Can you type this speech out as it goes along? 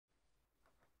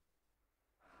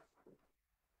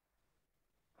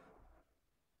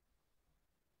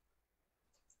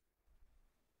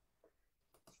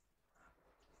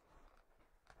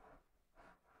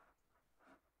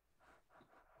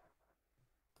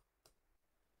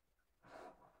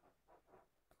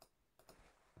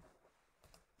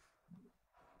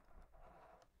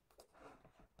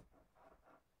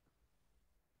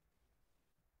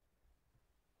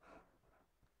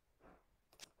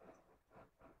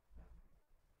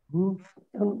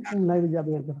লাইভে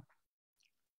যাবে একদম।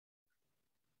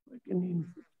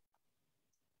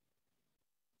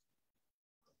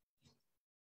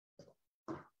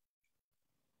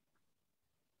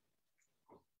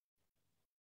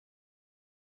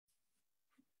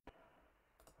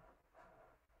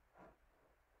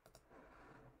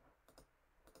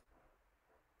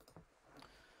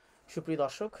 সুপ্রিয়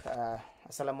দর্শক,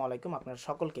 আসসালামু আলাইকুম। আপনারা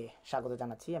সকলকে স্বাগত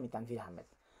জানাচ্ছি। আমি তানভীর আহমেদ।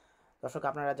 দর্শক,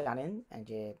 আপনারা জানেন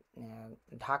যে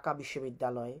ঢাকা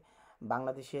বিশ্ববিদ্যালয়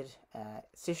বাংলাদেশের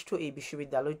শ্রেষ্ঠ এই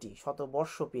বিশ্ববিদ্যালয়টি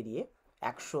শতবর্ষ পেরিয়ে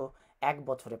 101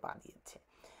 বছরে পা দিয়েছে।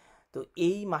 তো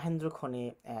এই মাহেন্দ্রক্ষণে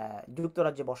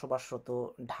যুক্তরাজ্যে বসবাসরত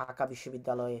ঢাকা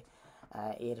বিশ্ববিদ্যালয়ে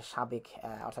এর সাবেক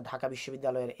অর্থাৎ ঢাকা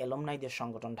বিশ্ববিদ্যালয়ের এলমনাইদের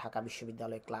সংগঠন ঢাকা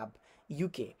বিশ্ববিদ্যালয় ক্লাব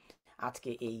ইউকে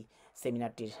আজকে এই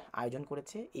সেমিনারটির আয়োজন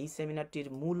করেছে। এই সেমিনারটির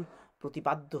মূল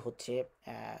প্রতিপাদ্য হচ্ছে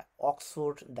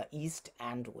Oxford, the east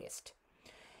and West.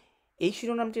 এই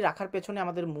শিরোনামটি রাখার পেছনে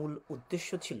আমাদের মূল উদ্দেশ্য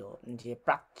ছিল যে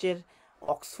প্রাচ্যের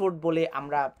অক্সফোর্ড বলে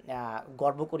আমরা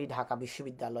গর্ব করি ঢাকা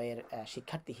বিশ্ববিদ্যালয়ের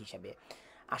শিক্ষার্থী হিসেবে।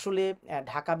 আসলে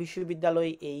ঢাকা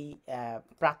বিশ্ববিদ্যালয় এই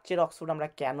প্রাচ্যের অক্সফোর্ড আমরা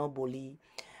কেন বলি,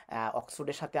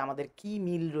 অক্সফোর্ডের সাথে আমাদের কি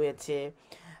মিল রয়েছে,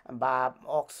 বা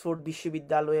অক্সফোর্ড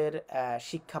বিশ্ববিদ্যালয়ের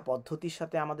শিক্ষা পদ্ধতির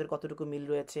সাথে আমাদের কতটুকু মিল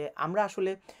রয়েছে, আমরা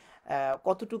আসলে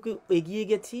কতটুকু এগিয়ে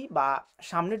গেছি, বা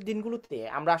সামনের দিনগুলোতে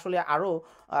আমরা আসলে আরও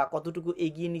কতটুকু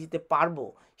এগিয়ে নিয়ে যেতে পারবো,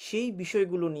 সেই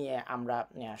বিষয়গুলো নিয়ে আমরা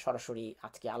সরাসরি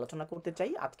আজকে আলোচনা করতে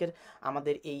চাই। আজকের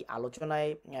আমাদের এই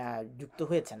আলোচনায় যুক্ত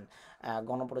হয়েছেন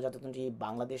গণপ্রজাতন্ত্রী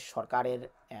বাংলাদেশ সরকারের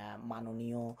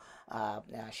মাননীয়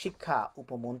শিক্ষা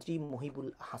উপমন্ত্রী মহিবুল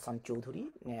হাসান চৌধুরী।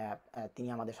 তিনি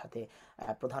আমাদের সাথে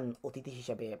প্রধান অতিথি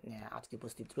হিসেবে আজকে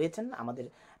উপস্থিত রয়েছেন। আমাদের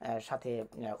সাথে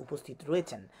উপস্থিত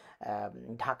রয়েছেন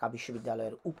ঢাকা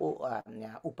বিশ্ববিদ্যালয়ের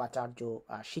উপাচার্য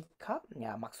শিক্ষা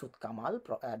মাকসুদ কামাল,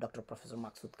 ডক্টর প্রফেসর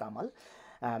মাকসুদ কামাল।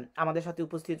 আমাদের সাথে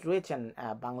উপস্থিত রয়েছেন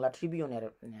Bangla ট্রিবিউনের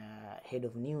head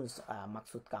of news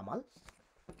Maksud Kamal.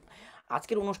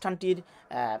 আজকের অনুষ্ঠানটির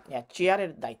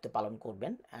চেয়ারের দায়িত্ব পালন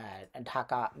করবেন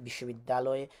ঢাকা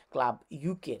বিশ্ববিদ্যালয় ক্লাব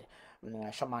ইউকের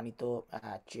সম্মানিত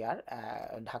চেয়ার।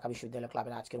 ঢাকা বিশ্ববিদ্যালয়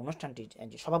ক্লাবের আজকের অনুষ্ঠানটির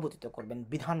যে সভাপতিত্ব করবেন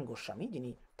বিধান গোস্বামী, যিনি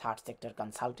থার্ড সেক্টর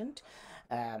কনসালটেন্ট।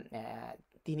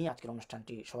 তিনি আজকের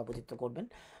অনুষ্ঠানটি সভাপতিত্ব করবেন।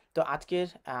 তো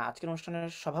আজকের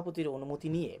অনুষ্ঠানের সভাপতির অনুমতি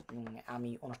নিয়ে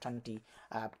আমি অনুষ্ঠানটি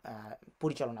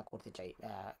পরিচালনা করতে চাই।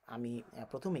 আমি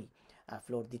প্রথমেই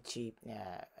ফ্লোর দিচ্ছি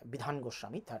বিধান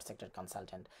গোস্বামী, থার্ড সেক্টর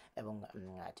কনসালটেন্ট এবং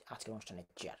আজকের অনুষ্ঠানের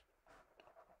চেয়ার।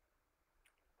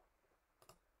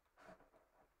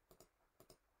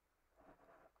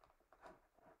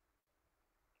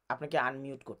 আপনাকে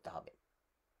আনমিউট করতে হবে।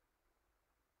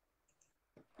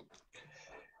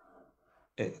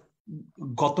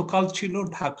 গতকাল ছিল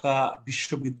ঢাকা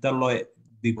বিশ্ববিদ্যালয়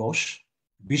দিবস।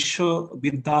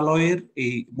 বিশ্ববিদ্যালয়ের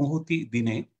এই মহতী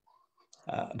দিনে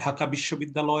ঢাকা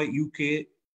বিশ্ববিদ্যালয় ইউকে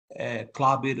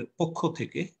ক্লাবের পক্ষ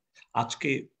থেকে আজকে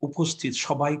উপস্থিত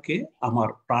সবাইকে আমার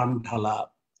প্রাণ ঢালা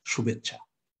শুভেচ্ছা।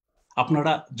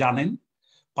 আপনারা জানেন,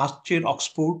 প্রাচ্যের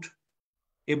অক্সফোর্ড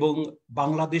এবং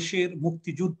বাংলাদেশের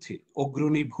মুক্তিযুদ্ধে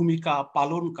অগ্রণী ভূমিকা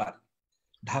পালনকারী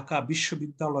ঢাকা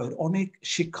বিশ্ববিদ্যালয়ের অনেক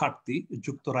শিক্ষার্থী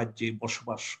যুক্তরাজ্যে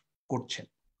বসবাস করছেন।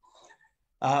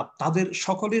 তাদের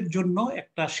সকলের জন্য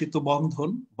একটা সেতুবন্ধন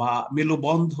বা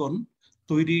মেলবন্ধন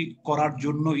তৈরি করার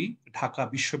জন্যই ঢাকা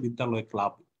বিশ্ববিদ্যালয়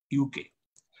ক্লাব ইউকে।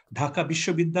 ঢাকা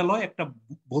বিশ্ববিদ্যালয় একটা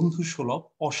বন্ধুসুলভ,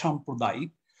 অসাম্প্রদায়িক,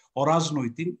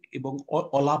 অরাজনৈতিক এবং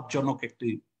অলাভজনক একটি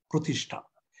প্রতিষ্ঠান।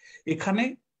 এখানে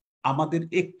আমাদের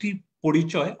একটি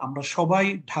পরিচয়, আমরা সবাই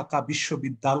ঢাকা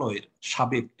বিশ্ববিদ্যালয়ের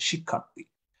সাবেক শিক্ষার্থী।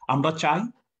 আমরা চাই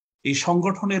এই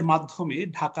সংগঠনের মাধ্যমে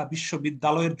ঢাকা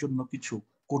বিশ্ববিদ্যালয়ের জন্য কিছু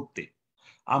করতে।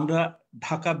 আমরা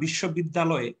ঢাকা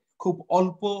বিশ্ববিদ্যালয়ে খুব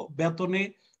অল্প বেতনে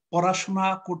পড়াশোনা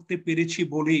করতে পেরেছি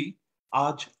বলেই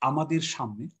আজ আমাদের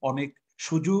সামনে অনেক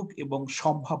সুযোগ এবং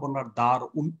সম্ভাবনার দ্বার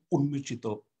উন্মোচিত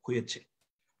হয়েছে।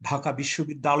 ঢাকা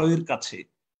বিশ্ববিদ্যালয়ের কাছে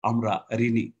আমরা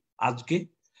ঋণী। আজকে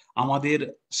আমাদের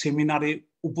সেমিনারে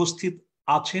উপস্থিত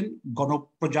আছেন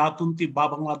গণপ্রজাতন্ত্রী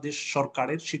বাংলাদেশ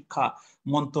সরকারের শিক্ষা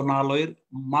মন্ত্রণালয়ের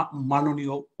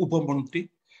মাননীয় উপমন্ত্রী,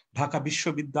 ঢাকা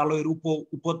বিশ্ববিদ্যালয়ের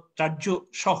উপাচার্য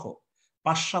সহ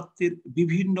পাশ্চাত্যের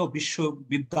বিভিন্ন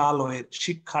বিশ্ববিদ্যালয়ের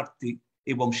শিক্ষার্থী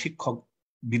এবং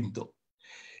শিক্ষকবৃন্দ।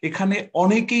 এখানে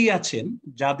অনেকেই আছেন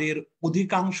যাদের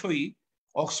অধিকাংশই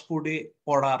অক্সফোর্ডে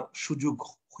পড়ার সুযোগ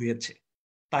হয়েছে।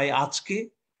 তাই আজকে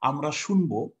আমরা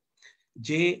শুনব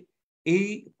যে এই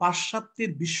পাশ্চাত্যের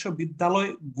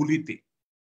বিশ্ববিদ্যালয়গুলিতে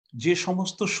যে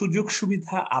সমস্ত সুযোগ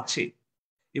সুবিধা আছে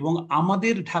এবং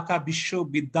আমাদের ঢাকা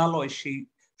বিশ্ববিদ্যালয় সেই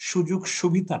সুযোগ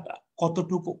সুবিধাটা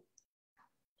কতটুকু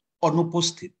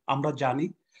অনুপস্থিত। আমরা জানি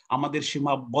আমাদের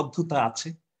সীমাবদ্ধতা আছে,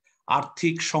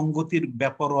 আর্থিক সঙ্গতির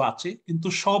ব্যাপারও আছে, কিন্তু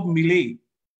সব মিলেই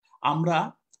আমরা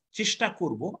চেষ্টা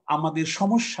করব আমাদের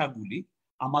সমস্যাগুলি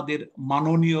আমাদের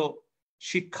মাননীয়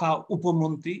শিক্ষা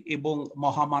উপমন্ত্রী এবং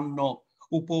মহামান্য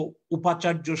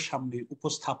উপাচার্যর সামনে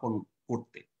উপস্থাপন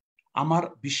করতে। আমার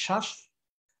বিশ্বাস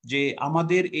যে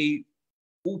আমাদের এই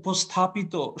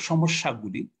উপস্থাপিত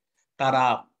সমস্যাগুলি তারা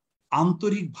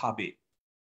আন্তরিকভাবে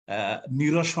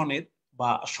নিরসনের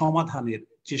বা সমাধানের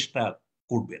চেষ্টা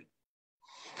করবেন,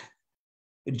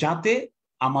 যাতে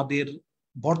আমাদের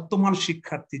বর্তমান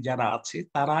শিক্ষার্থী যারা আছে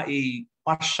তারা এই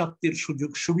পাশ্চাত্যের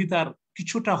সুযোগ সুবিধার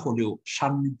কিছুটা হলেও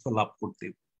সান্নিধ্য লাভ করতে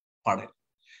পারে।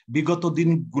 বিগত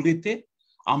দিনগুলিতে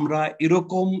আমরা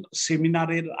এরকম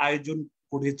সেমিনারের আয়োজন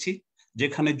করেছি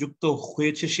যেখানে যুক্ত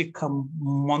হয়েছে শিক্ষা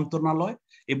মন্ত্রণালয়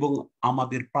এবং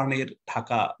আমাদের প্রাণের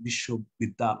ঢাকা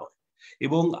বিশ্ববিদ্যালয়,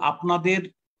 এবং আপনাদের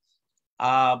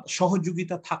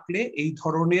সহযোগিতা থাকলে এই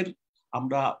ধরনের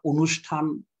আমরা অনুষ্ঠান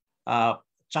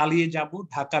চালিয়ে যাব।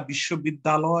 ঢাকা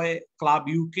বিশ্ববিদ্যালয় ক্লাব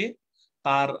ইউকে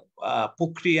তার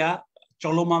প্রক্রিয়া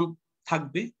চলমান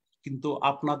থাকবে, কিন্তু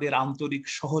আপনাদের আন্তরিক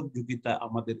সহযোগিতা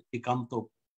আমাদের একান্ত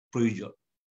প্রয়োজন।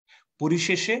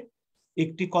 পরিশেষে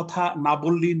একটি কথা না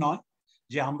বললেই নয়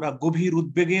যে আমরা গভীর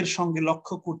উদ্বেগের সঙ্গে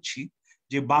লক্ষ্য করছি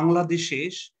যে বাংলাদেশে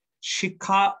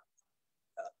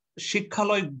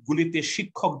শিক্ষালয়গুলিতে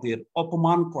শিক্ষকদের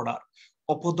অপমান করার,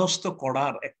 অপদস্থ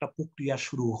করার একটা প্রক্রিয়া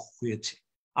শুরু হয়েছে।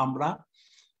 আমরা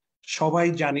সবাই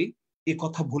জানি, এ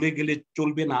কথা ভুলে গেলে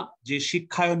চলবে না যে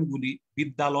শিক্ষায়নগুলি,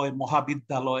 বিদ্যালয়,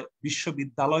 মহাবিদ্যালয়,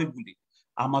 বিশ্ববিদ্যালয়গুলি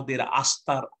আমাদের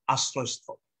আস্থার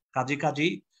আশ্রয়স্থল।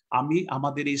 কাজেই আমি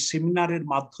আমাদের এই সেমিনারের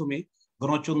মাধ্যমে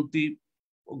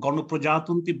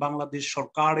গণপ্রজাতন্ত্রী বাংলাদেশ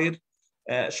সরকারের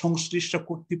সংশ্লিষ্ট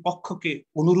কর্তৃপক্ষকে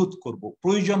অনুরোধ করব,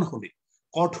 প্রয়োজন হলে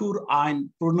কঠোর আইন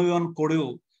প্রণয়ন করেও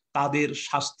তাদের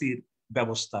শাস্তির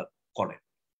ব্যবস্থা করেন।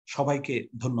 সবাইকে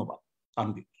ধন্যবাদ।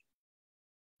 তানভীর।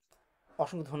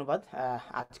 অসংখ্য ধন্যবাদ।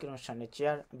 আজকের অনুষ্ঠানের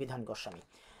চেয়ার বিধান গোস্বামী।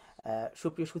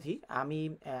 সুপ্রিয় সুধী, আমি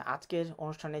আজকের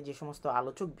অনুষ্ঠানে যে সমস্ত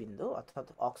আলোচকবৃন্দ অর্থাৎ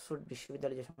অক্সফোর্ড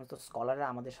বিশ্ববিদ্যালয়ের যে সমস্ত স্কলাররা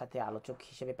আমাদের সাথে আলোচক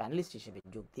হিসেবে, প্যানেলিস্ট হিসেবে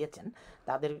যোগ দিয়েছেন,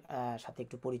 তাদের সাথে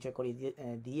একটু পরিচয় করিয়ে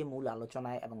দিয়ে মূল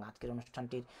আলোচনায় এবং আজকের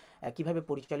অনুষ্ঠানটির কিভাবে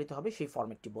পরিচালিত হবে সেই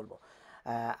ফরম্যাটটি বলবো।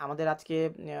 আমাদের আজকে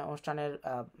অনুষ্ঠানের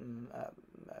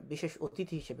বিশেষ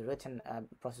অতিথি হিসেবে রয়েছেন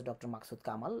প্রফেসর ডক্টর মাকসুদ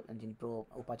কামাল, যিনি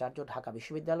উপাচার্য ঢাকা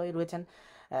বিশ্ববিদ্যালয়ে রয়েছেন,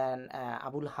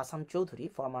 Abul Hasan Chowdhury,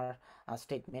 former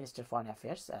state minister foreign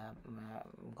affairs,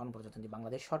 গণপ্রজাতন্ত্রী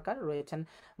বাংলাদেশ সরকার রয়েছেন,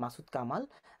 মাসুদ কামাল,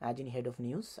 যিনি হেড অফ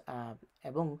নিউজ,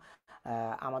 এবং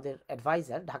আমাদের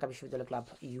অ্যাডভাইজার, ঢাকা বিশ্ববিদ্যালয় ক্লাব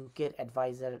ইউকের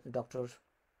অ্যাডভাইজার ডক্টর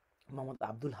মোহাম্মদ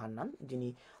আব্দুল হান্নান, যিনি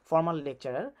formal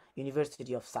lecturer,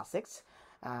 university of Sussex,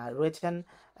 রয়েছেন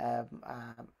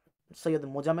সৈয়দ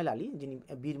মুজাম্মেল আলী, যিনি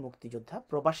বীর মুক্তিযোদ্ধা,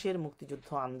 প্রবাসের মুক্তিযুদ্ধ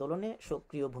আন্দোলনে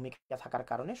সক্রিয় ভূমিকা থাকার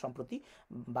কারণে সম্প্রতি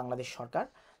বাংলাদেশ সরকার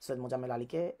সৈয়দ মুজাম্মেল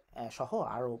আলীকে সহ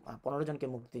আরও 15 জনকে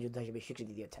মুক্তিযোদ্ধা হিসেবে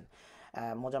স্বীকৃতি দিয়েছেন।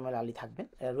 মুজাম্মেল আলী থাকবেন।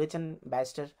 রয়েছেন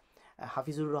ব্যারিস্টার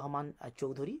হাফিজুর রহমান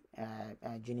চৌধুরী,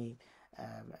 যিনি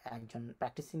একজন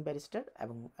প্র্যাকটিসিং ব্যারিস্টার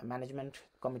এবং ম্যানেজমেন্ট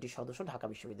কমিটির সদস্য, ঢাকা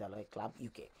বিশ্ববিদ্যালয় ক্লাব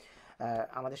ইউকে।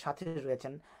 আমাদের সাথে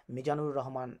রয়েছেন মিজানুর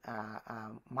রহমান,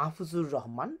 মাহফুজুর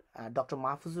রহমান, ডক্টর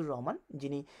মাহফুজুর রহমান,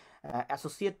 যিনি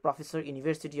associate professor,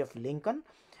 university of Lincoln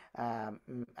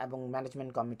এবং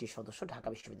ম্যানেজমেন্ট কমিটির সদস্য, ঢাকা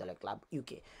বিশ্ববিদ্যালয় ক্লাব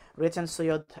ইউকে। রয়েছেন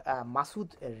সৈয়দ মাসুদ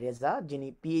রেজা, যিনি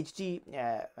পিএইচডি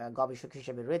গবেষক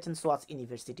হিসেবে রয়েছেন সোয়াস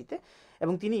ইউনিভার্সিটিতে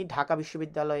এবং তিনি ঢাকা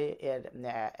বিশ্ববিদ্যালয়ের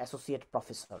অ্যাসোসিয়েট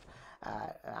প্রফেসর।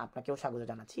 আপনাকেও স্বাগত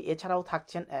জানাচ্ছি। এছাড়াও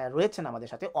রয়েছেন আমাদের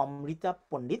সাথে অমৃতা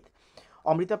পণ্ডিত।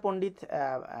 অমৃতা পণ্ডিত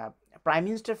প্রাইম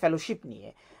মিনিস্টার ফেলোশিপ নিয়ে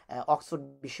অক্সফোর্ড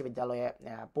বিশ্ববিদ্যালয়ে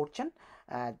পড়ছেন।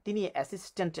 তিনি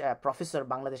assistant professor,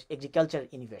 Bangladesh agriculture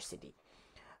university.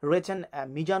 রয়েছেন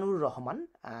মিজানুর রহমান,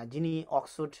 যিনি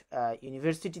অক্সফোর্ড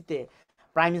ইউনিভার্সিটিতে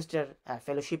প্রাইম মিনিস্টার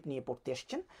ফেলোশিপ নিয়ে পড়তে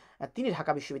এসছেন। তিনি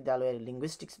ঢাকা বিশ্ববিদ্যালয়ের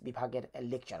লিঙ্গুইস্টিক্স বিভাগের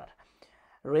লেকচারার।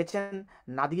 রয়েছেন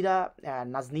নাদিরা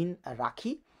নাজনীন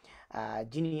রাখি,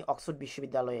 যিনি অক্সফোর্ড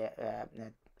বিশ্ববিদ্যালয়ে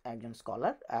একজন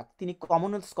স্কলার। তিনি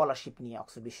কমনওয়েলথ স্কলারশিপ নিয়ে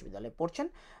অক্সফোর্ড বিশ্ববিদ্যালয়ে পড়ছেন।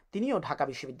 তিনিও ঢাকা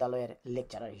বিশ্ববিদ্যালয়ের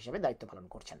লেকচারার হিসেবে দায়িত্ব পালন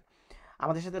করছেন।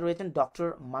 আমাদের সাথে রয়েছেন ডক্টর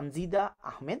মানজিদা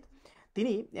আহমেদ,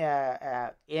 তিনি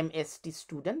MST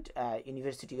student,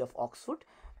 university of Oxford.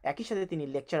 একই সাথে তিনি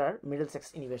লেকচারার, মিডলসেক্স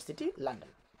ইউনিভার্সিটি,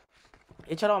 লন্ডন।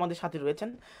 এছাড়াও আমাদের সাথে রয়েছেন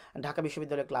ঢাকা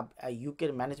বিশ্ববিদ্যালয় ক্লাব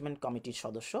ইউকের ম্যানেজমেন্ট কমিটির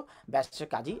সদস্য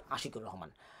ব্যারিস্টার কাজী আশিকুর রহমান।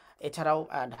 এছাড়াও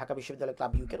ঢাকা বিশ্ববিদ্যালয়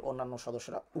ক্লাব ইউকের অন্যান্য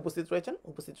সদস্যরা উপস্থিত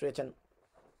রয়েছেন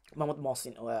মোহাম্মদ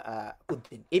মহসিন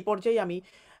উদ্দিন। এই পর্যায়ে আমি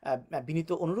বিনীত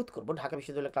অনুরোধ করব ঢাকা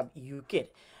বিশ্ববিদ্যালয় ক্লাব ইউকের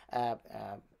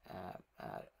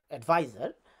adviser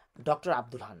doctor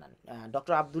Abdul Hannan.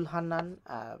 Doctor Abdul Hannan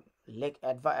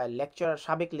lecturer,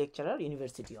 সাবেক lecturer,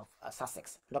 university of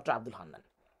Sussex, doctor Abdul Hannan.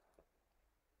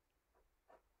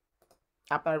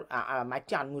 আপনার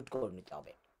মাইকটি আনমিউট করে নিতে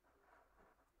হবে।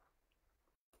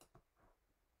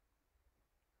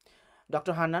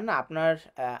 ডক্টর হান্নান, আপনার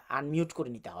আনমিউট করে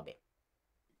নিতে হবে।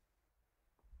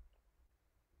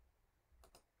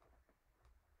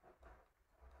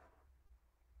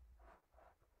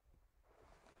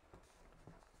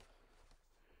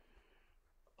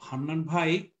 হান্নান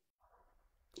ভাই,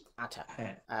 আচ্ছা,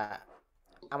 হ্যাঁ,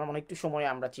 আমার মনে হয় একটু সময়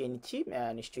আমরা চেয়ে নিচ্ছি।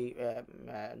 নিশ্চয়ই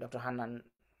ডক্টর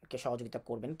হান্নানকে সহযোগিতা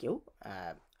করবেন কেউ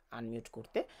আনমিউট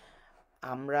করতে।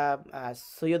 আমরা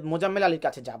সৈয়দ মোজাম্মেল আলীর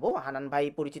কাছে যাব। হান্নান ভাই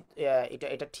পরিচিত, এটা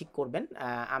এটা ঠিক করবেন।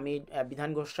 আমি বিধান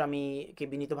গোস্বামীকে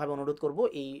বিনীতভাবে অনুরোধ করব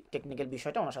এই টেকনিক্যাল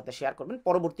বিষয়টা ওনার সাথে শেয়ার করবেন।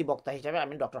 পরবর্তী বক্তা হিসাবে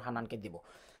আমি ডক্টর হান্নানকে দেব।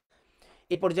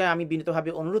 এই পর্যায়ে আমি বিনীতভাবে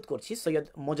অনুরোধ করছি সৈয়দ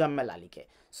মোজাম্মেল আলীকে।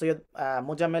 সৈয়দ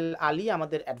মোজাম্মেল আলী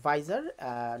আমাদের অ্যাডভাইজার,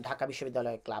 ঢাকা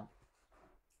বিশ্ববিদ্যালয় ক্লাব।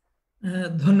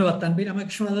 ধন্যবাদ তানভীর,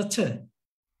 আমাকে শোনা যাচ্ছে?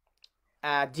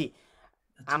 জি,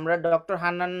 আমরা ডক্টর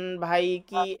হান্নান ভাই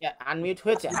কি আনমিউট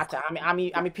হয়েছে? আচ্ছা, আমি আমি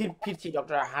আমি ফিরছি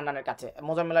ডক্টর হান্নানের কাছে।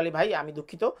 মোজাম্মেল আলী ভাই, আমি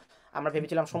দুঃখিত, আমরা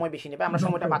ভেবেছিলাম সময় বেশি নেবে, আমরা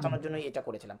সময়টা বাঁচানোর জন্যই এটা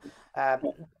করেছিলাম।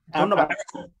 ধন্যবাদ।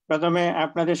 প্রথমে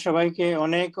আপনাদের সবাইকে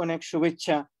অনেক অনেক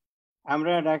শুভেচ্ছা।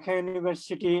 আমরা ঢাকা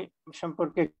ইউনিভার্সিটি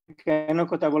সম্পর্কে কেন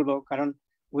কথা বলবো, কারণ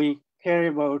we care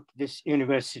about this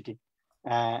university.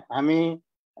 আমি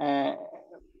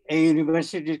এই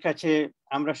ইউনিভার্সিটির কাছে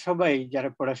আমরা সবাই যারা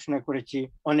পড়াশোনা করেছি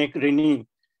অনেক ঋণী,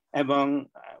 এবং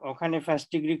ওখানে ফার্স্ট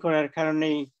ডিগ্রি করার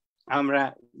কারণেই আমরা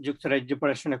যুক্তরাজ্যে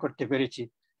পড়াশোনা করতে পেরেছি।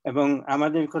 এবং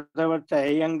আমাদের কথাবার্তা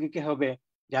এই আঙ্গিকে হবে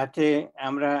যাতে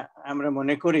আমরা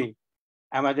মনে করি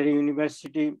আমাদের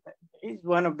university is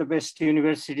one of the best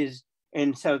universities in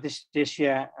Southeast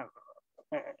Asia,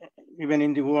 even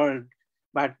in the world.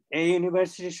 But এই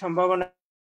ইউনিভার্সিটির সম্ভাবনা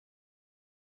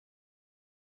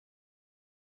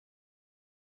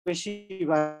বেশি।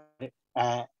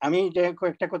 আমি যে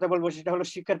কয়েকটা কথা বলবো সেটা হলো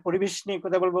শিক্ষার পরিবেশ নিয়ে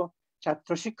কথা বলবো, ছাত্র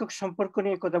শিক্ষক সম্পর্ক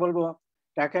নিয়ে কথা বলবো,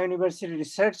 ঢাকা ইউনিভার্সিটি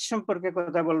রিসার্চ সম্পর্কে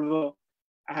কথা বলবো,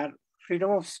 আর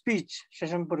ফ্রিডম অফ স্পিচ সে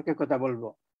সম্পর্কে কথা বলবো।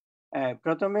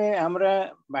 প্রথমে আমরা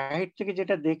বাহির থেকে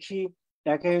যেটা দেখি,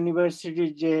 ঢাকা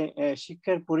ইউনিভার্সিটির যে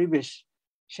শিক্ষার পরিবেশ,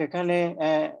 সেখানে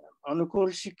অনুকূল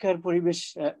শিক্ষার পরিবেশ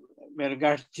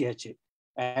ঘাটতি আছে।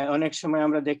 অনেক সময়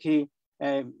আমরা দেখি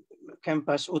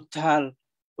ক্যাম্পাস উত্তাল,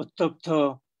 উত্তপ্ত,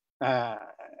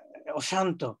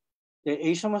 অশান্ত।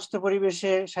 এই সমস্ত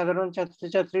পরিবেশে সাধারণ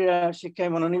ছাত্রছাত্রীরা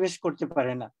শিক্ষায় মনোনিবেশ করতে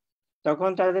পারে না। তখন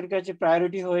তাদের কাছে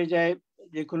প্রায়োরিটি হয়ে যায়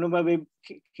যে কোনোভাবে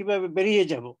কিভাবে বেরিয়ে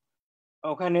যাব।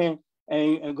 ওখানে এই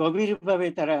গভীরভাবে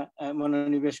তারা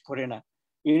মনোনিবেশ করে না।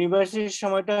 ইউনিভার্সিটির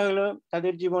সময়টা হলো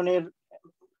তাদের জীবনের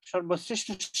সর্বশ্রেষ্ঠ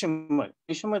সময়।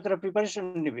 এই সময় তারা প্রিপারেশন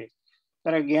নেবে,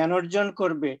 তারা জ্ঞান অর্জন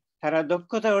করবে, তারা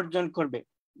দক্ষতা অর্জন করবে,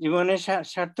 জীবনের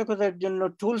সার্থকতার জন্য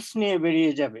টুলস নিয়ে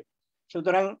বেরিয়ে যাবে।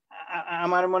 সুতরাং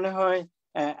আমার মনে হয়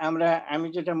আমি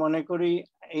যেটা মনে করি,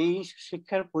 এই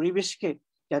শিক্ষার পরিবেশকে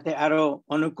যাতে আরো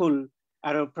অনুকূল,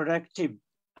 আরো প্রোডাক্টিভ,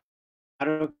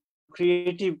 আরো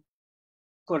ক্রিয়েটিভ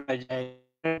করা যায়,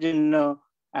 এর জন্য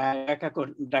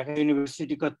ঢাকা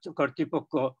ইউনিভার্সিটি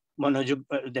কর্তৃপক্ষ মনোযোগ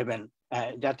দেবেন,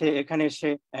 যাতে এখানে এসে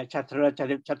ছাত্ররা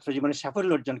তাদের ছাত্র জীবনে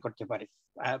সাফল্য অর্জন করতে পারে।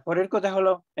 পরের কথা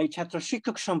হলো এই ছাত্র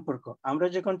শিক্ষক সম্পর্ক। আমরা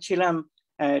যখন ছিলাম,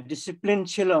 ডিসিপ্লিন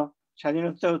ছিল।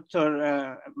 স্বাধীনতা উত্তর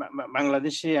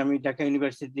বাংলাদেশে আমি ঢাকা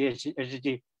ইউনিভার্সিটি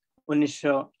এসেছি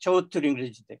 1974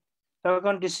 ইংরেজিতে।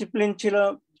 তখন ডিসিপ্লিন ছিল,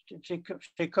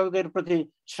 শিক্ষকদের প্রতি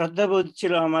শ্রদ্ধাবোধ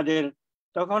ছিল আমাদের।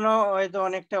 তখনও হয়তো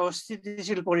অনেকটা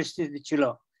অস্থিতিশীল পরিস্থিতি ছিল।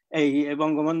 এই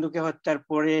বঙ্গবন্ধুকে হত্যার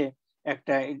পরে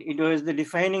একটা ইট was the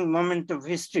defining moment of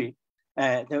history.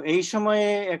 তো এই সময়ে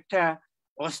একটা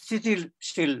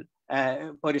অস্থিতিশীল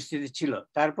পরিস্থিতি ছিল।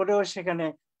 তারপরেও সেখানে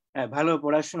ভালো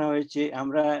পড়াশোনা হয়েছে।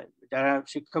 আমরা যারা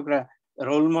শিক্ষকরা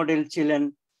রোল মডেল ছিলেন,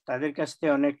 তাদের কাছ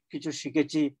থেকে অনেক কিছু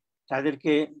শিখেছি,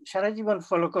 তাদেরকে সারা জীবন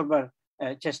ফলো করবার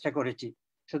চেষ্টা করেছি।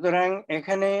 সুতরাং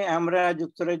এখানে আমরা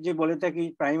যুক্তরাজ্যে বলে থাকি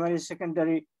প্রাইমারি,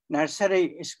 সেকেন্ডারি, নার্সারি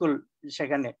স্কুল,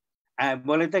 সেখানে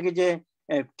বলে থাকি যে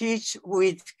teach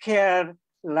with care,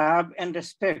 love and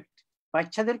respect.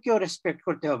 বাচ্চাদেরকেও রেসপেক্ট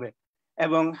করতে হবে।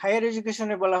 এবং হায়ার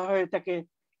এডুকেশনে বলা হয় তাকে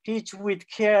teach with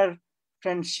care,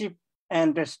 friendship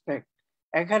and respect.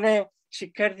 এখানে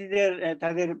শিক্ষার্থীদের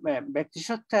তাদের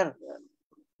ব্যক্তিসত্তার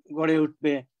গড়ে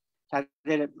উঠবে,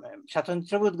 তাদের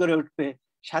স্বাতন্ত্র্যবোধ গড়ে উঠবে,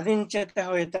 স্বাধীন চেতা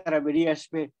হয়ে তারা বেরিয়ে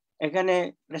আসবে। এখানে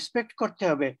রেসপেক্ট করতে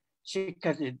হবে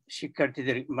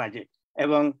শিক্ষার্থীদের মাঝে,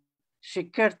 এবং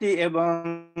শিক্ষার্থী এবং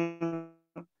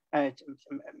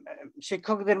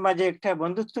শিক্ষকদের মাঝে একটা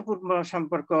বন্ধুত্বপূর্ণ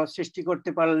সম্পর্ক সৃষ্টি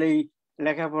করতে পারলেই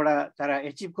লেখাপড়া তারা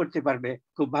অ্যাচিভ করতে পারবে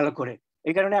খুব ভালো করে।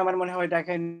 এই কারণে আমার মনে হয়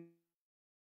ঢাকা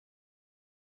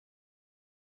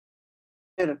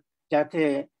যাতে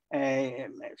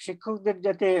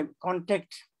যাতে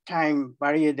কন্ট্যাক্ট টাইম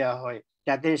বাড়িয়ে দেওয়া হয়,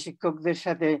 যাতে শিক্ষকদের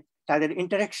সাথে তাদের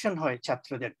ইন্টারাকশন হয়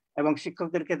ছাত্রদের, এবং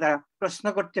শিক্ষকদেরকে তারা প্রশ্ন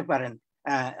করতে পারেন,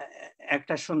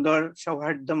 একটা সুন্দর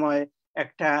সৌহার্দ্যময়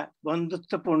একটা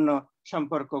বন্ধুত্বপূর্ণ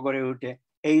সম্পর্ক গড়ে ওঠে।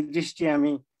 এই দৃষ্টি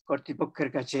আমি কর্তৃপক্ষের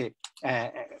কাছে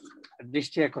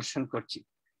দৃষ্টি আকর্ষণ করছি।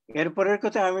 এরপরের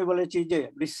কথা আমি বলেছি যে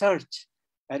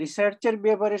রিসার্চের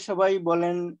ব্যাপারে সবাই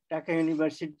বলেন ঢাকা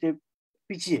ইউনিভার্সিটিতে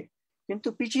পিছিয়ে, কিন্তু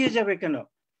পিছিয়ে যাবে কেন?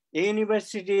 এই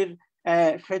ইউনিভার্সিটির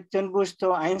সত্যেন বোস তো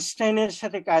আইনস্টাইনের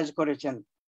সাথে কাজ করেছেন,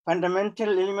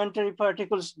 ফান্ডামেন্টাল এলিমেন্টারি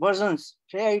পার্টিকলস বসন্স,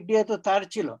 সেই আইডিয়া তো তার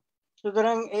ছিল।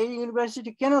 সুতরাং এই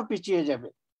ইউনিভার্সিটি কেন পিছিয়ে যাবে?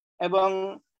 এবং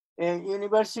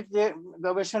ইউনিভার্সিটিতে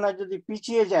গবেষণা যদি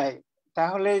পিছিয়ে যায়,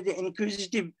 তাহলে যে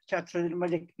ইনকুইজিটিভ ছাত্রদের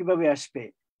মাঝে কিভাবে আসবে,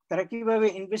 তারা কিভাবে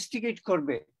ইনভেস্টিগেট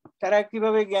করবে, তারা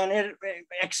কিভাবে জ্ঞানের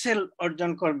এক্সেল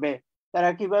অর্জন করবে, তারা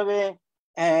কিভাবে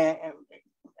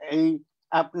এই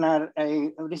আপনার এই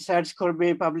রিসার্চ করবে,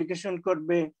 পাবলিকেশন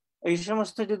করবে, এই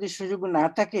সমস্ত যদি সুযোগ না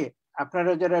থাকে,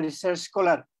 আপনারা যারা রিসার্চ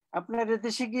স্কলার, আপনারা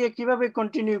দেশে গিয়ে কিভাবে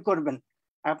কন্টিনিউ করবেন?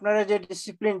 আপনারা যে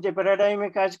ডিসিপ্লিন, যে প্যারাডাইমে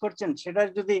কাজ করছেন, সেটার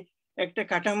যদি একটা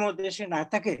কাঠামো দেশে না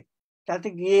থাকে, তাতে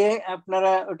গিয়ে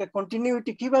আপনারা ওটা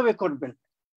কন্টিনিউটি কিভাবে করবেন?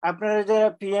 আপনারা যারা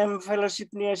পিএম ফেলোশিপ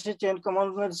নিয়ে এসেছেন,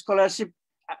 কমনওয়েলথ স্কলারশিপ,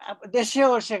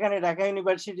 দেশেও সেখানে ঢাকা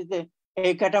ইউনিভার্সিটিতে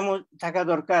এই কাঠামো থাকা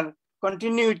দরকার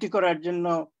কন্টিনিউটি করার জন্য,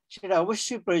 সেটা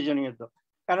অবশ্যই প্রয়োজনীয়।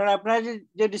 কারণ আপনারা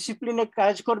যে ডিসিপ্লিনে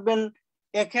কাজ করবেন,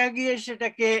 একা গিয়ে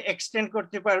সেটাকে এক্সটেন্ড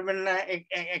করতে পারবেন না,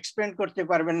 এক্সপেন্ড করতে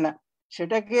পারবেন না।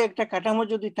 সেটাকে একটা কাঠামো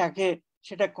যদি থাকে,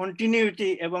 সেটা কন্টিনিউটি,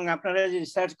 এবং আপনারা যে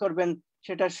রিসার্চ করবেন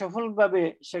সেটা সফলভাবে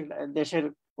দেশের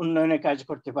উন্নয়নে কাজ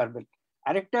করতে পারবেন।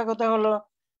 আরেকটা কথা হলো,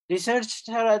 রিসার্চ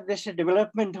ছাড়া দেশের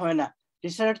ডেভেলপমেন্ট হয় না।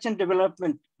 রিসার্চ এন্ড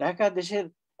ডেভেলপমেন্ট, ঢাকা দেশের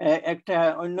একটা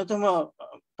অন্যতম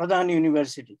প্রধান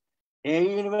ইউনিভার্সিটি। এই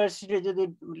ইউনিভার্সিটি যদি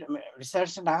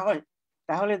রিসার্চ না হয়,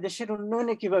 তাহলে দেশের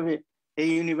উন্নয়নে কিভাবে এই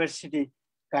ইউনিভার্সিটি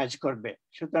কাজ করবে?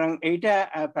 সুতরাং এইটা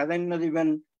প্রাধান্য দিবেন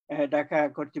ঢাকা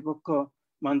কর্তৃপক্ষ,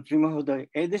 মন্ত্রী মহোদয়।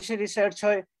 এই দেশে রিসার্চ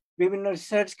হয়, বিভিন্ন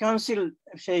রিসার্চ কাউন্সিল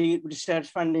সেই রিসার্চ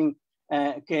ফান্ডিং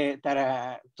কে তারা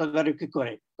তদারকি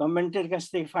করে, গভর্নমেন্টের কাছ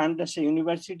থেকে ফান্ড আসে,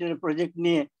 ইউনিভার্সিটির প্রজেক্ট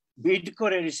নিয়ে বিড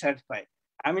করে রিসার্চ পায়।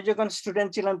 আমি যখন স্টুডেন্ট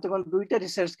ছিলাম তখন 2টা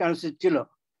রিসার্চ কাউন্সিল ছিল,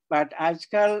 বাট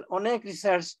আজকাল অনেক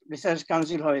রিসার্চ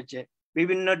কাউন্সিল হয়েছে,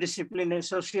 বিভিন্ন ডিসিপ্লিনে,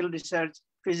 social research,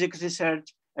 physics research,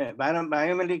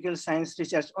 biomedical science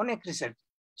research, অনেক রিসার্চ।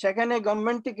 সেখানে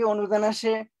গভর্নমেন্ট থেকে অনুদান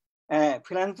আসে,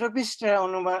 ফিলান্থ্রপিস্টরা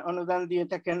অনুদান দিয়ে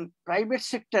থাকেন, প্রাইভেট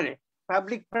সেক্টরে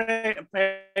পাবলিক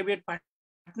প্রাইভেট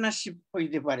পার্টনারশিপ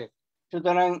হইতে পারে।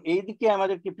 সুতরাং এই দিকে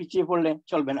আমাদেরকে পিছিয়ে পড়লে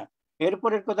চলবে না।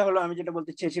 এরপরের কথা হলো, আমি যেটা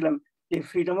বলতে চেয়েছিলাম, যে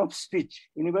ফ্রিডম অফ স্পিচ।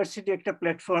 ইউনিভার্সিটি একটা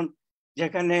প্ল্যাটফর্ম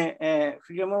যেখানে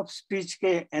ফ্রিডম অফ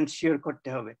স্পিচকে এনশিওর করতে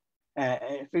হবে।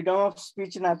 ফ্রিডম অফ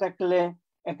স্পিচ না থাকলে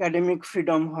একাডেমিক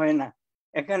ফ্রিডম হয় না।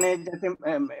 এখানে যাতে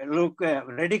লোক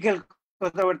রেডিক্যাল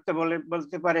কথাবার্তা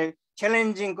বলতে পারে,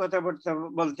 চ্যালেঞ্জিং কথাবার্তা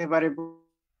বলতে পারে,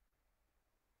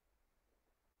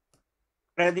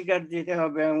 অধিকার দিতে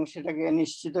হবে এবং সেটাকে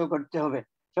নিশ্চিত করতে হবে।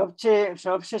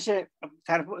 সবশেষে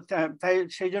তাই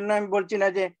সেই জন্য আমি বলছি না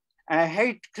যে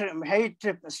হেইট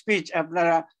স্পিচ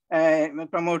আপনারা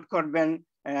প্রমোট করবেন,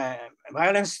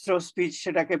 ভায়োলেন্স থ্রো স্পিচ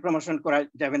সেটাকে প্রমোশন করা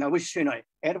যাবে না, অবশ্যই নয়।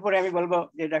 এরপরে আমি বলবো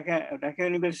যে ঢাকা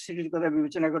ইউনিভার্সিটির কথা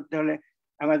বিবেচনা করতে হলে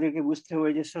আমাদেরকে বুঝতে হবে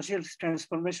যে সোশ্যাল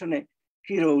ট্রান্সফরমেশনে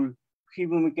কি রোল, কি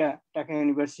ভূমিকা ঢাকা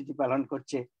ইউনিভার্সিটি পালন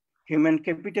করছে, হিউম্যান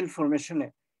ক্যাপিটাল ফরমেশনে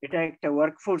এটা একটা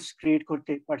ওয়ার্কফোর্স ক্রিয়েট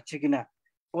করতে পারছে কিনা,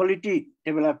 কোয়ালিটি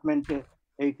ডেভেলপমেন্টে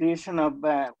এই creation of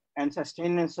and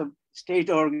সাস্টেইনেন্স of state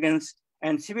organs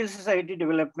and civil society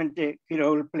ডেভেলপমেন্টে কি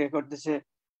রোল প্লে করতেছে,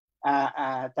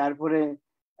 তারপরে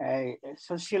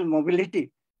social mobility,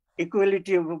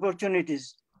 equality of opportunities,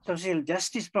 social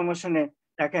justice প্রমোশনে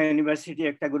ঢাকা ইউনিভার্সিটি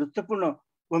একটা গুরুত্বপূর্ণ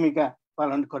ভূমিকা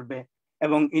পালন করবে,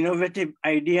 এবং ইনোভেটিভ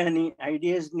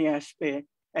আইডিয়াস নিয়ে আসবে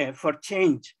ফর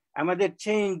চেঞ্জ। আমাদের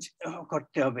চেঞ্জ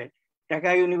করতে হবে, ঢাকা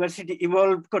ইউনিভার্সিটি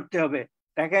ইভলভ করতে হবে।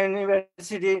 ঢাকা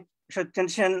ইউনিভার্সিটি সত্যেন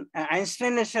সেন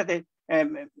আইনস্টাইনের সাথে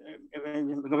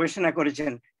গবেষণা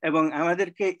করেছেন, এবং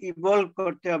আমাদেরকে ইভলভ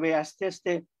করতে হবে, আস্তে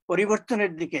আস্তে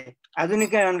পরিবর্তনের দিকে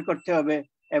আধুনিকায়ন করতে হবে,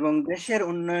 এবং দেশের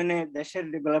উন্নয়নে, দেশের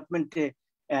ডেভেলপমেন্টে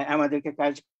আমাদেরকে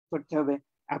কাজ করতে হবে।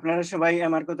 আপনারা সবাই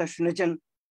আমার কথা শুনেছেন।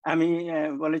 আমি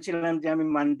বলেছিলাম যে আমি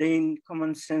মানডেইন,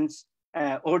 কমন সেন্স,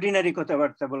 অর্ডিনারি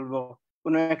কথাবার্তা বলবো,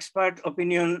 কোনো এক্সপার্ট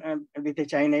অপিনিয়ন দিতে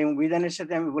চাই না, এবং বিধানের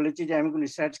সাথে আমি বলেছি যে আমি কোনো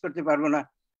রিসার্চ করতে পারবো না।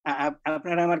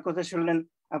 আপনারা আমার কথা শুনলেন,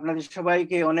 আপনাদের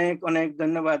সবাইকে অনেক অনেক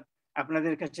ধন্যবাদ,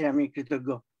 আপনাদের কাছে আমি কৃতজ্ঞ।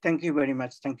 Thank you very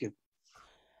much. Thank you.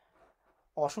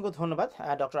 অসংখ্য ধন্যবাদ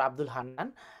ডক্টর আব্দুল হান্নান।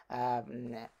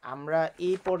 আমরা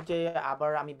এই পর্যায়ে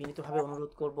আবার আমি বিনীতভাবে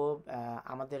অনুরোধ করব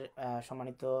আমাদের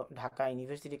সম্মানিত ঢাকা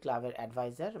ইউনিভার্সিটি ক্লাবের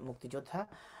অ্যাডভাইজার, মুক্তিযোদ্ধা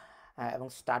এবং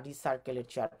স্টাডি সার্কেলের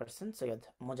চেয়ারপারসন সৈয়দ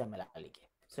মুজাম্মেল আলীকে।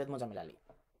 সৈয়দ মুজাম্মেল আলী।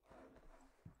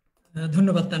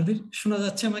 ধন্যবাদ তানভীর, শোনা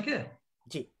যাচ্ছে আমাকে?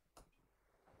 জি।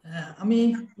 আমি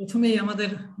প্রথমেই আমাদের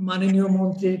মাননীয়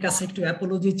মন্ত্রীর কাছে একটু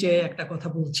অ্যাপোলজি চেয়ে একটা কথা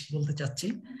বলতে চাচ্ছি।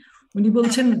 উনি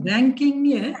বলছেন র্যাঙ্কিং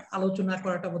নিয়ে আলোচনা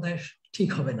করাটা বোধহয় ঠিক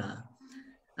হবে না।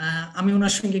 আমি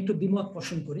ওনার সঙ্গে একটু দ্বিমত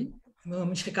পোষণ করি এবং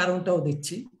আমি সে কারণটাও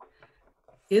দিচ্ছি।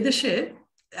 এদেশে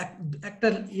একটা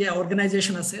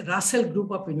অর্গানাইজেশন আছে, Rasel group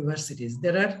of universities,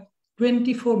 there R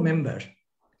 24 member,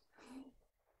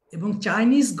 এবং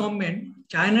চাইনিজ গভর্নমেন্ট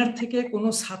চায়নার থেকে কোনো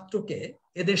ছাত্রকে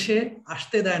এদেশে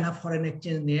আসতে দেয় না ফরেন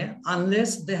এক্সচেঞ্জ নিয়ে,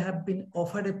 unless they have been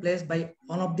offered a place by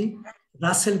one of the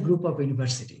Rasel group of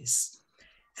universities.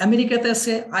 আমেরিকাতে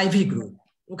আছে আইভি গ্রুপ,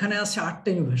 ওখানে আছে 8টা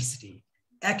ইউনিভার্সিটি,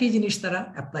 একই জিনিস তারা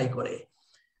অ্যাপ্লাই করে।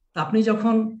 আপনি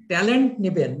যখন ট্যালেন্ট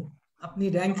নেবেন, আপনি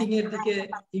র্যাঙ্কিং এর দিকে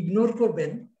ইগনোর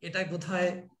করবেন, এটা বোধহয়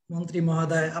মন্ত্রী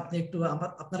মহোদয় আপনি একটু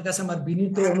আপনার কাছে আমার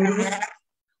বিনীত অনুরোধ,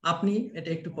 আপনি এটা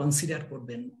একটু কনসিডার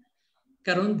করবেন।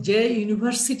 কারণ যে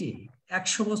ইউনিভার্সিটি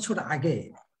 100 বছর আগে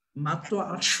মাত্র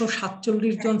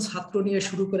 847 জন ছাত্র নিয়ে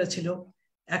শুরু করেছিল,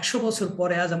 100 বছর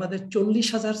পরে আজ আমাদের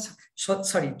 40,000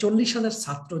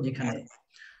 ছাত্র। যেখানে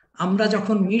আমরা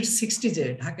যখন মিড 60s-এ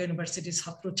ঢাকা ইউনিভার্সিটির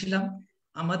ছাত্র ছিলাম,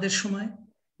 আমাদের সময়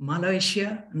মালয়েশিয়া,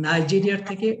 নাইজেরিয়ার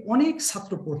থেকে অনেক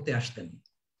ছাত্র পড়তে আসতেন।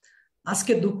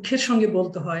 আজকে দুঃখের সঙ্গে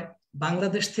বলতে হয়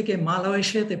বাংলাদেশ থেকে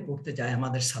মালয়েশিয়াতে পড়তে যায়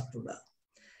আমাদের ছাত্ররা।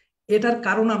 এটার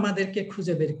কারণ আমাদেরকে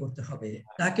খুঁজে বের করতে হবে।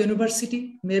 Dhaka university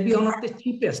maybe one of the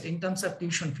cheapest in terms of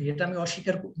tuition fee, এটা আমি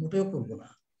অস্বীকার মোটেও করবো না,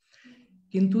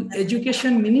 কিন্তু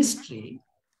education ministry,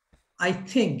 I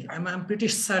think, I am pretty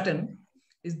certain,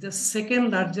 is the second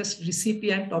largest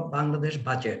recipient of Bangladesh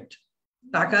budget.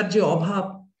 টাকার যে অভাব,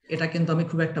 এটা কিন্তু আমি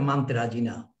খুব একটা মানতে রাজি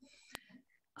না।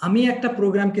 আমি একটা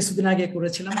প্রোগ্রাম কিছুদিন আগে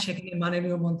করেছিলাম, সেখানে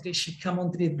মাননীয় মন্ত্রী,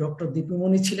 শিক্ষামন্ত্রী ডক্টর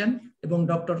দীপুমণি ছিলেন এবং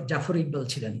ডক্টর জাফর ইকবাল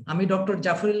ছিলেন। আমি ডক্টর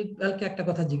জাফর ইকবালকে একটা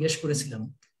কথা জিজ্ঞেস করেছিলাম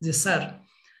যে স্যার,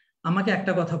 আমাকে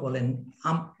একটা কথা বলেন,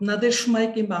 আপনাদের সময়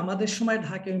কিংবা আমাদের সময়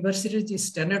ঢাকা ইউনিভার্সিটির যে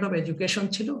স্ট্যান্ডার্ড অফ এডুকেশন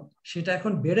ছিল, সেটা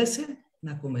এখন বেড়েছে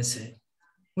না কমেছে?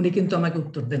 উনি কিন্তু আমাকে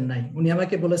উত্তর দেন নাই। উনি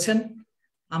আমাকে বলেছেন,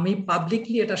 আমি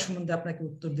পাবলিকলি এটা সম্বন্ধে আপনাকে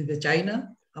উত্তর দিতে চাই না,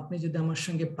 আপনি যদি আমার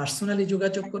সঙ্গে পার্সোনালি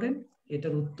যোগাযোগ করেন,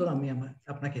 এটার উত্তর আমি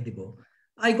আপনাকে দিব।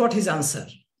 I got his answer.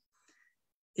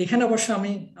 এখানে অবশ্য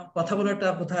আমি কথা বলাটা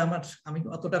বোধহয় আমি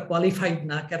অতটা কোয়ালিফাইড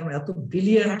না, কারণ এত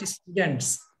brilliant students,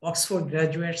 Oxford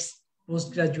graduates, post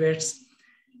graduates,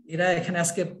 এরা এখানে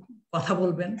আজকে কথা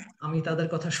বলবেন, আমি তাদের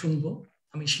কথা শুনবো।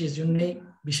 আমি সেই জন্যই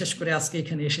বিশেষ করে আজকে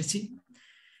এখানে এসেছি।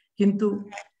 কিন্তু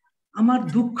আমার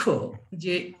দুঃখ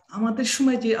যে আমাদের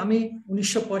সময়, যে আমি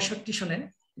 1965 সনে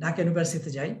ঢাকা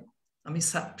ইউনিভার্সিটিতে যাই, আমি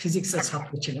ফিজিক্সের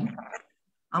ছাত্র ছিলাম,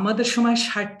 আমাদের সময়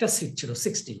 60টা সিট ছিল,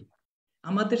 60।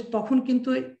 আমাদের তখন কিন্তু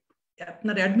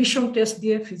আপনার অ্যাডমিশন টেস্ট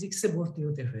দিয়ে ফিজিক্সে ভর্তি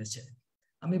হতে হয়েছে।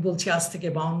 আমি বলছি আজ থেকে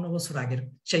 52 বছর আগের,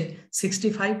 সেই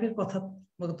 65-এর কথা,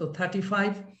 মূলত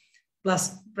 35 প্লাস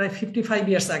প্রায় 55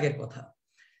 ইয়ার্স আগের কথা।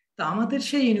 তা আমাদের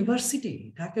সেই ইউনিভার্সিটি,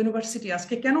 ঢাকা ইউনিভার্সিটি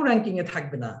আজকে কেন র্যাঙ্কিং এ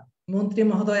থাকবে না? মন্ত্রী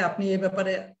মহোদয়, আপনি এ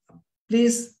ব্যাপারে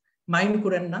প্লিজ মাইন্ড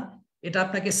করেন না, এটা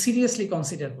আপনাকে সিরিয়াসলি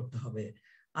কনসিডার করতে হবে।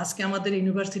 আজকে আমাদের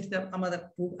ইউনিভার্সিটিতে আমাদের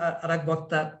আর এক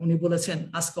বক্তা উনি বলেছেন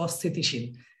আজকে অস্থিতিশীল।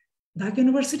 ঢাকা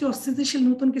ইউনিভার্সিটি অস্থিতিশীল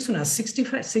নতুন কিছু না।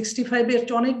 65-এর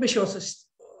অনেক বেশি,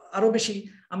 আরো বেশি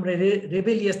আমরা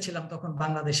রেবেলিয়াস ছিলাম তখন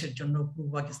বাংলাদেশের জন্য,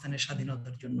 পূর্ব পাকিস্তানের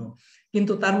স্বাধীনতার জন্য।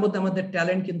 কিন্তু তার মধ্যে আমাদের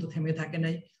ট্যালেন্ট কিন্তু থেমে থাকে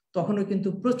নাই। তখনও কিন্তু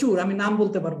প্রচুর, আমি নাম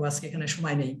বলতে পারবো, আজকে এখানে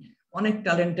সময় নেই, অনেক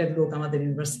ট্যালেন্টেড লোক আমাদের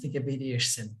ইউনিভার্সিটি থেকে বেরিয়ে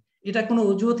এসেছেন। এটা কোনো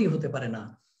অজুহাতই হতে পারে না।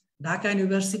 ঢাকা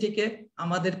ইউনিভার্সিটিকে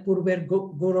আমাদের পূর্বের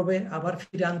গৌরবে আবার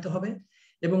ফিরে আনতে হবে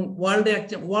এবং ওয়ার্ল্ডে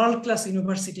একটা ওয়ার্ল্ড ক্লাস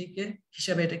ইউনিভার্সিটিকে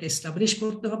হিসাবে এটাকে এস্টাবলিশ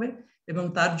করতে হবে, এবং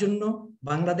তার জন্য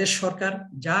বাংলাদেশ সরকার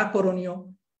যা করণীয়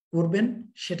করবেন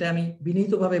সেটা আমি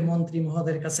বিনীতভাবে মন্ত্রী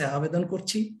মহোদয়ের কাছে আবেদন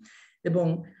করছি। এবং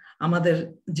আমাদের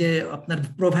যে আপনার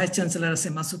প্রো ভাইস চ্যান্সেলর আছে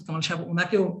মাসুদ কামাল সাহেব,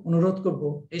 ওনাকেও অনুরোধ করব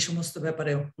এই সমস্ত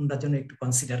ব্যাপারে ওনার জন্য একটু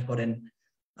কনসিডার করেন।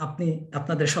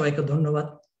 আপনাদের সবাইকে ধন্যবাদ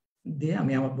দিয়ে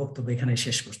আমি আমার বক্তব্য এখানে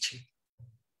শেষ করছি।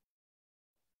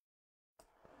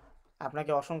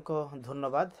 আপনাকে অসংখ্য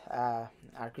ধন্যবাদ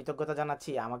আর কৃতজ্ঞতা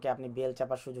জানাচ্ছি আমাকে আপনি বেল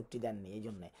চাপার সুযোগটি দেননি, এই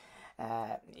জন্যে।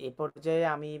 এই পর্যায়ে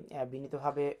আমি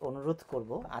বিনীতভাবে অনুরোধ করব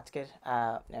আজকের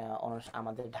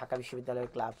আমাদের ঢাকা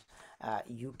বিশ্ববিদ্যালয়ের ক্লাব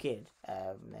ইউকের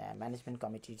ম্যানেজমেন্ট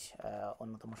কমিটির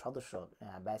অন্যতম সদস্য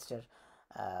ব্যারিস্টার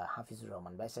হাফিজুর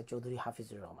রহমান, ব্যারিস্টার চৌধুরী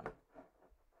হাফিজুর রহমান।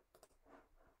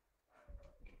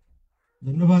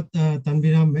 ধন্যবাদ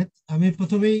তানভীর আহমেদ। আমি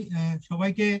প্রথমেই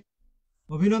সবাইকে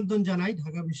অভিনন্দন জানাই।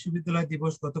 ঢাকা বিশ্ববিদ্যালয়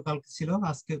দিবস গতকাল ছিল,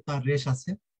 আজকে তার রেশ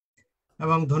আছে।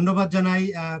 এবং ধন্যবাদ জানাই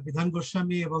বিধান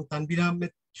গোস্বামী এবং তানভীর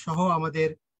আহমেদ সহ আমাদের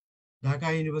ঢাকা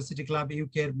ইউনিভার্সিটি ক্লাব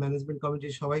ইউকে এর ম্যানেজমেন্ট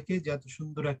কমিটির সবাইকে যে এত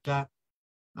সুন্দর একটা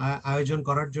আয়োজন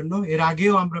করার জন্য। এর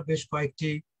আগেও আমরা বেশ কয়েকটি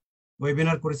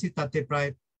ওয়েবিনার করেছি, তাতে প্রায়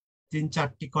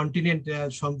 3-4টি কন্টিনেন্ট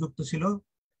সংযুক্ত ছিল।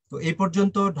 তো এই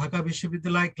পর্যন্ত ঢাকা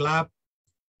বিশ্ববিদ্যালয় ক্লাব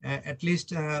অ্যাটলিস্ট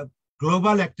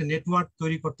গ্লোবাল একটা নেটওয়ার্ক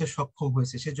তৈরি করতে সক্ষম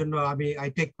হয়েছে, সেজন্য I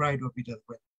take pride of it.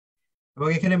 এবং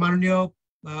এখানে মাননীয়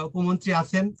উপমন্ত্রী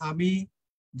আছেন। আমি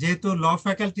যেহেতু ল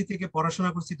ফ্যাকাল্টি থেকে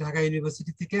পড়াশোনা করছি ঢাকা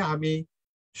ইউনিভার্সিটি থেকে, আমি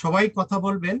সবাই কথা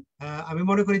বলবেন। আমি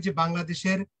মনে করি যে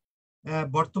বাংলাদেশের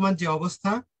বর্তমান যে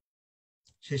অবস্থা,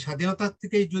 সেই স্বাধীনতা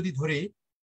থেকেই যদি ধরি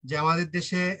যে আমাদের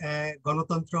দেশে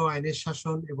গণতন্ত্র, আইনের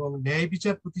শাসন এবং ন্যায়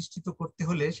বিচার প্রতিষ্ঠিত করতে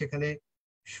হলে সেখানে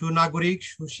সুনাগরিক,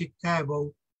 সুশিক্ষা এবং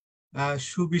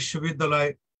সুবিশ্ববিদ্যালয়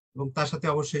এবং তার সাথে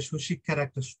অবশ্যই সুশিক্ষার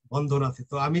একটা বন্ধন আছে।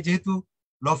 তো আমি যেহেতু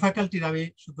ল ফ্যাকাল্টির, আমি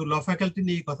শুধু ল ফ্যাকাল্টি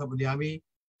নিয়েই কথা বলি। আমি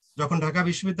যখন ঢাকা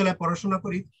বিশ্ববিদ্যালয়ে পড়াশোনা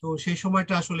করি, তো সেই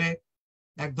সময়টা আসলে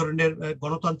এক ধরনের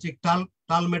গণতান্ত্রিক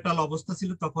টালমেটাল অবস্থা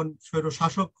ছিল। তখন স্বৈর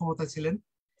শাসক ক্ষমতা ছিলেন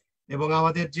এবং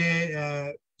আমাদের যে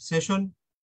সেশন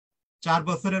 4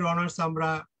 বছরের অনার্স, আমরা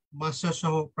মাস্টার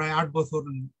সহ প্রায় 8 বছর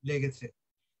লেগেছে।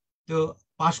 তো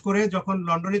পাশ করে যখন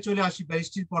লন্ডনে চলে আসি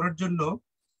ব্যারিস্টারি পড়ার জন্য,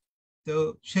 তো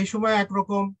সেই সময়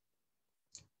একরকম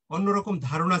অন্যরকম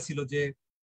ধারণা ছিল যে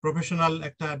প্রফেশনাল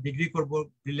একটা ডিগ্রি করব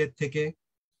বিলেত থেকে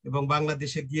এবং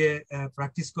বাংলাদেশে গিয়ে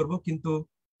প্র্যাকটিস করব, কিন্তু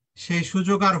সেই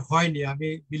সুযোগ আর হয়নি। আমি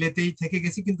বিলেতেই থেকে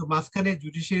গেছি, কিন্তু মাঝখানে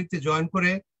জুডিশিয়ারিতে জয়েন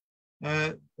করে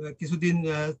কিছুদিন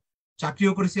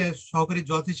চাকরিও করেছি সহকারী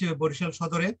জজ হিসেবে বরিশাল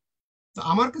সদরে। তো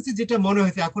আমার কাছে যেটা মনে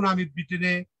হয়েছে, এখন আমি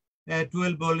ব্রিটেনে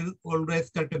 12 অলওয়েজ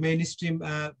একটা মেইন স্ট্রিম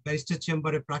ব্যারিস্টার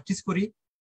চেম্বারে প্র্যাকটিস করি।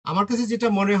 আমার কাছে যেটা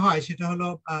মনে হয় সেটা হলো,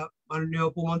 মাননীয়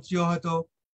উপমন্ত্রীও হয়তো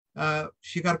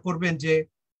স্বীকার করবেন যে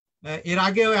এর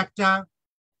আগেও একটা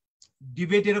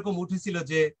ডিবেট এরকম উঠেছিল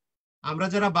যে আমরা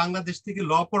যারা বাংলাদেশ থেকে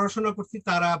ল পড়াশোনা করছি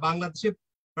তারা বাংলাদেশে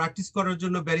প্র্যাকটিস করার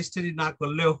জন্য ব্যারিস্টারি না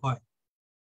করলেও হয়।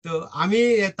 তো আমি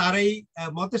তার এই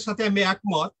মতের সাথে আমি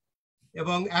একমত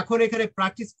এবং এখন এখানে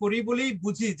প্র্যাকটিস করি বলেই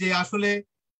বুঝি যে আসলে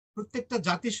প্রত্যেকটা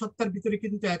জাতির সত্তার ভিতরে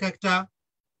কিন্তু এক একটা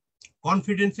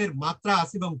কনফিডেন্সের মাত্রা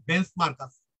আছে এবং বেঞ্চমার্ক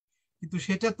আছে, কিন্তু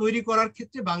সেটা তৈরি করার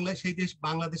ক্ষেত্রে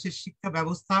বাংলাদেশের শিক্ষা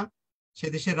ব্যবস্থা, সে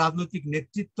দেশের রাজনৈতিক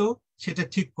নেতৃত্ব সেটা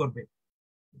ঠিক করবে।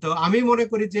 তো আমি মনে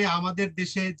করি যে আমাদের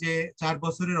দেশে যে 4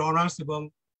 বছরের অনার্স এবং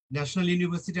ন্যাশনাল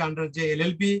ইউনিভার্সিটি আন্ডার যে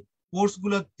এলএলবি কোর্স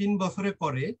গুলো 3 বছরে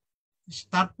করে,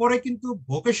 তারপরে কিন্তু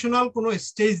ভোকেশনাল কোনো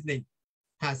স্টেজ নেই।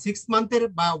 হ্যাঁ, 6 মান্থের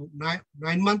বা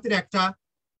 9 মান্থের একটা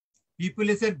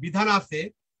পিপিএস এর বিধান আছে,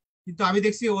 কিন্তু আমি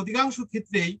দেখছি অধিকাংশ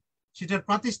ক্ষেত্রেই সেটার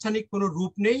প্রাতিষ্ঠানিক কোনো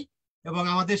রূপ নেই এবং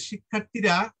আমাদের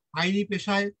শিক্ষার্থীরা আইনি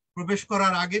পেশায় প্রবেশ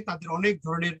করার আগে তাদের অনেক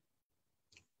ধরনের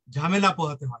ঝামেলা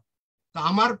পোহাতে হয়। তো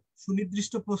আমার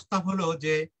সুনির্দিষ্ট প্রস্তাব হলো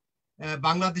যে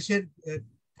বাংলাদেশের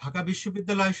ঢাকা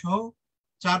বিশ্ববিদ্যালয় সহ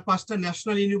 4-5টা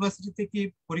ন্যাশনাল ইউনিভার্সিটি থেকে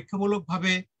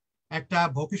পরীক্ষামূলকভাবে একটা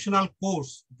ভোকেশনাল কোর্স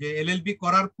যে এলএলবি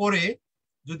করার পরে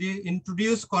যদি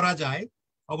ইন্ট্রোডিউস করা যায়,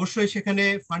 অবশ্যই সেখানে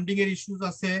ফান্ডিং এর ইস্যুস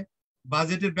আছে,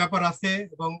 বাজেটের ব্যাপার আছে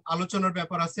এবং আলোচনার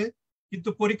ব্যাপার আছে, কিন্তু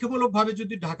পরীক্ষামূলকভাবে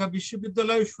যদি ঢাকা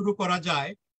বিশ্ববিদ্যালয় শুরু করা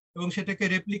যায় এবং সেটাকে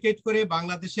রেপ্লিকেট করে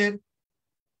বাংলাদেশের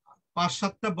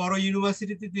 5-7টা বড়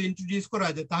ইউনিভার্সিটিতে ইন্ট্রোডিউস করা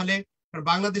যায়, তাহলে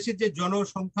বাংলাদেশের যে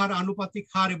জনসংখ্যার আনুপাতিক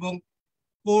হার এবং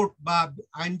কোর্ট বা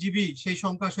আইনজীবী সেই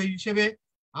সংখ্যা সেই হিসেবে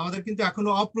আমাদের কিন্তু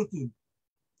এখনো অপ্রতুল।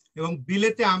 এবং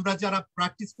বিলেতে আমরা যারা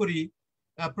প্র্যাকটিস করি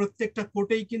প্রত্যেকটা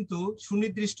কোর্টেই কিন্তু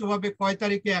সুনির্দিষ্টভাবে কয়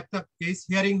তারিখে একটা কেস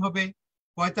হিয়ারিং হবে,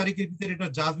 কয় তারিখের ভিতরে এটা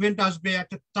জাজমেন্ট আসবে,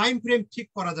 একটা টাইম ফ্রেম ঠিক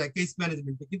করা যায় কেস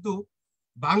ম্যানেজমেন্টে। কিন্তু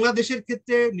বাংলাদেশের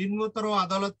ক্ষেত্রে নিম্নতর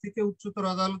আদালত থেকে উচ্চতর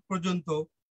আদালত পর্যন্ত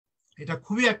এটা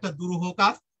খুবই একটা দুরূহ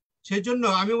কাজ। সেই জন্য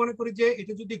আমি মনে করি যে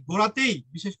এটা যদি গোড়াতেই,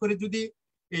 বিশেষ করে যদি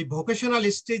এই ভোকেশনাল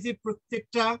স্টেজে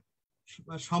প্রত্যেকটা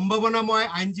সম্ভাবনাময়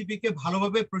আইনজীবীকে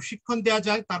ভালোভাবে প্রশিক্ষণ দেওয়া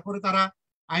যায়, তারপরে তারা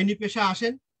আইনি পেশা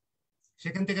আসেন,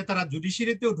 সেখান থেকে তারা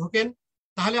জুডিশিয়ারিতেও ঢোকেন,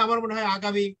 তাহলে আমার মনে হয়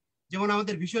আগামী, যেমন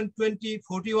আমাদের ভিশন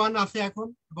 2041 আছে এখন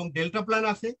এবং ডেল্টা প্ল্যান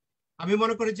আছে, আমি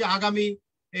মনে করি যে আগামী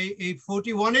এই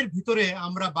 41 এর ভিতরে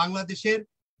আমরা বাংলাদেশের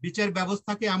বিচার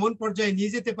ব্যবস্থাকে এমন পর্যায়ে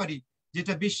নিয়ে যেতে পারি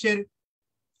যেটা বিশ্বের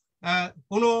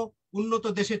কোনো উন্নত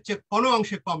দেশের চেয়ে কোনো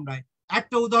অংশে কম নয়।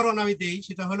 একটা উদাহরণ আমি দেই,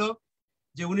 সেটা হলো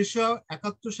যে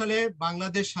 1971 সালে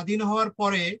বাংলাদেশ স্বাধীন হওয়ার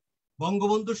পরে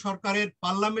বঙ্গবন্ধু সরকারের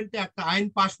পার্লামেন্টে একটা আইন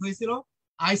পাশ হয়েছিল,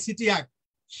 আইসিটি অ্যাক্ট।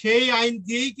 সেই আইন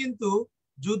দিয়েই কিন্তু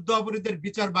যুদ্ধ অপরাধীদের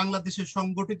বিচার বাংলাদেশে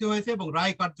সংগঠিত হয়েছে এবং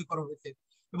রায় কার্যকর হয়েছে।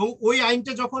 এবং ওই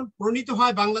আইনটা যখন প্রণীত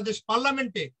হয় বাংলাদেশ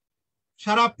পার্লামেন্টে,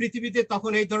 সারা পৃথিবীতে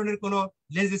তখন এই ধরনের কোনো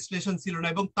লেজিসলেশন ছিল না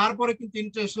এবং তারপরে কিন্তু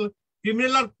ইন্টারন্যাশনাল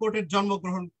ক্রিমিনাল কোর্টের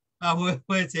জন্মগ্রহণ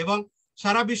হয়েছে এবং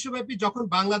সারা বিশ্বব্যাপী যখন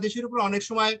বাংলাদেশের উপর অনেক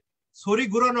সময় ছড়ি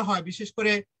ঘুরানো হয়, বিশেষ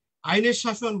করে আইনের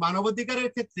শাসন, মানবাধিকারের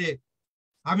ক্ষেত্রে,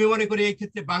 আমি মনে করি এই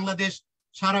ক্ষেত্রে বাংলাদেশ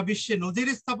সারা বিশ্বে নজির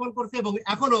স্থাপন করছে এবং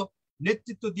এখনো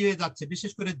নেতৃত্ব দিয়ে যাচ্ছে।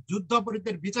 বিশেষ করে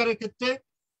যুদ্ধাপরাধীদের বিচারের ক্ষেত্রে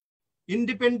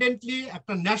ইন্ডিপেন্ডেন্টলি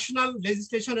একটা ন্যাশনাল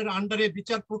লেজিসলেশনের আন্ডারে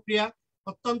বিচার প্রক্রিয়া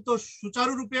অত্যন্ত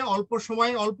সুচারুরূপে অল্প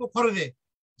সময়ে অল্প খরচে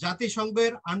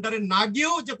জাতিসংঘের আন্ডারে না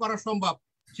গিয়েও যে করা সম্ভব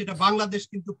সেটা বাংলাদেশ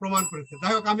কিন্তু প্রমাণ করেছে।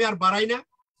 যাই হোক, আমি আর বাড়াই না,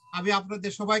 আমি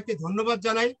আপনাদের সবাইকে ধন্যবাদ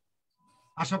জানাই।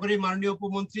 আশা করি মাননীয়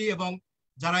উপমন্ত্রী এবং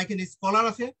যারা এখানে স্কলার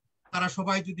আছে তারা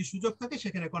সবাই যদি সুযোগ থাকে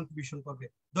সেখানে কন্ট্রিবিউশন করবে।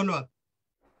 ধন্যবাদ।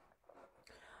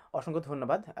 অসংখ্য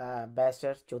ধন্যবাদ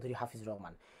ব্যারিস্টার চৌধুরী হাফিজুর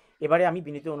রহমান। এবারে আমি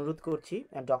বিনীত অনুরোধ করছি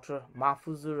doctor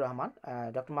Mahfuzur Rahman.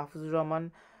 Doctor Mahfuzur Rahman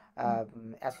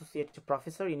associate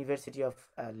professor, university of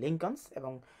Lincoln's,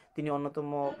 এবং তিনি অন্যতম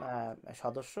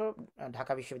সদস্য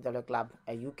ঢাকা বিশ্ববিদ্যালয় ক্লাব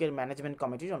ইউকের ম্যানেজমেন্ট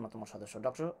কমিটির অন্যতম সদস্য।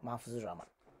 ডক্টর মাহফুজুর রহমান।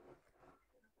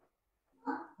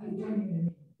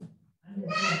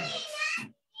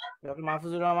 ডক্টর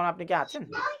মাহফুজুর রহমান, আপনি কি আছেন?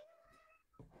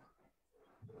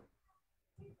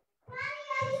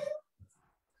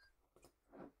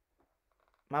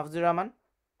 মাহফুজুর রহমান,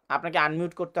 আপনাকে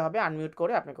আনমিউট করতে হবে, আনমিউট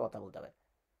করে আপনাকে কথা বলতে হবে।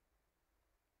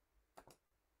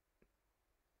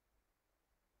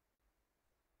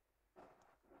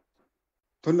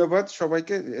 ধন্যবাদ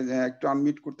সবাইকে। একটু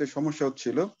আনমিউট করতে সমস্যা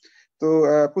হচ্ছিল। তো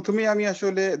প্রথমেই আমি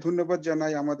আসলে ধন্যবাদ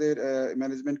জানাই আমাদের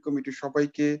ম্যানেজমেন্ট কমিটির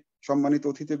সবাইকে, সম্মানিত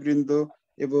অতিথিবৃন্দ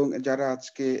এবং যারা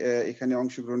আজকে এখানে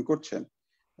অংশগ্রহণ করছেন।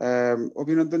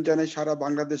 অভিনন্দন জানাই সারা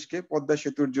বাংলাদেশকে পদ্মা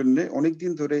সেতুর জন্য।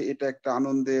 অনেকদিন ধরে এটা একটা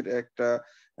আনন্দের একটা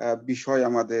বিষয়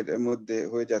আমাদের মধ্যে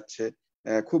হয়ে যাচ্ছে।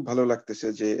 খুব ভালো লাগতেছে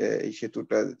যে এই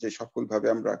সেতুটা যে সফলভাবে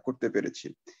আমরা করতে পেরেছি।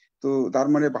 তো তার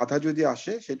মানে বাধা যদি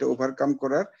আসে সেটা ওভারকাম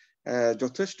করার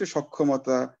যথেষ্ট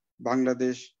সক্ষমতা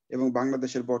বাংলাদেশ এবং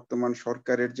বাংলাদেশের বর্তমান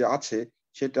সরকারের যে আছে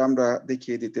সেটা আমরা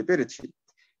দেখিয়ে দিতে পেরেছি।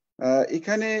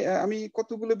 এখানে আমি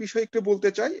কতগুলো বিষয় একটু বলতে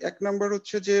চাই। এক নাম্বার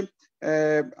হচ্ছে যে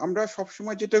আমরা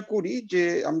সবসময় যেটা করি যে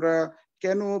আমরা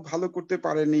কেন ভালো করতে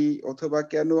পারিনি অথবা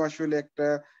কেন আসলে একটা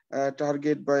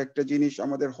টার্গেট বা একটা জিনিস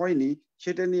আমাদের হয়নি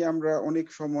সেটা নিয়ে আমরা অনেক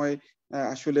সময়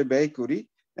আসলে ব্যয় করি।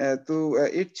 তো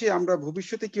এর চেয়ে আমরা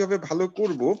ভবিষ্যতে কিভাবে ভালো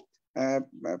করব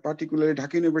পার্টিকুলারলি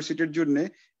ঢাকা ইউনিভার্সিটির জন্য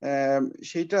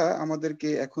সেইটা আমাদেরকে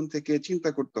এখন থেকে চিন্তা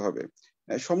করতে হবে।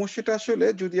 সমস্যাটা আসলে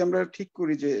যদি আমরা ঠিক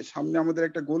করি যে সামনে আমাদের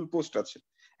একটা গোল পোস্ট আছে,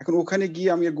 এখন ওখানে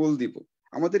গিয়ে আমি গোল দিব,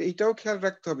 আমাদের এইটাও খেয়াল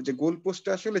রাখতে হবে যে গোল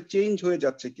পোস্টটা আসলে চেঞ্জ হয়ে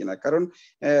যাচ্ছে কিনা। কারণ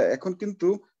এখন কিন্তু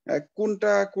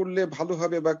কোনটা করলে ভালো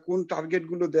হবে বা কোন টার্গেট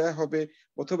গুলো দেয়া হবে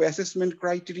অথবা অ্যাসেসমেন্ট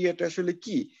ক্রাইটেরিয়াটা আসলে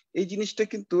কি, এই জিনিসটা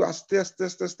কিন্তু আস্তে আস্তে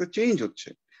আস্তে আস্তে চেঞ্জ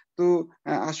হচ্ছে। তো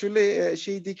আসলে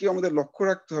সেই দিকে আমাদের লক্ষ্য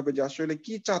রাখতে হবে যে আসলে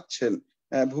কি চাচ্ছেন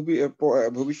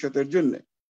ভবিষ্যতের জন্য।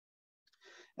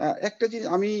 একটা জিনিস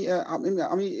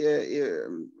আমি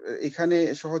এখানে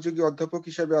সহযোগী অধ্যাপক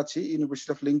হিসেবে আছি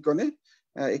ইউনিভার্সিটি অফ লিঙ্কনে।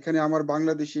 এখানে আমার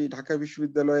বাংলাদেশি ঢাকা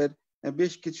বিশ্ববিদ্যালয়ের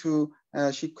বেশ কিছু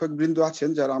শিক্ষক বৃন্দ আছেন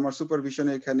যারা আমার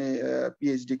সুপারভিশনে এখানে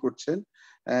পিএইচডি করছেন।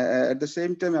 এট দ্য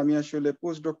সেম টাইম আমি আসলে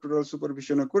পোস্ট ডক্টরাল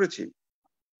সুপারভিশনও করেছি।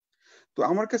 তো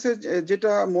আমার কাছে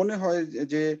যেটা মনে হয়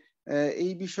যে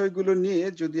এই বিষয়গুলো নিয়ে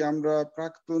যদি আমরা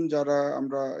প্রাক্তন যারা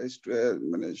আমরা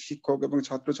মানে শিক্ষক এবং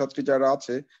ছাত্রছাত্রী যারা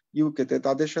আছে ইউকেতে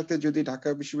তাদের সাথে যদি ঢাকা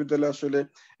বিশ্ববিদ্যালয় আসলে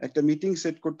একটা মিটিং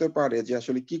সেট করতে পারে যে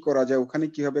আসলে কি করা যায়, ওখানে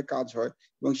কিভাবে কাজ হয়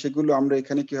এবং সেগুলো আমরা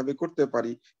এখানে কিভাবে করতে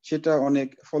পারি, সেটা অনেক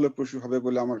ফলপ্রসূ হবে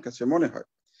বলে আমার কাছে মনে হয়।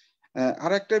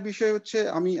 আর একটা বিষয় হচ্ছে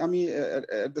আমি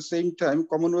at the same time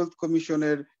Commonwealth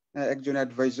কমিশনের একজন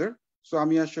অ্যাডভাইজার। সো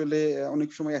আমি আসলে অনেক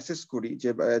সময় অ্যাসেস করি যে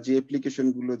অ্যাপ্লিকেশন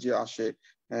গুলো যে আসে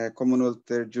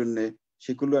কমনওয়েলথের জন্য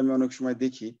সেগুলো আমি অনেক সময়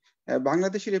দেখি।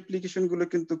 বাংলাদেশের অ্যাপ্লিকেশন গুলো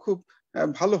কিন্তু খুব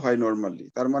ভালো হয় নর্মালি।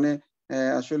 তার মানে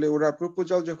আসলে ওরা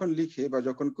প্রপোজাল যখন লিখে বা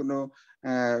যখন কোনো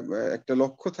একটা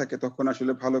লক্ষ্য থাকে তখন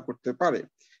আসলে ভালো করতে পারে।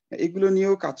 এগুলো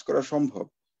নিয়েও কাজ করা সম্ভব।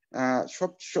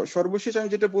 সর্বশেষ আমি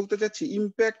যেটা বলতে চাচ্ছি,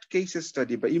 ইম্প্যাক্ট কেস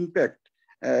স্টাডি বা ইম্প্যাক্ট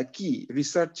কি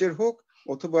রিসার্চের হোক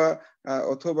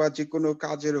অথবা যে কোনো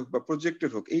কাজের হোক বা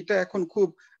প্রজেক্টের হোক, এইটা এখন খুব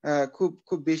খুব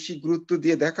খুব বেশি গুরুত্ব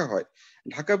দিয়ে দেখা হয়।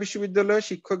 ঢাকা বিশ্ববিদ্যালয়ের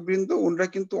শিক্ষকবৃন্দ ওনরা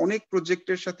কিন্তু অনেক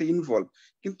প্রজেক্টের সাথে ইনভলভ,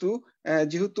 কিন্তু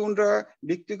যেহেতু ওনরা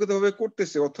ব্যক্তিগতভাবে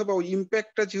করতেছে অথবা ওই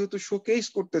ইম্প্যাক্টটা যেহেতু শোকেস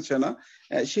করতেছে না,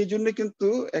 সেই জন্য কিন্তু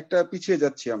একটা পিছিয়ে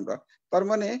যাচ্ছি আমরা। তার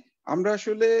মানে আমরা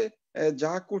আসলে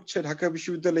যা করছে ঢাকা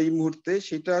বিশ্ববিদ্যালয় এই মুহূর্তে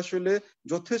সেটা আসলে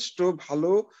যথেষ্ট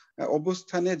ভালো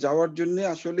অবস্থানে যাওয়ার জন্য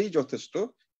আসলেই যথেষ্ট,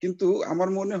 কিন্তু আমার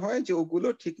মনে হয় যে ওগুলো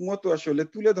ঠিক মতো আসলে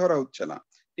তুলে ধরা হচ্ছে না,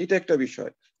 এটা একটা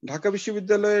বিষয়। ঢাকা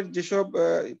বিশ্ববিদ্যালয়ের যেসব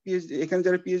এখানে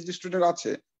যারা পিএইচডি স্টুডেন্ট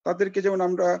আছে তাদেরকে যেমন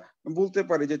আমরা বলতে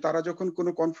পারি যে তারা যখন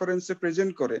কোনো কনফারেন্সে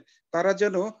প্রেজেন্ট করে তারা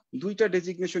যেন দুইটা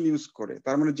ডেজিগনেশন ইউজ করে,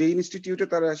 তার মানে যে ইনস্টিটিউটে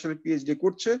তারা আসলে পিএইচডি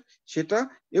করছে সেটা,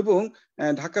 এবং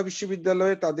ঢাকা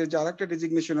বিশ্ববিদ্যালয়ে তাদের যে আরেকটা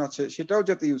ডেজিগনেশন আছে সেটাও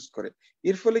যাতে ইউজ করে।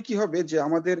 এর ফলে কি হবে যে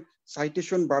আমাদের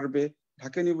সাইটেশন বাড়বে,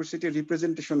 ঢাকা ইউনিভার্সিটির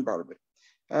রিপ্রেজেন্টেশন বাড়বে।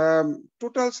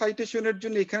 টোটাল সাইটেশনের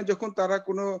জন্য এখানে যখন তারা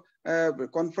কোনো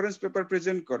কনফারেন্স পেপার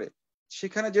প্রেজেন্ট করে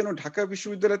সেখানে যেন ঢাকা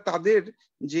বিশ্ববিদ্যালয় তাদের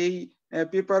যেই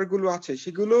পেপার গুলো আছে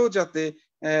সেগুলোও যাতে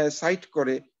সাইট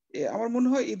করে। আমার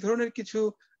মনে হয় এই ধরনের কিছু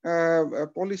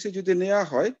পলিসি যদি নেওয়া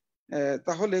হয়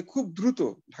তাহলে খুব দ্রুত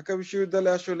ঢাকা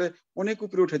বিশ্ববিদ্যালয় আসলে অনেক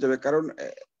উপরে উঠে যাবে, কারণ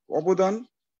অবদান,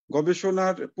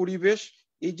 গবেষণার পরিবেশ,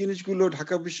 এই জিনিসগুলো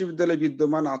ঢাকা বিশ্ববিদ্যালয়ে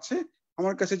বিদ্যমান আছে।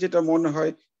 আমার কাছে যেটা মনে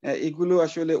হয় এগুলো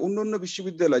আসলে অন্যান্য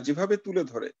বিশ্ববিদ্যালয় যেভাবে তুলে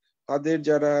ধরে, তাদের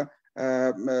যারা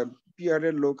পিআর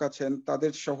এর লোক আছেন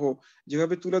তাদের সহ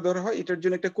যেভাবে তুলে ধরা হয়, এটার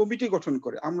জন্য একটা কমিটি গঠন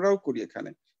করে, আমরাও করি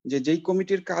এখানে, যে যেই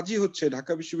কমিটির কাজই হচ্ছে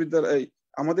ঢাকা বিশ্ববিদ্যালয়,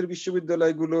 আমাদের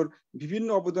বিশ্ববিদ্যালয়গুলোর বিভিন্ন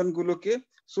অবদানগুলোকে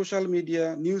সোশ্যাল মিডিয়া,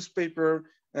 নিউজ পেপার,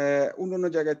 অন্যান্য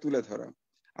জায়গায় তুলে ধরা।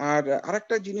 আর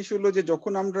আরেকটা জিনিস হলো যে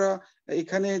যখন আমরা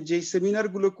এখানে যে সেমিনার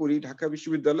গুলো করি ঢাকা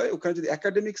বিশ্ববিদ্যালয়ে, ওখানে যদি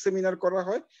একাডেমিক সেমিনার করা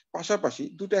হয় পাশাপাশি,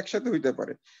 দুটো একসাথে হইতে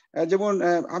পারে। যেমন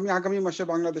আমি আগামী মাসে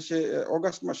বাংলাদেশে,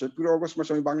 অগাস্ট মাসে, পুরো অগাস্ট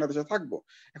মাসে আমি বাংলাদেশে থাকবো।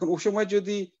 এখন ওই সময়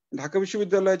যদি ঢাকা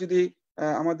বিশ্ববিদ্যালয়ে যদি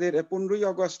আমাদের 15ই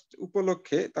আগস্ট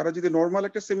উপলক্ষে তারা যদি নর্মাল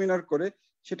একটা সেমিনার করে,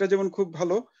 সেটা যেমন খুব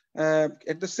ভালো।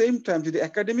 এট দ্য সেম টাইম যদি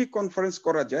একাডেমিক কনফারেন্স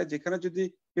করা যায় যেখানে যদি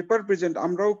পেপার প্রেজেন্ট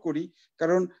আমরাও করি,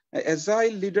 কারণ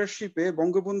এজাইল লিডারশিপে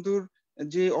বঙ্গবন্ধুর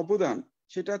যে অবদান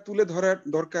সেটা তুলে ধরার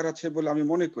দরকার আছে বলে আমি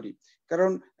মনে করি।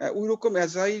 কারণ ওই রকম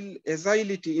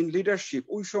এজাইলিটি ইন লিডারশিপ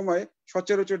ওই সময়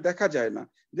সচরাচর দেখা যায় না।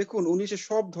 দেখুন, উনি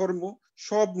সব ধর্ম,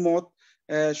 সব মত,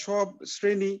 সব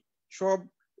শ্রেণী,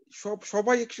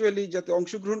 সবাই অ্যাকচুয়ালি যাতে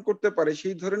অংশগ্রহণ করতে পারে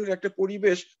সেই ধরনের একটা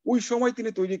পরিবেশ ওই সময় তিনি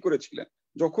তৈরি করেছিলেন,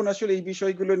 যখন আসলে এই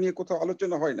বিষয়গুলো নিয়ে কোথাও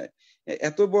আলোচনা হয় নাই।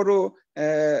 এত বড়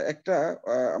একটা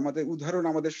আমাদের উদাহরণ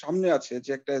আমাদের সামনে আছে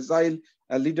যে একটা এজাইল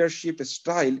লিডারশিপ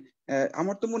স্টাইল।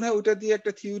 আমার তো মনে হয় ওটা দিয়ে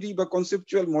একটা থিওরি বা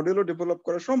কনসেপচুয়াল মডেলও ডেভেলপ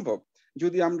করা সম্ভব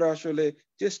যদি আমরা আসলে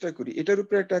চেষ্টা করি। এটার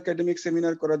উপরে একটা একাডেমিক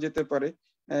সেমিনার করা যেতে পারে,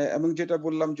 এবং যেটা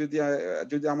বললাম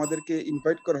যদি আমাদেরকে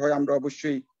ইনভাইট করা হয় আমরা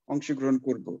অবশ্যই অংশগ্রহণ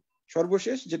করব।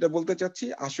 সর্বশেষ যেটা বলতে চাচ্ছি,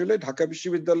 আসলে ঢাকা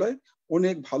বিশ্ববিদ্যালয়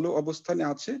অনেক ভালো অবস্থানে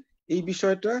আছে। এই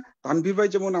বিষয়টা তানভীর ভাই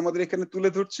যেমন আমাদের এখানে তুলে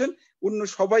ধরছেন, অন্য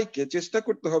সবাইকে চেষ্টা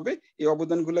করতে হবে এই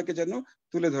অবদানগুলোকে যেন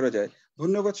তুলে ধরা যায়।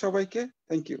 ধন্যবাদ সবাইকে,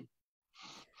 থ্যাংক ইউ।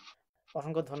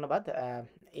 অসংখ্য ধন্যবাদ।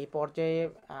 এই পর্যায়ে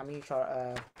আমি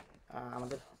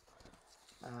আমাদের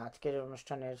আজকের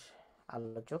অনুষ্ঠানের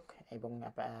আলোচক এবং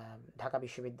ঢাকা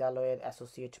বিশ্ববিদ্যালয়ের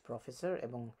অ্যাসোসিয়েট প্রফেসর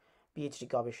এবং পিএইচডি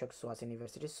গবেষক সোয়াস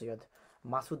ইউনিভার্সিটির সৈয়দ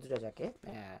মাসুদ রেজাকে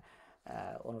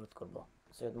অনুরোধ করব।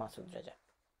 সৈয়দ মাসুদ রেজা।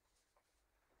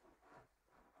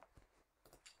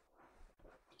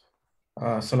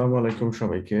 আসসালামু আলাইকুম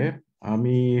সবাইকে।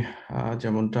 আমি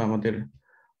যেমনটা আমাদের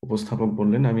উপস্থাপক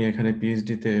বললেন, আমি এখানে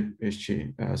পিএইচডি তে এসেছি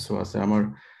সোয়াসে। আমার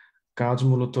কাজ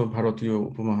মূলত ভারতীয়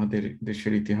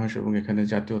উপমহাদেশের ইতিহাস এবং এখানে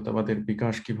জাতীয়তাবাদের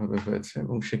বিকাশ কিভাবে হয়েছে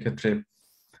এবং সেক্ষেত্রে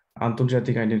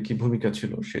আন্তর্জাতিক আইনের কি ভূমিকা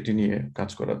ছিল সেটি নিয়ে কাজ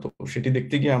করা। তো সেটি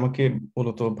দেখতে গিয়ে আমাকে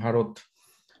মূলত ভারত,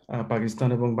 পাকিস্তান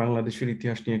এবং বাংলাদেশের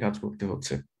ইতিহাস নিয়ে কাজ করতে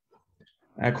হচ্ছে।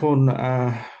 এখন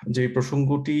যে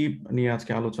প্রসঙ্গটি নিয়ে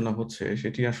আজকে আলোচনা হচ্ছে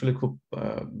সেটি আসলে খুব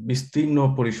বিস্তীর্ণ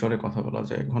পরিসরে কথা বলা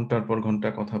যায়, ঘন্টার পর ঘন্টা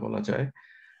কথা বলা যায়।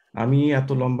 আমি এত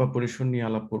লম্বা পরিসর নিয়ে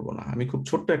আলাপ করব না। আমি খুব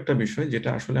ছোট্ট একটা বিষয় যেটা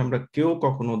আসলে আমরা কেউ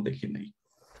কখনো দেখি নাই,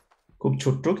 খুব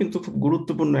ছোট্ট কিন্তু খুব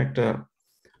গুরুত্বপূর্ণ একটা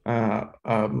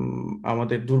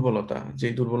আমাদের দুর্বলতা, যে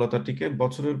দুর্বলতাটিকে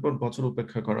বছরের পর বছর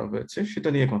উপেক্ষা করা হয়েছে, সেটা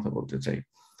নিয়ে কথা বলতে চাই।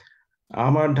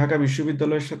 আমার ঢাকা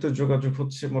বিশ্ববিদ্যালয়ের সাথে যোগাযোগ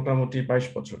হচ্ছে মোটামুটি 22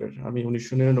 বছরের। আমি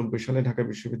 1999 সালে ঢাকা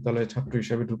বিশ্ববিদ্যালয়ে ছাত্র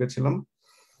হিসেবে ঢুকেছিলাম,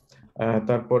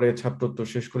 তারপরে ছাত্রত্ব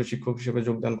শেষ করে শিক্ষক হিসেবে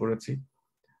যোগদান করেছি।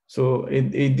 সো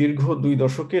এই দীর্ঘ 2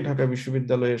 দশকে ঢাকা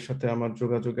বিশ্ববিদ্যালয়ের সাথে আমার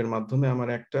যোগাযোগের মাধ্যমে আমার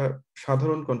একটা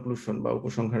সাধারণ কনক্লুশন বা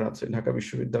উপসংহার আছে ঢাকা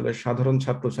বিশ্ববিদ্যালয়ের সাধারণ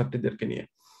ছাত্রছাত্রীদেরকে নিয়ে।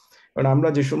 কারণ আমরা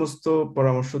যে সমস্ত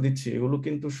পরামর্শ দিচ্ছি এগুলো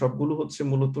কিন্তু সবগুলো হচ্ছে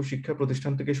মূলত শিক্ষা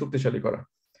প্রতিষ্ঠান থেকে শক্তিশালী করা।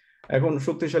 এখন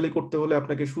শক্তিশালী করতে হলে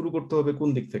আপনাকে শুরু করতে হবে কোন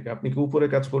দিক থেকে? আপনি কি উপরে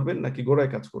কাজ করবেন নাকি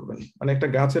গোড়ায় কাজ করবেন? মানে একটা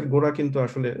গাছের গোড়া কিন্তু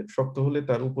আসলে শক্ত হলে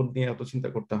তার উপর নিয়ে এত চিন্তা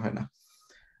করতে হয় না।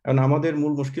 কারণ আমাদের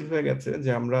মূল মুশকিল হয়ে গেছে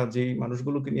যে আমরা যেই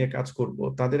মানুষগুলোকে নিয়ে কাজ করব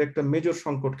তাদের একটা মেজর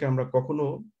সংকটকে আমরা কখনো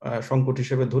সংকট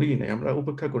হিসেবে ধরিই নাই, আমরা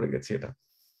উপেক্ষা করে গেছি এটা।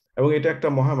 এবং এটা একটা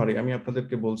মহামারী। আমি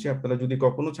আপনাদেরকে বলছি, আপনারা যদি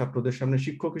কখনো ছাত্রদের সামনে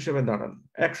শিক্ষক হিসেবে দাঁড়ান,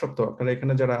 1 সপ্তাহ, আপনারা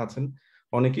এখানে যারা আছেন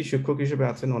অনেকেই শিক্ষক হিসেবে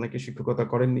আছেন, অনেকে শিক্ষকতা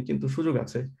করেননি, কিন্তু সুযোগ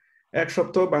আছে। এক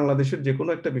সপ্তাহ বাংলাদেশের যে কোনো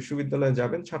একটা বিশ্ববিদ্যালয়ে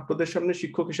যাবেন, ছাত্রদের সামনে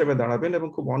শিক্ষক হিসেবে দাঁড়াবেন এবং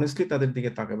খুব অনেস্টলি তাদের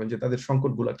দিকে তাকাবেন যে তাদের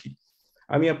সংকটগুলা কি।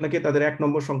 আমি আপনাকে তাদের 1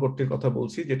 নম্বর সংকটটির কথা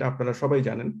বলছি, যেটা আপনারা সবাই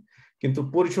জানেন, কিন্তু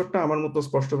পরিসরটা আমার মতো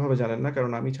স্পষ্টভাবে জানেন না,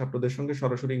 কারণ আমি ছাত্রদের সঙ্গে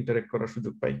সরাসরি ইন্টারেক্ট করার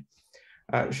সুযোগ পাই।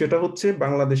 সেটা হচ্ছে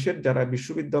বাংলাদেশের যারা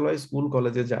বিশ্ববিদ্যালয়, স্কুল,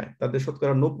 কলেজে যায় তাদের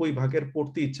শতকরা 90%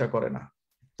 পড়তে ইচ্ছা করে না,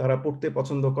 তারা পড়তে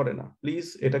পছন্দ করে না। প্লিজ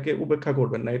এটাকে উপেক্ষা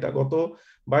করবেন না। এটা গত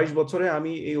 22 বছরে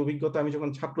আমি এই অভিজ্ঞতা, আমি যখন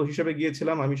ছাত্র হিসেবে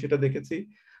গিয়েছিলাম আমি সেটা দেখেছি,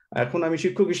 এখন আমি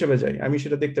শিক্ষক হিসেবে যাই আমি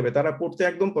সেটা দেখতে পাই, তারা পড়তে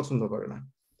একদম পছন্দ করে না।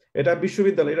 এটা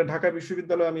বিশ্ববিদ্যালয়, এটা ঢাকা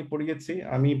বিশ্ববিদ্যালয়ে আমি পড়িয়েছি,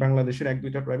 আমি বাংলাদেশের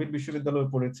 1-2টা প্রাইভেট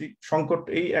বিশ্ববিদ্যালয়ে পড়েছি। সংকট,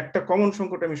 এই একটা কমন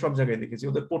সংকট আমি সব জায়গায় দেখেছি,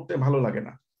 ওদের পড়তে ভালো লাগে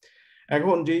না।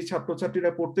 এখন যেই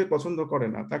ছাত্রছাত্রীরা পড়তে পছন্দ করে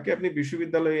না তাকে আপনি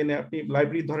বিশ্ববিদ্যালয়ে এনে, আপনি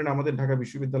লাইব্রেরি ধরেন, আমাদের ঢাকা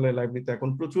বিশ্ববিদ্যালয়ের লাইব্রেরিতে এখন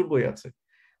প্রচুর বই আছে।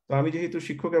 তো আমি যেহেতু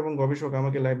শিক্ষক এবং গবেষক,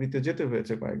 আমাকে লাইব্রেরিতে যেতে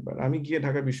হয়েছে কয়েকবার। আমি গিয়ে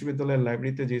ঢাকা বিশ্ববিদ্যালয়ের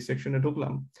লাইব্রেরিতে যে সেকশনে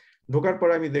ঢুকলাম, ঢোকার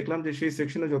পরে আমি দেখলাম যে সেই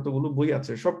সেকশনে যতগুলো বই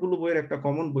আছে সবগুলো বইয়ের একটা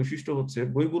কমন বৈশিষ্ট্য হচ্ছে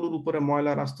বইগুলোর উপরে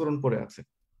ময়লার আস্তরণ পড়ে আছে,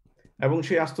 এবং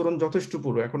সেই আস্তরণ যথেষ্ট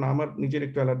পুরো। এখন আমার নিজের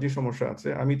একটু অ্যালার্জির সমস্যা আছে,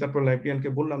 আমি তারপর লাইব্রেরিয়ানকে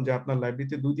বললাম যে আপনার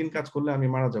লাইব্রেরিতে 2 দিন কাজ করলে আমি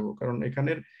মারা যাব, কারণ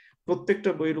এখানের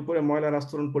প্রত্যেকটা বইয়ের উপরে ময়লার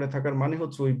আস্তরণ পড়ে থাকার মানে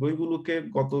হচ্ছে ওই বইগুলোকে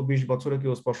গত 20 বছরে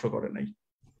কেউ স্পর্শ করে নাই।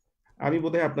 আমি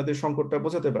বোধহয় আপনাদের সংকটটা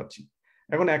বোঝাতে পারছি।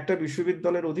 এখন একটা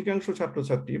বিশ্ববিদ্যালয়ের অধিকাংশ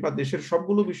ছাত্রছাত্রী বা দেশের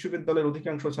সবগুলো বিশ্ববিদ্যালয়ের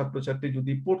অধিকাংশ ছাত্রছাত্রী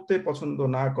যদি পড়তে পছন্দ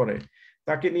না করে,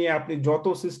 তাকে নিয়ে আপনি যত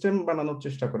সিস্টেম বানানোর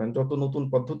চেষ্টা করেন, যত নতুন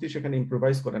পদ্ধতি সেখানে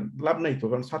ইম্প্রোভাইজ করেন, লাভ নাই তো,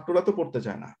 কারণ ছাত্ররা তো পড়তে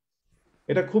চায় না।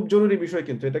 এটা খুব জরুরি বিষয়,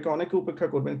 কিন্তু এটাকে অনেকে উপেক্ষা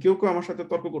করবেন। কেউ কেউ আমার সাথে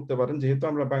তর্ক করতে পারেন, যেহেতু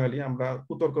আমরা বাঙালি আমরা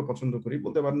কুতর্ক পছন্দ করি,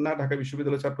 বলতে পারেন না ঢাকা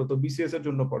বিশ্ববিদ্যালয়ের ছাত্র তো বিসিএস এর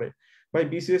জন্য পড়ে। ভাই,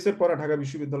 বিসিএস এর পড়া ঢাকা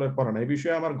বিশ্ববিদ্যালয়ের পড়া না, এই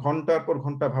বিষয়ে আমার ঘন্টার পর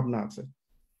ঘন্টা ভাবনা আছে।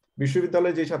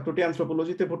 বিশ্ববিদ্যালয়ে যে ছাত্রটি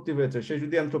অ্যানথ্রোপোলজিতে ভর্তি হয়েছে, সে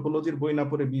যদি অ্যানথ্রোপোলজির বই না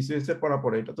পড়ে বিসিএস এর পড়া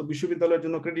পড়ে, এটা তো বিশ্ববিদ্যালয়ের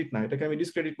জন্য ক্রেডিট না, এটাকে আমি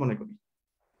ডিসক্রেডিট মনে করি।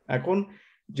 এখন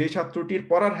যে ছাত্রটির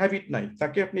পড়ার হ্যাবিট নাই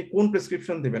তাকে আপনি কোন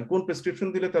প্রেসক্রিপশন দিবেন, কোন প্রেসক্রিপশন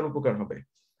দিলে তার উপকার হবে?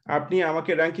 আপনি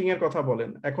আমাকে র্যাঙ্কিং এর কথা বলেন,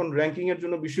 এখন র্যাঙ্কিং এর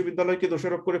জন্য বিশ্ববিদ্যালয়কে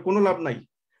দোষারোপ করে কোনো লাভ নাই।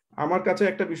 আমার কাছে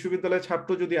একটা বিশ্ববিদ্যালয়ের ছাত্র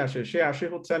যদি আসে, সে আসে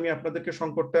হচ্ছে আমি আপনাদেরকে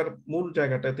সংকটটার মূল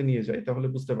জায়গাটাতে নিয়ে যাই, তাহলে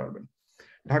বুঝতে পারবেন।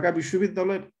 ঢাকা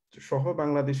বিশ্ববিদ্যালয় সহ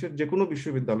বাংলাদেশের যে কোনো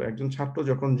বিশ্ববিদ্যালয় একজন ছাত্র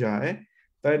যখন যায়,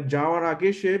 তাই যাওয়ার আগে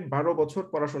সে 12 বছর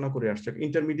পড়াশোনা করে আসছে।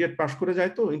 ইন্টারমিডিয়েট পাশ করে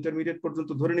যায়, তো ইন্টারমিডিয়েট পর্যন্ত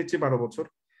ধরে নিচ্ছে 12 বছর।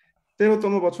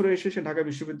 13তম বছরে এসে সে ঢাকা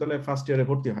বিশ্ববিদ্যালয়ে ফার্স্ট ইয়ারে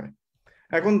ভর্তি হয়।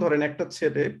 এখন ধরেন একটা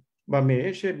ছেলে বা মেয়ে,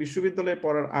 সে বিশ্ববিদ্যালয়ে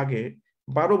পড়ার আগে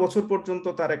 12 বছর পর্যন্ত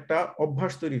তার একটা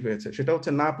অভ্যাস তৈরি হয়েছে, সেটা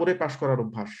হচ্ছে না পড়ে পাশ করার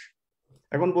অভ্যাস।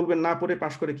 এখন বলবেন না পড়ে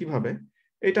পাশ করে কিভাবে?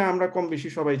 এটা আমরা কম বেশি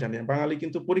সবাই জানি, বাঙালি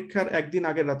কিন্তু পরীক্ষার একদিন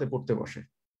আগের রাতে পড়তে বসে,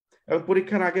 এবং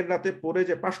পরীক্ষার আগের রাতে পড়ে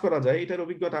যে পাশ করা যায় এটার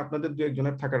অভিজ্ঞতা আপনাদের 2-1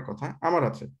 জনের থাকার কথা, আমার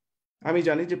আছে। আমি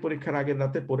জানি যে পরীক্ষার আগের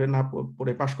রাতে পড়ে না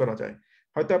পড়ে পাশ করা যায়।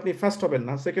 হয়তো আপনি ফার্স্ট হবেন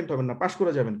না, সেকেন্ড হবেন না, পাশ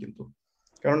করে যাবেন কিন্তু।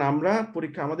 কারণ আমরা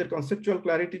পরীক্ষা, আমাদের কনসেপচুয়াল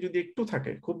ক্ল্যারিটি যদি একটু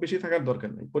থাকে, খুব বেশি থাকার দরকার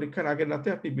নেই, পরীক্ষার আগের রাতে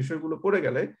আপনি বিষয়গুলো পড়ে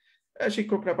গেলে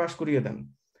শিক্ষকরা পাশ করিয়ে দেন।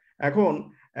 এখন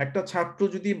একটা ছাত্র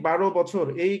যদি 12 বছর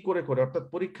এই করে করে, অর্থাৎ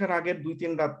পরীক্ষার আগের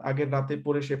 2-3 রাত আগের রাতে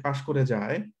পড়ে সে পাশ করে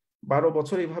যায়, 12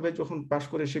 বছর এইভাবে যখন পাশ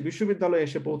করে সে বিশ্ববিদ্যালয়ে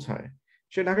এসে পৌঁছায়,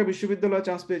 সে ঢাকা বিশ্ববিদ্যালয়ে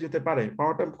চান্স পেয়ে যেতে পারে,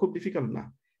 পাওয়াটা খুব ডিফিকাল্ট না।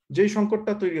 যেই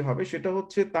সংকটটা তৈরি হবে সেটা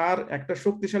হচ্ছে তার একটা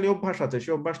শক্তিশালী অভ্যাস আছে,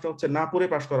 সেই অভ্যাসটা হচ্ছে না পড়ে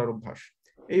পাশ করার অভ্যাস।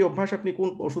 এই অভ্যাস আপনি কোন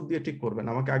ওষুধ দিয়ে ঠিক করবেন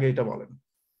আমাকে আগে এটা বলেন।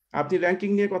 আপনি র্যাঙ্কিং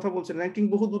নিয়ে কথা বলছেন, র্যাঙ্কিং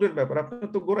বহু দূরের ব্যাপার,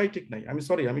 আপনার তো গোড়াই ঠিক নাই। আমি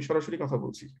সরাসরি কথা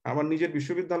বলছি, আমার নিজের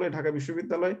বিশ্ববিদ্যালয় ঢাকা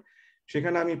বিশ্ববিদ্যালয়,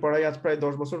 সেখানে আমি পড়াই আজ প্রায়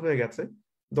 10 বছর হয়ে গেছে।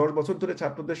 10 বছর ধরে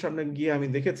ছাত্রদের সামনে গিয়ে আমি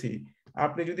দেখেছি,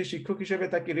 আপনি যদি শিক্ষক হিসেবে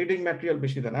তাকে রিডিং ম্যাটেরিয়াল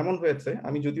বেশি দেন, এমন হয়েছে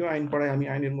আমি যদিও আইন পড়াই, আমি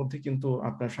আইনের মধ্যে কিন্তু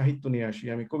আপনার সাহিত্য নিয়ে আসি,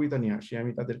 আমি কবিতা নিয়ে আসি,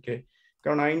 আমি তাদেরকে,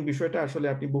 কারণ আইন বিষয়টা আসলে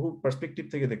আপনি বহু পার্সপেক্টিভ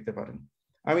থেকে দেখতে পারেন।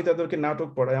 আমি তাদেরকে নাটক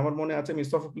পড়াই, আমার মনে আছে আমি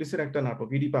সফোক্লিসের একটা নাটক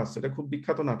ইডিপাস, এটা খুব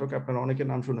বিখ্যাত নাটক, আপনারা অনেকে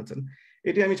নাম শুনেছেন,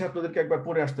 এটি আমি ছাত্রদেরকে একবার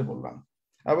পড়ে আসতে বললাম,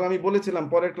 এবং আমি বলেছিলাম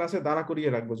পরের ক্লাসে দাঁড়া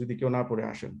করিয়ে রাখবো যদি কেউ না পড়ে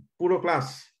আসেন। পুরো ক্লাস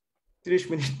 30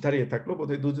 মিনিট দাঁড়িয়ে থাকলো,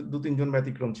 বোধহয় 2-3 জন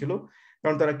ব্যতিক্রম ছিল,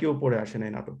 কারণ তারা কেউ পড়ে আসেন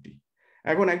এই নাটকটি।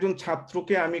 এখন একজন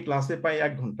ছাত্রকে আমি ক্লাসে পাই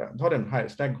 1 ঘন্টা, ধরেন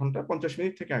হাইয়েস্ট 1 ঘন্টা 50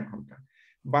 মিনিট থেকে 1 ঘন্টা,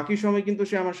 বাকি সময় কিন্তু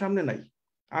সে আমার সামনে নাই।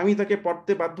 আমি তাকে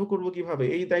পড়তে বাধ্য করব কিভাবে?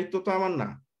 এই দায়িত্ব তো আমার না।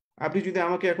 আপনি যদি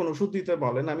আমাকে এখন ওষুধ দিতে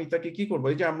বলেন, আমি তাকে কি করবো?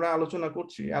 এই যে আমরা আলোচনা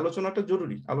করছি, আলোচনাটা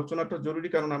জরুরি,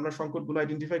 কারণ আমরা সংকটগুলো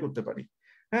আইডেন্টিফাই করতে পারি।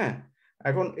 হ্যাঁ,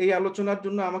 এখন এই আলোচনার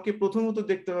জন্য আমাকে প্রথমত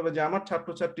দেখতে হবে যে আমার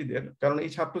ছাত্রছাত্রীদের, কারণ এই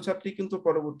ছাত্রছাত্রী কিন্তু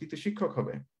পরবর্তীতে শিক্ষক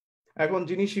হবে। এখন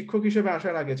যিনি শিক্ষক হিসেবে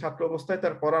আসার আগে ছাত্র অবস্থায়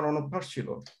তার পড়ার অনভ্যাস ছিল,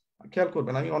 খেয়াল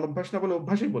করবেন আমি অনভ্যাস না বলে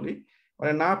অভ্যাসই বলি,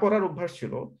 মানে না পড়ার অভ্যাস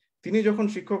ছিল, তিনি যখন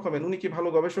শিক্ষক হবেন উনি কি ভালো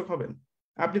গবেষক হবেন?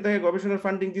 আপনি তাকে গবেষণার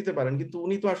ফান্ডিং দিতে পারেন, কিন্তু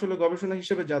উনি তো আসলে গবেষণা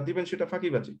হিসেবে যা দিবেন সেটা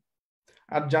ফাঁকিবাজি।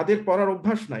 আর যাদের পড়ার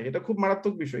অভ্যাস নাই, এটা খুব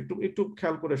মারাত্মক বিষয়, একটু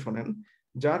খেয়াল করে শোনেন,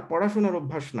 যার পড়াশোনার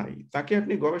অভ্যাস নাই তাকে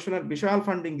আপনি গবেষণার বিশাল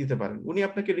ফান্ডিং দিতে পারেন, উনি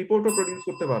আপনাকে রিপোর্টও প্রডিউস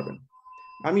করতে পারবেন।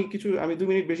 আমি 2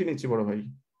 মিনিট বেশি নিচ্ছি বড় ভাই।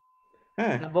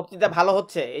 হ্যাঁ, বক্তৃতা ভালো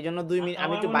হচ্ছে এই জন্য 2 মিনিট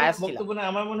আমি একটু বায়াস ছিলাম। বক্তব্য না,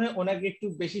 আমার মনে হয় ওনাকে একটু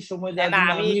বেশি সময় দেওয়ার না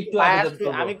জন্য আমি আমি একটু আবেদন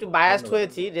করব। আমি একটু বায়াসড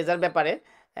হয়েছি রেজার ব্যাপারে,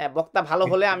 বক্তা ভালো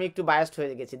হলে আমি একটু বায়াসড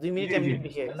হয়ে গেছি। 2 মিনিট আমি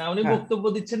বেশি না, উনি বক্তব্য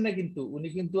দিচ্ছেন না, কিন্তু উনি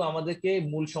কিন্তু আমাদেরকে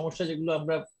মূল সমস্যা যেগুলো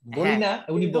আমরা বলি না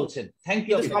উনি বলছেন। Thank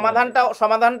you.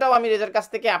 সমাধানটাও আমি রেজার কাছ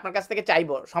থেকে আপনার কাছ থেকে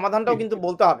চাইবো, সমাধানটাও কিন্তু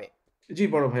বলতে হবে। জি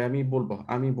বড় ভাই, আমি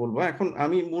বলবো। এখন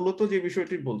আমি মূলত যে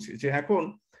বিষয়টি বলছি যে এখন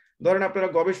ধরেন আপনারা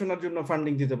গবেষণার জন্য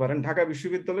ফান্ডিং দিতে পারেন। ঢাকা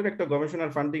বিশ্ববিদ্যালয়ের একটা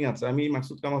গবেষণার ফান্ডিং আছে, আমি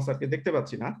মাকসুদ কামাল স্যারকে দেখতে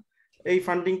পাচ্ছি না। এই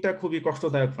ফান্ডিংটা খুবই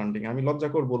কষ্টদায়ক ফান্ডিং। আমি লজ্জা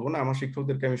করে বলবো না, আমার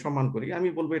শিক্ষকদেরকে আমি সম্মান করি, আমি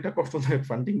বলবো এটা কষ্টদায়ক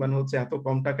ফান্ডিং। মানে হচ্ছে এত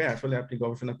কম টাকায় আসলে আপনি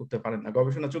গবেষণা করতে পারেন না।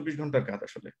 গবেষণা 24 ঘন্টার কাজ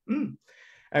আসলে।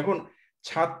 এখন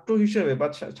ছাত্র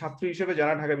হিসেবে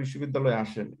যারা ঢাকা বিশ্ববিদ্যালয়ে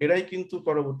আসেন এরাই কিন্তু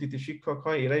পরবর্তীতে শিক্ষক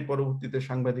হয়, এরাই পরবর্তীতে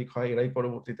সাংবাদিক হয়, এরাই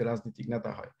পরবর্তীতে রাজনৈতিক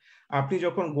নেতা হয়। আপনি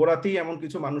যখন গোড়াতেই এমন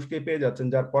কিছু মানুষকে পেয়ে যাচ্ছেন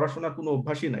যার পড়াশোনার কোনো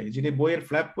অভ্যাসই নাই, যিনি বইয়ের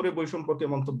ফ্ল্যাপ করে বই সম্পর্কে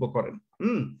মন্তব্য করেন,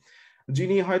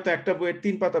 যিনি হয়তো একটা বইয়ের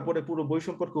 3 পাতা পড়ে পুরো বই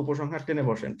সম্পর্কে উপসংহার টেনে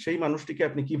বসেন, সেই মানুষটিকে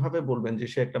আপনি কিভাবে বলবেন যে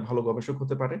সে একটা ভালো গবেষক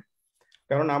হতে পারে?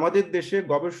 কারণ আমাদের দেশে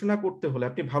গবেষণা করতে হলে,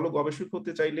 আপনি ভালো গবেষক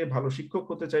হতে চাইলে, ভালো শিক্ষক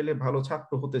হতে চাইলে, ভালো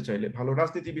ছাত্র হতে চাইলে, ভালো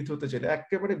রাজনীতিবিদ হতে চাইলে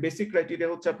একেবারে বেসিক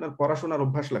ক্রাইটেরিয়া হচ্ছে আপনার পড়াশোনার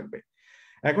অভ্যাস লাগবে।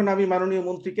 এখন আমি মাননীয়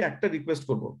মন্ত্রীকে একটা রিকোয়েস্ট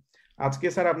করব, আজকে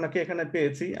স্যার আপনাকে এখানে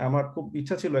পেয়েছি, আমার খুব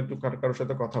ইচ্ছা ছিল একটু কারোর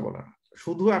সাথে কথা বলার।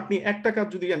 শুধু আপনি একটা কাজ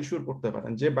যদি এনশিওর করতে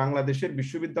পারেন যে বাংলাদেশের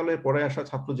বিশ্ববিদ্যালয়ে পড়ে আসা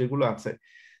ছাত্র যেগুলো আছে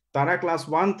তারা ক্লাস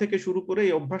 1 থেকে শুরু করে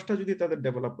এই অভ্যাসটা যদি তাদের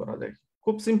ডেভেলপ করা যায়,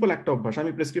 খুব সিম্পল একটা অভ্যাস,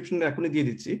 আমি প্রেসক্রিপশনে এখনই দিয়ে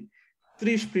দিচ্ছি।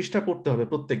 30 পৃষ্ঠা পড়তে হবে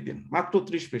প্রত্যেকদিন, মাত্র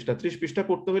 30 পৃষ্ঠা। 30 পৃষ্ঠা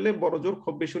পড়তে হলে বড় জোর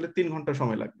খুব বেশি হলে 3 ঘন্টা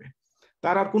সময় লাগবে।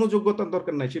 তার আর কোনো যোগ্যতার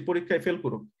দরকার নাই, সে পরীক্ষায় ফেল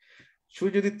করুক। সে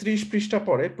যদি 30 পৃষ্ঠা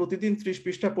পড়ে, প্রতিদিন 30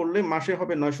 পৃষ্ঠা পড়লে মাসে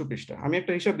হবে 900 পৃষ্ঠা। আমি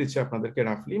একটা হিসাব দিচ্ছি আপনাদেরকে,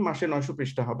 রাফলি মাসে 900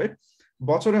 পৃষ্ঠা হবে,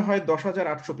 বছরে হয়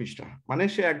 10,800 পৃষ্ঠা। মানে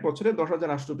সে এক বছরে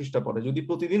 10,800 পৃষ্ঠা পড়ে। যদি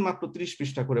প্রতিদিন মাত্র 30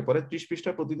 পৃষ্ঠা করে পড়ে, 30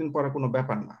 পৃষ্ঠা প্রতিদিন পড়া কোনো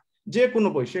ব্যাপার না। যে কোনো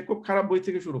বই, সে খুব খারাপ বই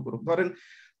থেকে শুরু করুক, ধরেন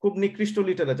খুব নিকৃষ্ট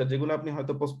লিটারেচার যেগুলো আপনি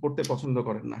হয়তো পড়তে পছন্দ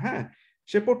করেন না, হ্যাঁ,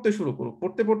 সে পড়তে শুরু করুক।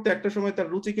 পড়তে পড়তে একটা সময়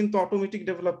তার রুচি কিন্তু অটোমেটিক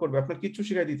ডেভেলপ করবে, আপনার কিচ্ছু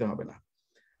শিখাই দিতে হবে না।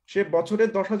 সে বছরে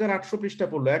 10,800 পৃষ্ঠা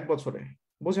পড়লো এক বছরে,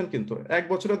 বোঝেন কিন্তু এক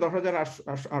বছরে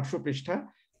 10,800 পৃষ্ঠা,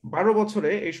 12 বছরে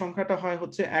এই সংখ্যাটা হয়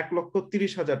হচ্ছে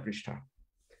 1,30,000 পৃষ্ঠা।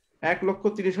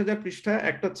 1,30,000 পৃষ্ঠা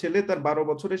একটা ছেলে তার 12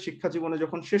 বছরের শিক্ষা জীবনে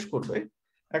যখন শেষ করবে।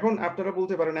 এখন আপনারা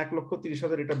বলতে পারেন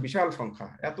 1,30,000 এটা বিশাল সংখ্যা,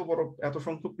 এত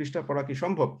সংখ্যক পৃষ্ঠা পড়া কি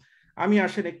সম্ভব? আমি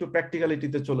আসেন একটু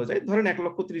প্র্যাকটিক্যালিটিতে চলে যাই। ধরেন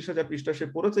 1,30,000 পৃষ্ঠা সে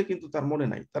পড়েছে, কিন্তু তার মনে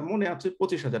নাই, তার মনে আছে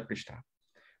 25,000 পৃষ্ঠা।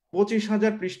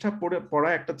 25,000 পৃষ্ঠা পড়া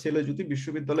একটা ছেলে যদি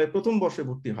বিশ্ববিদ্যালয়ে প্রথম বর্ষে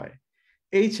ভর্তি হয়,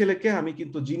 এই ছেলেকে আমি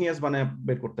কিন্তু জিনিয়াস বানায়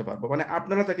বের করতে পারবো। মানে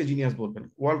আপনারা তাকে জিনিয়াস বলবেন,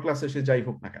 ওয়ার্ল্ড ক্লাসে সে যাই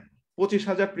হোক না কেন।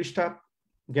 25,000 পৃষ্ঠা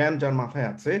জ্ঞান যার মাথায়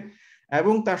আছে,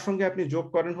 এবং তার সঙ্গে আপনি যোগ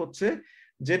করেন হচ্ছে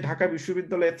যে ঢাকা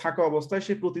বিশ্ববিদ্যালয়ে থাকা অবস্থায়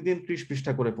সে প্রতিদিন 30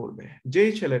 পৃষ্ঠা করে পড়বে।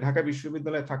 যেই ছেলে ঢাকা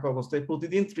বিশ্ববিদ্যালয়ে থাকা অবস্থায়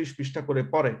প্রতিদিন 30 পৃষ্ঠা করে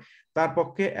পড়ে, তার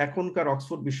পক্ষে এখনকার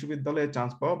অক্সফোর্ড বিশ্ববিদ্যালয়ে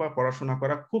চান্স পাওয়া বা পড়াশোনা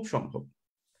করা খুব সম্ভব।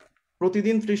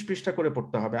 প্রতিদিন 30 পৃষ্ঠা করে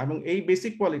পড়তে হবে, এবং এই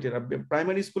বেসিক কোয়ালিটির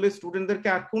প্রাইমারি স্কুলের স্টুডেন্টদেরকে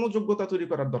আর কোনো যোগ্যতা তৈরি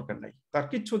করার দরকার নাই, তার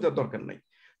কিচ্ছু দরকার নাই,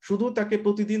 শুধু তাকে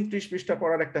প্রতিদিন 30 পৃষ্ঠা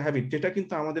পড়ার একটা হ্যাবিট, যেটা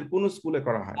কিন্তু আমাদের কোন স্কুলে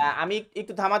করা হয়। আমি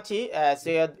একটু থামাচ্ছি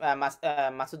সৈয়দ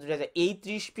মাসুদ রেজা, এই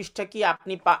 30 পৃষ্ঠা কি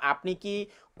আপনি কি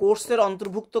কোর্সের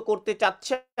অন্তর্ভুক্ত করতে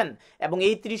চাচ্ছেন? এবং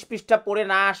এই 30 পৃষ্ঠা পড়ে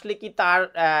না আসলে কি তার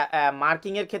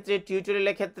মার্কিং এর ক্ষেত্রে,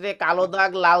 টিউটোরিয়ালের ক্ষেত্রে কালো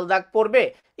দাগ লাল দাগ পড়বে?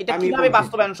 এটা কিভাবে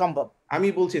বাস্তবায়ন সম্ভব? আমি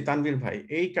বলছি তানভীর ভাই,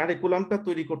 এই কারিকুলামটা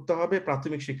তৈরি করতে হবে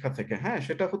প্রাথমিক শিক্ষা থেকে। হ্যাঁ,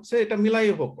 সেটা হচ্ছে এটা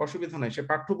মিলাই হোক, অসুবিধা নাই, সে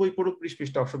পাঠ্য বই পড়ুক 30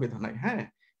 পৃষ্ঠা, অসুবিধা নাই। হ্যাঁ,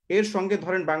 এর সঙ্গে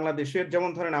ধরেন বাংলাদেশের যেমন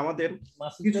ধরেন আমাদের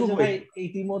কিছু ভাই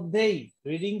ইতিমধ্যেই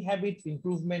রিডিং হ্যাবিট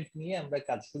ইমপ্রুভমেন্ট নিয়ে আমরা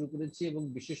কাজ শুরু করেছি, এবং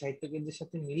বিশ্ব সাহিত্য কেন্দ্রের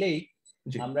সাথে মিলেই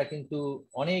আমরা কিন্তু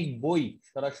অনেক বই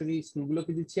সরাসরি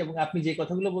স্কুলগুলোকে দিচ্ছি। এবং আপনি যে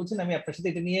কথাগুলো বলছেন, আমি আপনার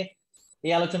সাথে এটা নিয়ে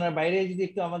এই আলোচনার বাইরে যদি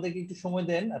একটু আমাদেরকে একটু সময়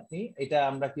দেন আপনি, এটা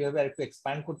আমরা কিভাবে আর একটু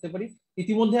এক্সপ্যান্ড করতে পারি।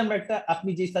 ইতিমধ্যে আমরা একটা, আপনি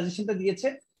যে সাজেশনটা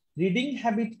দিয়েছেন রিডিং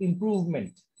হ্যাবিট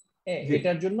ইমপ্রুভমেন্ট,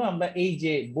 এটার জন্য আমরা এই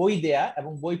যে বই দেয়া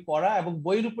এবং বই পড়া এবং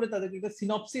বইয়ের উপরে তাদেরকে একটা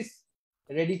সিনপসিস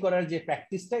রেডি করার যে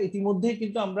প্র্যাকটিসটা ইতিমধ্যেই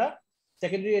কিন্তু আমরা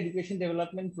সেকেন্ডারি এডুকেশন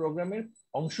ডেভেলপমেন্ট প্রোগ্রামের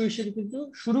অংশ হিসেবে কিন্তু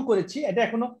শুরু করেছি। এটা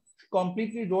এখনো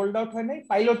কমপ্লিটলি রোলড আউট হয় নাই,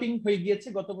 পাইলটিং হয়ে গিয়েছে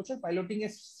গত বছর। পাইলটিং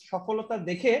এর সফলতা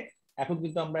দেখে এখন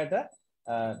কিন্তু আমরা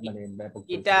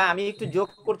এটা আমি একটু যোগ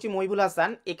করছি মহিবুল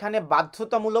হাসান, এখানে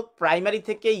বাধ্যতামূলক প্রাইমারি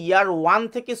থেকে ইয়ার 1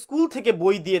 থেকে স্কুল থেকে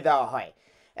বই দিয়ে দেওয়া হয়,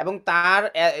 এবং তার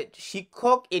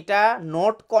শিক্ষক এটা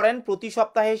নোট করেন প্রতি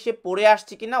সপ্তাহে সে পড়ে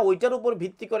আসছে কিনা, ওইটার উপর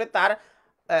ভিত্তি করে তার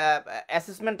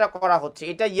অ্যাসেসমেন্টটা করা হচ্ছে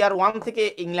এটা ইয়ার 1 থেকে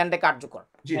ইংল্যান্ডে কার্যকর।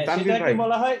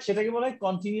 সেটাকে বলা হয়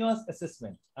কন্টিনিউয়াস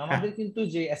অ্যাসেসমেন্ট। আমাদের কিন্তু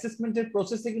যে অ্যাসেসমেন্টের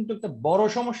প্রসেসে কিন্তু একটা বড়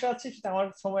সমস্যা আছে, সেটা আমার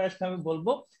সময় আসলে আমি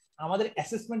বলবো। আমাদের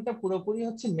অ্যাসেসমেন্টটা পুরোপুরি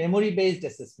হচ্ছে মেমোরি বেসড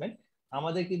অ্যাসেসমেন্ট।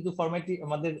 আমাদের কিন্তু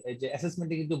আমাদের যে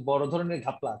অ্যাসেসমেন্টে কিন্তু বড় ধরনের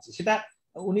ঘাপলা আছে, সেটা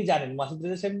উনি জানেন মাসুদ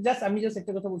রেজা সাহেব। আমি জাস্ট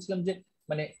একটা কথা বলছিলাম যে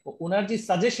মানে ওনার যে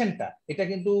সাজেশনটা, এটা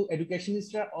কিন্তু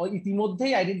এডুকেশনিস্টরা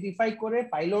ইতিমধ্যেই আইডেন্টিফাই করে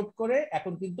পাইলট করে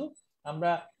এখন কিন্তু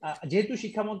আমরা যেহেতু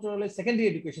শিক্ষা মন্ত্রণালয় সেকেন্ডারি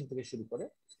এডুকেশন থেকে শুরু করে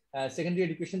সেকেন্ডারি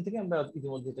এডুকেশন থেকে আমরা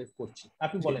ইতিমধ্যে এটা করছি।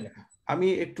 আপনি বলেন। আমি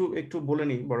একটু বলে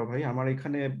নিই বড় ভাই, আমার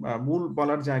এখানে মূল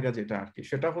বলার জায়গা যেটা আর কি,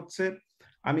 সেটা হচ্ছে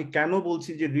আমি কেন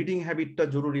বলছি যে রিডিং হ্যাবিটটা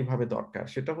জরুরিভাবে দরকার।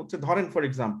 সেটা হচ্ছে ধরেন ফর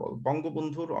এক্সাম্পল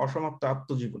বঙ্গবন্ধুর অসমাপ্ত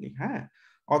আত্মজীবনী, হ্যাঁ,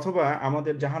 অথবা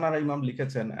আমাদের জাহানারা ইমাম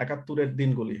লিখেছেন ৭১-এর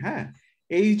দিনগুলি, হ্যাঁ,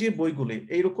 এই যে বইগুলি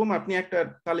এইরকম আপনি একটা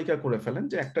তালিকা করে ফেলেন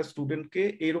যে একটা স্টুডেন্টকে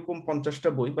এইরকম 50টা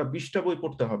বই বা 20টা বই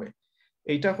পড়তে হবে।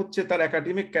 এইটা হচ্ছে তার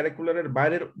একাডেমিক ক্যারিকুলারের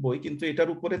বাইরের বই, কিন্তু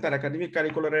এটার উপরে তার একাডেমিক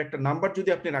ক্যারিকুলারের একটা নাম্বার যদি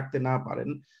আপনি রাখতে না পারেন,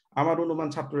 আমার অনুমান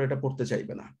ছাত্ররা এটা পড়তে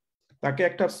চাইবে না। তাকে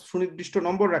একটা সুনির্দিষ্ট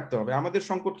নম্বর রাখতে হবে। আমাদের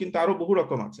সংকট কিন্তু আরো বহু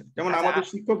রকম আছে, যেমন আমাদের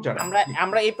শিক্ষক যারা।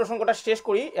 আমরা এই প্রসঙ্গটা শেষ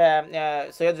করি।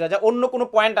 সৈয়দ রাজা, অন্য কোনো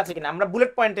পয়েন্ট আছে কিনা? আমরা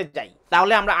বুলেট পয়েন্টে যাই,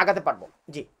 তাহলে আমরা আগাতে পারবো।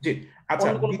 জি জি। আচ্ছা,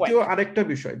 দ্বিতীয়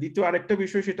আরেকটা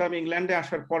বিষয় সেটা আমি ইংল্যান্ডে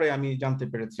আসার পরে আমি জানতে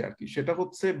পেরেছি আর কি, সেটা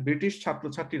হচ্ছে ব্রিটিশ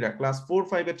ছাত্রছাত্রীরা ক্লাস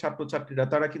 4-5 এর ছাত্রছাত্রীরা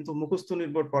তারা কিন্তু মুখস্থ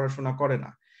নির্ভর পড়াশোনা করে না।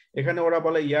 এখানে ওরা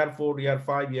বলে ইয়ার 4, ইয়ার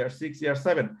 5, ইয়ার 6, ইয়ার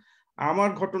 7। আমার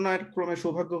ঘটনার ক্রমে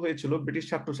সৌভাগ্য হয়েছিল ব্রিটিশ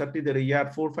ছাত্রছাত্রীদের ইয়ার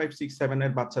 4, 5, 6, 7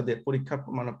 এর বাচ্চাদের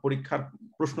পরীক্ষার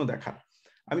প্রশ্ন দেখা।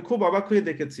 আমি খুব অবাক হয়ে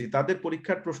দেখেছি তাদের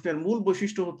পরীক্ষার প্রশ্নের মূল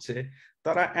বৈশিষ্ট্য হচ্ছে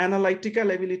তারা অ্যানালাইটিক্যাল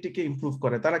এবিলিটিকে ইমপ্রুভ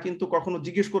করে। তারা কিন্তু কখনো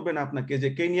জিজ্ঞেস করবে না আপনাকে যে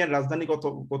কেনিয়ার রাজধানী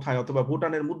কোথায় অথবা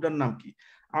ভুটানের মুদ্রার নাম কি।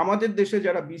 আমাদের দেশে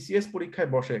যারা বিসিএস পরীক্ষায়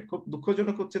বসে, খুব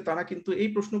দুঃখজনক হচ্ছে তারা কিন্তু এই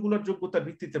প্রশ্নগুলোর যোগ্যতার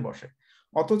ভিত্তিতে বসে।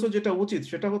 অথচ যেটা উচিত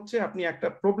সেটা হচ্ছে আপনি একটা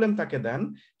প্রবলেম তাকে দেন,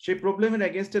 সেই প্রবলেমের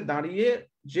এগেইনস্টে দাঁড়িয়ে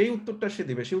যেই উত্তরটা সে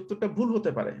দিবে সেই উত্তরটা ভুল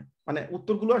হতে পারে, মানে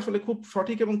উত্তরগুলো আসলে খুব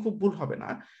সঠিক এবং খুব ভুল হবে না।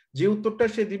 যে উত্তরটা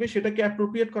সে দিবে সেটাকে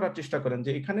অ্যাপ্রোপ্রিয়েট করার চেষ্টা করেন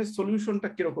যে এখানে সলিউশনটা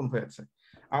কিরকম হয়েছে।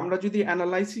 আমরা যদি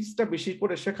অ্যানালাইসিসটা বেশি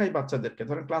করে শেখাই বাচ্চাদেরকে,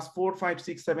 ধরেন ক্লাস 4, 5,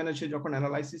 6, 7 এ সে যখন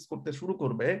অ্যানালাইসিস করতে শুরু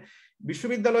করবে,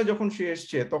 বিশ্ববিদ্যালয়ে যখন সে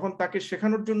এসছে তখন তাকে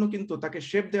শেখানোর জন্য কিন্তু তাকে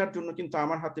শেপ দেওয়ার জন্য কিন্তু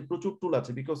আমার হাতে প্রচুর টুল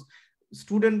আছে, বিকজ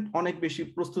স্টুডেন্ট অনেক বেশি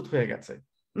প্রস্তুত হয়ে গেছে।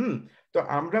 তো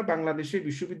আমরা বাংলাদেশে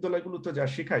বিশ্ববিদ্যালয়গুলোতে যা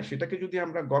শেখাই সেটাকে যদি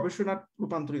আমরা গবেষণা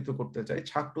রূপান্তরিত করতে চাই,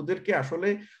 ছাত্রদেরকে আসলে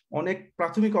অনেক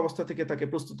প্রাথমিক অবস্থা থেকে তাকে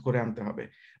প্রস্তুত করে আনতে হবে।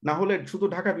 না হলে শুধু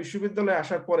ঢাকা বিশ্ববিদ্যালয়ে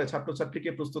আসার পরে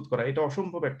ছাত্রছাত্রীকে প্রস্তুত করা এটা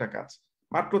অসম্ভব একটা কাজ।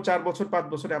 মাত্র 4 বছর 5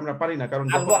 বছরে আমরা পারি না। কারণ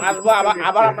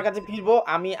আবার আপনার কাছে ফিরবো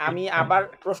আমি আবার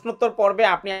প্রশ্নোত্তর পর্বে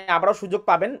আপনি আবারও সুযোগ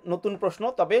পাবেন নতুন প্রশ্ন,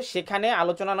 তবে সেখানে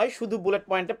আলোচনা নয়, শুধু বুলেট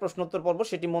পয়েন্টে প্রশ্নোত্তর পর্ব,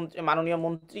 সেটি মাননীয়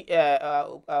মন্ত্রী,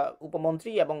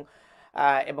 উপমন্ত্রী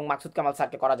এবং মাকসুদ কামাল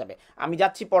স্যারকে করা যাবে। আমি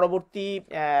যাচ্ছি পরবর্তী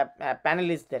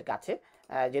প্যানেলিস্টদের কাছে।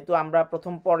 যেহেতু আমরা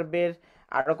প্রথম পর্বের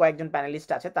আরো কয়েকজন প্যানেলিস্ট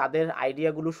আছে, তাদের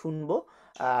আইডিয়াগুলো শুনবো।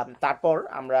 তারপর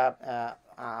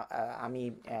আমি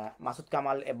মাসুদ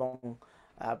কামাল এবং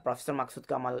প্রফেসর মাকসুদ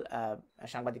কামাল,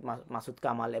 সাংবাদিক মাসুদ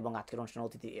কামাল এবং আজকের অনুষ্ঠানের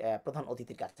প্রধান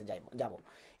অতিথির কাছে যাব।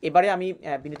 এবারে আমি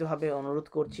বিনীতভাবে অনুরোধ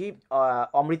করছি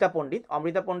অমৃতা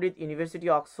পণ্ডিত, ইউনিভার্সিটি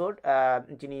অক্সফোর্ড,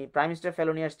 যিনি প্রাইম মিনিস্টার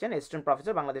ফেলো নিয়ে আসছেন, assistant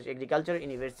professor, Bangladesh agriculture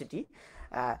university.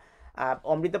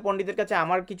 Amrita পণ্ডিতের কাছে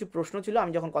আমার কিছু প্রশ্ন ছিল।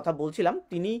 আমি যখন কথা বলছিলাম,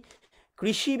 তিনি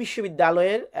কৃষি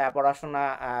বিশ্ববিদ্যালয়ের পড়াশোনা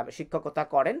শিক্ষকতা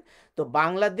করেন। তো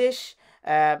বাংলাদেশ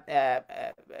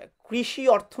কৃষি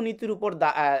অর্থনীতির উপর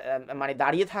মানে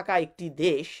দাঁড়িয়ে থাকা একটি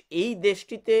দেশ, এই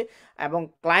দেশটিতে এবং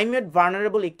ক্লাইমেট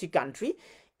ভালনারেবল একটি কান্ট্রি,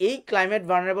 এই ক্লাইমেট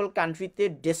ভালনারেবল কান্ট্রিতে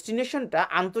ডেস্টিনেশনটা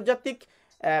আন্তর্জাতিক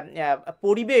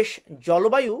পরিবেশ,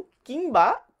 জলবায়ু কিংবা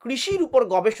কৃষির উপর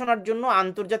গবেষণার জন্য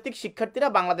আন্তর্জাতিক শিক্ষার্থীরা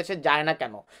বাংলাদেশে যায় না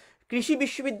কেন? কৃষি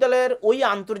বিশ্ববিদ্যালয়ের ওই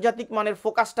আন্তর্জাতিক মানের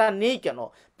ফোকাসটা নেই কেন?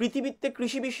 পৃথিবীতে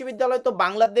কৃষি বিশ্ববিদ্যালয় তো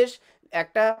বাংলাদেশ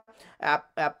একটা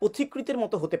পথিকৃতের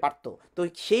মতো হতে পারত। তো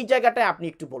সেই জায়গাটায় আপনি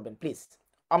একটু বলবেন প্লিজ,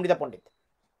 অমৃতা পণ্ডিত।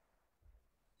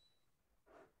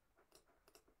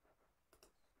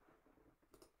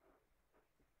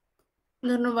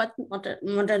 ধন্যবাদ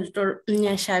মডারেটর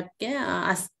সাহেবকে।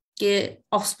 আজকে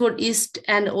অক্সফোর্ড ইস্ট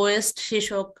অ্যান্ড ওয়েস্ট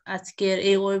শীর্ষক আজকের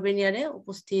এই ওয়েবিনারে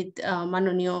উপস্থিত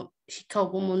মাননীয় শিক্ষা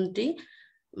উপমন্ত্রী,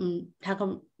 ঢাকা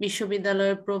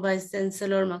বিশ্ববিদ্যালয়ের pro vice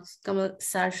chancellor Maksud Kamal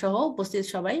sir সহ উপস্থিত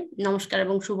সবাই নমস্কার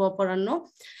এবং শুভ অপরাহ্ন।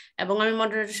 এবং আমি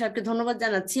মডারেটর সাহেবকে ধন্যবাদ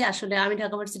জানাচ্ছি। আসলে আমি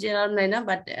ঢাকা ভার্সিটির অ্যালামনাই না,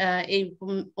 বাট এই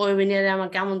ওয়েবিনারে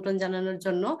আমাকে আমন্ত্রণ জানানোর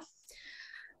জন্য।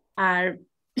 আর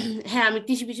হ্যাঁ, আমি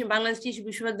বাংলাদেশ কৃষি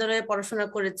বিশ্ববিদ্যালয়ে পড়াশোনা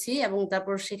করেছি এবং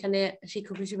তারপর সেখানে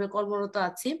শিক্ষক হিসেবে কর্মরত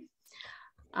আছি।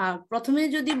 প্রথমে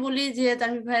যদি বলি যে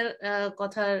তানভীর ভাইয়ের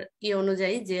কথার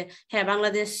অনুযায়ী যে হ্যাঁ,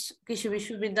 বাংলাদেশ কৃষি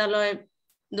বিশ্ববিদ্যালয়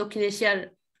দক্ষিণ এশিয়ার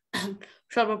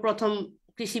সর্বপ্রথম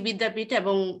কৃষি বিদ্যাপীঠ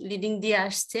এবং লিডিং দিয়ে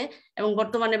আসছে, এবং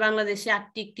বর্তমানে বাংলাদেশে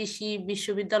 8টি কৃষি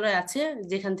বিশ্ববিদ্যালয় আছে,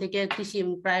 যেখান থেকে কৃষি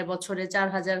প্রায় বছরে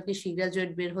 4000 কৃষি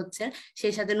গ্রাজুয়েট বের হচ্ছে।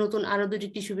 সেই সাথে নতুন আরো 2টি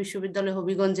কৃষি বিশ্ববিদ্যালয়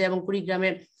হবিগঞ্জে এবং কুড়িগ্রামে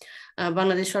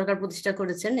বাংলাদেশ সরকার প্রতিষ্ঠা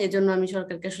করেছেন। এই জন্য আমি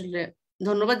সরকারকে আসলে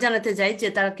ধন্যবাদ জানাতে চাই যে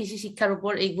তারা কৃষি শিক্ষার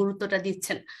উপর এই গুরুত্বটা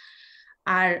দিচ্ছেন।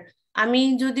 আর আমি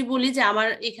যদি বলি যে আমার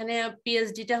এখানে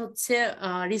পিএইচডিটা হচ্ছে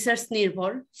রিসার্চ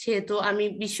নির্ভর, সেহেতু আমি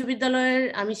বিশ্ববিদ্যালয়ের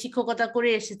আমি শিক্ষকতা করে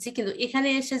এসেছি, কিন্তু এখানে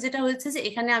এসে যেটা হয়েছে যে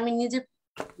এখানে আমি নিজে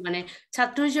মানে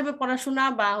ছাত্র হিসেবে পড়াশোনা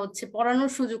বা হচ্ছে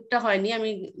পড়ানোর সুযোগটা হয়নি। আমি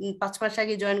 5 মাস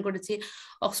আগে জয়েন করেছি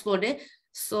অক্সফোর্ডে।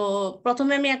 সো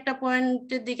প্রথমে আমি একটা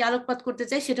পয়েন্টের দিকে আলোকপাত করতে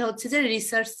চাই, সেটা হচ্ছে যে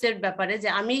রিসার্চের ব্যাপারে। যে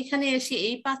আমি এখানে এসে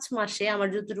এই 5 মাসে আমার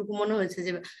যতটুকু মনে হয়েছে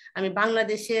যে আমি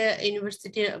বাংলাদেশে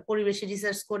ইউনিভার্সিটির পরিবেশে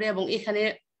রিসার্চ করে এবং এখানে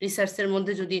রিসার্চের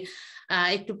মধ্যে যদি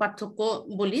একটু পার্থক্য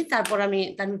বলি, তারপর আমি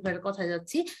তানভীর ভাইয়ের কথায়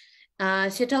যাচ্ছি।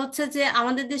 সেটা হচ্ছে যে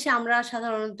আমাদের দেশে আমরা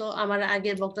সাধারণত, আমার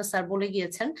আগের বক্তা স্যার বলে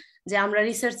গিয়েছেন যে আমরা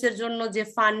রিসার্চের জন্য যে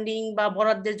ফান্ডিং বা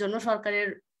বরাদ্দের জন্য সরকারের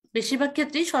বেশিরভাগ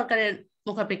ক্ষেত্রেই সরকারের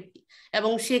মুখাপেক্ষী,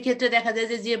 এবং সেক্ষেত্রে দেখা যায়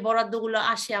যে বরাদ্দগুলো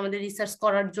আসে আমাদের রিসার্চ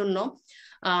করার জন্য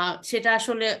সেটা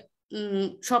আসলে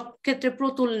সব ক্ষেত্রে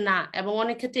প্রতুল না, এবং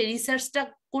অনেক ক্ষেত্রে রিসার্চটা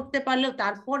করতে পারলেও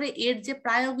তারপরে এর যে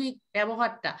প্রায়োগিক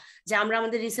ব্যবহারটা, যে আমরা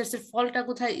আমাদের রিসার্চের ফলটা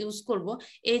কোথায় ইউজ করব,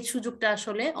 এই সুযোগটা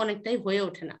আসলে অনেকটাই হয়ে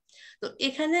ওঠে না। তো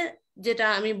এখানে যেটা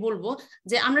আমি বলবো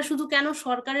যে আমরা শুধু কেন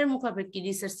সরকারের মুখাপেক্ষী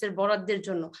রিসার্চের বরাদ্দের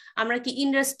জন্য, আমরা কি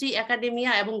ইন্ডাস্ট্রি,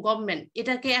 একাডেমিয়া এবং গভর্নমেন্ট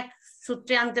এটাকে এক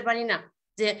সূত্রে আনতে পারি না?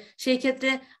 যে সেই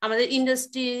ক্ষেত্রে আমাদের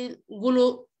ইন্ডাস্ট্রি গুলো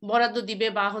বরাদ্দ দিবে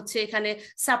বা হচ্ছে এখানে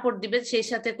সাপোর্ট দিবে, সেই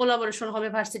সাথে কোলাবোরেশন হবে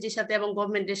ভার্সিটির সাথে এবং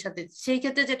গভর্নমেন্টের সাথে। সেই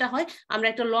ক্ষেত্রে যেটা হয়, আমরা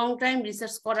একটা লং টাইম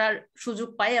রিসার্চ করার সুযোগ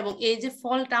পাই, এবং এই যে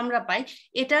ফলটা আমরা পাই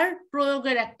এটার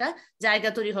প্রয়োগের একটা জায়গা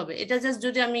তৈরি হবে। এটা জাস্ট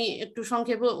যদি আমি একটু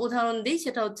সংক্ষেপে উদাহরণ দিই,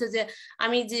 সেটা হচ্ছে যে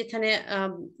আমি যেখানে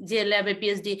যে ল্যাবে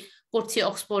পিএইচডি করছি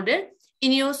অক্সফোর্ডের,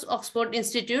 ইনিওস Oxford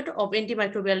institute of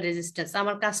antimicrobial resistance,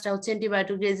 আমার কাজটা হচ্ছে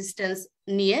অ্যান্টিবায়োটিক রেজিস্ট্যান্স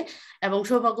নিয়ে, এবং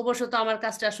সৌভাগ্যবশত আমার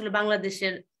কাজটা আসলে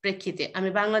বাংলাদেশের প্রেক্ষিতে। আমি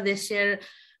বাংলাদেশের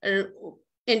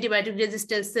অ্যান্টিবায়োটিক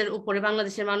রেজিস্ট্যান্সের উপরে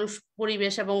বাংলাদেশের মানুষ,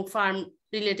 পরিবেশ এবং ফার্ম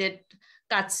রিলেটেড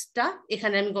কাজটা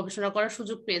এখানে আমি গবেষণা করার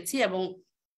সুযোগ পেয়েছি। এবং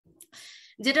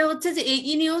যেটা হচ্ছে যে এই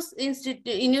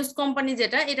ইনিওস কোম্পানি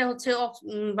যেটা, এটা হচ্ছে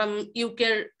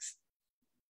ইউকের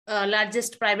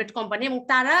লার্জেস্ট প্রাইভেট কোম্পানি, এবং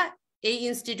তারা এই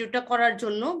ইনস্টিটিউটটা করার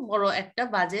জন্য বড় একটা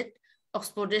বাজেট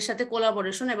অক্সফোর্ডের সাথে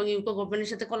কোলাবোরেশন এবং ইউকে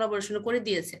গভর্নমেন্টের সাথে কোলাবোরেশন করে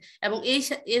দিয়েছে। এবং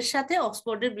এর সাথে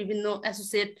অক্সফোর্ডের বিভিন্ন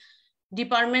অ্যাসোসিয়েট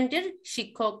ডিপার্টমেন্টের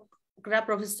শিক্ষকরা,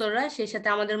 প্রফেসররা, সেই সাথে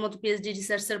আমাদের মতো PhD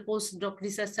researcher, post doc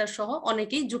researcher সহ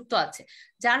অনেকেই যুক্ত আছে,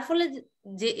 যার ফলে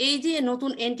যে এই যে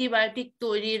নতুন অ্যান্টিবায়োটিক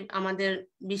তৈরির, আমাদের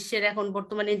বিশ্বের এখন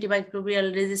বর্তমানে অ্যান্টিমাইক্রোবিয়াল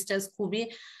রেজিস্ট্যান্স খুবই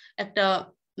একটা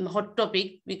হট টপিক,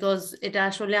 বিকজ এটা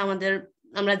আসলে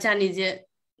আমরা জানি যে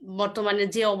বর্তমানে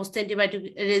যে অবস্থা অ্যান্টিবায়োটিক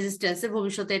রেজিস্ট্যান্সের,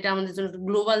 ভবিষ্যতে এটা আমাদের জন্য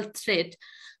গ্লোবাল থ্রেট।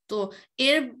 তো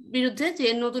এর বিরুদ্ধে যে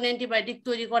নতুন অ্যান্টিবায়োটিক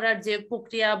তৈরি করার যে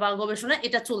প্রক্রিয়া বা গবেষণা,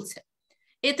 এটা চলছে।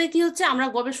 এতে কি হচ্ছে, আমরা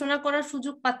গবেষণা করার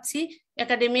সুযোগ পাচ্ছি,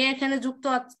 একাডেমিয়া এখানে যুক্ত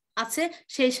আছে,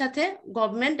 সেই সাথে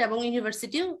গভর্নমেন্ট এবং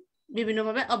ইউনিভার্সিটিও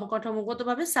বিভিন্নভাবে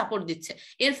অবকাঠামোগতভাবে সাপোর্ট দিচ্ছে।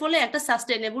 এর ফলে একটা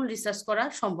সাস্টেইনেবল রিসার্চ করা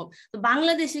সম্ভব। তো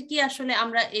বাংলাদেশে কি আসলে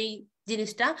আমরা এই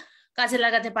জিনিসটা কাজে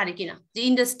লাগাতে পারি কিনা, যে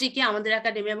ইন্ডাস্ট্রিকে আমাদের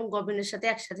একাডেমি এবং গভর্নমেন্টের সাথে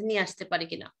একসাথে নিয়ে আসতে পারি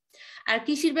কিনা। আর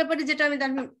কৃষির ব্যাপারে যেটা আমি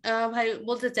ভাই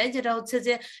বলতে চাই, যেটা হচ্ছে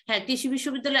যে হ্যাঁ, কৃষি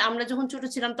বিশ্ববিদ্যালয়ে আমরা যখন ছোট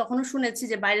ছিলাম তখনও শুনেছি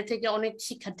যে বাইরে থেকে অনেক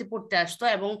শিক্ষার্থী পড়তে আসতো,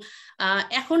 এবং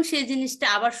এখন সেই জিনিসটা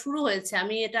আবার শুরু হয়েছে।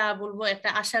 আমি এটা বলবো একটা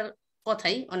আশার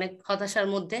কথাই, অনেক হতাশার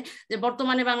মধ্যে, যে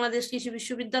বর্তমানে বাংলাদেশ কৃষি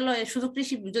বিশ্ববিদ্যালয়ে শুধু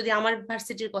কৃষি, যদি আমার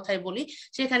ভার্সিটির কথাই বলি,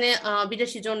 সেখানে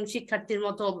 82 জন শিক্ষার্থীর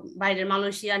মতো বাইরের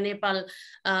মালয়েশিয়া, নেপাল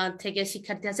থেকে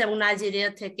শিক্ষার্থী আছে, এবং নাইজেরিয়া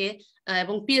থেকে,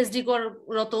 এবং পিএইচডি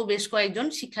করত বেশ কয়েকজন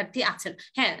শিক্ষার্থী আছেন।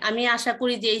 হ্যাঁ, আমি আশা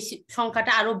করি যে এই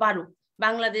সংখ্যাটা আরো বাড়ুক।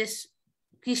 বাংলাদেশ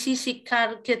কৃষি শিক্ষার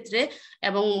ক্ষেত্রে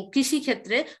এবং কৃষি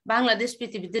ক্ষেত্রে বাংলাদেশ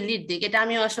পৃথিবীতে লিড দিক, এটা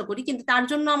আমি আশা করি। কিন্তু তার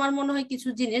জন্য আমার মনে হয় কিছু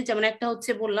জিনিস, যেমন একটা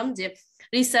হচ্ছে বললাম যে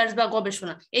রিসার্চ বা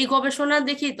গবেষণা, এই গবেষণা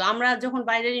দেখি তো আমরা যখন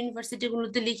বাইরের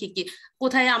ইউনিভার্সিটিগুলোতে লিখি কি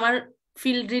কোথায় আমার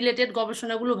ফিল্ড রিলেটেড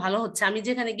গবেষণাগুলো ভালো হচ্ছে, আমি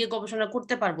যেখানে গিয়ে গবেষণা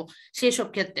করতে পারবো সেই সব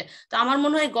ক্ষেত্রে। তো আমার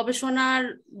মনে হয় গবেষণার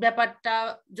ব্যাপারটা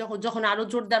যখন আরো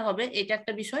জোরদার হবে, এটা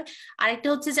একটা বিষয়। আরেকটা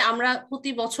হচ্ছে যে আমরা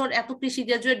প্রতি বছর এত কৃষি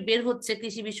গ্রাজুয়েট বের হচ্ছে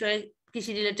কৃষি বিষয়ে,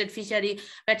 কৃষি রিলেটেড, ফিশারি,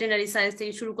 ভেটেরিনারি সায়েন্স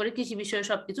থেকে শুরু করে কৃষি বিষয়ে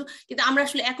সবকিছু, কিন্তু আমরা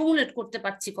আসলে অ্যাকুমুলেট করতে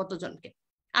পারছি কতজনকে?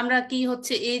 আমরা কি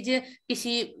হচ্ছে এই যে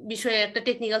কৃষি বিষয়ে একটা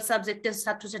টেকনিক্যাল সাবজেক্টের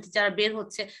ছাত্রছাত্রী যারা বের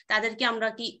হচ্ছে, তাদেরকে আমরা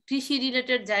কি কৃষি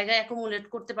রিলেটেড জায়গায় অ্যাকুমুলেট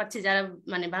করতে পারছি, যারা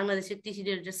মানে বাংলাদেশের কৃষি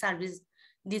রিলেটেড সার্ভিস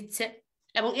দিচ্ছে?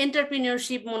 এবং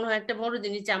এন্টারপ্রিনিয়রশিপ মনে হয় একটা বড়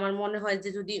জিনিস, যে আমার মনে হয় যে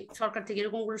যদি সরকার থেকে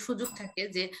এরকম কোনো সুযোগ থাকে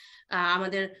যে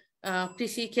আমাদের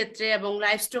কৃষি ক্ষেত্রে এবং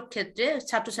লাইভস্টক ক্ষেত্রে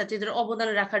ছাত্রছাত্রীদের অবদান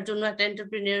রাখার জন্য একটা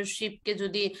এন্টারপ্রিনিয়রশিপকে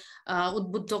যদি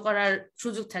উদ্বুদ্ধ করার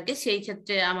সুযোগ থাকে, সেই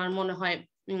ক্ষেত্রে আমার মনে হয়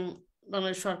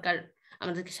বাংলাদেশ সরকার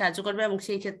আমাদেরকে সাহায্য করবে, এবং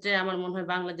সেই ক্ষেত্রে আমার মনে হয়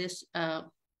বাংলাদেশ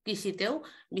কৃষিতেও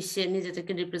বিশ্বে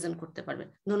নিজেদেরকে রিপ্রেজেন্ট করতে পারবে।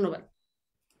 ধন্যবাদ।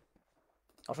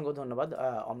 অসংখ্য ধন্যবাদ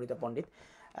অমৃতা পণ্ডিত।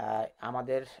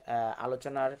 আমাদের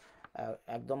আলোচনার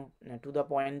একদম টু দ্য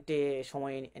পয়েন্টে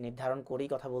সময় নির্ধারণ করেই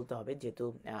কথা বলতে হবে, যেহেতু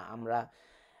আমরা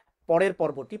পরের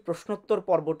পর্বটি প্রশ্নোত্তর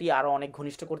পর্বটি আরো অনেক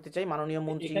ঘনিষ্ঠ করতে চাই। মাননীয়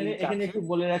মন্ত্রী এখানে একটু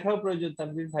বলে রাখাও প্রয়োজন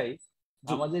তানভীর ভাই,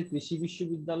 আমাদের কৃষি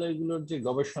বিশ্ববিদ্যালয়গুলোর যে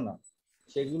গবেষণা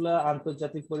সেগুলা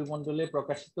আন্তর্জাতিক পরিমণ্ডলে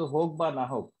প্রকাশিত হোক বা না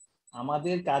হোক,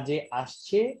 আমাদের কাজে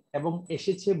আসছে এবং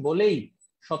এসেছে বলেই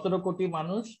 17 কোটি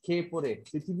মানুষ খেয়ে পড়ে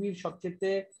পৃথিবীর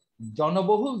সবচেয়ে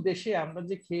জনবহুল দেশে আমরা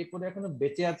যে খেয়ে পড়ে এখনো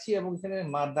বেঁচে আছি, এবং এখানে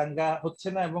মারদাঙ্গা হচ্ছে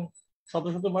না এবং শত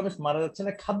শত মানুষ মারা যাচ্ছে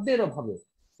না খাদ্যের অভাবে।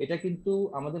 এটা কিন্তু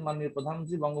আমাদের মাননীয়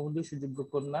প্রধানমন্ত্রী বঙ্গবন্ধু সুযোগ্য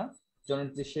কন্যা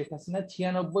জননেত্রী শেখ হাসিনা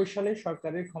 96 সালে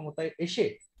সরকারের ক্ষমতায় এসে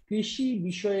কৃষি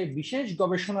বিষয়ে বিশেষ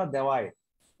গবেষণা দেওয়ায়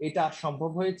এটা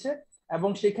সম্ভব হয়েছে। এবং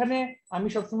সেখানে আমি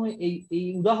সবসময় এই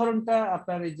উদাহরণটা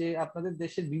আপনার এই যে আপনাদের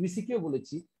দেশের বিবিসি কেও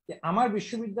বলেছি যে আমার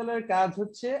বিশ্ববিদ্যালয়ের কাজ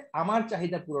হচ্ছে আমার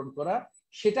চাহিদা পূরণ করা,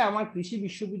 সেটা আমার কৃষি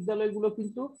বিশ্ববিদ্যালয়গুলো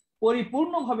কিন্তু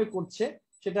পরিপূর্ণভাবে করছে।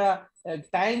 সেটা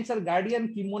টাইমস আর গার্ডিয়ান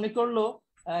কি মনে করলো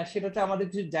সেটাতে আমাদের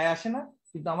কিছু যায় আসে না,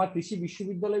 কিন্তু আমার কৃষি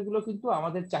বিশ্ববিদ্যালয়গুলো কিন্তু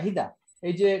আমাদের চাহিদা,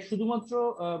 এই যে শুধুমাত্র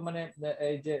মানে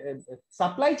এই যে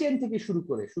সাপ্লাই চেইন থেকে শুরু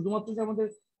করে, শুধুমাত্র যে আমাদের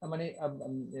মানে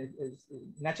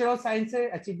ন্যাচারাল সায়েন্সের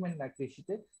অ্যাচিভমেন্ট না,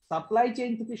 কৃষিতে সাপ্লাই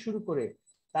চেইন থেকে শুরু করে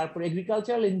তারপর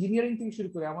এগ্রিকালচারাল ইঞ্জিনিয়ারিং থেকে শুরু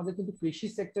করে আমাদের কিন্তু কৃষি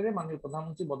সেক্টরে মাননীয়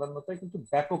প্রধানমন্ত্রী বদান্যতায় কিন্তু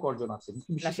ব্যাপক অর্জন আছে।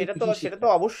 সেটা তো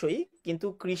অবশ্যই, কিন্তু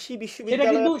কৃষি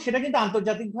বিশ্ববিদ্যালয় সেটা কিন্তু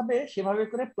আন্তর্জাতিকভাবে সেভাবে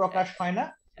করে প্রকাশ হয় না,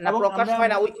 প্রকাশ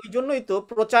হয় না। ওই জন্যই তো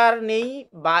প্রচার নেই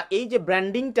বা এই যে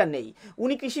ব্র্যান্ডিংটা নেই।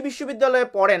 উনি কৃষি বিশ্ববিদ্যালয়ে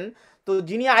পড়েন, তো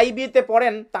যিনি আইবিএতে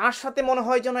পড়েন তার সাথে মনে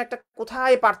হয় যেন একটা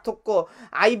কোথায় পার্থক্য।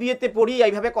 আইবিএতে পড়ি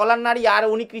এইভাবে কলার নারী, আর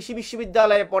উনি কৃষি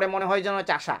বিশ্ববিদ্যালয়ে পড়ে মনে হয় যেন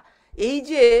চাষা। এই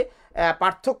যে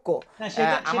পার্থক্য,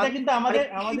 সেটা কিন্তু আমাদের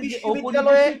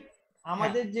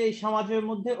আমাদের যে সমাজের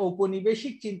মধ্যে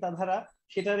ঔপনিবেশিক চিন্তাধারা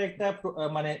সেটার একটা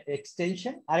মানে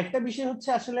এক্সটেনশন। আরেকটা বিষয় হচ্ছে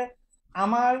আসলে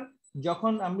আমার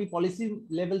যখন আমি পলিসি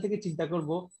লেভেল থেকে চিন্তা করব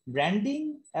ব্র্যান্ডিং,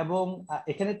 এবং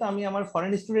এখানে তো আমি আমার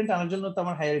ফরেন স্টুডেন্ট আনার জন্য তো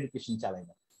আমার হায়ার এডুকেশন চালাই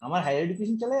না, আমার হায়ার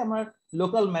এডুকেশন চালাই আমার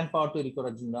লোকাল ম্যান পাওয়ার তৈরি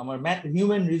করার জন্য, আমার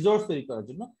হিউম্যান রিসোর্স তৈরি করার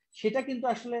জন্য। সেটা কিন্তু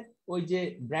আসলে ওই যে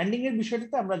ব্র্যান্ডিং এর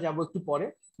বিষয়টাতে আমরা যাব একটু পরে,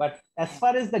 but as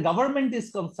far as the government is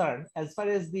concerned, as far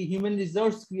as the human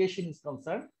resource creation is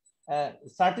concerned,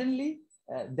 certainly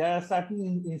there are certain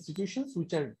institutions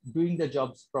which are doing the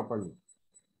jobs properly.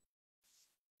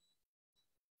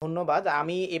 ধন্যবাদ।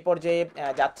 আমি এ পর্যায়ে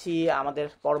যাচ্ছি আমাদের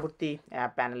পরবর্তী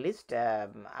প্যানেলিস্ট।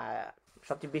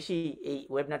 সবচেয়ে বেশি এই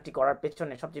ওয়েবিনারটি করার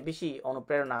পেছনে সবচেয়ে বেশি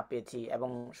অনুপ্রেরণা পেয়েছি এবং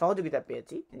সহযোগিতা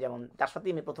পেয়েছি, যেমন তার সাথে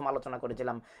আমি প্রথম আলোচনা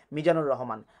করেছিলাম মিজানুর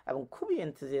রহমান, এবং খুবই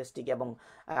এনথুজিয়াস্টিক এবং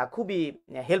খুবই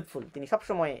হেল্পফুল। তিনি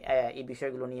সবসময় এই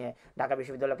বিষয়গুলো নিয়ে ঢাকা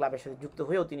বিশ্ববিদ্যালয় ক্লাবের সাথে যুক্ত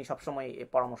হয়েও তিনি সবসময়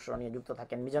পরামর্শ নিয়ে যুক্ত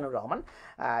থাকেন। মিজানুর রহমান,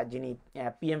 যিনি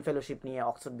পিএম ফেলোশিপ নিয়ে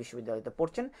অক্সফোর্ড বিশ্ববিদ্যালয়তে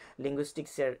পড়ছেন,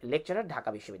 লিঙ্গুইস্টিক্সের লেকচারার, ঢাকা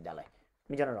বিশ্ববিদ্যালয়।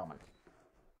 মিজানুর রহমান।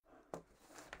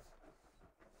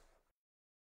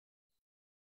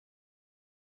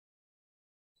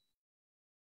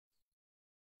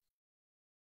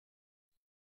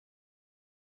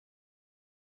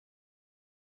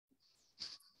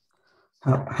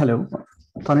 হ্যালো,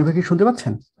 তানিম ভাই কি শুনতে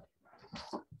পাচ্ছেন?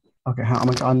 ওকে, হ্যাঁ,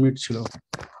 আমাকে আনমিউট ছিল।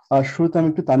 আর শুরুতে আমি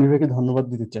একটু তানিম ভাইকে ধন্যবাদ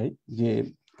দিতে চাই যে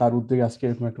তার উদ্যোগে আজকে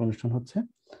এরকম একটা অনুষ্ঠান হচ্ছে।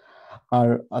 আর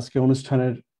আজকে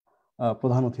অনুষ্ঠানের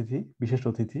প্রধান অতিথি, বিশেষ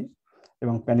অতিথি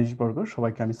এবং প্যানেলিস্ট বর্গ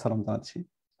সবাইকে আমি সালাম জানাচ্ছি।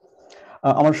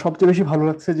 আমার সবচেয়ে বেশি ভালো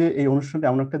লাগছে যে এই অনুষ্ঠানটা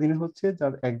এমন একটা দিনে হচ্ছে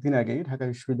যার একদিন আগেই ঢাকা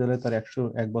বিশ্ববিদ্যালয়ে তার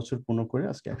 101 বছর পূর্ণ করে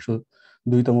আজকে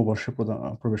 102তম বর্ষে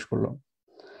প্রবেশ করলো।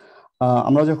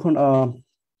 আমরা যখন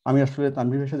আমি আসলে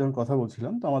তানভীর ভাইয়ের সাথে যখন কথা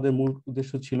বলছিলাম, তো আমাদের মূল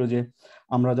উদ্দেশ্য ছিল যে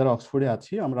আমরা যারা অক্সফোর্ডে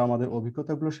আছি আমরা আমাদের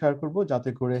অভিজ্ঞতাগুলো শেয়ার করব, যাতে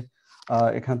করে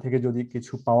এখান থেকে যদি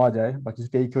কিছু পাওয়া যায় বা কিছু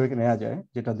টেক অ্যাওয়ে নেওয়া যায়,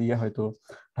 যেটা দিয়ে হয়তো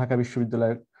ঢাকা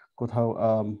বিশ্ববিদ্যালয়ে কোথাও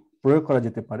প্রয়োগ করা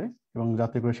যেতে পারে এবং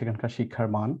যাতে করে সেখানকার শিক্ষার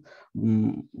মান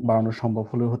বাড়ানো সম্ভব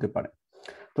হলেও হতে পারে।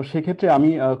 তো সেক্ষেত্রে আমি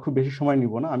খুব বেশি সময়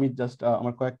নিব না, আমি জাস্ট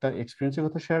আমার কয়েকটা এক্সপিরিয়েন্সের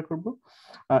কথা শেয়ার করব,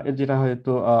 যেটা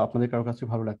হয়তো আপনাদের কারোর কাছে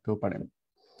ভালো লাগতেও পারে।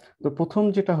 তো প্রথম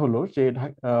যেটা হলো যে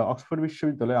অক্সফোর্ড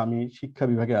বিশ্ববিদ্যালয়ে আমি শিক্ষা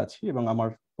বিভাগে আছি এবং আমার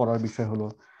পড়ার বিষয় হলো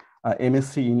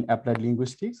MSc in applied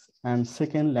linguistics and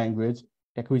second language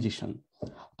acquisition.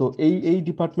 তো এই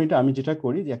ডিপার্টমেন্টে আমি যেটা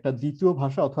করি যে একটা দ্বিতীয়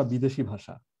ভাষা অথবা বিদেশি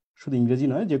ভাষা শুধু ইংরেজি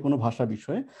নয়, যে কোনো ভাষা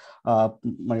বিষয়ে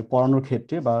মানে পড়ানোর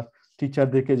ক্ষেত্রে বা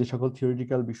টিচারদেরকে যে সকল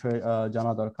থিওরিটিক্যাল বিষয়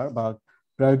জানা দরকার বা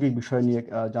প্রায়োগিক বিষয় নিয়ে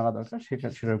জানা দরকার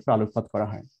সেটার উপর আলোকপাত করা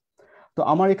হয়। তো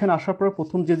আমার এখানে আসার পর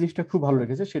প্রথম যে জিনিসটা খুব ভালো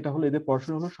লেগেছে সেটা হলো এদের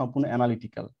পড়াশোনা হলো সম্পূর্ণ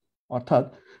অ্যানালিটিক্যাল। অর্থাৎ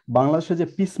বাংলাদেশে যে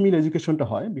পিসমিল এডুকেশনটা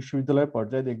হয় বিশ্ববিদ্যালয়ের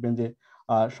পর্যায়ে দেখবেন যে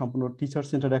সম্পূর্ণ টিচার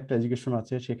সেন্টার একটা এডুকেশন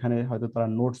আছে, সেখানে হয়তো তারা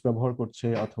নোটস ব্যবহার করছে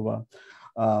অথবা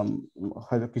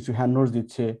হয়তো কিছু হ্যান্ড নোটস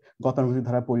দিচ্ছে, গতানুগতিক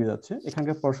ধারা পড়িয়ে যাচ্ছে।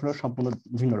 এখানকার পড়াশোনা সম্পূর্ণ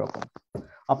ভিন্ন রকম।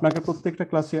 আপনাকে প্রত্যেকটা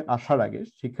ক্লাসে আসার আগে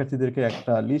শিক্ষার্থীদেরকে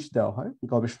একটা লিস্ট দেওয়া হয়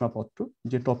গবেষণাপত্র,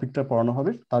 যে টপিকটা পড়ানো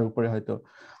হবে তার উপরে হয়তো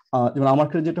যেমন আমার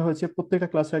ক্ষেত্রে যেটা হয়েছে প্রত্যেকটা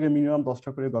ক্লাসে আগে মিনিমাম 10টা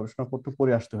করে গবেষণাপত্র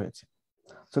পড়ে আসতে হয়েছে।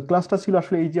 তো ক্লাসটা ছিল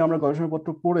আসলে এই যে আমরা গবেষণাপত্র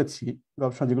পড়েছি,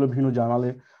 গবেষণা যেগুলো বিভিন্ন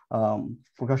জার্নালে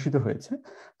প্রকাশিত হয়েছে,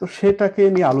 তো সেটাকে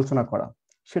নিয়ে আলোচনা করা,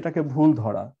 সেটাকে ভুল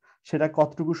ধরা, সেটা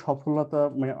কতটুকু সফলতা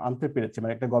মানে আনতে পেরেছে,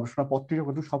 মানে একটা গবেষণা পত্রিকা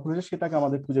কতটুকু সফল হয়েছে সেটাকে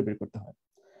আমাদের খুঁজে বের করতে হয়।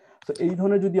 তো এই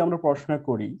ধরনের যদি আমরা পড়াশোনা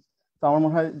করি, তো আমার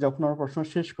মনে হয় যখন আমরা পড়াশোনা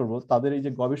শেষ করব তাদের এই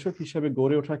যে গবেষক হিসেবে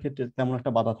গড়ে ওঠার ক্ষেত্রে তেমন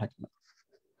একটা বাধা থাকে না।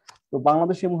 তো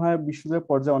বাংলাদেশে মনে হয় বিশ্ববিদ্যালয়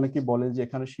পর্যায়ে অনেকেই বলে যে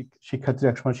এখানে শিক্ষার্থী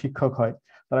একসময় শিক্ষক হয়,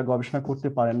 তারা গবেষণা করতে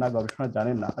পারেন না, গবেষণা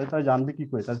জানেন না। আরে তারা জানবে কি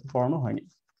করে? তাদেরকে পড়ানো হয়নি,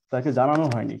 তাদেরকে জানানো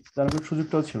হয়নি, জানানোর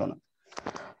সুযোগটাও ছিল না।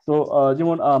 তো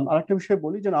যেমন আরেকটা বিষয়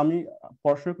বলি যে আমি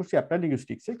পড়াশোনা করছি অ্যাপ্লাইড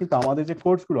লিঙ্গুইস্টিক্সে, কিন্তু আমাদের যে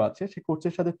কোর্সগুলো আছে সেই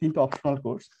কোর্সের সাথে 3টা অপশনাল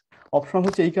কোর্স। অপশনাল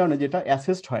হচ্ছে এই কারণে যেটা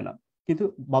অ্যাসেসড হয় না, কিন্তু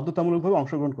বাধ্যতামূলকভাবে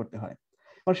অংশগ্রহণ করতে হয়।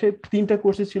 আর সেই 3টা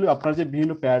কোর্সে ছিল আপনার যে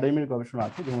বিভিন্ন প্যারাডাইমের গবেষণা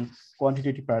আছে, যেমন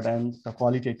কোয়ান্টিটেটিভ প্যারাডাইম,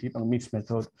 কোয়ালিটেটিভ এবং মিক্স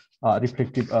মেথড,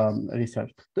 রিফ্লেকটিভ রিসার্চ।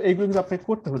 তো এইগুলো কিন্তু আপনাকে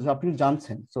করতে হচ্ছে, আপনি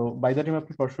জানছেন। সো বাই দ্য টাইম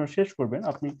আপনি পড়াশোনা শেষ করবেন,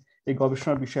 আপনি এই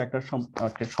গবেষণার বিষয়ে একটা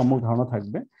সম্যক ধারণা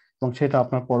থাকবে এবং সেটা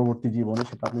আপনার পরবর্তী জীবনে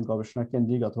সেটা আপনি গবেষণা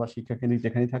কেন্দ্রিক অথবা শিক্ষা কেন্দ্রিক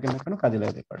যেখানেই থাকেন না কেন কাজে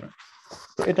লাগাতে পারবেন।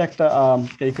 তো এটা একটা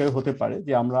টেকঅ্যাওয়ে হতে পারে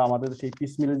যে আমরা আমাদের সেই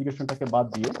পিসমিল এডুকেশনটাকে বাদ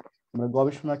দিয়ে আমরা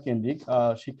গবেষণা কেন্দ্রিক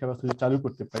শিক্ষা ব্যবস্থা চালু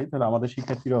করতে পারি, তাহলে আমাদের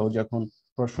শিক্ষার্থীরাও যখন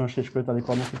পড়াশোনা শেষ করে তাদের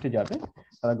কর্মক্ষেত্রে যাবে,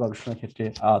 তারা গবেষণা ক্ষেত্রে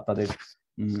তাদের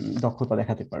দক্ষতা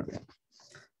দেখাতে পারবে।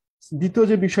 দ্বিতীয়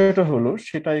যে বিষয়টা হলো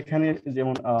সেটা এখানে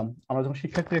যেমন আমরা যখন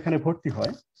শিক্ষার্থী এখানে ভর্তি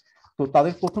হয়, তো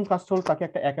তাদের প্রথম কাজটা হলো তাকে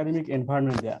একটা একাডেমিক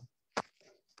এনভায়রনমেন্ট দেয়া।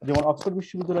 যেমন অক্সফোর্ড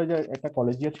বিশ্ববিদ্যালয়ের একটা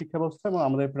কলেজিয়েট শিক্ষা ব্যবস্থা এবং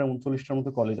আমাদের প্রায় 39টার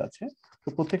মতো কলেজ আছে। তো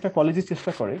প্রত্যেকটা কলেজই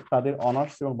চেষ্টা করে তাদের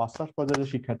অনার্স এবং মাস্টার্স পর্যায়ে যে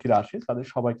শিক্ষার্থীরা আসে তাদের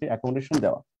সবাইকে অ্যাকোমোডেশন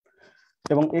দেওয়া।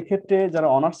 এবং এক্ষেত্রে যারা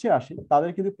অনার্সে আসে তাদের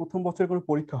কিন্তু প্রথম বছরে কোনো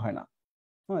পরীক্ষা হয় না।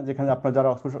 হ্যাঁ, যেখানে আপনারা যারা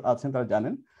অক্সফোর্ড আছেন তারা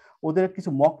জানেন ওদের কিছু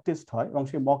মক টেস্ট হয় এবং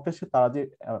সেই মক টেস্টে তারা যে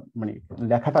মানে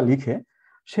লেখাটা লিখে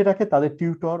সেটাকে তাদের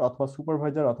টিউটর অথবা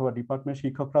সুপারভাইজার অথবা ডিপার্টমেন্ট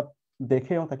শিক্ষকরা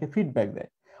দেখে এবং তাকে ফিডব্যাক দেয়।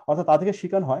 অর্থাৎ তাদেরকে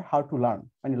শেখানো হয় হাউ টু লার্ন,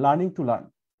 মানে লার্নিং টু লার্ন।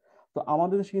 তো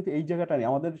আমাদের দেশে কিন্তু এই জায়গাটা নেই।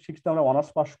 আমাদের শিক্ষিত আমরা অনার্স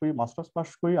পাস করি, মাস্টার্স পাস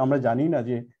করি, আমরা জানি না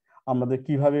যে আমাদের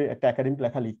কিভাবে একটা একাডেমিক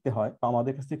লেখা লিখতে হয় বা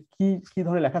আমাদের কাছে কি কি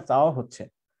ধরনের লেখা চাওয়া হচ্ছে।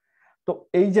 তো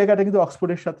এই জায়গাটা কিন্তু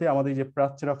অক্সফোর্ডের সাথে আমাদের যে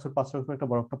প্রাচ্যের অক্সফোর্ড পাশ্চাত্যের একটা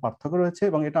বড় একটা পার্থক্য রয়েছে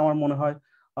এবং এটা আমার মনে হয়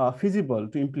ফিজিবল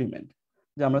টু ইমপ্লিমেন্ট,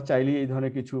 যে আমরা চাইলেই এই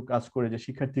ধরনের কিছু কাজ করে যে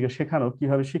শিক্ষার্থীকে শেখানো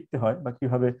কিভাবে শিখতে হয় বা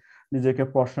কিভাবে নিজেকে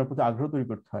পড়াশোনার প্রতি আগ্রহ তৈরি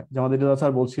করতে হয়। যে আমাদের রেজা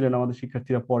স্যার বলছিলেন আমাদের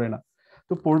শিক্ষার্থীরা পড়ে না,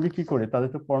 তো পড়বে কি করে? তাদের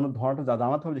তো পড়ানোর ধরনটা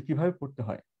জানাতে হবে যে কিভাবে পড়তে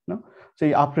হয় না।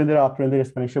 সেই আপনাদের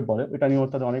স্প্যানিশে বলে, এটা নিয়ে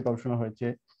তাদের অনেক গবেষণা হয়েছে,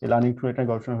 লার্নিং টু এটা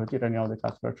গবেষণা হয়েছে, এটা নিয়ে আমাদের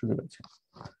কাজ করার সুযোগ আছে।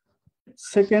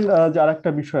 সেকেন্ড যে আরেকটা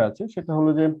বিষয় আছে সেটা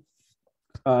হলো যে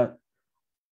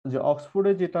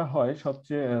অক্সফোর্ডে যেটা হয়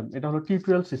সবচেয়ে, এটা হলো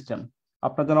টিউটোরিয়াল সিস্টেম।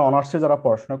 আপনার যারা অনার্সে যারা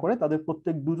পড়াশোনা করে তাদের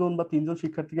প্রত্যেক 2জন বা 3জন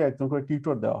শিক্ষার্থীকে একজন করে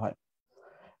টিউটর দেওয়া হয়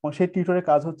এবং সেই টিউটরের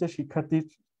কাজ হচ্ছে শিক্ষার্থীর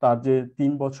তার যে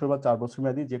 3 বছর বা 4 বছর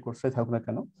মেয়াদী যে কোর্সে থাকুক না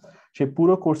কেন সে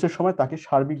পুরো কোর্সের সময় তাকে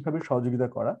সার্বিকভাবে সহযোগিতা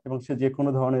করা এবং সে যে কোনো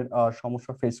ধরনের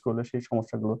সমস্যা ফেস করলে সেই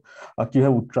সমস্যাগুলো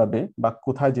কিভাবে উতরাবে বা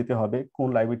কোথায় যেতে হবে, কোন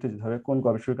লাইব্রেরিতে যেতে হবে, কোন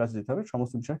গবেষকের কাছে যেতে হবে,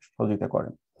 সমস্ত বিষয়ে সহযোগিতা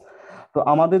করেন। তো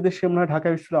আমাদের দেশে মনে হয় ঢাকা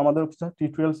বিশ্ববিদ্যালয়ে আমাদের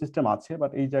টিউটোরিয়াল সিস্টেম আছে,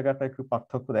 বাট এই জায়গাটা একটু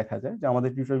পার্থক্য দেখা যায় যে আমাদের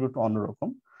টিউটোরিয়াল একটু অন্যরকম।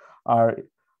 আর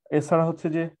এছাড়া হচ্ছে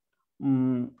যে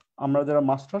আমরা যারা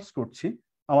মাস্টার্স করছি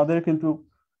আমাদের কিন্তু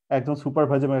একজন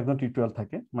সুপারভাইজার এবং একজন টিউটোরিয়াল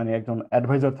থাকে, মানে একজন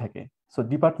অ্যাডভাইজার থাকে। সো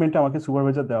ডিপার্টমেন্টে আমাকে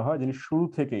সুপারভাইজার দেওয়া হয় যিনি শুরু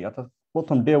থেকেই অর্থাৎ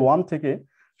প্রথম ডে 1 থেকে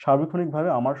সার্বক্ষণিকভাবে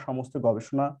আমার সমস্ত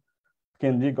গবেষণা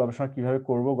কেন্দ্রিক গবেষণা কিভাবে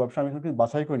করবো, গবেষণা আমি কিন্তু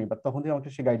বাছাই করিনি, বাট তখন থেকে আমাকে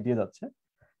সে গাইড দিয়ে যাচ্ছে।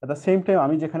 এট দ্য সেম টাইম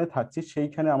আমি যেখানে থাকছি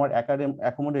সেইখানে আমার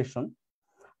অ্যাকোমোডেশন,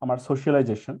 আমার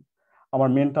সোশ্যালাইজেশন, আমার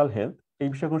মেন্টাল হেলথ, এই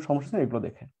বিষয়ে কোনো সমস্যা নেই, এগুলো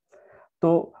দেখে। তো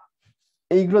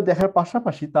এইগুলো দেখার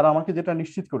পাশাপাশি তারা আমাকে যেটা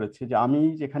নিশ্চিত করেছে যে আমি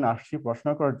যেখানে আসছি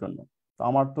পড়াশোনা করার জন্য, তো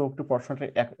আমার তো একটু পড়াশোনাটা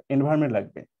এনভায়রনমেন্ট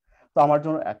লাগবে, তো আমার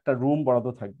জন্য একটা রুম বরাদ্দ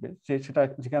থাকবে সেটা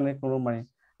যেখানে কোনো মানে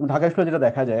ঢাকা স্কুলে যেটা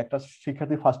দেখা যায় একটা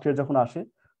শিক্ষার্থী ফার্স্ট ইয়ার যখন আসে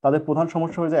তাদের প্রধান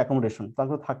সমস্যা হয়ে যায় অ্যাকোমোডেশন,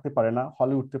 তারা থাকতে পারে না,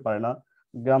 হলে উঠতে পারে না,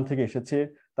 গ্রাম থেকে এসেছে,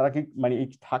 তারা কি মানে এই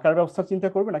থাকার ব্যবস্থা চিন্তা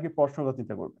করবে নাকি পড়াশোনার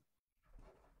চিন্তা করবে।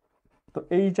 তো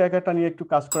এই জায়গাটা নিয়ে একটু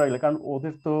কাজ করা গেলে, কারণ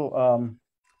ওদের তো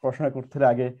পড়াশোনা করতে হলে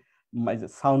আগে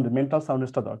সাউন্ড মেন্টাল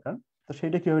সাউন্ডনেসটা দরকার। তো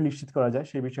সেইটা কিভাবে নিশ্চিত করা যায়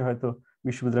সেই বিষয়ে হয়তো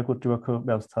বিশ্ববিদ্যালয় কর্তৃপক্ষ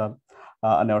ব্যবস্থা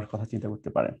নেওয়ার কথা চিন্তা করতে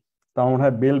পারে। তো আমার মনে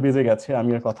হয় বেল বেজে গেছে, আমি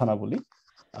আর কথা না বলি।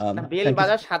 বেল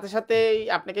বাজার সাথে সাথে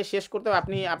আপনাকে শেষ করতে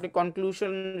আপনি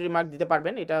কনক্লুশন রিমার্ক দিতে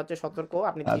পারবেন, এটা হচ্ছে সতর্ক।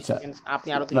 আপনি 30 সেকেন্ড, আপনি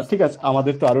আরো 30 ঠিক আছে,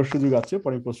 আমাদের তো আরো সুযোগ আছে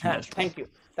পরে প্রশ্ন আসবে। Thank you.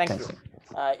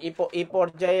 এই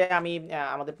পর্যায়ে আমি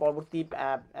আমাদের পরবর্তী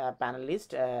প্যানেলিস্ট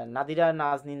নাদিরা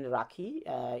নাজনীন রাখি,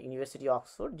 ইউনিভার্সিটি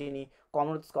অক্সফোর্ড, যিনি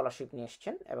কমনওয়েলথ স্কলারশিপ নিয়ে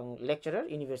এসেছেন এবং lecturer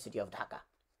university of Dhaka.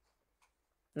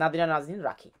 Nadira Naznin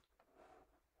রাখি,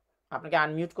 আপনাকে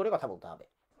আনমিউট করে কথা বলতে হবে।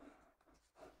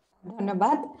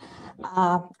 ধন্যবাদ।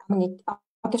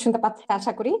 আমাকে শুনতে পাচ্ছেন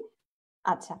আশা করি।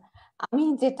 আচ্ছা, আমি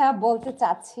যেটা বলতে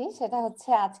চাচ্ছি সেটা হচ্ছে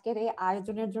আজকের এই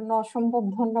আয়োজনের জন্য অসম্ভব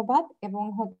ধন্যবাদ, এবং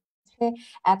হচ্ছে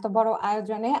এত বড়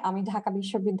আয়োজনে আমি ঢাকা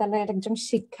বিশ্ববিদ্যালয়ের একজন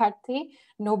শিক্ষার্থী,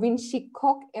 নবীন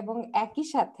শিক্ষক, এবং একই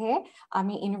সাথে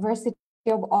আমি ইউনিভার্সিটি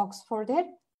অফ অক্সফোর্ডের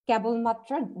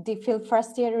কেবলমাত্র ডিফিল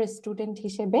ফার্স্ট ইয়ারের স্টুডেন্ট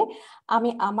হিসেবে আমি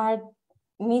আমার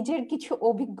নিজের কিছু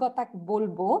অভিজ্ঞতা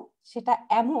বলবো। সেটা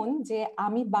এমন যে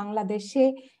আমি বাংলাদেশে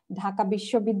ঢাকা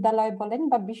বিশ্ববিদ্যালয় বলেন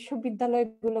বা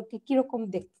বিশ্ববিদ্যালয়গুলোকে কিরকম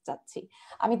দেখতে চাচ্ছি।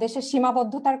 আমি দেশের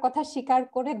সীমাবদ্ধতার কথা স্বীকার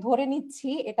করে ধরে নিচ্ছি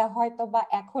এটা হয়তো বা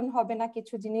এখন হবে না,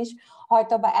 কিছু জিনিস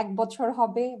হয়তো বা 1 বছর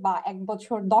হবে বা 1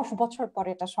 বছর 10 বছর পরে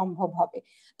এটা সম্ভব হবে।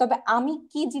 তবে আমি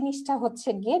কি জিনিসটা হচ্ছে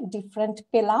গিয়ে ডিফারেন্ট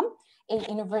পেলাম এই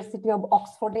ইউনিভার্সিটি অফ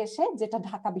অক্সফোর্ডে এসে, যেটা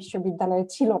ঢাকা বিশ্ববিদ্যালয়ে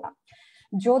ছিল না।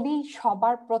 যদি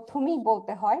সবার প্রথমেই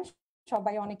বলতে হয়,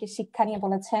 সবাই অনেকে শিক্ষা নিয়ে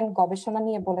বলেছেন, গবেষণা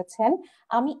নিয়ে বলেছেন,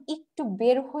 আমি একটু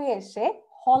বের হয়ে এসে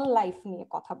হল লাইফ নিয়ে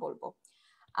কথা বলবো।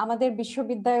 আমাদের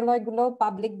বিশ্ববিদ্যালয়গুলো,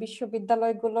 পাবলিক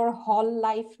বিশ্ববিদ্যালয়গুলোর হল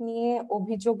লাইফ নিয়ে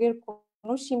অভিযোগের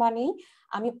কোনো সীমা নেই।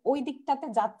 আমি ওই দিকটাতে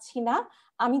যাচ্ছি না,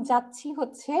 আমি যাচ্ছি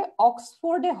হচ্ছে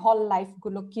অক্সফোর্ডে হল লাইফ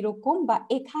গুলো কিরকম বা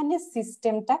এখানে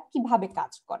সিস্টেমটা কিভাবে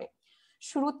কাজ করে।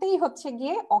 শুরুতেই হচ্ছে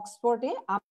গিয়ে অক্সফোর্ডে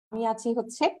আমি আছি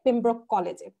হচ্ছে পেমব্রোক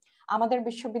কলেজে। আমাদের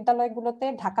বিশ্ববিদ্যালয়গুলোতে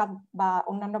ঢাকা বা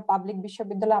অন্যান্য পাবলিক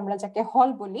বিশ্ববিদ্যালয় আমরা যাকে হল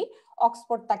বলি,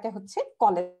 অক্সফোর্ড তাকে হচ্ছে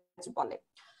কলেজ বলে।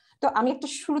 তো আমি একটা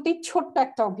শুরুতেই ছোট্ট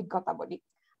একটা অভিজ্ঞতা বলি।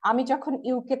 আমি যখন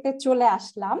ইউকে তে চলে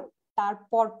আসলাম, তার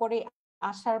পরপরে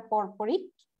আসার পরপরই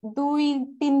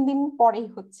 2-3 দিন পরেই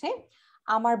হচ্ছে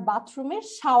আমার বাথরুমের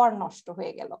শাওয়ার নষ্ট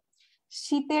হয়ে গেল।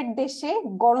 শীতের দেশে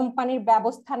গরম পানির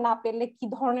ব্যবস্থা না পেলে কি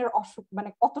ধরনের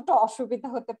কতটা অসুবিধা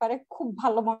হতে পারে খুব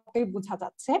ভালো মতোই বোঝা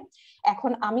যাচ্ছে।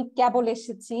 এখন আমি কেবল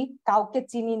এসেছি, কাউকে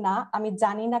চিনি না, আমি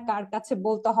জানি না কার কাছে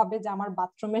বলতে হবে যে আমার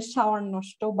বাথরুমের শাওয়ার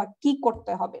নষ্ট বা কি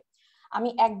করতে হবে। আমি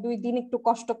 1-2 দিন একটু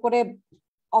কষ্ট করে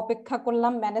অপেক্ষা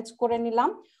করলাম, ম্যানেজ করে নিলাম।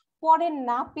 পরে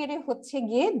না পেরে হচ্ছে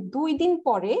গিয়ে 2 দিন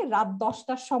পরে রাত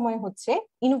 10টার সময় হচ্ছে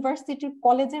ইউনিভার্সিটির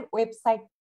কলেজের ওয়েবসাইট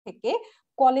থেকে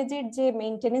কলেজের যে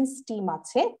মেইনটেনেন্স টিম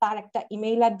আছে তার একটা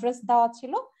ইমেইল অ্যাড্রেস দেওয়া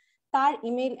ছিল। তার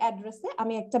ইমেইল অ্যাড্রেসে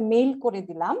আমি একটা মেইল করে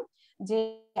দিলাম যে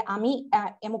আমি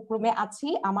এমক রুমে আছি,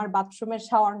 আমার বাথরুমের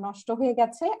শাওয়ার নষ্ট হয়ে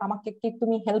গেছে, আমাকে কি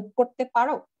তুমি হেল্প করতে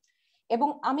পারো? এবং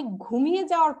আমি ঘুমিয়ে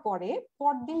যাওয়ার পরে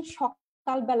পরদিন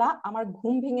সকালবেলা আমার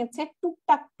ঘুম ভেঙেছে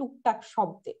টুকটাক টুকটাক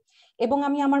শব্দে, এবং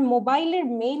আমি আমার মোবাইলের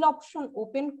মেইল অপশন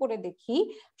ওপেন করে দেখি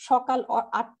সকাল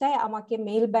 8টায় আমাকে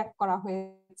মেইল ব্যাক করা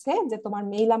হয়েছে যে তোমার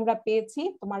মেইল আমরা পেয়েছি,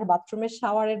 তোমার বাথরুমের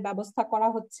শাওয়ারের ব্যবস্থা করা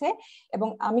হচ্ছে। এবং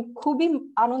আমি খুবই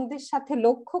আনন্দের সাথে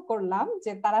লক্ষ্য করলাম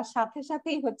যে তারা সাথে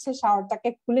সাথেই হচ্ছে শাওয়ারটাকে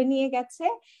খুলে নিয়ে গেছে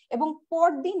এবং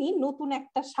পরদিনই নতুন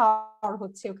একটা শাওয়ার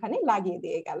হচ্ছে ওখানে লাগিয়ে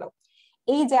দিয়ে গেল।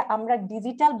 এই যে আমরা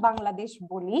ডিজিটাল বাংলাদেশ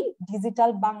বলি,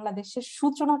 ডিজিটাল বাংলাদেশের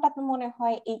সূচনাটা তো মনে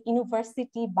হয় এই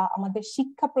ইউনিভার্সিটি বা আমাদের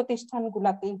শিক্ষা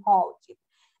প্রতিষ্ঠানগুলোতেই হওয়া উচিত।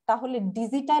 তাহলে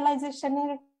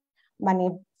ডিজিটালাইজেশনের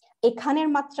এখানের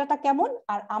মাত্রাটা কেমন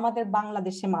আর আমাদের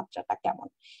বাংলাদেশে মাত্রাটা কেমন?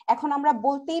 এখন আমরা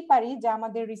বলতেই পারি যে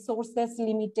আমাদের রিসোর্সেস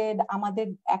লিমিটেড, আমাদের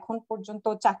এখন পর্যন্ত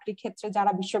চাকরি ক্ষেত্রে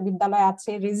যারা বিশ্ববিদ্যালয়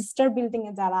আছে, রেজিস্টার বিল্ডিং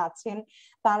এ যারা আছেন,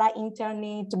 তারা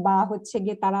ইন্টারনেট বা হচ্ছে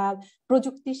গিয়ে তারা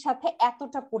প্রযুক্তির সাথে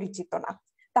এতটা পরিচিত না।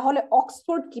 তাহলে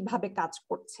অক্সফোর্ড কিভাবে কাজ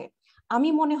করছে? আমি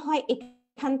মনে হয়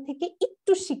এখান থেকে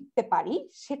একটু শিখতে পারি।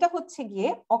 সেটা হচ্ছে গিয়ে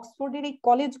অক্সফোর্ডের এই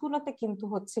কলেজগুলোতে কিন্তু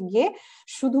হচ্ছে গিয়ে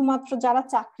শুধুমাত্র যারা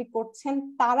চাকরি করছেন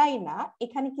তারাই না,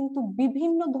 এখানে কিন্তু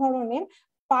বিভিন্ন ধরনের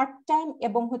পার্ট টাইম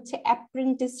এবং হচ্ছে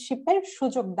অ্যাপ্রেন্টিসশিপের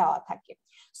সুযোগ দেওয়া থাকে।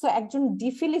 সো একজন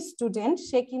ডিফিল স্টুডেন্ট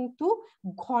সে কিন্তু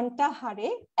ঘন্টা হারে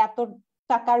এত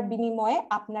টাকার বিনিময়ে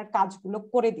আপনার কাজগুলো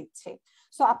করে দিচ্ছে।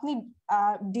 সো আপনি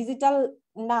ডিজিটাল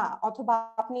না অথবা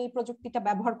আপনি এই প্রযুক্তিটা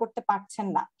ব্যবহার করতে পারছেন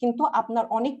না, কিন্তু আপনার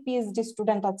অনেক পিএইচডি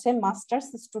স্টুডেন্ট আছে, মাস্টার্স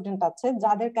স্টুডেন্ট আছে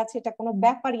যাদের কাছে এটা কোনো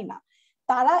ব্যাপারই না,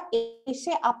 তারা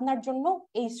এসে আপনার জন্য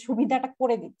এই সুবিধাটা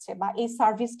করে দিচ্ছে বা এই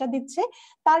সার্ভিসটা দিচ্ছে।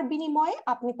 তার বিনিময়ে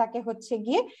আপনি তাকে হচ্ছে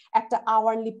গিয়ে একটা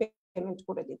আওয়ারলি পেমেন্ট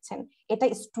করে দিচ্ছেন। এটা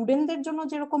স্টুডেন্টদের জন্য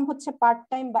যেরকম হচ্ছে পার্ট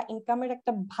টাইম বা ইনকামের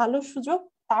একটা ভালো সুযোগ,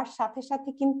 তার সাথে সাথে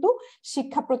কিন্তু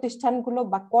শিক্ষা প্রতিষ্ঠানগুলো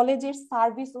বা কলেজের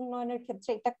সার্ভিস উন্নয়নের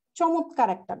ক্ষেত্রে এটা চমৎকার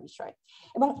একটা বিষয়।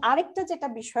 এবং আরেকটা যেটা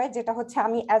বিষয়, যেটা হচ্ছে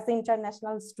আমি অ্যাজ এ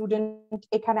ইন্টারন্যাশনাল স্টুডেন্ট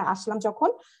এখানে আসলাম যখন,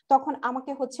 তখন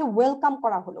আমাকে হচ্ছে ওয়েলকাম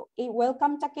করা হলো। এই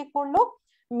ওয়েলকামটা কে করলো?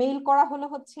 মেইল করা হলো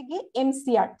হচ্ছে গিয়ে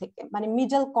MCR থেকে, মানে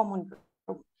মিডল কমন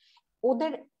রুম।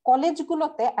 ওদের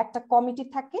কলেজগুলোতে একটা কমিটি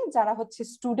থাকে যারা হচ্ছে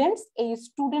স্টুডেন্টস, এই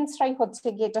স্টুডেন্টসরাই হচ্ছে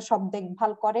গিয়ে এটা সব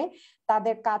দেখভাল করে।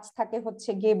 তাদের কাজ থাকে হচ্ছে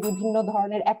গিয়ে বিভিন্ন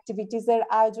ধরনের অ্যাক্টিভিটিস এর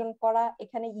আয়োজন করা,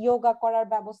 এখানে ইয়োগা করার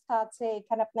ব্যবস্থা আছে,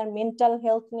 এখানে আপনার মেন্টাল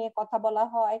হেলথ নিয়ে কথা বলা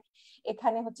হয়,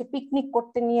 এখানে হচ্ছে পিকনিক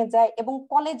করতে নিয়ে যায়, এবং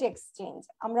কলেজ এক্সচেঞ্জ।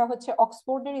 আমরা হচ্ছে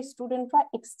অক্সফোর্ডের স্টুডেন্টরা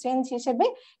এক্সচেঞ্জ হিসেবে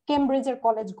কেমব্রিজের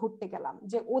কলেজ ঘুরতে গেলাম,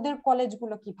 যে ওদের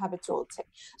কলেজগুলো কিভাবে চলছে।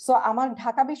 সো আমার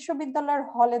ঢাকা বিশ্ববিদ্যালয়ের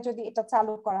হলে যদি এটা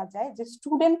চালু করা যায়, যে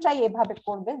স্টুডেন্টরাই এভাবে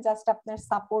করবে, জাস্ট আপনার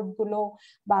সাপোর্ট গুলো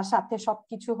বা সাথে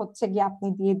সবকিছু হচ্ছে গিয়ে আপনি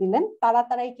দিয়ে দিলেন,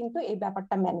 তারাই কিন্তু এই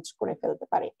ব্যাপারটা ম্যানেজ করে ফেলতে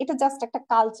পারে। এটা জাস্ট একটা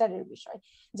কালচারের বিষয়,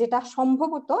 যেটা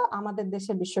সম্ভবত আমাদের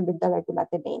দেশের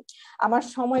বিশ্ববিদ্যালয়গুলোতে নেই। আমার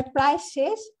সময় প্রায়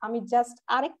শেষ, আমি জাস্ট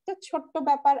আরেকটা ছোট্ট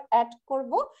ব্যাপার অ্যাড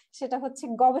করব, সেটা হচ্ছে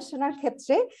গবেষণার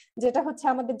ক্ষেত্রে, যেটা হচ্ছে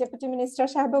আমাদের ডেপুটি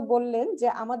মিনিস্টার সাহেবও বললেন যে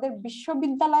আমাদের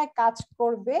বিশ্ববিদ্যালয় কাজ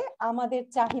করবে আমাদের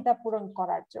চাহিদা পূরণ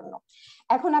করার জন্য।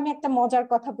 এখন আমি একটা মজার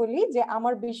কথা বলি, যে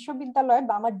আমার বিশ্ববিদ্যালয়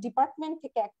বা আমার ডিপার্টমেন্ট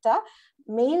থেকে একটা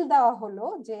মেইল দেওয়া হলো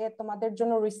যে তোমাদের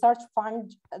জন্য রিসার্চ ফান্ড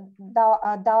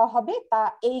দেওয়া হবে, তা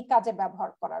এই কাজে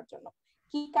ব্যবহার করার জন্য।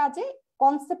 কি কাজে?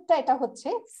 কনসেপ্টটা এটা হচ্ছে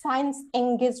সায়েন্স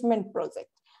এঙ্গেজমেন্ট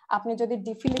প্রজেক্ট। আপনি যদি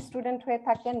ডিফিল স্টুডেন্ট হয়ে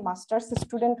থাকেন, মাস্টার্স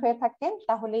স্টুডেন্ট হয়ে থাকেন,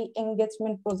 তাহলে এই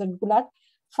এঙ্গেজমেন্ট প্রজেক্ট গুলার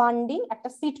ফান্ডিং, একটা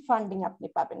সিড ফান্ডিং আপনি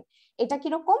পাবেন। এটা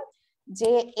কিরকম?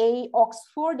 যে এই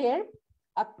অক্সফোর্ডের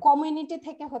কমিউনিটি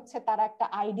থেকে হচ্ছে তারা একটা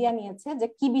আইডিয়া নিয়েছে যে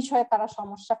কি বিষয়ে তারা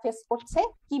সমস্যা ফেস করছে,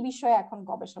 কি বিষয়ে এখন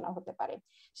গবেষণা হতে পারে।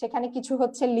 সেখানে কিছু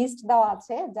হচ্ছে লিস্ট দেওয়া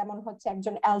আছে, যেমন হচ্ছে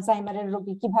একজন অ্যালজাইমারের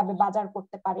রোগী কিভাবে বাজার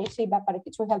করতে পারে, সেই ব্যাপারে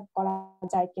কিছু হেল্প করা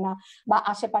যায় কিনা, বা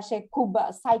আশেপাশে খুব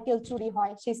সাইকেল চুরি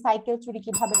হয়, সেই সাইকেল চুরি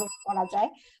কিভাবে রোধ করা যায়।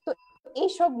 তো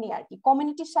এইসব নিয়ে আর কি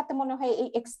কমিউনিটির সাথে মনে হয় এই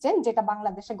এক্সচেঞ্জ, যেটা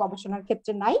বাংলাদেশে গবেষণার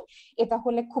ক্ষেত্রে নাই, এটা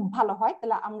হলে খুব ভালো হয়,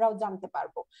 তাহলে আমরাও জানতে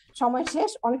পারবো। সময়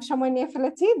শেষ, অনেক সময় নিয়ে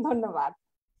ফেলেছি, ধন্যবাদ।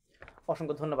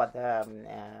 অসংখ্য ধন্যবাদ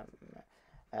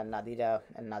নাদিরা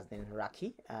নাজনীন রাখি।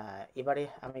 এবারে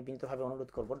আমি বিনীতভাবে অনুরোধ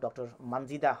করব doctor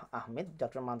মানজিদা Ahmed.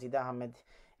 Doctor মানজিদা Ahmed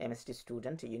MST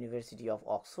student, university of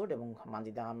Oxford, এবং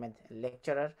মানজিদা Ahmed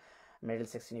lecturer,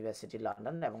 Middlesex university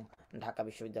London এবং ঢাকা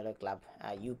বিশ্ববিদ্যালয় ক্লাব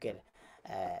ইউকের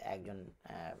একজন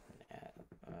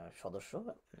সদস্য।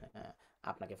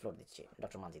 আপনাকে ফ্লোর দিচ্ছি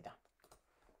ডক্টর মানজিদা।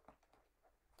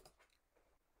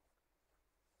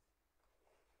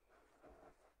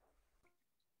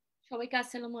 সবাইকে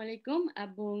আসসালামু আলাইকুম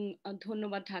এবং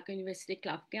ধন্যবাদ ঢাকা ইউনিভার্সিটি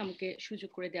ক্লাবকে আমাকে সুযোগ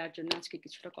করে দেওয়ার জন্য আজকে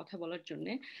কিছুটা কথা বলার জন্য।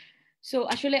 সো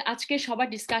আসলে আজকে সবার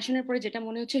ডিসকাশনের পরে যেটা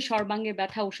মনে হচ্ছে সর্বাঙ্গে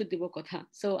ব্যথা ওষুধ দিব কথা।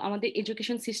 সো আমাদের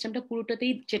এডুকেশন সিস্টেমটা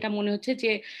পুরোটাতেই যেটা মনে হচ্ছে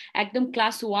যে একদম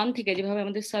ক্লাস 1 থেকে, যেভাবে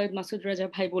আমাদের সৈয়দ মাসুদ রেজা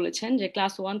ভাই বলেছেন যে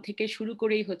ক্লাস 1 থেকে শুরু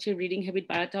করেই হচ্ছে রিডিং হ্যাবিট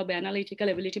বাড়াতে হবে, অ্যানালিটিক্যাল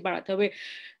এবিলিটি বাড়াতে হবে,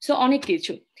 সো অনেক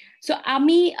কিছু। সো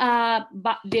আমি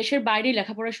দেশের বাইরে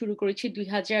লেখাপড়া শুরু করেছি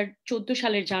 2014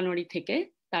 সালের জানুয়ারি থেকে।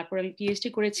 তারপর আমি পিএইচডি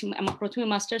করেছি, প্রথমে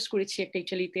মাস্টার্স করেছি একটা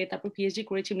ইটালিতে, তারপর পিএইচডি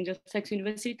করেছি মিডলসেক্স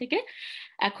ইউনিভার্সিটি থেকে।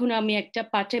 এখন আমি একটা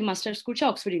পার্ট টাইম মাস্টার্স করছি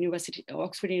অক্সফোর্ড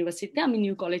ইউনিভার্সিটিতে, আমি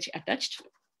নিউ কলেজ অ্যাটাচড।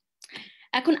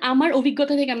 এখন আমার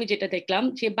অভিজ্ঞতা থেকে আমি যেটা দেখলাম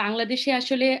যে বাংলাদেশে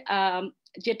আসলে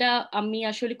যেটা আমি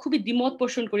আসলে খুবই দ্বিমত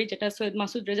পোষণ করি, যেটা সৈয়দ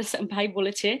মাসুদ রেজা ভাই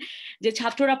বলেছে যে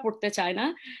ছাত্ররা পড়তে চায় না,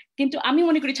 কিন্তু আমি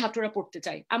মনে করি ছাত্ররা পড়তে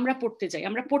চাই, আমরা পড়তে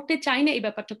চাই না, এই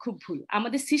ব্যাপারটা খুব ভুল।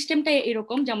 আমাদের সিস্টেমটা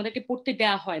এরকম যে আমাদেরকে পড়তে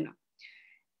দেওয়া হয় না।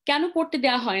 কেন পড়তে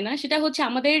দেওয়া হয় না সেটা হচ্ছে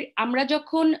আমরা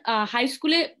যখন হাই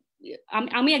স্কুলে,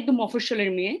 আমি একদম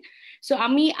মফস্বলের মেয়ে, সো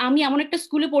আমি এমন একটা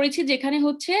স্কুলে পড়েছি যেখানে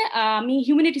হচ্ছে আমি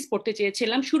হিউম্যানিটিস পড়তে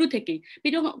চেয়েছিলাম শুরু থেকেই,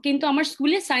 কিন্তু আমার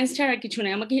স্কুলে সায়েন্স ছাড়া কিছু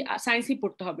নাই, আমাকে সায়েন্সই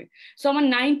পড়তে হবে। সো আমার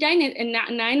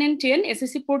 9 and 10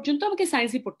 এসএসসি পর্যন্ত আমাকে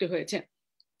সায়েন্সই পড়তে হয়েছে,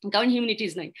 কারণ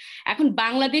হিউম্যানিটিস নাই। এখন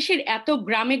বাংলাদেশের এত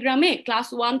গ্রামে গ্রামে ক্লাস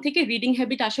 1 থেকে রিডিং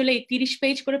হ্যাবিট আসলে 30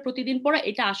 পেজ করে প্রতিদিন পড়া,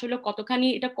 এটা আসলে কতখানি,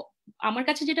 এটা আমার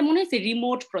কাছে যেটা মনে হয়েছে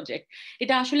রিমোট প্রজেক্ট,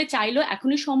 এটা আসলে চাইলেও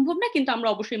এখনই সম্ভব না, কিন্তু আমরা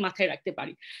অবশ্যই মাথায় রাখতে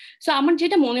পারি। সো আমার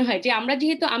যেটা মনে হয় যে আমরা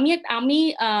যেহেতু আমি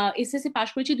এসএসসি পাস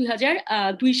করেছি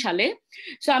 2002 সালে,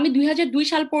 সো আমি 2002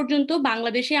 সাল পর্যন্ত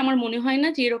বাংলাদেশে আমার মনে হয় না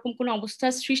যে এরকম কোনো অবস্থা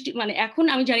সৃষ্টি, মানে এখন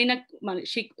আমি জানি না, মানে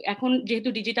এখন যেহেতু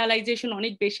ডিজিটালাইজেশন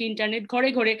অনেক বেশি, ইন্টারনেট ঘরে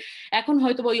ঘরে, এখন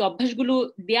হয়তো ওই অভ্যাসগুলো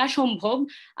দেয়া সম্ভব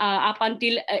আপ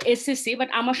আনটিল এসএসসি, বাট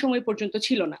আমার সময় পর্যন্ত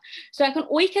ছিল না। সো এখন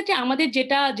ওই ক্ষেত্রে আমাদের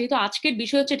যেহেতু আজকের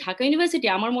বিষয় হচ্ছে ঢাকা ঢাকা ইউনিভার্সিটি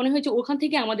আমার মনে হয় যে ওখান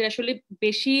থেকে আমাদের আসলে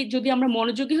বেশি যদি আমরা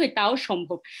মনোযোগী হই তাও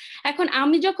সম্ভব। এখন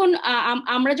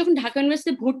আমরা যখন ঢাকা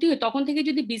ইউনিভার্সিটি ভর্তি হই তখন থেকে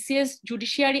যদি বিসিএস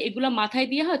জুডিশিয়ারি এগুলো মাথায়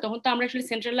দিয়ে হয় তখন তো আমরা আসলে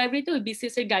সেন্ট্রাল লাইব্রেরিতে ওই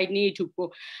বিসিএস এর গাইড নিয়েই ঢুকবো।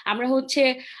 আমরা হচ্ছে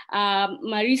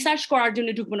রিসার্চ করার জন্য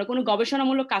ঢুকবো না, কোনো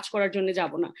গবেষণামূলক কাজ করার জন্য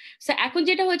যাব না। এখন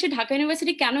যেটা হয়েছে ঢাকা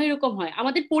ইউনিভার্সিটি কেন এরকম হয়,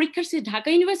 আমাদের পরীক্ষার ঢাকা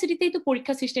ইউনিভার্সিটিতেই তো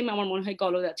পরীক্ষা সিস্টেমে আমার মনে হয়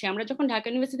গলদ আছে। আমরা যখন ঢাকা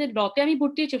ইউনিভার্সিটিতে লতে আমি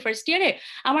ভর্তি হয়েছি ফার্স্ট ইয়ারে,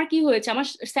 আমার কি হয়েছে, আমার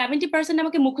 70%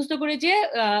 আমাকে মুখস্থ করে যে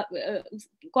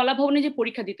কলা ভবনে যে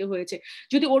পরীক্ষা দিতে হয়েছে।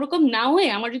 যদি ওরকম না হয়ে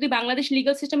আমার যদি বাংলাদেশ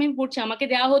লিগাল সিস্টেম আমি পড়ছি, আমাকে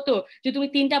দেওয়া হতো যে তুমি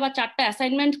 3টা বা 4টা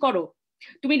অ্যাসাইনমেন্ট করো,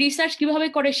 তুমি রিসার্চ কিভাবে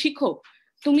করে শিখো,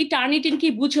 তুমি টার্নিটিন কি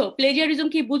বুঝো, প্লেজিয়ারিজম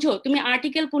কি বুঝো, তুমি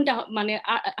আর্টিকেল কোনটা মানে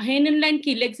হেনেন লাইন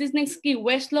কি, লেক্সিসনেক্স কি,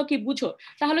 ওয়েস্ট ল কি বুঝো,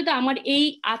 তাহলে তো আমার এই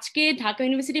আজকে ঢাকা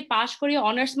ইউনিভার্সিটি পাশ করে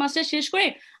অনার্স মাস্টার শেষ করে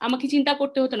আমাকে চিন্তা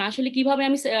করতে হতো না আসলে কিভাবে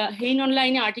আমি হেইন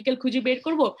অনলাইনে আর্টিকেল খুঁজে বের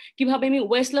করব, কিভাবে আমি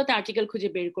ওয়েস্ট লতে আর্টিকেল খুঁজে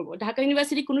বের করব। ঢাকা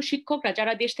ইউনিভার্সিটি কোনো শিক্ষকরা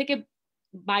যারা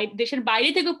দেশের বাইরে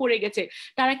থেকে পড়ে গেছে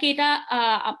তারা কি এটা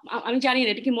আমি জানি না,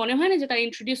 এটা কি মনে হয় না যে তারা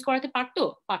ইন্ট্রোডিউস করাতে পারতো?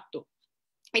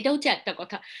 এটা হচ্ছে একটা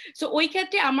কথা। সো ওই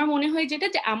ক্ষেত্রে আমার মনে হয় যেটা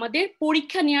যে আমাদের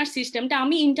পরীক্ষা নেওয়ার সিস্টেমটা,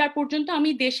 আমি ইন্টার পর্যন্ত আমি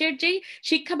দেশের যেই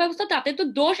শিক্ষা ব্যবস্থা তাতে তো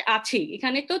দোষ আছেই,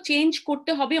 এখানে তো চেঞ্জ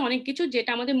করতে হবে অনেক কিছু,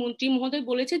 যেটা আমাদের মন্ত্রী মহোদয়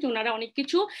বলেছে যে ওনারা অনেক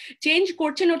কিছু চেঞ্জ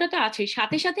করছেন, ওটা তো আছেই।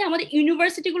 সাথে সাথে আমাদের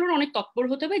ইউনিভার্সিটিগুলোর অনেক তৎপর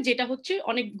হতে হবে, যেটা হচ্ছে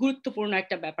অনেক গুরুত্বপূর্ণ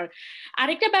একটা ব্যাপার।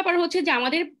 আরেকটা ব্যাপার হচ্ছে যে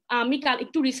আমি কাল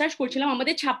একটু রিসার্চ করছিলাম,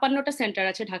 আমাদের 56টা সেন্টার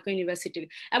আছে ঢাকা ইউনিভার্সিটির,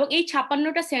 এবং এই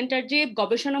 56টা সেন্টার যে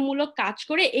গবেষণামূলক কাজ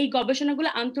করে এই গবেষণাগুলো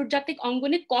আন্তর্জাতিক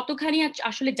অঙ্গনে কতখানি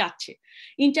আসলে যাচ্ছে,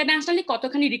 ইন্টারন্যাশনালি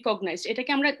কতখানি রিকগনাইজড,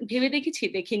 এটাকে আমরা ভেবে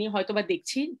দেখিনি, হয়তোবা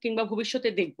দেখছি কিংবা ভবিষ্যতে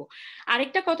দেখবো।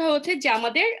 আরেকটা কথা হচ্ছে যে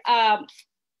আমাদের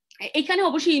এখানে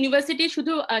অবশ্যই ইউনিভার্সিটি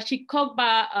শুধু শিক্ষক বা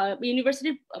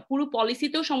ইউনিভার্সিটির পুরো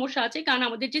পলিসিতেও সমস্যা আছে, কারণ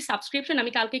আমাদের যে সাবস্ক্রিপশন,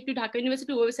 আমি কালকে একটু ঢাকা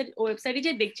ইউনিভার্সিটি ওয়েবসাইটে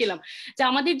যে দেখছিলাম যে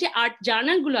আমাদের যে আর্ট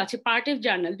জার্নাল গুলো আছে, পার্ট অফ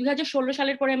জার্নাল 2016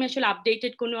 সালের পরে আমি আসলে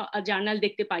আপডেটেড কোনো জার্নাল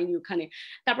দেখতে পাইনি ওখানে।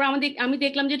 তারপর আমি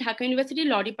দেখলাম যে ঢাকা ইউনিভার্সিটি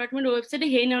ল ডিপার্টমেন্ট ওয়েবসাইটে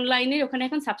হেইন অনলাইনের ওখানে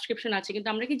এখন সাবস্ক্রিপশন আছে, কিন্তু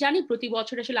আমরা কি জানি প্রতি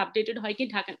বছর আসলে আপডেটেড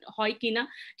হয় কিনা,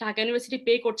 ঢাকা ইউনিভার্সিটি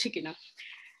পে করছে কিনা।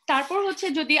 তারপর হচ্ছে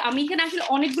যদি আমি এখানে আসলে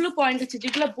অনেকগুলো পয়েন্ট আছে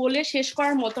যেগুলো বলে শেষ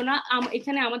করার মতো না।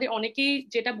 এখানে আমাদের অনেকেই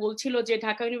যেটা বলছিল যে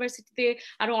ঢাকা ইউনিভার্সিটিতে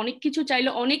আরো অনেক কিছু চাইলে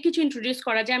অনেক কিছু ইন্ট্রোডিউস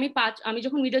করা যায়। আমি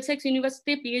যখন মিডলসেক্স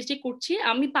ইউনিভার্সিটিতে পিএইচডি করছি,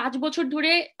 আমি 5 বছর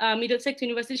ধরে মিডলসেক্স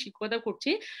ইউনিভার্সিটি শিক্ষকতা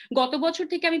করছি। গত বছর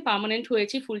থেকে আমি পার্মানেন্ট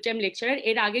হয়েছি ফুল টাইম লেকচারার।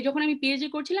 এর আগে যখন আমি পিএইচডি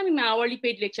করছিলাম আমি আওয়ারলি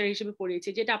পেইড লেকচারার হিসেবে পড়িয়েছি,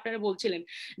 যেটা আপনারা বলছিলেন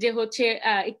যে হচ্ছে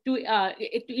একটু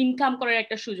ইনকাম করার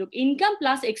একটা সুযোগ, ইনকাম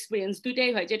প্লাস এক্সপিরিয়েন্স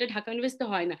দুইটাই হয়, যেটা ঢাকা ইউনিভার্সিটিতে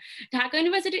হয় না। ঢাকা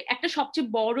ইউনিভার্সিটির একটা সবচেয়ে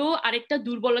বড় আরেকটা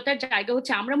দুর্বলতার জায়গা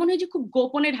হচ্ছে আমরা মনে হয় যে খুব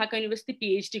গোপনে ঢাকা ইউনিভার্সিটি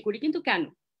পিএইচডি করি, কিন্তু কেন?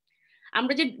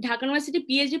 আমরা যে ঢাকা ইউনিভার্সিটি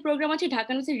পিএইচডি প্রোগ্রাম আছে, ঢাকা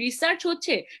ইউনিভার্সিটি রিসার্চ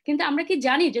হচ্ছে, কিন্তু আমরা কি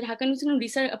জানি যে Dhaka university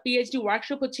research PhD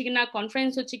workshop হচ্ছে কিনা,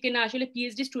 কনফারেন্স হচ্ছে কিনা, আসলে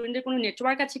পিএইচডি স্টুডেন্টদের কোনো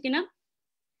নেটওয়ার্ক আছে কিনা,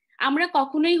 আমরা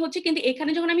কখনোই হচ্ছে। কিন্তু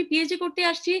এখানে যখন আমি পিএইচডি করতে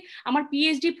আসছি, আমার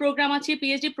পিএইচডি প্রোগ্রাম আছে,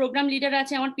 পিএইচডি প্রোগ্রাম লিডার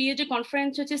আছে, আমার পিএইচডি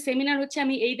কনফারেন্স হচ্ছে, সেমিনার হচ্ছে,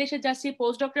 আমি এই দেশে যাচ্ছি,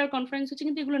 পোস্ট ডক্টরাল কনফারেন্স হচ্ছে,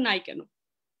 কিন্তু এগুলো নাই কেন?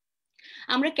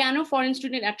 আমরা কেন ফরেন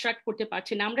স্টুডেন্ট অ্যাট্রাক্ট করতে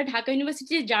পারছি না? আমরা ঢাকা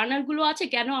ইউনিভার্সিটির জার্নাল গুলো আছে,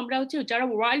 কেন আমরা হচ্ছে যারা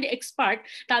ওয়ার্ল্ড এক্সপার্ট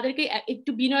তাদেরকে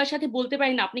একটু বিনয়ের সাথে বলতে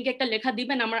পারি না আপনি কি একটা লেখা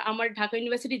দিবেন আমার ঢাকা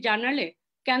ইউনিভার্সিটির জার্নালে?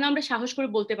 কেন আমরা সাহস করে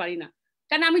বলতে পারি না?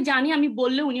 কারণ আমি জানি আমি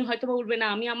বললে উনি হয়তো বলবে না,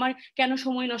 আমি আমার কেন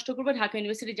সময় নষ্ট করবো ঢাকা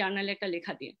ইউনিভার্সিটির জার্নালে একটা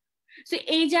লেখা দিয়ে। তো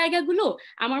এই জায়গাগুলো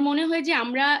আমার মনে হয় যে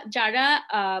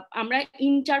আমরা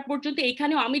ইন্টার পর্যন্ত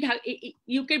এখানেও আমি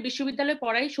ইউকের বিশ্ববিদ্যালয়ে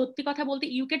পড়াই, সত্যি কথা বলতে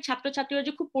ইউকের ছাত্রছাত্রীরা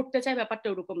যে খুব পড়তে চায় ব্যাপারটা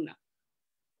ওরকম না।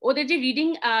 ওদের যে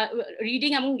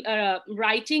রিডিং এবং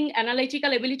রাইটিং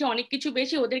অ্যানালাইটিক্যাল এবিলিটি অনেক কিছু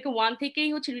বেশি, ওদেরকে 1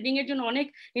 থেকেই হচ্ছে রিডিং এর জন্য অনেক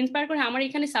ইন্সপায়ার করে। আমার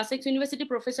এখানে সাসেক্স ইউনিভার্সিটি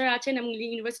প্রফেসর আছেন এবং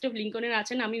ইউনিভার্সিটি অফ লিঙ্কনের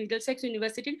আছেন, আমি মিডলসেক্স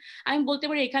ইউনিভার্সিটির। আমি বলতে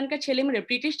পারি এখানকার ছেলেমেয়েরা,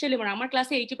 ব্রিটিশ ছেলেমেয়েরা, আমার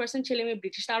ক্লাসে 80% ছেলেমেয়ে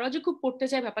ব্রিটিশ, তারাও যে খুব পড়তে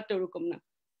চায় ব্যাপারটা ওরকম না।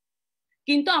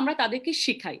 কিন্তু আমরা তাদেরকে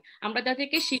শিখাই,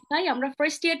 আমরা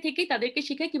ফার্স্ট ইয়ার থেকেই তাদেরকে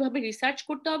শিখাই কিভাবে রিসার্চ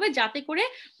করতে হবে, যাতে করে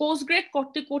পোস্ট গ্রেড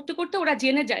করতে করতে ওরা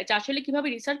জেনে যায় যে আসলে কিভাবে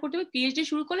রিসার্চ করতে হবে, পিএইচডি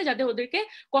শুরু করলে যাতে ওদেরকে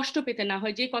কষ্ট পেতে না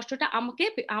হয়, যে কষ্টটা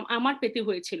আমার পেতে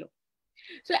হয়েছিল।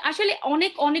 তো আসলে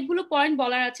অনেকগুলো পয়েন্ট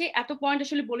বলার আছে, এত পয়েন্ট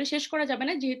আসলে বলে শেষ করা যাবে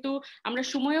না, যেহেতু আমরা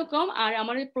সময়ও কম আর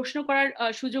আমাদের প্রশ্ন করার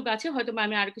সুযোগ আছে, হয়তো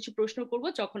আমি আর কিছু প্রশ্ন করব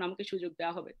যখন আমাকে সুযোগ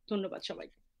দেওয়া হবে। ধন্যবাদ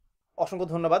সবাইকে। অসংখ্য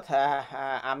ধন্যবাদ।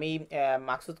 আমি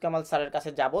মাকসুদ কামাল স্যারের কাছে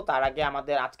যাব, তার আগে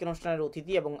আমাদের আজকের অনুষ্ঠানের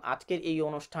অতিথি এবং আজকের এই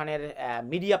অনুষ্ঠানের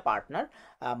media partner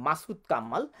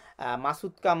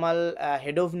Masud Kamal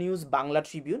head of news Bangla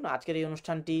Tribune. আজকের এই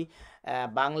অনুষ্ঠানটি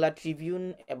বাংলা ট্রিবিউন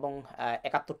এবং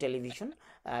 71 টেলিভিশন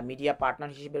মিডিয়া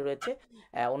পার্টনার হিসেবে রয়েছে।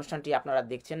 অনুষ্ঠানটি আপনারা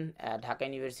দেখছেন ঢাকা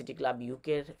ইউনিভার্সিটি ক্লাব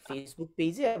ইউকের ফেসবুক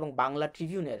পেজে এবং বাংলা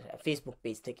ট্রিবিউনের ফেসবুক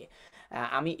পেজ থেকে।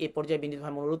 আমি এ পর্যায়ে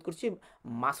বিনীতভাবে অনুরোধ করছি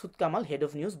Masud Kamal, head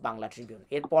of news, Bangla Tribune.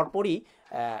 এর পরপরই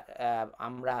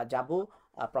আমরা যাব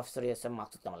প্রফেসর ASM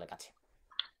মাকসুদ কামালের কাছে।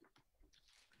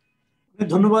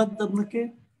 ধন্যবাদ আপনাকে।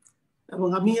 এবং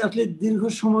আমি আসলে দীর্ঘ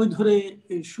সময় ধরে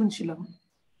শুনছিলাম,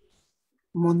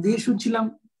 মন দিয়ে শুনছিলাম,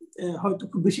 হয়তো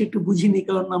খুব বেশি একটু বুঝিনি,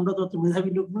 কারণ আমরা তো অত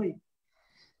মেধাবী লোক নই।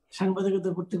 সাংবাদিকতা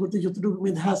করতে করতে যতটুকু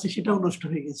মেধা আছে সেটাও নষ্ট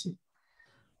হয়ে গেছে।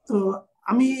 তো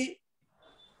আমি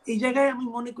এই জায়গায় আমি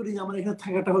মনে করি যে আমার এখানে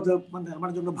থাকাটা হয়তো মানে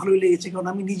আমার জন্য ভালোই লেগেছে, কারণ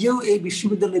আমি নিজেও এই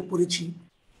বিশ্ববিদ্যালয়ে পড়েছি।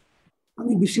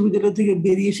 আমি বিশ্ববিদ্যালয় থেকে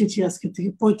বেরিয়ে এসেছি আজকে থেকে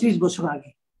 35 বছর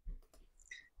আগে।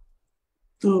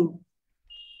 তো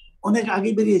অনেক আগে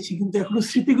বেরিয়েছি, কিন্তু এখনো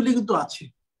স্মৃতিগুলি কিন্তু আছে।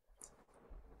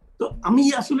 তো আমি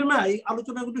আসলে না এই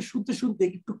আলোচনাগুলো শুনতে শুনতে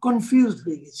একটু কনফিউজড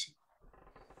হয়ে গেছি।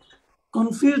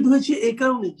 কনফিউজড হয়েছে এই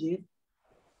কারণে যে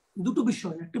দুটো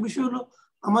বিষয়। একটা বিষয় হলো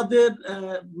আমাদের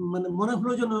মানে মনে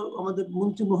হলো যেন আমাদের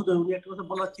মন্ত্রী মহোদয় উনি একটা কথা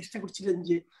বলার চেষ্টা করছিলেন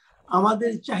যে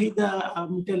আমাদের চাহিদা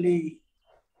মিটালে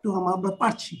তো আমরা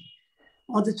পারছি,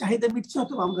 আমাদের চাহিদা মিটছে,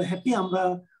 অথবা আমরা হ্যাপি, আমরা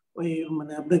ওই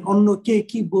মানে আপনাকে অন্য কে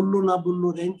কি বললো না বললো,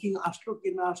 র্যাঙ্কিং আসলো কি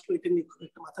না আসলো, এটা নিয়ে খুব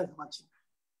একটা মাথা ঘামাচ্ছি।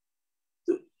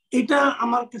 তো এটা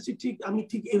আমার কাছে ঠিক, আমি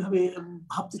ঠিক এইভাবে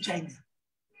ভাবতে চাই না।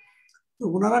 তো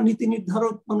ওনারা নীতি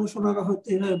নির্ধারক মানুষ, ওনারা হয়তো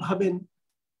এইভাবে ভাবেন।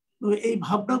 তো এই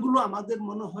ভাবনাগুলো আমাদের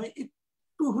মনে হয়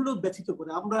একটু হলেও ব্যথিত করে।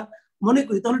 আমরা মনে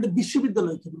করি তাহলে এটা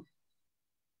বিশ্ববিদ্যালয় কেন?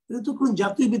 এটা তো কোনো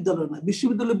জাতীয় বিদ্যালয় না,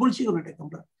 বিশ্ববিদ্যালয় বলছি কেন এটাকে?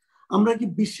 আমরা কি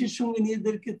বিশ্বের সঙ্গে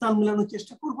নিজেদেরকে তাল মেলানোর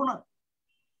চেষ্টা করব না?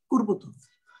 করবো তো।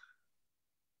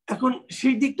 এখন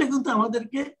সেই দিকটা কিন্তু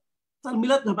আমাদেরকে তাল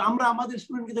মিলাতে হবে। আমরা আমাদের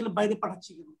স্টুডেন্টকে তাহলে বাইরে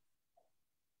পাঠাচ্ছি কেন?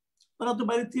 তারা তো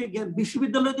বাইরে থেকে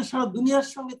বিশ্ববিদ্যালয়ে তো সারা দুনিয়ার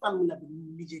সঙ্গে তাল মিলাবে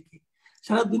নিজেকে,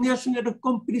 সারা দুনিয়ার সঙ্গে একটা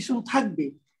কম্পিটিশন থাকবে,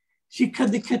 শিক্ষা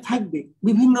দীক্ষা থাকবে,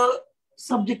 বিভিন্ন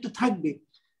সাবজেক্টে থাকবে,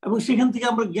 এবং সেখান থেকে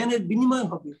আমরা জ্ঞানের বিনিময়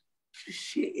হবে।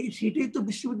 সেটাই তো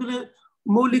বিশ্ববিদ্যালয়ের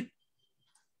মৌলিক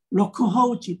লক্ষ্য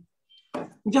হওয়া উচিত।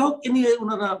 যাই হোক, এ নিয়ে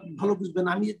ওনারা ভালো বুঝবেন,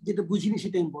 আমি যেটা বুঝিনি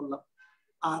সেটা আমি বললাম।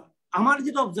 আর আমার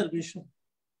যেটা অবজারভেশন,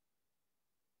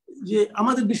 যে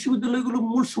আমাদের বিশ্ববিদ্যালয়গুলো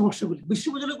মূল সমস্যাগুলি,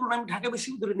 বিশ্ববিদ্যালয়গুলো আমি ঢাকা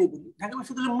বিশ্ববিদ্যালয় নিয়ে বলি, ঢাকা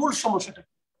বিশ্ববিদ্যালয়ের মূল সমস্যাটা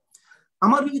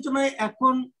আমার বিবেচনায়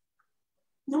এখন,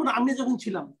 যেমন আমি যখন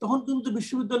ছিলাম তখন কিন্তু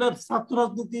বিশ্ববিদ্যালয়ের ছাত্র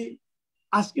রাজনীতি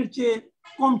আজকের চেয়ে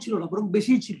কম ছিল না, বরং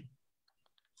বেশি ছিল।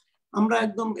 আমরা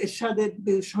একদম এরশাদের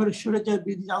স্বৈরাচার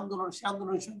বিরোধী আন্দোলন, সে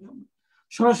আন্দোলনের সঙ্গে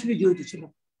সরাসরি জড়িত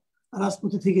ছিলাম,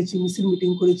 রাজপথে থেকেছি, মিছিল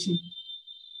মিটিং করেছি।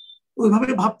 ওইভাবে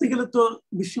ভাবতে গেলে তো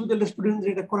বিশ্ববিদ্যালয়ের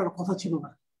স্টুডেন্টদের এটা করার কথা ছিল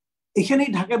না। এখানেই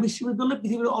ঢাকা বিশ্ববিদ্যালয়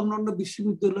পৃথিবীর অন্যান্য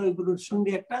বিশ্ববিদ্যালয়গুলোর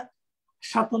সঙ্গে একটা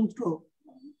স্বাতন্ত্র্য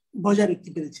বজায় রাখতে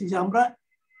পেরেছি, যে আমরা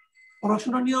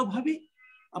পড়াশোনা নিয়েও ভাবি,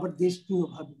 আবার দেশ নিয়েও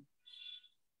ভাবি।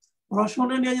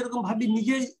 পড়াশোনা নিয়ে যেরকম ভাবি,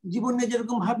 নিজের জীবন নিয়ে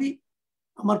যেরকম ভাবি,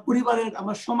 আমার পরিবারের,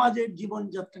 আমার সমাজের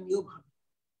জীবনযাত্রা নিয়েও ভাবি।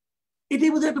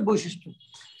 এটাই বোধহয় একটা বৈশিষ্ট্য।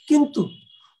 কিন্তু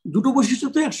দুটো বৈশিষ্ট্য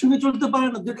তো একসঙ্গে চলতে পারে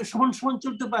না, দুটো সমান সমান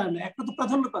চলতে পারে না। একটা তো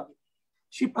প্রাধান্য পাবে,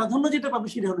 সেই প্রাধান্য যেটা পাবে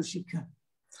সেটা হলো শিক্ষা।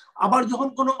 আবার যখন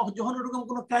ওরকম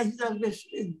কোনো ক্রাইসিস আসবে,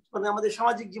 মানে আমাদের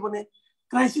সামাজিক জীবনে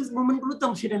ক্রাইসিস মোমেন্ট গুলো, তো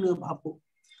সেটা নিয়ে ভাববো।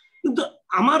 কিন্তু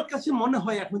আমার কাছে মনে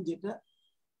হয় এখন যেটা,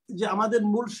 যে আমাদের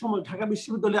মূল সময় ঢাকা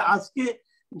বিশ্ববিদ্যালয়ে আজকে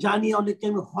জানি অনেককে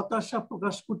আমি হতাশা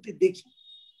প্রকাশ করতে দেখি,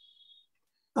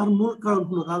 তার মূল কারণ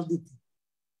হলো রাজনীতি।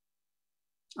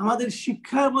 আমাদের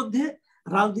শিক্ষার মধ্যে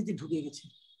রাজনীতি ঢুকে গেছে।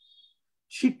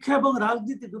 শিক্ষা এবং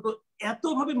রাজনীতি দুটো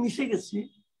এতভাবে মিশে গেছে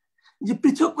যে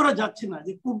পৃথক করা যাচ্ছে না,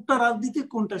 যে কোনটা রাজনীতি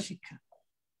কোনটা শিক্ষা।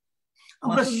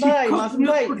 আমরা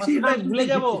ভুলে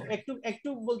যাব একটু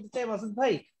বলতে চাই মাসুদ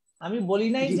ভাই, আমি বলি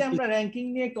নাই যে আমরা র্যাঙ্কিং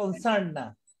নিয়ে কনসার্ন না।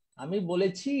 আমি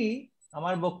বলেছি,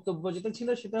 আমার বক্তব্য যেটা ছিল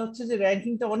সেটা হচ্ছে যে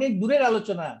র্যাঙ্কিংটা অনেক দূরের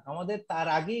আলোচনা, আমাদের তার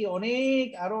আগেই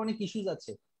আরো অনেক ইস্যুস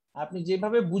আছে। আপনি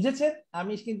যেভাবে বুঝেছেন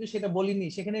আমি কিন্তু সেটা বলিনি।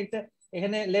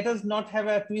 এখানে let us not have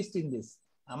a twist in this.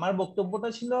 আমার বক্তব্যটা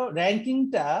ছিল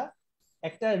র্যাঙ্কিংটা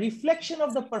একটা reflection of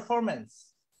the performance.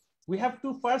 We have to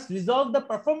first resolve the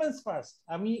performance first.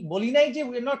 আমি বলি নাই যে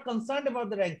we are not concerned about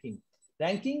the ranking.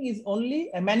 Ranking is only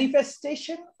a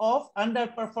manifestation of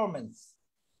underperformance.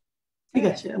 ঠিক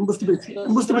আছে, আমি বুঝতে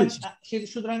পেরেছি।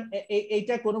 সুতরাং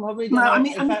এইটা কোনোভাবেই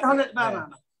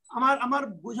আমার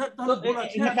বোঝার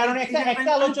কারণ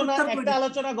একটা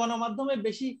আলোচনা গণমাধ্যমে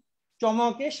বেশি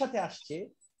চমকের সাথে আসছে।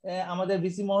 আমাদের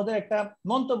ভিসি মহোদয় একটা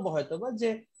মন্তব্য হয়তো বা, যে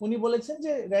উনি বলেছেন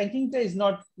যে র্যাঙ্কিংটা ইজ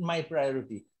নট মাই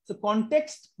প্রায়োরিটি। তো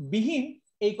কনটেক্সট বিহীন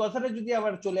এই কথাটা যদি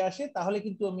আবার চলে আসে তাহলে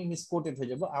কিন্তু আমি মিসকোটেড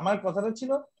হয়ে যাব। আমার কথাটা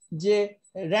ছিল যে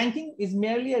ranking is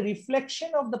merely a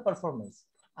reflection of the performance.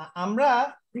 আমরা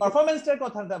পারফরম্যান্সটার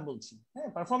কথাটা বলছি। হ্যাঁ,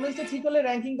 পারফরম্যান্সটা ঠিক হলে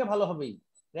র্যাঙ্কিংটা ভালো হবেই।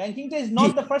 র্যাঙ্কিংটা is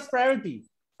not the first priority,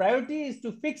 priority is to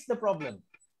fix the problem.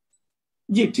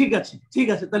 জি ঠিক আছে, ঠিক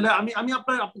আছে। তাহলে আমি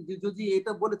আপনার যদি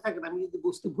এটা বলে থাকেন, আমি যদি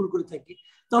বুঝতে ভুল করে থাকি,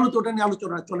 তাহলে তো ওটা নিয়ে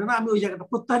আলোচনা চলে না। আমি ওই জায়গাটা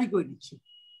প্রত্যাহারই করে নিচ্ছি,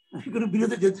 আমি কোনো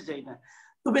বিরোধে যেতে চাই না।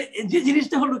 তবে যে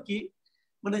জিনিসটা হলো কি,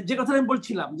 মানে যে কথা আমি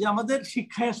বলছিলাম যে আমাদের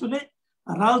শিক্ষায় আসলে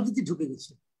রাজনীতি ঢুকে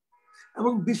গেছে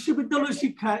এবং বিশ্ববিদ্যালয়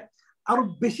শিক্ষায় আরো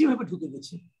বেশি ভাবে ঢুকে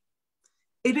গেছে।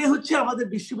 এটাই হচ্ছে আমাদের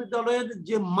বিশ্ববিদ্যালয়ের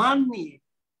যে মান নিয়ে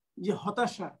যে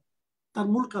হতাশা, তার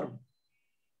মূল কারণ।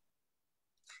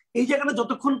 এই জায়গাটা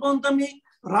যতক্ষণ পর্যন্ত আমি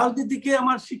রাজনীতিকে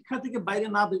আমার শিক্ষা থেকে বাইরে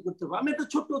না বের করতে পারবো, আমি একটা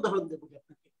ছোট্ট উদাহরণ দেবো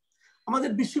আপনাকে।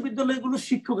 আমাদের বিশ্ববিদ্যালয়গুলো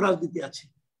শিক্ষক রাজনীতি আছে,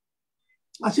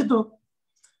 আছে তো,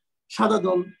 সাদা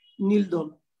দল, নীল দল।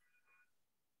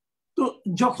 তো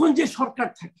যখন যে সরকার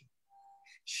থাকে,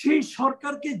 সেই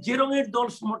সরকারকে যে রঙের দল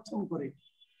সমর্থন করে,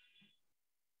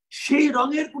 সেই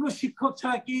রঙের কোনো শিক্ষক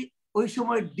ছাড়া কি ওই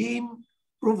সময় ডিন,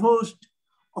 প্রভোস্ট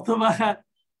অথবা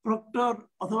প্রক্টর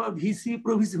অথবা ভিসি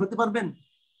প্রভিসি হতে পারবেন?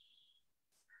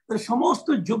 সমস্ত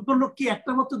যোগ্য লোক কি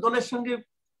একটা মতো দলের সঙ্গে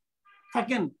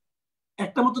থাকেন,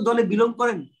 একটা মতো দলে বিলং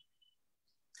করেন?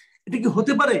 এটা কি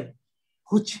হতে পারে?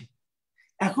 হচ্ছে,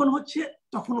 এখন হচ্ছে,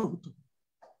 তখনও হতো।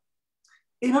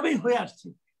 এইভাবেই হয়ে আসছে।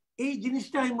 এই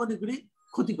জিনিসটা আমি মনে করি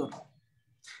ক্ষতিকর,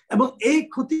 এবং এই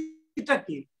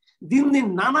ক্ষতিটাকে দিন দিন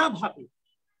নানাভাবে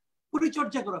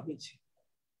পরিচর্যা করা হয়েছে,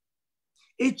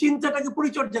 এই চিন্তাটাকে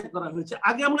পরিচর্যা করা হয়েছে।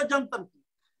 আগে আমরা জানতাম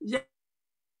যে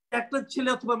একটা ছেলে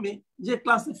অথবা মেয়ে যে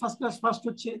ক্লাসে ফার্স্ট ক্লাস ফার্স্ট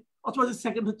হচ্ছে অথবা যে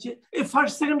সেকেন্ড হচ্ছে, এই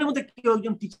ফার্স্ট সেকেন্ডের মধ্যে কেউ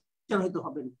একজন টিচার হয়তো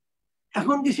হবেন।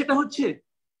 এখন কি সেটা হচ্ছে?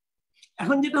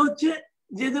 এখন যেটা হচ্ছে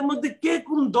যে এদের মধ্যে কে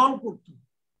কোন দল করত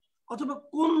অথবা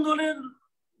কোন দলের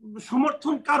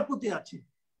সমর্থন কার প্রতি আছে,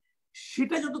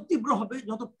 সেটা যত তীব্র হবে,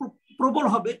 যত প্রবল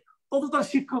হবে, তত তার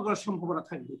শিক্ষক হওয়ার সম্ভাবনা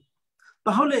থাকবে।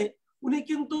 তাহলে উনি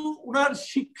কিন্তু উনার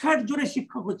শিক্ষার জোরে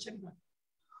শিক্ষক হচ্ছেন না,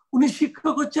 উনি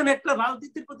শিক্ষক হচ্ছেন একটা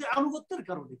রাজনীতির প্রতি আনুগত্যের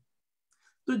কারণে।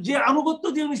 তো যে আনুগত্য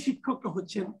দিয়ে উনি শিক্ষকটা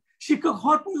হচ্ছেন, শিক্ষক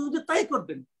হওয়ার পর্যন্ত তাই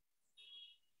করবেন।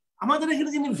 আমাদের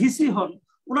এখানে যিনি ভিসি হন,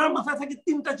 ওনার মাথায় থাকে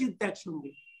তিনটা চিন্তা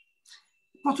একসঙ্গে।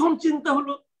 প্রথম চিন্তা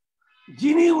হলো,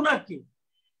 যিনি উনাকে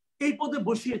এই পদে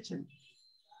বসিয়েছেন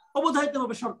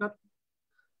অবধারিতভাবে সরকার,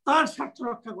 তার স্বার্থ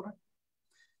রক্ষা করা।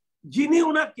 যিনি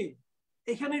উনাকে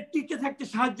এখানে টিকে থাকতে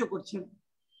সাহায্য করছেন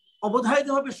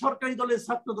অবধারিতভাবে সরকারি দলের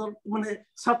ছাত্র দল, মানে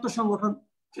ছাত্র সংগঠন,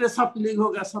 সেটা ছাত্রলীগ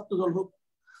হোক আর ছাত্র দল হোক,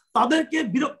 তাদেরকে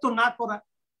বিরক্ত না করা।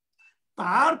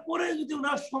 তারপরে যদি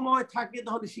ওনার সময় থাকে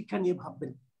তাহলে শিক্ষা নিয়ে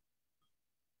ভাববেন।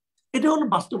 এটা হলো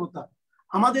বাস্তবতা।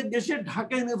 আমাদের দেশের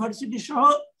ঢাকা ইউনিভার্সিটি সহ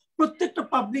প্রত্যেকটা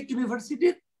পাবলিক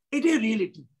ইউনিভার্সিটির এটাই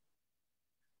রিয়েলিটি।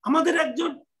 আমাদের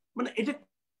একজন, মানে এটা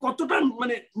কতটা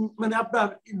মানে মানে আপনার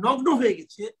নগ্ন হয়ে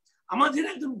গেছে, আমাদের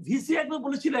একজন ভিসি একবার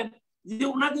বলেছিলেন যে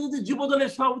ওনাকে যদি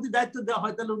যুবদলের সভাপতি দায়িত্ব দেওয়া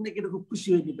হয় তাহলে উনি এটা খুব খুশি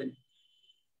হয়ে নেবেন।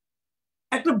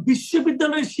 একটা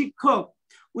বিশ্ববিদ্যালয়ের শিক্ষক,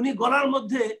 উনি গলার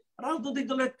মধ্যে রাজনৈতিক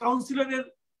দলের কাউন্সিলরের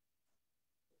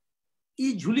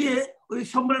ঝুলিয়ে ওই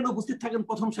সম্মেলনে উপস্থিত থাকেন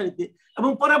প্রথম সারিতে, এবং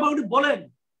পরে আবার উনি বলেন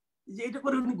যে এটা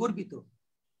করে উনি গর্বিত।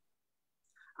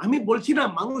 আমি বলছি না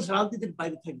মানুষ রাজনীতির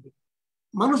বাইরে থাকবে,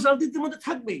 মানুষ রাজনীতির মধ্যে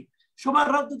থাকবেই, সবার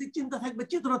রাজনৈতিক চিন্তা থাকবে,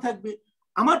 চেতনা থাকবে।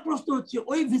 আমার প্রশ্ন হচ্ছে,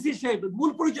 ওই ভিসি সাহেবের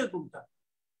মূল পরিচয় কোনটা?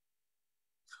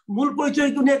 মূল পরিচয়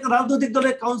কি উনি একটা রাজনৈতিক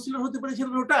দলের কাউন্সিলর হতে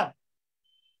পেরেছিলেন ওটা,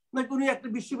 নাকি উনি একটা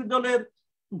বিশ্ববিদ্যালয়ের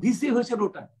ভিসি হয়েছেন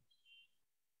ওটা?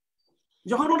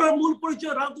 যখন ওনার মূল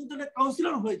পরিচয় রাজনৈতিক দলের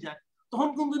কাউন্সিলর হয়ে যায়, তখন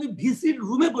কিন্তু উনি ভিসির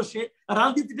রুমে বসে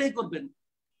রাজনীতিটাই করবেন,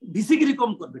 ভিসিগিরি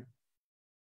কম করবেন।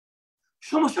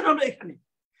 সমস্যাটা হলো এখানে।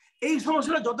 এই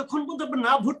সমস্যাটা যতক্ষণ পর্যন্ত আপনি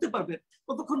না ভরতে পারবেন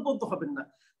ততক্ষণ পর্যন্ত হবেন না।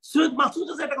 সৈয়দ মাসুদ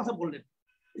একটা কথা বললেন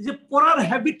যে পড়ার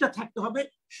হ্যাবিটটা থাকতে হবে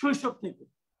শৈশব থেকে।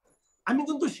 আমি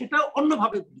কিন্তু সেটা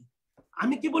অন্যভাবে বলি।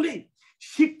 আমি কি বলি,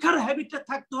 শিক্ষার হ্যাবিটটা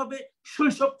থাকতে হবে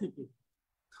শৈশব থেকে।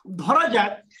 ধরা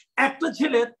যাক একটা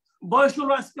ছেলের বয়স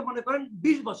হলো আজকে মনে করেন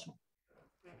 20 বছর,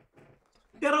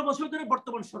 13 বছর ধরে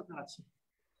বর্তমান সরকার আছে।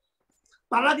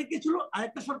 তার আগে কি ছিল?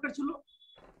 আরেকটা সরকার ছিল।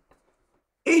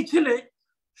 এই ছেলে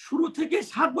শুরু থেকে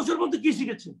 7 বছর মধ্যে কি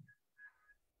শিখেছে,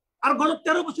 আর গত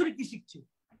 13 বছরে কি শিখছে?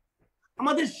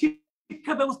 আমাদের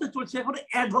শিক্ষা ব্যবস্থা চলছে এখন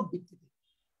অ্যাডহক ভিত্তিতে,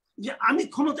 যে আমি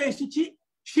ক্ষমতায় এসেছি,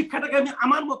 শিক্ষাটাকে আমি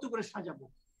আমার মতো করে সাজাবো,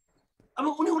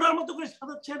 এবং উনি ওনার মতো করে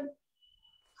সাজাচ্ছেন।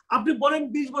 আপনি বলেন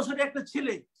 20 বছরের একটা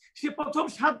ছেলে, সে প্রথম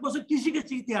 7 বছর কি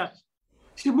শিখেছে? ইতিহাস।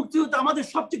 সে মুক্তিযুদ্ধ, আমাদের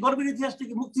সবচেয়ে গর্বের ইতিহাসটা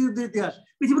কি? মুক্তিযুদ্ধের ইতিহাস।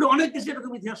 পৃথিবীর অনেক দেশে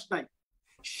এরকম ইতিহাস নাই।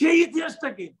 সেই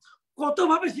ইতিহাসটাকে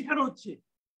কতভাবে শেখানো হচ্ছে,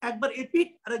 একবার এপিক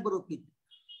আর একবার ওপিক,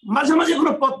 মাঝে মাঝে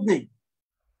কোনো পথ নেই।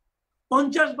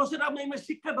 50 বছর আমি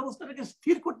শিক্ষা ব্যবস্থাটাকে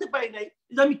স্থির করতে পারি নাই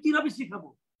যে আমি কিভাবে শিখাবো।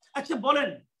 আচ্ছা বলেন,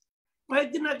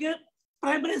 কয়েকদিন আগে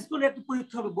প্রাইমারি স্কুলে একটা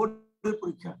পরীক্ষা হবে, বোর্ডের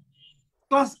পরীক্ষা,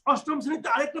 ক্লাস 8ম শ্রেণীতে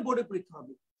আরেকটা বোর্ডের পরীক্ষা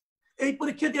হবে। এই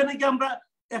পরীক্ষা দিয়ে নাকি আমরা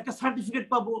একটা সার্টিফিকেট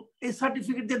পাবো, এই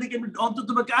সার্টিফিকেট দিয়ে নাকি আমি অন্তত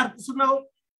আর কিছু না হোক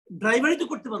ড্রাইভারই তো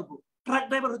করতে পারবো, ট্রাক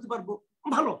ড্রাইভার হতে পারবো,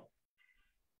 ভালো।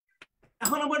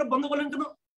 এখন আমরা এটা বন্ধ করলেন কেন?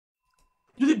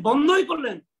 যদি বন্ধই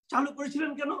করলেন, চালু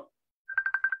করেছিলেন কেন?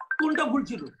 কোনটা ভুল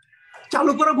ছিল?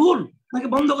 চালু করা ভুল নাকি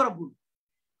বন্ধ করা ভুল?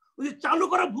 যদি চালু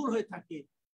করা ভুল হয়ে থাকে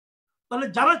তাহলে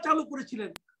যারা চালু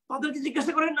করেছিলেন তাদেরকে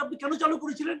জিজ্ঞাসা করেন আপনি কেন চালু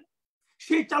করেছিলেন।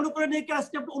 সেই চালু করে নিয়ে কি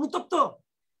আজকে আপনি অনুতপ্ত?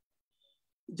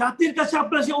 জাতির কাছে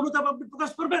আপনার সেই অনুতাপ আপনি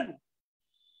প্রকাশ করবেন?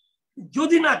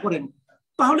 যদি না করেন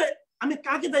তাহলে আমি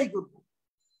কাকে দায়ী করব?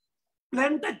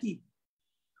 প্ল্যানটা কি?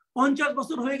 50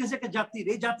 বছর হয়ে গেছে একটা জাতির,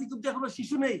 এই জাতি কিন্তু এখনো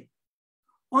শিশু নেই।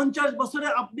 50 বছরে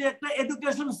আপনি একটা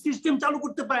এডুকেশন সিস্টেম চালু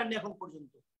করতে পারেননি এখন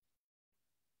পর্যন্ত।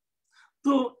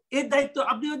 তো এর দায়িত্ব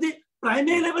আপনি যদি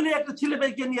প্রাইমারি লেভেলে একটা ছেলে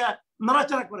মেয়েকে নিয়ে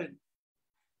নড়াচড়া করেন,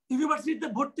 ইউনিভার্সিটিতে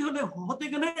ভর্তি হতে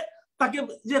গেলে তাকে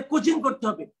যে কোচিং করতে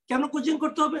হবে, কেন কোচিং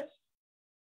করতে হবে?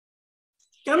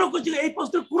 কেন কোচিং? এই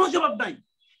প্রশ্নের কোনো জবাব নাই,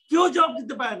 কেউ জবাব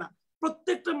দিতে পারে না।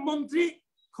 প্রত্যেকটা মন্ত্রী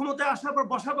ক্ষমতায় আসার পর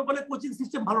বসাবে বলে কোচিং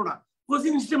সিস্টেম ভালো না,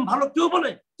 কোচিং সিস্টেম ভালো কেউ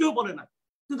বলে? কেউ বলে না।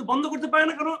 কিন্তু বন্ধ করতে পারে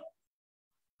না কেন?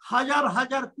 হাজার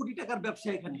হাজার কোটি টাকার ব্যবসা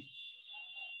এখানে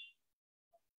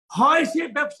হয়, সে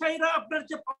ব্যবসায়ীরা আপনার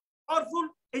চেয়ে পাওয়ারফুল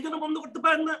এই জন্য বন্ধ করতে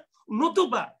পারেন না,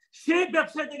 নতুবা সেই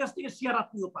ব্যবসায়ীদের কাছ থেকে শেয়ার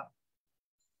আপনিও পান,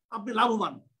 আপনি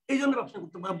লাভবান, এই জন্য ব্যবসা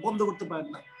করতে পারেন, বন্ধ করতে পারেন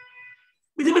না।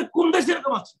 পৃথিবীর কোন দেশে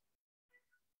এরকম আছে?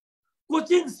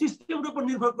 কোচিং সিস্টেমের উপর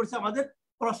নির্ভর করছে আমাদের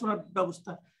পড়াশোনার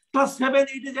ব্যবস্থা। ক্লাস 7,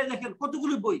 8 যাই দেখেন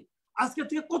কতগুলো বই, আজকে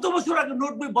থেকে কত বছর আগে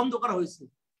নোট বই বন্ধ করা হয়েছে।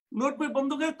 নোট বই বন্ধ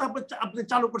করে তারপর আপনি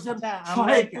চালু করছেন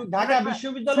ঢাকা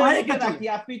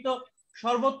বিশ্ববিদ্যালয়ে। আপনি তো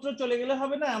সর্বত্র চলে গেলে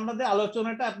হবে না, আমাদের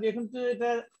আলোচনাটা আপনি এখন তো এটা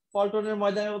পল্টনের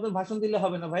ময়দানের মতো ভাষণ দিলে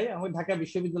হবে না ভাই। আমি ঢাকা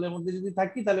বিশ্ববিদ্যালয়ের মধ্যে যদি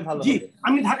থাকি তাহলে ভালো হবে।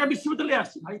 আমি ঢাকা বিশ্ববিদ্যালয়ে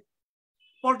আসছি ভাই,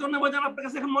 পল্টনের ময়দান আপনার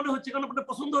কাছে এখন মনে হচ্ছে কারণ আপনার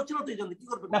পছন্দ হচ্ছে না, তো এই জন্য কি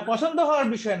করবেন? না, পছন্দ হওয়ার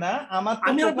বিষয় না, আমার তো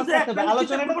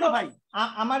আলোচনাটা তো ভাই,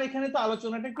 আমার এখানে তো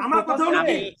আলোচনাটা একটু আমার কথা হলো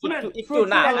কি শুনেন, একটু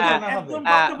না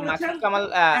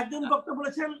একজন বক্তা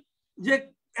বলেছেন যে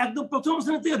একদম প্রথম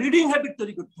শ্রেণী থেকে রিডিং হ্যাবিট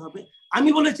তৈরি করতে হবে। আমি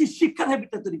বলেছি শিক্ষার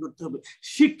হ্যাবিটটা তৈরি করতে হবে।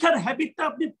 শিক্ষার হ্যাবিটটা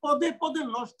আপনি পদে পদে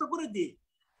নষ্ট করে দিয়ে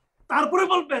তারপরে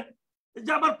বলবেন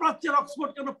যে আবার প্রাচ্যের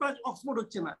অক্সফোর্ড কেন অক্সফোর্ড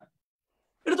হচ্ছে না,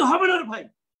 এটা তো হবে না ভাই।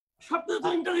 সবটা তো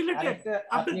ইন্টাররিলেটেড।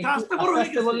 আপনি গাছটা বড় হয়ে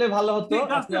গেছে বললে ভালো হতো,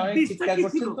 আপনি অনেক চিৎকার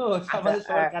করছেন তো আমাদের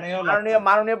সবার কানেও লাগছে।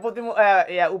 মাননীয়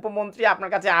উপমন্ত্রী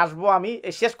আপনার কাছে আসবো, আমি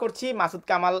শেষ করছি। মাসুদ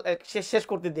কামাল শেষ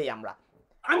করতে দেই আমরা।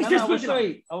 আমি শেষ করছি,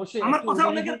 অবশ্যই আমার কথা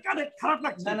অনেকের কানে খারাপ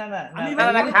লাগছে। না না না, আমি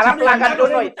খারাপ লাগার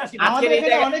জন্যই আমাদের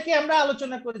এখানে অনেকে আমরা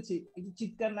আলোচনা করেছি, একটু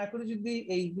চিৎকার না করে যদি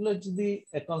এইগুলো যদি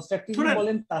কনস্ট্রাকটিভলি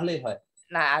বলেন তাহলেই হয়।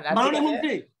 না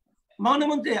মাননীয়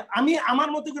মন্ত্রী আমি আমার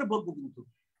মতো করে বলবো, কিন্তু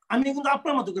আমি কিন্তু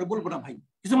আপনার মতো করে বলবো না ভাই,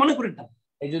 কিছু মনে করেন না।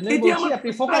 এইজন্যই বলছি আপনি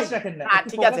ফোকাস রাখেন না,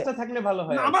 ঠিক আছে, ফোকাসটা থাকলে ভালো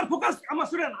হয়। আমার ফোকাস, আমার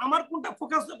শুনেন, আমার কোনটা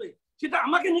ফোকাস হবে সেটা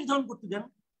আমাকে নির্ধারণ করতে দেন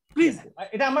প্লিজ।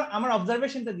 এটা আমার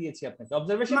অবজারভেশনটা দিয়েছি আপনাকে,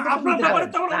 অবজারভেশনটা আপনার ব্যাপারে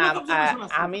তো আমার অনেক অবজারভেশন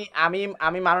আছে।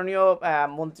 আমি মাননীয়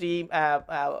মন্ত্রী,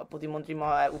 প্রতিমন্ত্রী,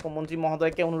 উপমন্ত্রী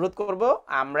মহোদয়কে অনুরোধ করব,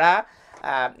 আমরা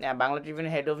Bangla Tribune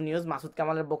head of news Masud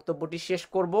কামালের বক্তব্যটি শেষ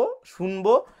করব,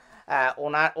 শুনবো।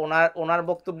 ওনার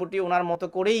বক্তব্যটি ওনার মতো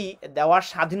করেই দেওয়ার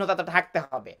স্বাধীনতাটা থাকতে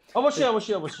হবে। অবশ্যই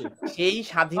অবশ্যই অবশ্যই, সেই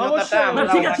স্বাধীনতাটা আমরা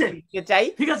দিতে চাই।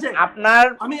 ঠিক আছে, আপনার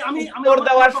উত্তর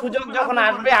দেওয়ার সুযোগ যখন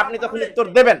আসবে আপনি তখন উত্তর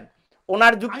দেবেন,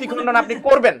 ওনার যুক্তি খণ্ডন আপনি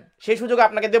করবেন, সেই সুযোগ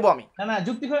আপনাকে দেব আমি। না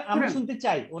যুক্তি আমরা শুনতে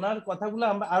চাই, ওনার কথাগুলো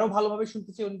আমরা আরো ভালোভাবে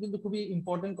শুনতে চাই। উনি কিন্তু খুবই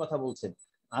ইম্পর্টেন্ট কথা বলছেন।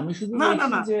 আমি শুধু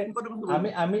বলছি যে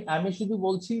আমি শুধু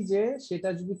বলছি যে সেটা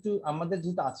যদি একটু আমাদের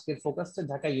যেহেতু আজকের ফোকাসটা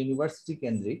ঢাকা ইউনিভার্সিটি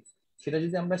কেন্দ্রিক, সেটা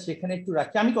যদি আমরা সেখানে একটু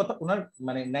রাখি। আমি কথা ওনার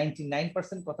মানে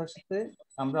 99% কথার সাথে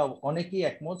আমরা অনেকেই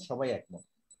একমত, সবাই একমত।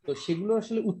 তো সেগুলো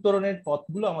আসলে উত্তরণের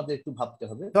পথগুলো আমাদের একটু ভাবতে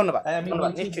হবে। ধন্যবাদ। তাই আমি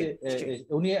বলছি যে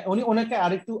উনি ওনাকে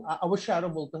আরেকটু অবশ্যই আরো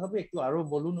বলতে হবে, একটু আরো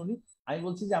বলুন উনি। আমি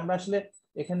বলছি যে আমরা আসলে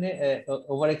এখানে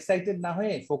ওভার এক্সাইটেড না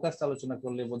হয়ে ফোকাস আলোচনা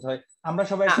করলে বোধহয় আমরা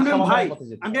সবাই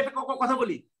আমি একটা কথা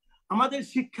বলি। আমাদের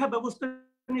শিক্ষা ব্যবস্থা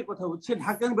নিয়ে কথা হচ্ছে,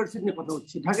 ঢাকা ইউনিভার্সিটি নিয়ে কথা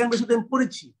হচ্ছে। ঢাকা ইউনিভার্সিটি আমি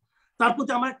পড়েছি, তার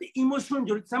প্রতি আমার একটা ইমোশন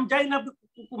জড়িত। আমি জানি না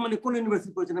মানে কোন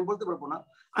ইউনিভার্সিটি পড়েছেন, আমি বলতে পারবো না।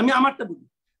 আমি আমারটা বলি,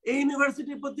 এই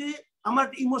ইউনিভার্সিটির প্রতি আমার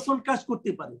একটা ইমোশন কাজ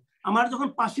করতে পারে। আমার যখন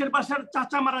পাশের বাসার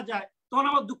চাচা মারা যায় তখন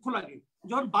আমার দুঃখ লাগে,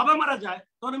 যখন বাবা মারা যায়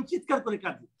তখন আমি চিৎকার করে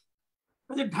কাঁদি।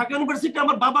 ঢাকা ইউনিভার্সিটি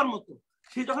আমার বাবার মতো,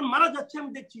 সে যখন মারা যাচ্ছে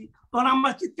আমি দেখছি তখন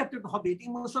আমার চিৎকারটা হবে,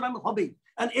 ইমোশন আমি হবেই।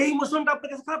 এই ইমোশনটা আপনার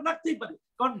কাছে খারাপ লাগতেই পারে,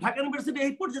 কারণ ঢাকা ইউনিভার্সিটি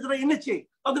এই পর্যায়ে যারা এনেছে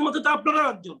তাদের মধ্যে তো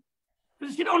আপনারাও একজন,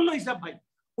 সেটা অন্য হিসাব ভাই,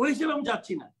 ওই হিসেবে আমি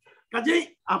যাচ্ছি না। কাজেই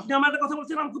আপনি আমার একটা কথা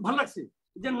বলছেন, আমার খুব ভালো লাগছে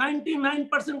যে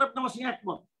 99% আপনি আমার সঙ্গে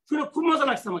একমত। শুনে খুব মজা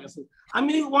লাগছে আমার কাছে।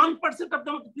 আমি 1% আপনি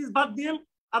আমাকে প্লিজ বাদ দিয়েন,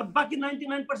 আর বাকি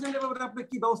 99% এর ব্যাপারে আপনি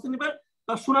কি ব্যবস্থা নেবেন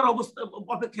তা শোনার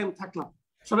অপেক্ষায় আমি থাকলাম।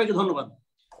 সবাইকে ধন্যবাদ।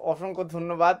 অসংখ্য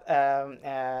ধন্যবাদ।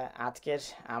 আজকের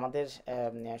আমাদের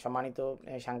সম্মানিত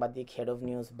সাংবাদিক, head of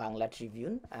news, Bangla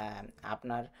Tribune,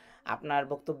 আপনার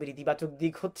বক্তব্যের ইতিবাচক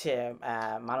দিক হচ্ছে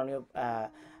মাননীয়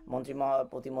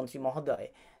প্রতিমন্ত্রী মহোদয়,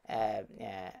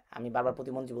 আমি বারবার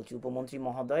প্রতিমন্ত্রী বলছি, উপমন্ত্রী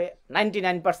মহোদয়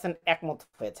 99% একমত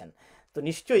হয়েছেন। তো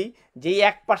নিশ্চয়ই যেই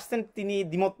 1% তিনি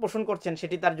দ্বিমত পোষণ করছেন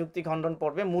সেটি তার যুক্তি খণ্ডন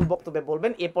পর্বে মূল বক্তব্যে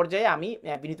বলবেন। এ পর্যায়ে আমি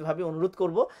বিনীতভাবে অনুরোধ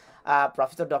করব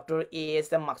professor doctor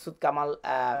ASM Maksud Kamal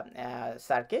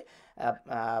স্যারকে,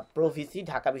 প্রো ভিসি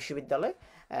ঢাকা বিশ্ববিদ্যালয়,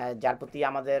 যার প্রতি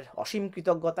আমাদের অসীম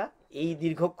কৃতজ্ঞতা। এই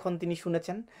দীর্ঘক্ষণ তিনি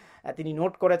শুনেছেন, তিনি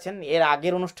নোট করেছেন। এর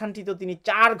আগের অনুষ্ঠানটি তো তিনি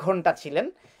 4 ঘন্টা ছিলেন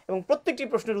এবং প্রত্যেকটি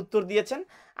প্রশ্নের উত্তর দিয়েছেন।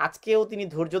 আজকেও তিনি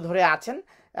ধৈর্য ধরে আছেন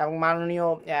এবং মাননীয়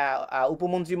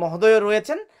উপমন্ত্রী মহোদয়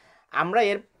রয়েছেন। আমরা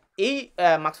এই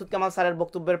মাকসুদ কামাল স্যারের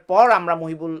বক্তব্যের পর আমরা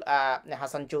মহিবুল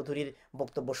হাসান চৌধুরীর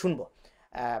বক্তব্য শুনব।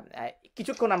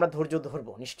 কিছুক্ষণ আমরা ধৈর্য ধরব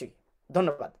নিশ্চয়ই।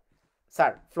 ধন্যবাদ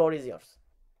স্যার, ফ্লোর ইজ ইয়ার্স।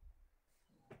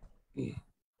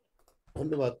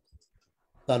 ধন্যবাদ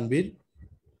তানভীর,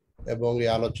 এবং এই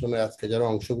আলোচনায় আজকে যারা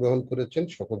অংশগ্রহণ করেছেন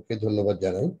সকলকে ধন্যবাদ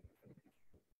জানাই।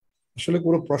 আসলে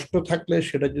কোনো প্রশ্ন থাকলে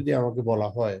সেটা যদি আমাকে বলা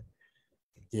হয়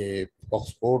যে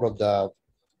Oxford of the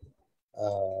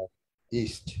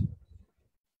east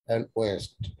and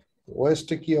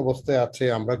ওয়েস্টে কি অবস্থায় আছে,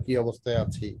 আমরা কি অবস্থায়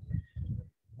আছি,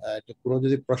 এটা কোনো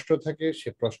যদি প্রশ্ন থাকে সে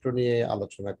প্রশ্ন নিয়ে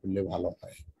আলোচনা করলে ভালো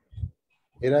হয়।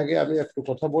 এর আগে আমি একটু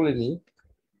কথা বলিনি,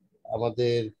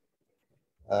 আমাদের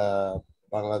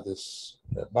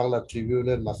বাংলা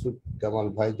ট্রিবিউনের মাসুদ কামাল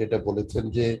ভাই যেটা বলেছেন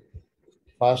যে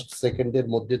ফার্স্ট সেকেন্ডের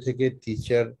মধ্যে থেকে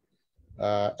টিচার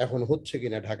এখন হচ্ছে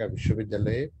কিনা ঢাকা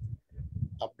বিশ্ববিদ্যালয়ে,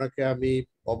 আপনাকে আমি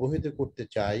অবহিত করতে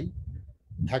চাই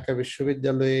ঢাকা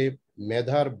বিশ্ববিদ্যালয়ে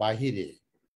মেধার বাহিরে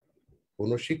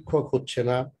কোনো শিক্ষক হচ্ছে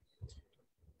না,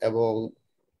 এবং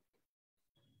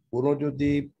কোনো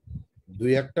যদি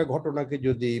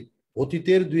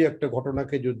অতীতের দুই একটা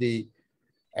ঘটনাকে যদি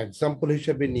এক্সাম্পল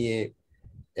হিসেবে নিয়ে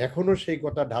এখনো সেই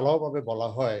কথা ঢালাওভাবে বলা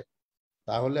হয়,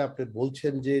 তাহলে আপনি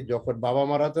বলছেন যে যখন বাবা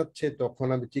মারা যাচ্ছে তখন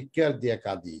আমি চিৎকার দিয়ে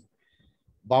কাঁদি,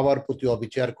 বাবার প্রতি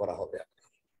অবিচার করা হবে।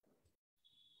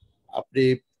 আপনি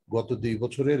গত 2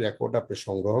 বছরের রেকর্ড আপনি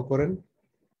সংগ্রহ করেন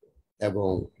এবং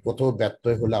কোথাও ব্যর্থ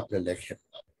হলে আপনি লেখেন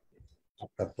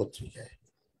আপনার পত্রিকায়।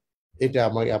 এটা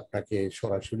আমি আপনাকে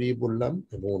সরাসরি বললাম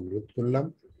এবং অনুরোধ করলাম।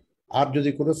 আর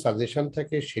যদি কোনো সাজেশন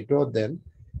থাকে সেটাও দেন।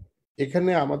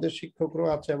 এখানে আমাদের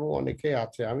শিক্ষকরাও আছে এবং অনেকে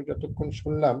আছে, আমি যতক্ষণ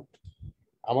শুনলাম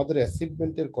আমাদের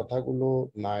অ্যাচিভমেন্টের কথাগুলো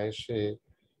না এসে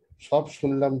সব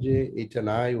শুনলাম যে এইটা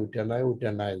নাই, ওইটা নাই,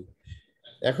 ওইটা নাই।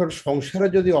 এখন সংসারে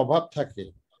যদি অভাব থাকে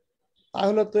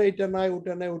তাহলে তো এটা নাই,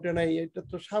 ওটা নাই, ওটা নাই, এটা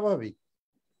তো স্বাভাবিক।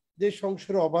 যে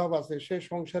সংসারে অভাব আছে সে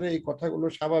সংসারে এই কথাগুলো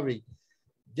স্বাভাবিক।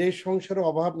 যে সংসারে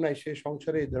অভাব নাই সে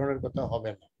সংসারে এই ধরনের কথা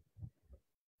হবে না।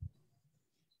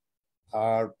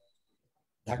 আর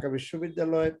ঢাকা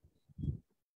বিশ্ববিদ্যালয়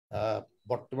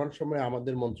বর্তমান সময়ে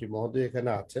আমাদের মন্ত্রী মহোদয়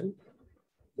এখানে আছেন,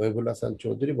 মহিবুল হাসান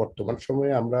চৌধুরী। বর্তমান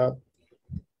সময়ে আমরা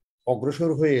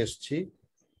অগ্রসর হয়ে এসেছি,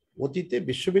 অতীতে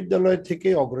বিশ্ববিদ্যালয় থেকে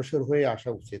অগ্রসর হয়ে আসা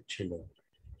উচিত ছিল।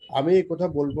 আমি এই কথা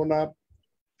বলবো না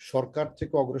সরকার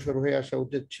থেকে অগ্রসর হয়ে আসা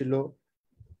উচিত ছিল,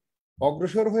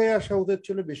 অগ্রসর হয়ে আসা উচিত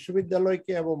ছিল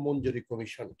বিশ্ববিদ্যালয়কে এবং মঞ্জুরি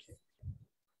কমিশনকে,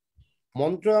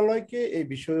 মন্ত্রণালয়কে এই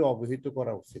বিষয়ে অবহিত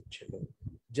করা উচিত ছিল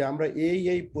যে আমরা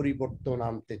এই পরিবর্তন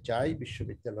আনতে চাই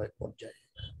বিশ্ববিদ্যালয় পর্যায়ে।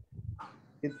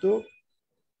 কিন্তু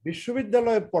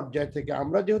বিশ্ববিদ্যালয় পর্যায় থেকে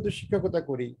আমরা যেহেতু শিক্ষকতা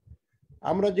করি,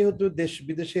 আমরা যেহেতু দেশ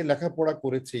বিদেশে লেখাপড়া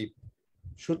করেছি,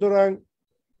 সুতরাং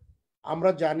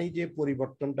আমরা জানি যে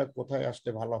পরিবর্তনটা কোথায়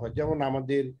আসলে ভালো হয়। যেমন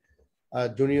আমাদের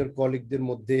জুনিয়র কলিগদের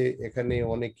মধ্যে এখানে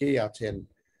অনেকেই আছেন,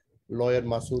 লয়ার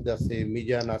মাসুদ আছে,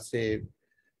 মিজান আছে,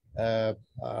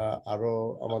 আরো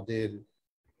আমাদের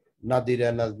নাদিরা,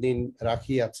 নাজনীন,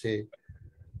 রাখি আছে,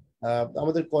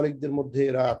 আমাদের কলিগদের মধ্যে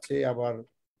এরা আছে, আবার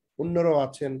অন্যরাও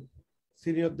আছেন,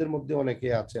 সিনিয়রদের মধ্যে অনেকে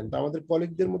আছেন। তো আমাদের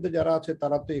কলিগদের মধ্যে যারা আছে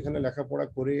তারা তো এখানে লেখাপড়া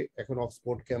করে এখন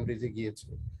অক্সফোর্ড ক্যামব্রিজে গিয়েছে,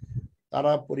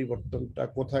 তারা পরিবর্তনটা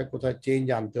কোথায় কোথায় চেঞ্জ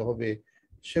আনতে হবে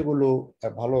সেগুলো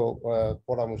ভালো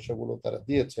পরামর্শগুলো তারা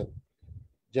দিয়েছেন।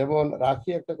 যেমন রাখি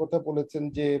একটা কথা বলেছেন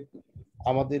যে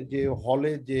আমাদের যে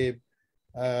হলে যে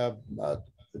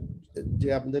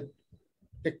আমাদের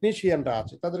টেকনিশিয়ানরা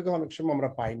আছে তাদেরকে অনেক সময় আমরা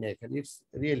পাই না এখানে। It's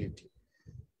reality.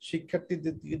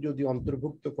 শিক্ষার্থীদেরকে যদি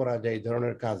অন্তর্ভুক্ত করা যায় এই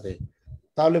ধরনের কাজে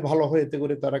তাহলে ভালো হয়, এতে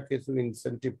করে তারা কিছু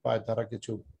ইনসেন্টিভ পায়, তারা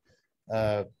কিছু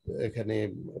এখানে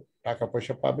টাকা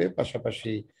পয়সা পাবে,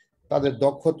 পাশাপাশি তাদের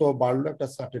দক্ষতাও বাড়লো, একটা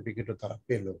সার্টিফিকেটও তারা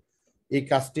পেল। এই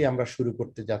কাজটি আমরা শুরু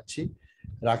করতে যাচ্ছি।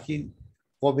 রাখি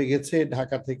কবে গেছে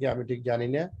ঢাকা থেকে আমি ঠিক জানি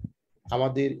না।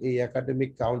 আমাদের এই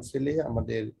একাডেমিক কাউন্সিলে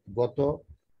আমাদের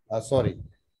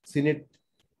সিনেট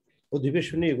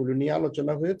অধিবেশনে এগুলো নিয়ে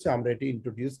আলোচনা হয়েছে। আমরা এটি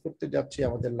ইন্ট্রোডিউস করতে যাচ্ছি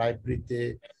আমাদের লাইব্রেরিতে,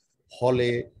 হলে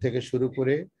থেকে শুরু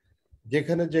করে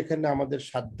যেখানে যেখানে আমাদের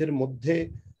সাধ্যের মধ্যে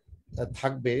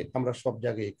থাকবে আমরা সব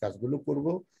জায়গায় এই কাজগুলো করব।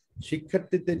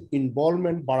 শিক্ষার্থীদের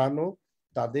ইনভলভমেন্ট বাড়ানো,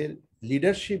 তাদের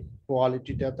লিডারশিপ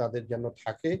কোয়ালিটিটা তাদের যেন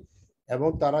থাকে এবং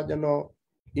তারা যেন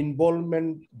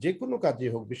ইনভলভমেন্ট যে কোনো কাজে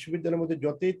হোক, বিশ্ববিদ্যালয়ের মধ্যে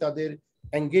যতই তাদের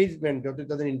এঙ্গেজমেন্ট, যতই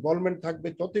তাদের ইনভলভমেন্ট থাকবে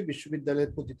ততই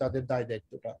বিশ্ববিদ্যালয়ের প্রতি তাদের দায়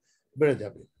দায়িত্বটা বেড়ে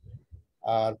যাবে।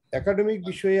 আর একাডেমিক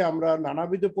বিষয়ে আমরা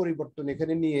নানাবিধ পরিবর্তন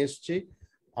এখানে নিয়ে এসেছি।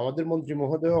 আমাদের মন্ত্রী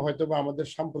মহোদয় হয়তো বা আমাদের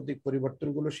সাম্প্রতিক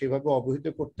পরিবর্তনগুলো সেভাবে অবহিত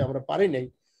করতে আমরা পারি নাই।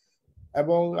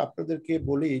 এবং আপনাদেরকে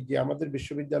বলি যে আমাদের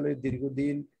বিশ্ববিদ্যালয়ে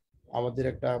দীর্ঘদিন আমাদের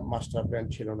একটা মাস্টার প্ল্যান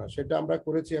ছিল না, সেটা আমরা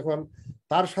করেছি। এখন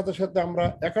তার সাথে সাথে আমরা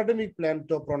একাডেমিক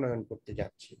প্ল্যানটা প্রণয়ন করতে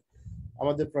যাচ্ছি।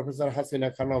 আমাদের প্রফেসর হাসিনা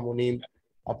খানম, উনি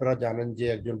আপনারা জানেন যে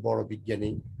একজন বড়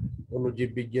বিজ্ঞানী, অণুজীব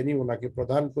বিজ্ঞানী, ওনাকে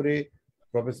প্রধান করে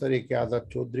প্রফেসর একে আজাদ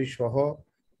চৌধুরী সহ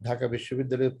ঢাকা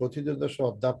বিশ্ববিদ্যালয়ের প্রথিতযশ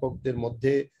অধ্যাপকদের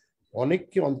মধ্যে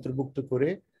অনেককে অন্তর্ভুক্ত করে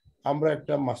আমরা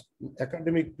একটা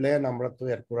একাডেমিক প্ল্যান আমরা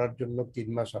তৈরি করার জন্য 3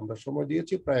 মাস আমরা সময়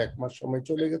দিয়েছি। প্রায় 1 মাস সময়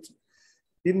চলে গেছে।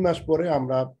 3 মাস পরে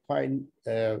আমরা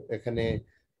এখানে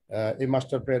এই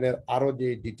মাস্টার প্ল্যানের আরো যে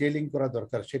ডিটেইলিং করা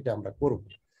দরকার সেটা আমরা করব।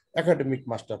 একাডেমিক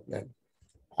মাস্টার প্ল্যান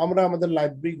আমরা আমাদের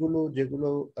লাইব্রেরিগুলো, যেগুলো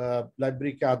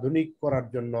লাইব্রেরিকে আধুনিক করার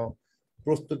জন্য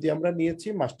প্রস্তুতি আমরা নিয়েছি,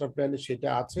 মাস্টার প্ল্যানে সেটা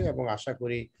আছে এবং আশা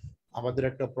করি আমাদের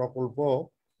একটা প্রকল্প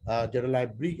যেটা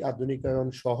লাইব্রেরি আধুনিকায়ন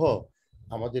সহ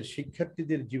আমাদের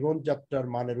শিক্ষার্থীদের জীবনযাত্রার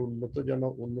মানের উন্নত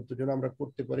যেন আমরা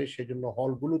করতে পারি। সেজন্য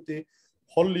হলগুলোতে,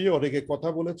 হল নিয়ে অনেকে কথা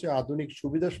বলেছে, আধুনিক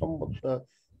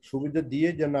সুবিধা দিয়ে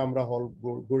যেন আমরা হল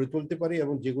গড়ে তুলতে পারি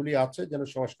এবং যেগুলি আছে যেন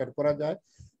সংস্কার করা যায়।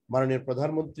 মাননীয়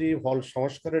প্রধানমন্ত্রী হল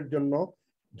সংস্কারের জন্য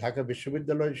ঢাকা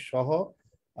বিশ্ববিদ্যালয় সহ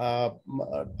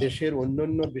দেশের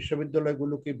অন্যান্য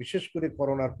বিশ্ববিদ্যালয়গুলোকে, বিশেষ করে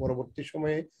করোনার পরবর্তী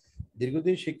সময়ে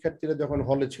দীর্ঘদিন শিক্ষার্থীরা যখন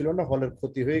হলে ছিল না, হলের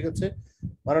ক্ষতি হয়ে গেছে,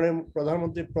 মাননীয়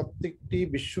প্রধানমন্ত্রী প্রত্যেকটি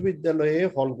বিশ্ববিদ্যালয়ে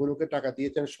হলগুলোকে টাকা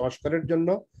দিয়েছেন সংস্কারের জন্য,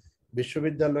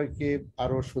 বিশ্ববিদ্যালয়কে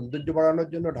আরো সৌন্দর্য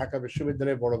বাড়ানোর জন্য। ঢাকা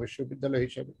বিশ্ববিদ্যালয় বড় বিশ্ববিদ্যালয়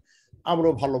হিসেবে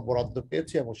আমরাও ভালো বরাদ্দ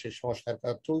পেয়েছি এবং সেই সংস্কার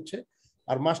কাজ চলছে।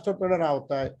 আর মাস্টার প্ল্যানের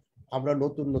আওতায় আমরা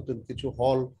নতুন নতুন কিছু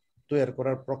হল তৈরি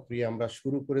করার প্রক্রিয়া আমরা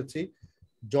শুরু করেছি।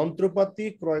 যন্ত্রপাতি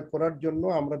ক্রয় করার জন্য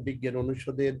আমরা বিজ্ঞান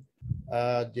অনুষদের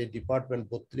যে ডিপার্টমেন্ট,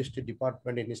 32টি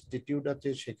ডিপার্টমেন্ট ইনস্টিটিউট আছে,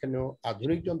 সেখানেও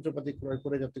আধুনিক যন্ত্রপাতি ক্রয়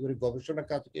করে যাতে করে গবেষণা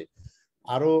কাজকে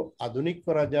আরো আধুনিক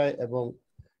করা যায় এবং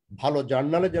ভালো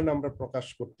জার্নালে যেন আমরা প্রকাশ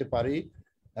করতে পারি,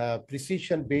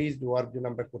 প্রিসিশন বেসড ওয়ার্ক যেন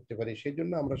আমরা করতে পারি, সেই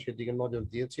জন্য আমরা সেদিকে নজর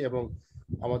দিয়েছি এবং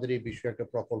আমাদের এই বিষয়ে একটা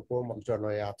প্রকল্প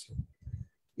মন্ত্রণালয়ে আছে।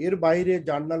 এর বাইরে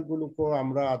জার্নালগুলোকে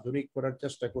আমরা আধুনিক করার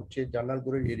চেষ্টা করছি।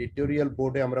 জার্নালগুলোর এডিটোরিয়াল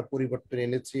বোর্ডে আমরা পরিবর্তন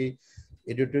এনেছি।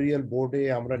 এডিটোরিয়াল বোর্ডে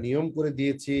আমরা নিয়ম করে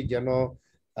দিয়েছি যেন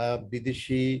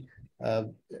বিদেশি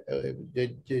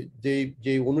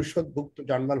যে অনুষদভুক্ত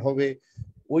জার্নাল হবে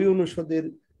ওই অনুষদের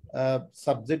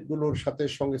সাবজেক্টগুলোর সাথে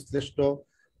সংশ্লিষ্ট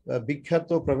বিখ্যাত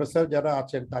প্রফেসর যারা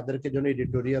আছেন তাদেরকে যেন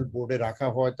এডিটোরিয়াল বোর্ডে রাখা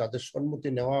হয়, তাদের সম্মতি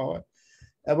নেওয়া হয়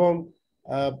এবং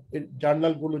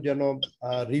জার্নালগুলো যেন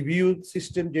রিভিউ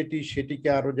সিস্টেম সেটিকে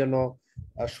আরো যেন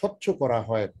স্বচ্ছ করা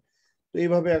হয়। তো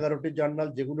এইভাবে 11টি জার্নাল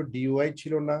যেগুলো ডিওআই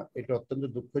ছিল না, এটা অত্যন্ত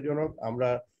দুঃখজনক। আমরা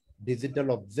ডিজিটাল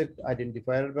অবজেক্ট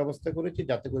আইডেন্টিফায়ারের ব্যবস্থা করেছি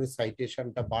যাতে করে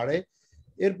সাইটেশনটা বাড়ে।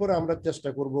 এরপর আমরা চেষ্টা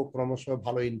করব ক্রমশ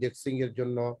ভালো ইন্ডেক্সিং এর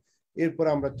জন্য, এরপর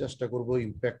আমরা চেষ্টা করব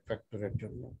ইম্প্যাক্ট ফ্যাক্টরের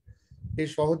জন্য। এই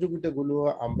সহযোগিতাগুলো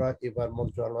আমরা এবার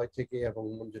মন্ত্রণালয় থেকে এবং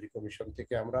মঞ্জুরি কমিশন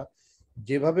থেকে আমরা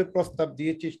যেভাবে প্রস্তাব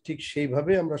দিয়েছি ঠিক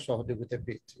সেইভাবে আমরা সহযোগিতা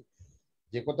পেয়েছি।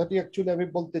 যে কথাটি অ্যাকচুয়ালি আমি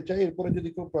বলতে চাই, এরপরে যদি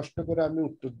কেউ প্রশ্ন করে আমি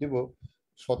উত্তর দেব।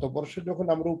 শতবর্ষে যখন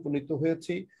আমরা উপনীত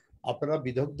হয়েছি, আপনারা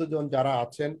বিদগ্ধজন যারা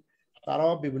আছেন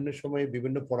তারাও বিভিন্ন সময়ে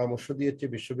বিভিন্ন পরামর্শ দিয়েছে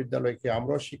বিশ্ববিদ্যালয়কে।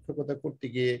 আমরাও শিক্ষকতা করতে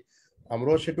গিয়ে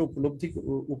আমরাও সেটা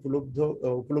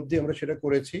উপলব্ধি আমরা সেটা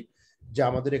করেছি যে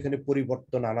আমাদের এখানে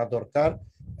পরিবর্তন আনা দরকার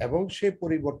এবং সেই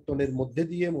পরিবর্তনের মধ্যে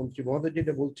দিয়ে মন্ত্রী মহোদয়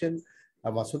যেটা বলছেন,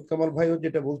 মাসুদ কামাল ভাইও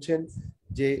যেটা বলছেন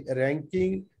যে র্যাঙ্কিং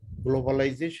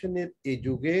গ্লোবালাইজেশনের এই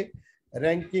যুগে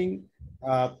র্যাঙ্কিং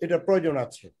এটা প্রয়োজন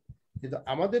আছে। কিন্তু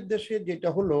আমাদের দেশে যেটা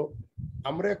হলো,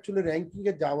 আমরা অ্যাকচুয়ালি র্যাঙ্কিং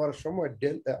এ যাওয়ার সময়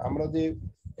আমাদের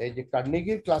এই যে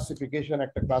কার্নেগির ক্লাসিফিকেশন,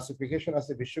 একটা ক্লাসিফিকেশন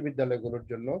আছে বিশ্ববিদ্যালয়গুলোর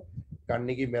জন্য,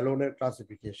 কার্নেগি মেলনের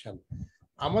ক্লাসিফিকেশন।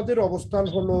 আমাদের অবস্থান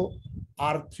হলো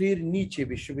R3-র নিচে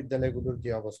বিশ্ববিদ্যালয়গুলোর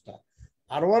যে অবস্থা।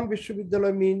 R1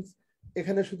 বিশ্ববিদ্যালয় মিনস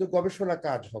এখানে শুধু গবেষণা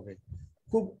কাজ হবে,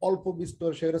 খুব অল্প বিস্তর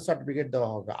সেখানে সার্টিফিকেট দেওয়া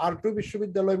হবে। R2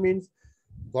 বিশ্ববিদ্যালয় মিনস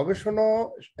গবেষণা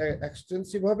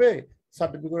এক্সটেন্সিভ হবে,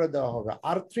 সার্টিফিকেট দেওয়া হবে।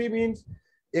 R3 মিনস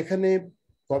এখানে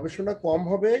গবেষণা কম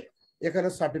হবে এখানে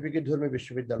সার্টিফিকেট ধর্মী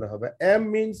বিশ্ববিদ্যালয় হবে। এম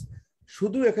মিনস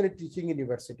শুধু এখানে টিচিং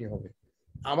ইউনিভার্সিটি হবে।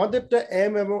 আমাদেরটা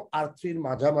এম এবং R3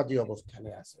 মাঝামাঝি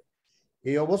অবস্থানে আছে।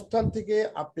 এই অবস্থান থেকে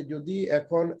আপনি যদি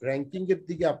এখন র্যাঙ্কিং এর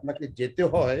দিকে আপনাকে যেতে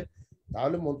হয়,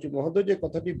 তাহলে মন্ত্রী মহোদয় যে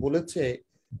কথাটি বলেছে,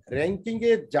 র্যাঙ্কিং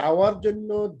এ যাওয়ার জন্য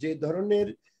যে ধরনের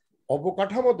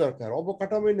অবকাঠামো দরকার,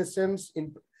 অবকাঠামো ইন সেন্স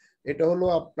এটা হলো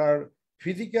আপনার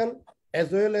physical as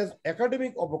well as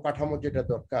academic অবকাঠামো যেটা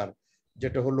দরকার,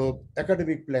 যেটা হলো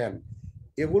একাডেমিক প্ল্যান,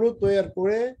 এগুলো তৈরি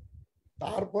করে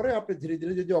তারপরে আপনি ধীরে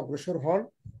ধীরে যদি অগ্রসর হন,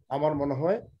 আমার মনে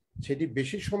হয় সেটি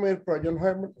বেশি সময়ের প্রয়োজন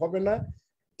হবে না।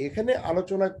 এখানে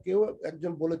আলোচনা কেউ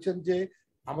একজন বলেছেন যে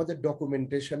আমাদের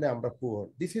ডকুমেন্টেশনে আমরা poor.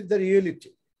 This is the reality,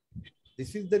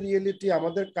 this is the reality.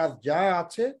 আমাদের কাজ যা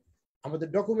আছে, আমাদের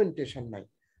ডকুমেন্টেশন নাই।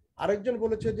 আরেকজন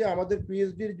বলেছে যে আমাদের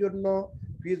পিএইচডির জন্য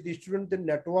পিএইচডি স্টুডেন্টদের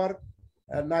নেটওয়ার্ক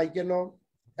নাই কেন,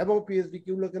 এবং পিএইচডি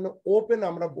কিগুলো কেন ওপেন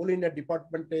আমরা বলি না,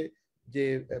 ডিপার্টমেন্টে যে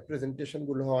প্রেজেন্টেশন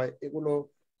গুলো হয় এগুলো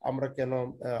আমরা কেন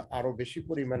আরো বেশি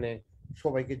পরিমাণে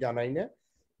সবাইকে জানাই না।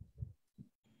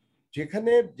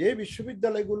 যেখানে যে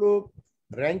বিশ্ববিদ্যালয়গুলো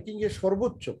র্যাঙ্কিং এ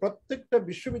সর্বোচ্চ, প্রত্যেকটা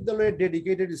বিশ্ববিদ্যালয়ে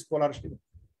ডেডিকেটেড স্কলারশিপ,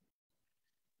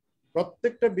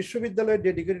 প্রত্যেকটা বিশ্ববিদ্যালয়ে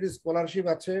ডেডিকেটেড স্কলারশিপ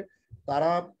আছে।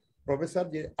 তারা প্রফেসর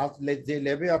যে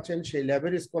ল্যাবে আছেন সেই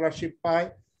ল্যাবের স্কলারশিপ পায়,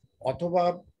 অথবা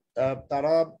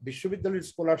তারা বিশ্ববিদ্যালয়ের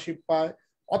স্কলারশিপ পায়,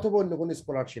 অথবা অন্য কোনো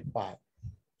স্কলারশিপ পায়।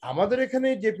 আমাদের এখানে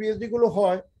যে পিএইচডি গুলো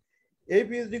হয়, এই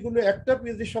পিএইচডি গুলো একটা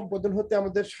পিএইচডি সম্পাদন হতে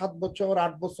আমাদের 7 বছর,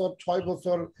 8 বছর, 6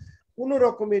 বছর কোন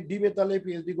রকমের ডিমেতালে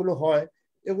পিএইচডি গুলো হয়।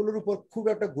 এগুলোর উপর খুব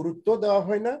একটা গুরুত্ব দেওয়া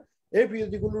হয় না। এই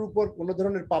পিএইচডি গুলোর উপর কোনো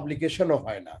ধরনের পাবলিকেশনও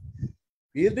হয় না।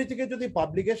 পিএইচডি থেকে যদি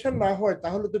পাবলিকেশন না হয়,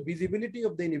 তাহলে তো ভিজিবিলিটি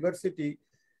অফ দ্য ইউনিভার্সিটি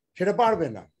সেটা পারবে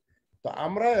না। তো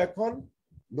আমরা এখন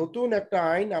নতুন একটা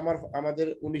আইন, আমাদের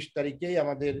 19 তারিখেই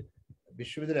আমাদের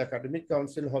বিশ্ববিদ্যালয় একাডেমিক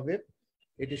কাউন্সিল হবে,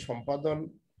 এটি সম্পাদন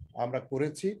আমরা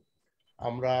করেছি।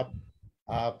 আমরা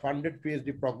ফান্ডেড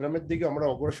পিএইচডি প্রোগ্রামের দিকে আমরা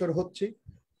অগ্রসর হচ্ছি।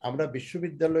 আমরা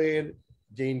বিশ্ববিদ্যালয়ের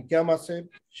যে ইনকাম আছে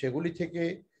সেগুলি থেকে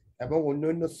এবং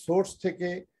অন্যান্য সোর্স থেকে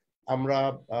আমরা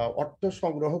অর্থ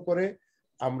সংগ্রহ করে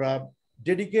আমরা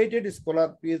ডেডিকেটেড স্কলার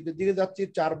পিএইচডি দিকে যাচ্ছি।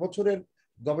 4 বছরের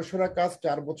গবেষণা কাজ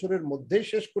 4 বছরের মধ্যেই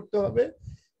শেষ করতে হবে,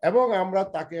 এবং আমরা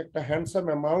তাকে একটা হ্যান্ডসাম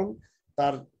অ্যামাউন্ট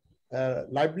তার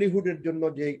লাইভলিহুডের জন্য,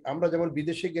 যে আমরা যেমন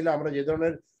বিদেশে গেলে আমরা যে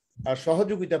ধরনের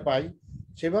সহযোগিতা পাই,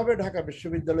 সেভাবে ঢাকা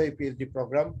বিশ্ববিদ্যালয়ে পিএইচডি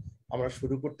প্রোগ্রাম আমরা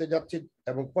শুরু করতে যাচ্ছি।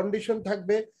 এবং কন্ডিশন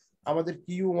থাকবে আমাদের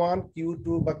Q1, Q2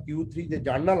 বা Q3 যে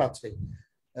জার্নাল আছে,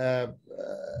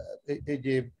 এই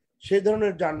যে সেই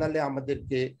ধরনের জার্নালে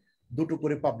আমাদেরকে 2টো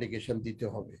করে পাবলিকেশন দিতে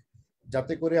হবে,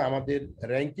 যাতে করে আমাদের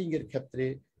র্যাঙ্কিং এর ক্ষেত্রে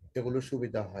এগুলো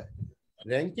সুবিধা হয়।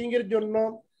 র্যাঙ্কিং এর জন্য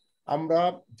আমরা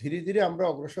ধীরে ধীরে আমরা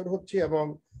অগ্রসর হচ্ছি, এবং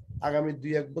আগামী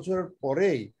 2-1 বছরের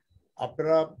পরেই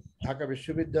আপনারা ঢাকা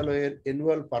বিশ্ববিদ্যালয়ের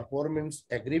annual performance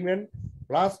agreement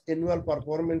plus annual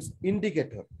performance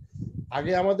indicator,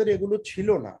 আগে আমাদের এগুলো ছিল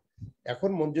না, এখন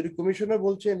মঞ্জুরি কমিশনার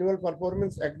বলছে অ্যানুয়াল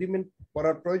পারফরমেন্স এগ্রিমেন্ট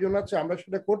করার প্রয়োজন আছে, আমরা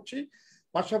সেটা করছি।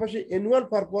 পাশাপাশি annual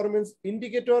performance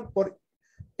indicator for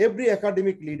every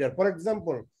academic leader. For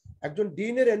example, একজন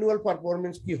ডিনের অ্যানুয়াল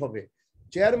পারফরমেন্স কি হবে,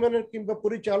 চেয়ারম্যানের কিংবা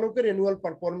পরিচালকের অ্যানুয়াল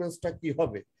পারফরমেন্সটা কি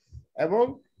হবে, এবং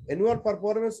অ্যানুয়াল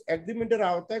পারফরমেন্স এগ্রিমেন্টের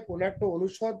আওতায় কোন একটা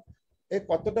অনুষদ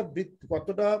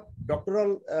কতটা ডক্টরাল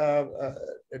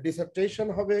ডিসার্টেশন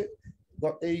হবে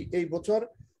এই বছর,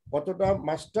 কতটা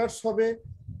মাস্টার্স হবে,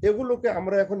 এগুলোকে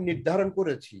আমরা এখন নির্ধারণ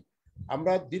করেছি।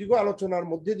 আমরা দীর্ঘ আলোচনার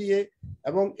মধ্যে দিয়ে,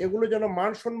 এবং এগুলো যেন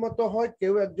মানসম্মত হয়।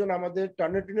 কেউ একজন আমাদের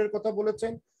টার্নেটিনের কথা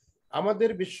বলেছেন, আমাদের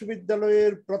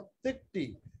বিশ্ববিদ্যালয়ের প্রত্যেকটি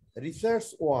রিসার্চ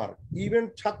ওয়ার্ক, ইভেন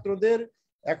ছাত্রদের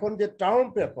এখন যে টার্ম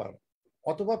পেপার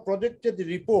অথবা প্রজেক্টের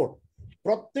রিপোর্ট,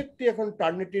 প্রত্যেকটি এখন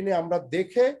টার্নেটিনে আমরা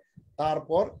দেখে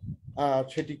তারপর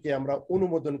সেটিকে আমরা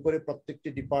অনুমোদন করে প্রত্যেকটি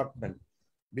ডিপার্টমেন্ট,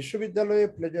 বিশ্ববিদ্যালয়ে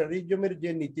প্লেজারিজমের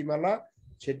যে নীতিমালা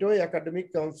সেটাও একাডেমিক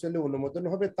কাউন্সিলে অনুমোদন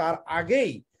হবে। তার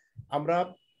আগেই আমরা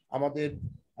আমাদের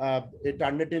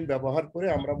টার্নেটিন ব্যবহার করে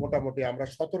আমরা মোটামুটি আমরা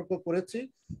সতর্ক করেছি।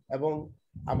 এবং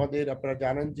আমাদের আপনারা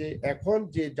জানেন যে এখন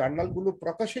যে জার্নালগুলো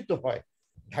প্রকাশিত হয়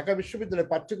ঢাকা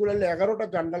বিশ্ববিদ্যালয়ে, পার্টিকুলারলি 11টা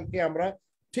জার্নালকে আমরা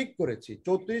ঠিক করেছি।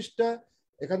 34টা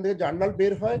এখান থেকে জার্নাল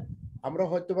বের হয়, আমরা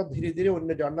হয়তোবা ধীরে ধীরে অন্য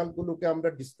জার্নালগুলোকে আমরা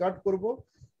ডিসকার্ড করব।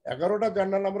 11টা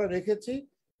জার্নাল আমরা রেখেছি,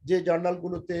 যে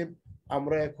জার্নালগুলোতে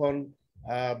আমরা এখন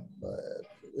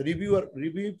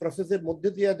রিভিউ প্রসেসের মধ্যে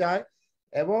দিয়ে যায়,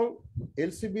 এবং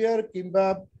এলসিবিআর কিংবা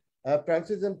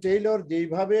ফ্রান্সিস এন্ড টেইলর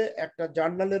যেইভাবে একটা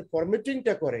জার্নালের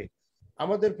ফরম্যাটিংটা করে,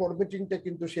 আমাদের ফরম্যাটিংটা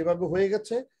কিন্তু সেভাবে হয়ে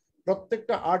গেছে।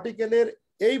 প্রত্যেকটা আর্টিকেলের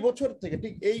এই বছর থেকে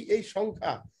ঠিক এই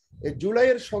সংখ্যা, এই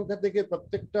জুলাইয়ের সংখ্যা থেকে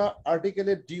প্রত্যেকটা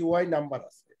আর্টিকেলের DOI নাম্বার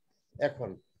আছে এখন।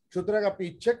 সুতরাং আপনি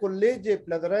ইচ্ছা করলে যে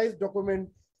প্লেজারাইজ ডকুমেন্ট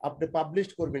আপনি পাবলিশ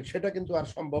করবেন, সেটা কিন্তু আর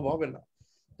সম্ভব হবে না।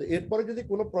 তো এরপরে যদি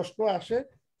কোনো প্রশ্ন আসে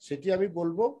সেটি আমি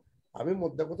বলবো। আমি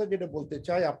মোদ্দা কথা যেটা বলতে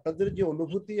চাই, আপনাদের যে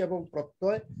অনুভূতি এবং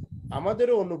প্রত্যয়,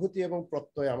 আমাদেরও অনুভূতি এবং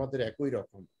প্রত্যয় আমাদের একই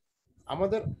রকম।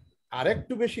 আমাদের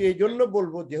আরেকটু বেশি এই জন্য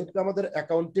বলবো যেহেতু আমাদের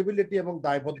অ্যাকাউন্টেবিলিটি এবং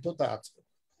দায়বদ্ধতা আছে।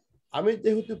 আমি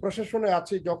যেহেতু প্রশাসনে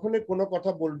আছি, যখনই কোনো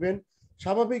কথা বলবেন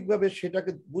স্বাভাবিকভাবে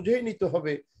সেটাকে বুঝেই নিতে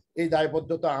হবে এই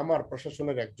দায়বদ্ধতা আমার,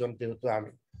 প্রশাসনের একজন যেহেতু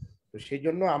আমি। তো সেই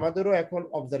জন্য আমাদেরও এখন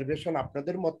অবজারভেশন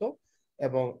আপনাদের মতো,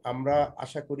 এবং আমরা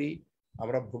আশা করি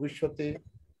আমরা ভবিষ্যতে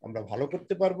আমরা ভালো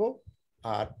করতে পারবো।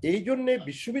 আর এই জন্যে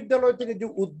বিশ্ববিদ্যালয় থেকে যে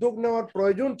উদ্যোগ নেওয়ার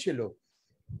প্রয়োজন ছিল,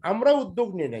 আমরা উদ্যোগ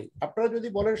নিয়ে নেই। আপনারা যদি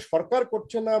বলেন সরকার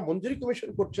করছে না, মঞ্জুরি কমিশন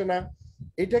করছে না,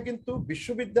 এটা কিন্তু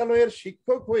বিশ্ববিদ্যালয়ের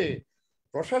শিক্ষক হয়ে,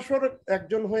 প্রশাসনের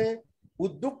একজন হয়ে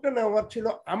উদ্যোগটা নেওয়ার ছিল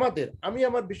আমাদের। আমি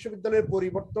আমার বিশ্ববিদ্যালয়ের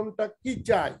পরিবর্তনটা কি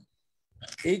চাই,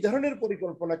 এই ধরনের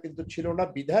পরিকল্পনা কিন্তু ছিল না,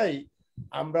 বিধায়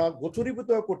আমরা গোচরীভূত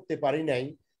করতে পারি নাই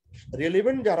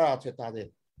রেলেভেন্ট যারা আছে তাদের।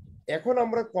 এখন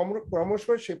আমরা ক্রমশ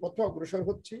সে পথে অগ্রসর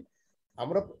হচ্ছি।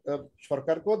 আমরা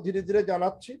সরকারকেও ধীরে ধীরে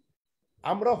জানাচ্ছি,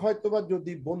 আমরা হয়তোবা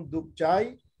যদি বন্দুক চাই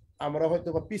আমরা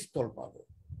হয়তোবা পিস্তল পাবো,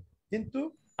 কিন্তু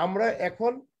আমরা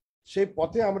এখন সেই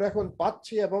পথে আমরা এখন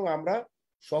পাচ্ছি, এবং আমরা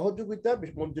সহযোগিতা,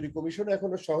 মঞ্জুরি কমিশন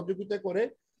এখনো সহযোগিতা করে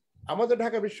আমাদের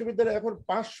ঢাকা বিশ্ববিদ্যালয়ে এখন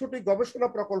 500টি গবেষণা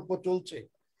প্রকল্প চলছে।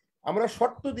 আমরা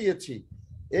শর্ত দিয়েছি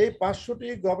এই 500টি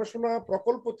গবেষণা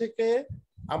প্রকল্প থেকে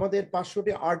আমাদের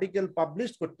 500টি আর্টিকেল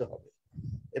পাবলিশ করতে হবে।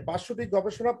 এই 500টি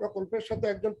গবেষণা প্রকল্পের সাথে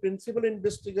একজন প্রিন্সিপাল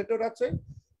ইনভেস্টিগেটর আছে,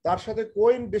 তার সাথে কো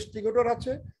ইনভেস্টিগেটর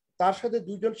আছে, তার সাথে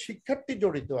 2জন শিক্ষার্থী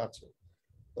জড়িত আছে।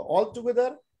 তো অল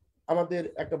টুগেদার আমাদের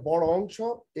একটা বড় অংশ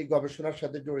এই গবেষণার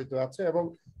সাথে জড়িত আছে, এবং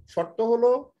শর্ত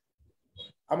হলো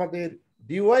আমাদের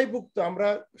ডিওয়াই ভুক্ত, আমরা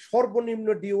সর্বনিম্ন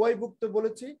ডিওয়াই ভুক্ত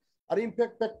বলেছি। আর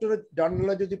ইমপ্যাক্ট ফ্যাক্টরের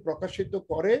জার্নালে যদি প্রকাশিত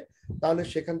করে তাহলে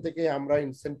সেখান থেকে আমরা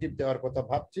ইনসেন্টিভ দেওয়ার কথা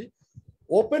ভাবছি।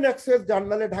 ওপেন অ্যাক্সেস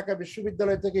জার্নালে ঢাকা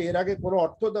বিশ্ববিদ্যালয় থেকে এর আগে কোনো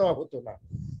অর্থ দেওয়া হতো না।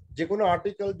 যে কোনো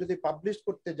আর্টিকেল যদি পাবলিশ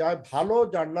করতে যায় ভালো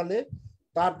জার্নালে,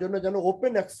 তার জন্য যেন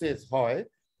ওপেন অ্যাক্সেস হয়।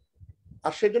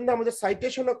 আর সেজন্য আমাদের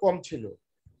সাইটেশনও কম ছিল।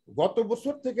 গত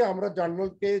বছর থেকে আমরা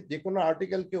জার্নালকে, যে কোনো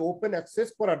আর্টিকেলকে ওপেন অ্যাক্সেস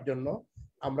করার জন্য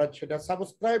আমরা সেটা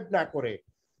সাবস্ক্রাইব না করে,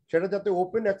 সেটা যাতে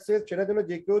ওপেন অ্যাক্সেস, সেটা যেন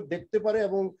যে কেউ দেখতে পারে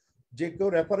এবং যে কেউ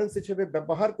রেফারেন্স হিসেবে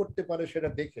ব্যবহার করতে পারে সেটা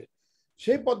দেখে,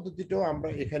 সেই পদ্ধতিটাও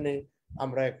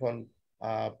আমরা এখন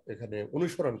এখানে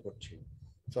অনুসরণ করছি।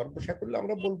 সর্বসাকুল্যে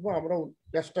আমরা বলবো আমরা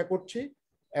চেষ্টা করছি,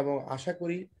 এবং আশা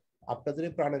করি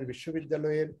আপনাদের প্রাণের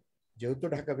বিশ্ববিদ্যালয়ের, যেহেতু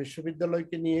ঢাকা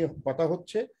বিশ্ববিদ্যালয়কে নিয়ে কথা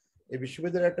হচ্ছে, এই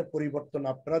বিশ্ববিদ্যালয়ের একটা পরিবর্তন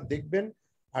আপনারা দেখবেন।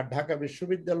 আর ঢাকা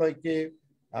বিশ্ববিদ্যালয়কে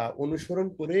অনুসরণ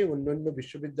করে অন্যান্য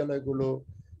বিশ্ববিদ্যালয়গুলো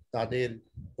তাদের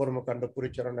কর্মকাণ্ড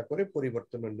পরিচালনা করে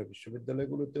পরিবর্তন অন্য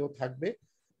বিশ্ববিদ্যালয়গুলোতেও থাকবে।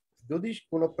 যদি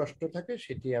কোনো প্রশ্ন থাকে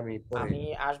সেটি আমি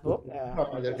আসবো।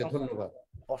 আপনাদেরকে ধন্যবাদ।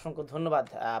 অসংখ্য ধন্যবাদ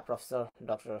professor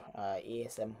doctor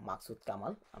ASM Maksud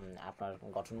Kamal, আপনার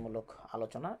গঠনমূলক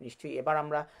আলোচনা। নিশ্চয়ই এবার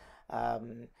আমরা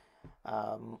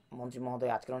মন্ত্রী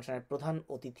মহোদয়, আজকের অনুষ্ঠানের প্রধান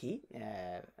অতিথি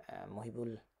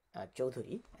মহিবুল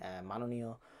চৌধুরী,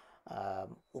 মাননীয়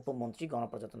উপমন্ত্রী,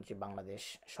 গণপ্রজাতন্ত্রী বাংলাদেশ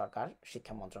সরকার,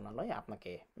 শিক্ষা মন্ত্রণালয়,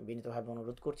 আপনাকে বিনীতভাবে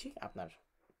অনুরোধ করছি আপনার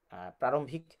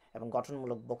প্রারম্ভিক এবং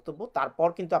গঠনমূলক বক্তব্য। তারপর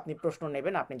কিন্তু আপনি প্রশ্ন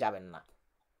নেবেন, আপনি যাবেন না।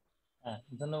 হ্যাঁ,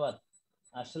 ধন্যবাদ।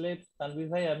 আসলে তানভীর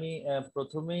ভাই, আমি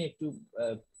প্রথমেই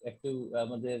একটু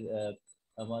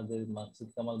আমাদের মাসুদ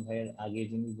কামাল ভাইয়ের আগে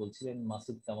যিনি বলছিলেন,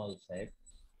 মাসুদ কামাল সাহেব,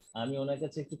 আমি ওনার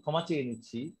কাছে একটু ক্ষমা চেয়ে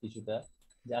নিচ্ছি কিছুটা,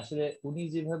 যে আসলে উনি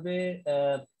যেভাবে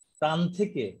প্রাণ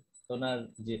থেকে ওনার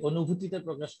যে অনুভূতিটা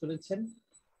প্রকাশ করেছেন,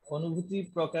 অনুভূতি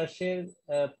প্রকাশের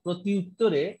প্রতি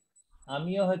উত্তরে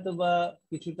আমিও হয়তোবা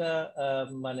কিছুটা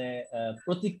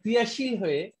প্রতিক্রিয়াশীল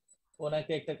হয়ে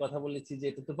ওনাকে একটা কথা বলেছি যে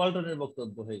এটা তো পল্টনের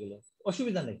বক্তব্য হয়ে গেল।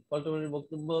 অসুবিধা নেই, পল্টনের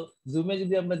বক্তব্য জুমে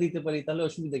যদি আমরা দিতে পারি তাহলে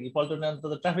অসুবিধা কি, পল্টনে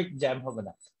অন্তত ট্রাফিক জ্যাম হবে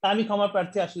না। তা আমি ক্ষমা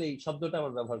প্রার্থী, আসলে এই শব্দটা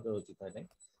আমার ব্যবহার করা উচিত হয় নাই।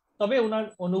 তবে ওনার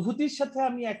অনুভূতির সাথে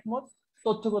আমি একমত,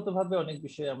 তথ্যগতভাবে অনেক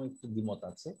বিষয়ে আমি একটু দ্বিমত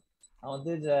আছে।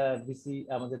 আমাদের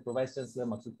আমাদের প্রোভাইস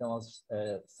চ্যান্সেলর মাসুদ কামাল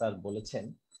স্যার বলেছেন,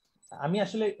 আমি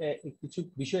আসলে কিছু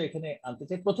বিষয় এখানে আনতে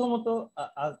চাই। প্রথমত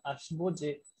আসবো যে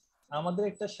আমাদের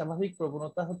একটা স্বাভাবিক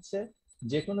প্রবণতা হচ্ছে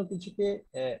যে কোনো কিছুকে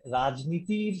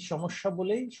রাজনীতির সমস্যা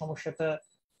বলেই সমস্যাটা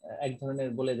এক ধরনের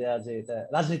বলে দেয়া, যে এটা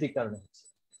রাজনৈতিক কারণে হচ্ছে,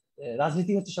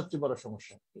 রাজনীতি হচ্ছে সবচেয়ে বড়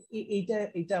সমস্যা।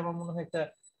 এইটা আমার মনে হয় একটা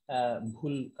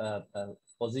ভুল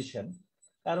পজিশন।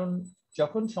 কারণ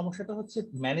যখন সমস্যাটা হচ্ছে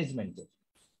ম্যানেজমেন্টের,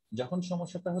 যখন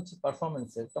সমস্যাটা হচ্ছে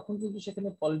পারফরমেন্সের, তখন কিন্তু সেখানে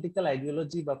পলিটিক্যাল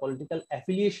আইডিওলজি বা পলিটিক্যাল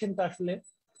অ্যাফিলিয়েশনটা আসলে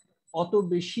অত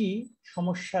বেশি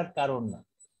সমস্যার কারণ না।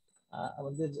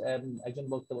 আমাদের একজন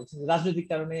বক্তা বলছেন রাজনৈতিক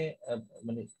কারণে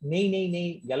নেই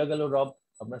গেল রব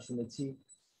আমরা শুনেছি,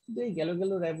 কিন্তু এই গেল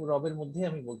রবের মধ্যে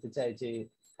আমি বলতে চাই যে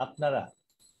আপনারা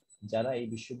যারা এই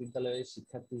বিশ্ববিদ্যালয়ের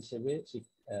শিক্ষার্থী হিসেবে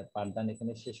পাঠদান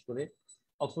এখানে শেষ করে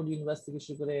অক্সফোর্ড ইউনিভার্সিটি থেকে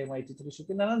শুরু করে MIT থেকে শুরু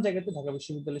করে নানান জায়গাতে ঢাকা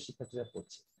বিশ্ববিদ্যালয়ের শিক্ষার্থীরা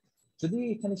পড়ছে, যদি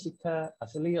এখানে শিক্ষা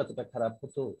আসলেই অতটা খারাপ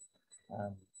হতো,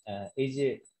 এই যে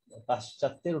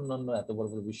পাশ্চাত্যের অন্যান্য এত বড়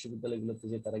বড় বিশ্ববিদ্যালয়গুলোতে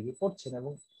যে তারা গিয়ে পড়ছেন,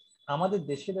 এবং আমাদের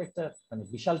দেশের একটা মানে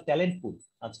বিশাল ট্যালেন্ট পুল,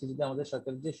 আজকে যদি আমাদের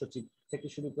সরকারের যে সচিব থেকে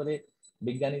শুরু করে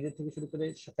বিজ্ঞানীদের থেকে শুরু করে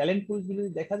ট্যালেন্ট পুল গুলো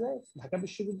দেখা যায়, ঢাকা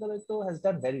বিশ্ববিদ্যালয় তো হ্যাজ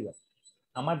ডান ভেরি ওয়েল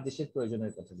আমার দেশের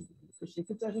প্রয়োজনের কথা যদি বলি। তো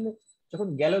সেক্ষেত্রে আসলে যখন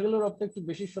গেল রবটা একটু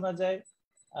বেশি শোনা যায়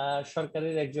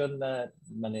সরকারের একজন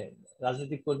মানে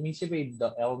রাজনৈতিক কর্মী হিসেবে,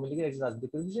 আওয়ামী লীগের একজন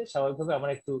রাজনৈতিক কর্মী হিসেবে স্বাভাবিকভাবে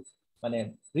আমার একটু মানে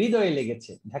হৃদয়ে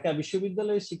লেগেছে। ঢাকা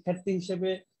বিশ্ববিদ্যালয়ের শিক্ষার্থী হিসেবে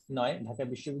নয়, ঢাকা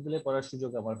বিশ্ববিদ্যালয়ে পড়ার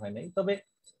সুযোগ আমার হয় নাই, তবে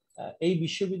এই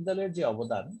বিশ্ববিদ্যালয়ের যে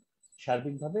অবদান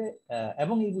সার্বিকভাবে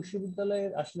এবং এই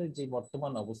বিশ্ববিদ্যালয়ের আসলে যে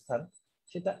বর্তমান অবস্থান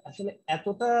সেটা আসলে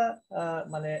এতটা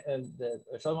মানে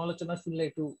সমালোচনা শুনলে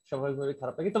একটু স্বাভাবিকভাবে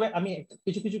খারাপ লাগে। তবে আমি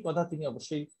কিছু কিছু কথা তিনি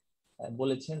অবশ্যই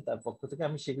বলেছেন তার পক্ষ থেকে,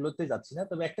 আমি সেগুলোতে যাচ্ছি না।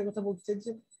 তবে একটা কথা বলতে চাই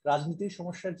যে রাজনীতির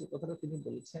সমস্যার যে কথাটা তিনি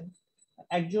বলেছেন,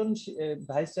 একজন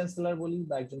ভাইস চ্যান্সেলর বলি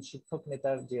বা একজন শিক্ষক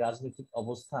নেতার যে রাজনৈতিক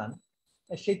অবস্থান,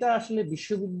 সেটা আসলে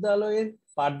বিশ্ববিদ্যালয়ের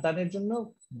পাঠদানের জন্য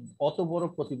অত বড়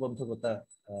প্রতিবন্ধকতা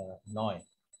নয়।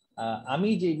 আমি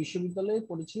যে বিশ্ববিদ্যালয়ে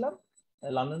পড়েছিলাম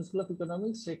লন্ডন স্কুল অফ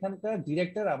ইকোনমিক্স, সেখানকার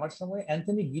ডিরেক্টর আমার সময়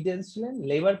অ্যান্থনি গিডেন্স ছিলেন,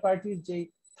 লেবার পার্টির যে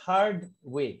থার্ড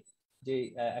ওয়ে যে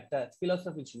একটা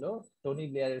ফিলসফি ছিল টনি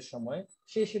ব্লেয়ারের সময়,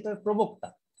 সেটার প্রবক্তা।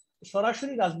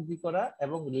 সরাসরি রাজনীতি করা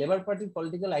এবং লেবার পার্টির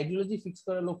পলিটিক্যাল আইডিওলজি ফিক্স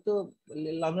করা লোক তো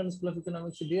London school of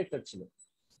economics director ছিল।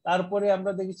 তারপরে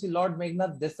আমরা দেখেছি লর্ড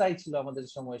মেঘনাথ দেসাই ছিল আমাদের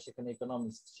সময় সেখানে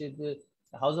economist, say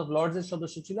house of Lords এর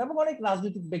সদস্য ছিল, এবং অনেক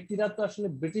রাজনৈতিক ব্যক্তিরা তো আসলে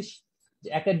ব্রিটিশ যে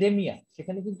একাডেমিয়া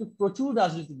সেখানে কিন্তু প্রচুর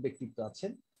রাজনৈতিক ব্যক্তিত্ব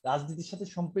আছেন, রাজনীতির সাথে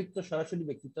সম্পৃক্ত সরাসরি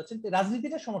ব্যক্তিত্ব আছেন।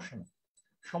 রাজনীতিটা সমস্যা না,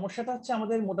 সমস্যাটা হচ্ছে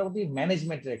আমাদের মোটামুটি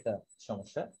ম্যানেজমেন্টের একটা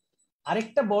সমস্যা।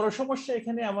 আরেকটা বড় সমস্যা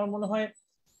এখানে আমার মনে হয়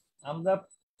আমরা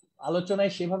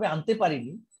আলোচনায় সেভাবে আনতে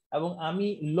পারিনি, এবং আমি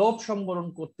লোভ সংবরণ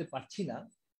করতে পারছি না,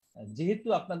 যেহেতু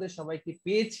আপনাদের সবাইকে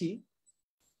পেয়েছি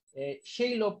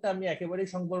সেই লোভটা আমি একেবারেই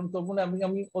সংবরণ করবো না।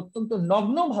 আমি অত্যন্ত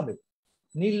নগ্নভাবে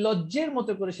নির্লজ্জের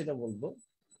মতো করে সেটা বলবো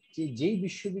যে যেই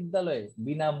বিশ্ববিদ্যালয়ে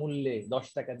বিনামূল্যে 10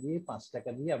 টাকা দিয়ে 5 টাকা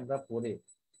দিয়ে আমরা পড়ে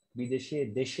বিদেশে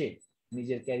দেশে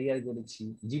নিজের ক্যারিয়ার গড়েছি,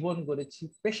 জীবন গড়েছি,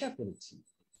 পেশা করেছি,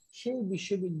 সেই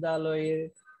বিশ্ববিদ্যালয়ের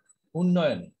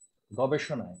উন্নয়নে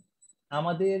গবেষণায়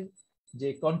আমাদের যে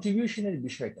কন্ট্রিবিউশনের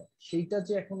বিষয়টা সেইটা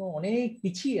যে এখনো অনেক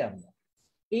পিছিয়ে আমরা,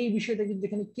 এই বিষয়টা কিন্তু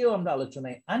এখানে কেউ আমরা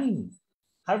আলোচনায় আনিনি।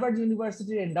 হার্ভার্ড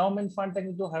ইউনিভার্সিটির এন্ডাওমেন্ট ফান্ডটা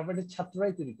কিন্তু হার্ভার্ডের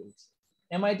ছাত্ররাই তৈরি করেছে,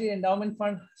 MIT এন্ডাওমেন্ট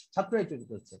ফান্ড ছাত্ররাই তৈরি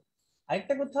করেছে।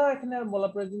 আরেকটা কথা এখানে বলা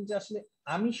প্রয়োজন যে আসলে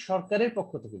আমি সরকারের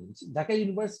পক্ষ থেকে বলছি, Dhaka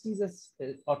university is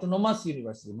autonomous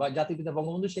university, বা জাতিপিতা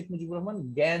বঙ্গবন্ধু শেখ মুজিবুর রহমান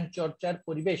জ্ঞান চর্চার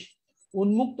পরিবেশ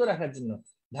উন্মুক্ত রাখার জন্য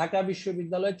ঢাকা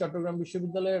বিশ্ববিদ্যালয়, চট্টগ্রাম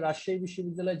বিশ্ববিদ্যালয়, রাজশাহী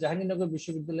বিশ্ববিদ্যালয়, জাহাঙ্গীরনগর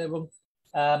বিশ্ববিদ্যালয় এবং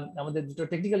আমাদের দুটো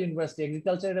টেকনিক্যাল ইউনিভার্সিটি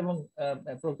এগ্রিকালচার এবং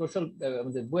প্রকৌশল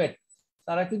আমাদের বুয়েট,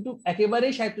 তারা কিন্তু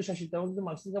একেবারেই স্বায়ত্তশাসিত। এবং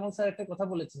মাকসুদ কামাল স্যার একটা কথা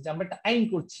বলেছেন যে আমরা একটা আইন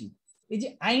করছি, এই যে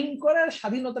আইন করার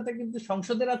স্বাধীনতাটা কিন্তু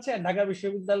সংসদের আছে, আর ঢাকা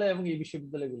বিশ্ববিদ্যালয় এবং এই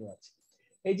বিশ্ববিদ্যালয়গুলো আছে।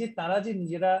 এই যে তারা যে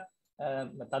নিজেরা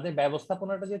তাদের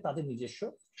ব্যবস্থাপনাটা যে তাদের নিজস্ব,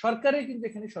 সরকারের কিন্তু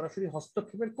এখানে সরাসরি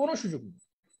হস্তক্ষেপের কোনো সুযোগ নেই।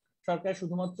 সরকার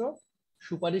শুধুমাত্র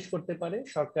সুপারিশ করতে পারে,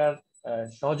 সরকার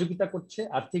সহযোগিতা করছে,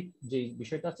 আর্থিক যে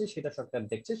বিষয়টা আছে সেটা সরকার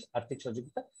দেখছে, আর্থিক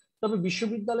সহযোগিতা। তবে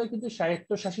বিশ্ববিদ্যালয় কিন্তু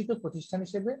স্বায়ত্তশাসিত প্রতিষ্ঠান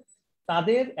হিসেবে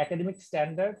তাদের একাডেমিক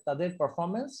স্ট্যান্ডার্ড, তাদের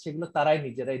পারফরমেন্স, সেগুলো তারাই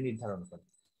নিজেরাই নির্ধারণ করে।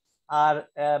 আর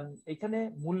এখানে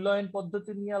মূল্যায়ন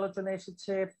পদ্ধতি নিয়ে আলোচনা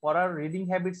এসেছে, পড়ার রিডিং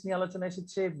হ্যাবিটস নিয়ে আলোচনা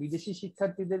এসেছে, বিদেশি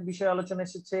শিক্ষার্থীদের বিষয়ে আলোচনা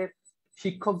এসেছে,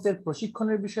 শিক্ষকদের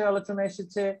প্রশিক্ষণের বিষয়ে আলোচনা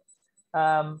এসেছে,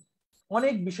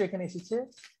 অনেক বিষয় এখানে এসেছে।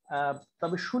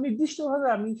 তবে সুনির্দিষ্টভাবে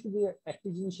আমি শুধু একটি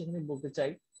জিনিস এখানে বলতে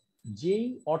চাই, যেই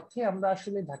অর্থে আমরা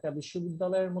আসলে ঢাকা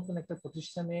বিশ্ববিদ্যালয়ের মতন একটা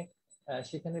প্রতিষ্ঠানে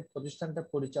সেখানে প্রতিষ্ঠানটা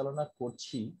পরিচালনা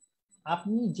করছি,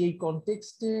 আপনি যেই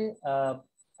কনটেক্সটে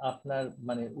আপনার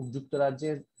মানে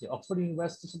যুক্তরাজ্যের যে অক্সফোর্ড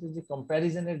ইউনিভার্সিটির সাথে যে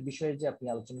কম্প্যারিজনের বিষয়ে যে আপনি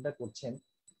আলোচনাটা করছেন,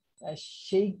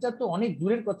 সেইটা তো অনেক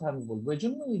দূরের কথা আমি বলবো। এই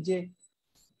জন্যই যে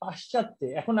পাশ্চাত্যে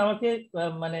এখন আমাকে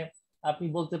মানে আপনি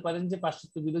বলতে পারেন যে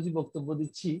পাশ্চাত্য বিরোধী বক্তব্য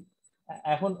দিচ্ছি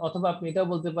এখন, অথবা আপনি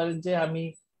এটাও বলতে পারেন যে আমি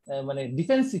মানে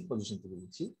ডিফেন্সিভ পজিশন থেকে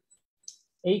বলছি।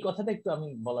 এই কথাটা একটু আমি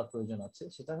বলার প্রয়োজন আছে,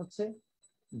 সেটা হচ্ছে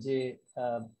যে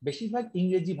বেশিরভাগ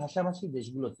ইংরেজি ভাষাভাষী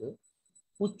দেশগুলোতে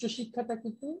উচ্চশিক্ষাটা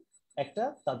কিন্তু একটা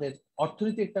তাদের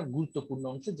অর্থনীতির একটা গুরুত্বপূর্ণ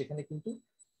অংশ, যেখানে কিন্তু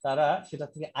তারা সেটা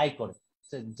থেকে আয় করে,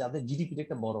 যাদের জিডিপির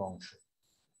একটা বড় অংশ,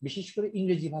 বিশেষ করে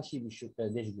ইংরেজি ভাষী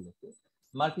দেশগুলোতে।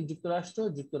 মার্কিন যুক্তরাষ্ট্র,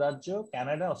 যুক্তরাজ্য,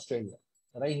 কানাডা, অস্ট্রেলিয়া,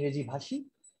 তারা ইংরেজি ভাষী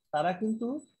তারা কিন্তু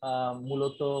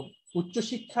মূলত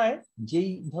উচ্চশিক্ষায় যেই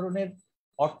ধরনের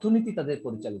অর্থনীতি তাদের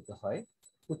পরিচালিত হয়,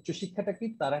 উচ্চশিক্ষাটা কি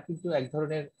তারা কিন্তু এক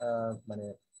ধরনের মানে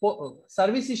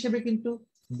সার্ভিস হিসেবে কিন্তু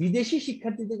বিদেশি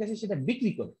শিক্ষার্থীদের কাছে সেটা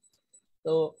বিক্রি করে।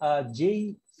 তো যেই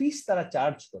ফিস তারা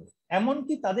চার্জ করে,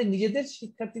 এমনকি তাদের নিজেদের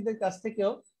শিক্ষার্থীদের কাছ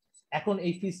থেকেও এখন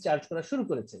এই ফিস চার্জ করা শুরু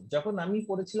করেছে। যখন আমি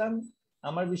পড়েছিলাম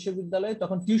আমার বিশ্ববিদ্যালয়ে,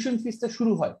 তখন টিউশন ফিসটা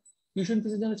শুরু হয়। টিউশন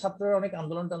ফিসের জন্য ছাত্ররা অনেক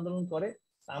আন্দোলন করে।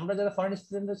 আমরা যারা ফরেন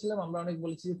স্টুডেন্টরা ছিলাম, আমরা অনেক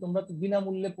বলেছি যে তোমরা তো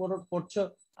বিনামূল্যে পড়ছো,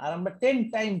 আর আমরা 10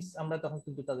 টাইমস আমরা তখন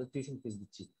কিন্তু তাদের টিউশন ফিস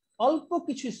দিচ্ছি। অল্প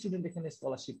কিছু স্টুডেন্ট এখানে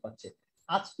স্কলারশিপ পাচ্ছে।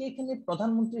 আজকে এখানে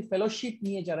প্রধানমন্ত্রী ফেলোশিপ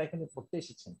নিয়ে যারা এখানে পড়তে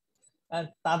এসেছেন,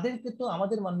 তাদেরকে তো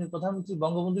আমাদের মাননীয় প্রধানমন্ত্রী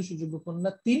বঙ্গবন্ধু সুযোগ্য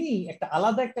কন্যা তিনি একটা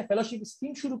আলাদা একটা ফেলোশিপ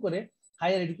স্কিম শুরু করে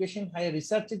হায়ার এডুকেশন, হায়ার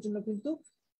রিসার্চের জন্য কিন্তু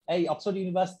এই অক্সফোর্ড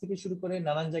ইউনিভার্সিটি থেকে শুরু করে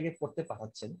নানান জায়গায় পড়তে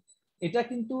পাঠাচ্ছেন। এটা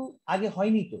কিন্তু আগে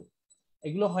হয়নি, তো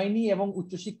এগুলো হয়নি। এবং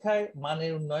উচ্চশিক্ষায়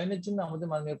মানের উন্নয়নের জন্য আমাদের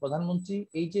মাননীয় প্রধানমন্ত্রী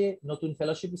এই যে নতুন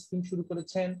ফেলোশিপ স্কিম শুরু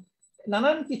করেছেন,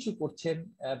 নানান কিছু করছেন,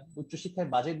 উচ্চশিক্ষায়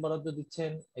বাজেট বরাদ্দ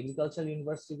দিচ্ছেন, এগ্রিকালচার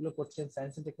ইউনিভার্সিটি গুলো করছেন,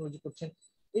 সায়েন্স এন্ড টেকনোলজি করছেন,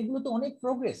 এগুলো তো অনেক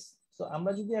প্রোগ্রেস। তো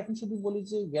আমরা যদি এখন শুধু বলি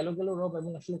যে গেল রব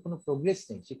এবং আসলে কোনো প্রোগ্রেস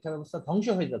নেই, শিক্ষা ব্যবস্থা ধ্বংস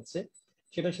হয়ে যাচ্ছে,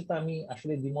 সেটার সাথে আমি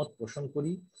আসলে দ্বিমত পোষণ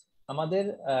করি। আমাদের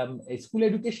স্কুল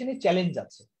এডুকেশনে চ্যালেঞ্জ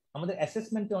আছে, আমাদের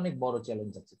অ্যাসেসমেন্টে অনেক বড়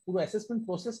চ্যালেঞ্জ আছে। পুরো অ্যাসেসমেন্ট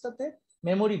প্রসেসটাতে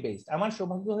মেমোরি বেসড। আমার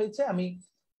সৌভাগ্য হয়েছে আমি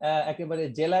একেবারে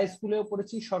জেলা স্কুলেও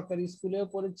পড়েছি, সরকারি স্কুলেও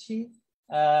পড়েছি,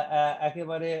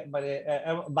 একেবারে মানে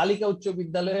বালিকা উচ্চ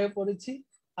বিদ্যালয়ে পড়েছি,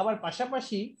 আবার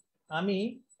পাশাপাশি আমি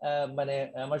মানে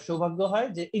আমার সৌভাগ্য হয়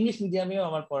যে ইংলিশ মিডিয়ামেও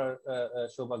আমার পড়ার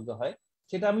সৌভাগ্য হয়।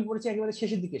 সেটা আমি পড়েছি একেবারে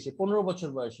শেষের দিকে, এসে 15 বছর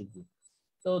বয়সে গিয়ে।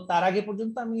 তো তার আগে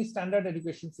পর্যন্ত আমি স্ট্যান্ডার্ড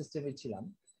এডুকেশন সিস্টেমে ছিলাম।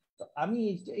 তো আমি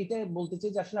এটা বলতে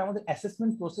চাই যে আসলে আমাদের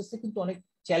অ্যাসেসমেন্ট প্রসেসে কিন্তু অনেক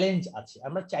চ্যালেঞ্জ আছে।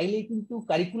 আমরা চাইলেই কিন্তু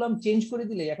কারিকুলাম চেঞ্জ করে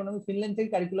দিলে, এখন আমি ফিনল্যান্ড থেকে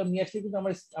কারিকুলাম নিয়ে আসলে কিন্তু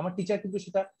আমার টিচার কিন্তু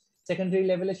সেটা সেকেন্ডারি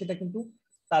লেভেলে সেটা কিন্তু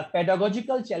তার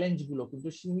প্যাডাগজিক্যাল চ্যালেঞ্জ গুলো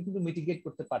কিন্তু মিটিগেট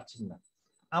করতে পারছেন না।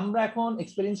 আমরা এখন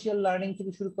এক্সপেরিয়েন্সিয়াল লার্নিং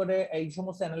থেকে শুরু করে এই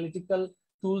সমস্ত অ্যানালিটিক্যাল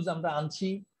টুলস আমরা আনছি,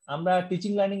 আমরা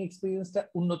টিচিং লার্নিং এক্সপিরিয়েন্সটা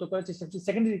উন্নত করার চেষ্টা করছি,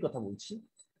 সেকেন্ডারি কথা বলছি।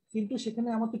 কিন্তু সেখানে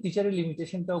আমাকে টিচারের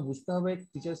লিমিটেশনটাও বুঝতে হবে,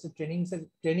 টিচার্সের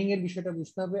ট্রেনিং এর বিষয়টা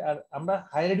বুঝতে হবে। আর আমরা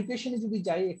হায়ার এডুকেশনে যদি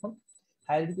যাই, এখন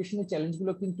হায়ার এডুকেশনের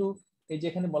চ্যালেঞ্জগুলো কিন্তু এই যে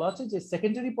এখানে বলা হচ্ছে যে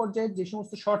সেকেন্ডারি পর্যায়ে যে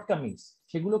সমস্ত শর্টকামিংস,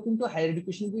 সেগুলো কিন্তু হায়ার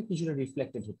এডুকেশনে গিয়ে কিছুটা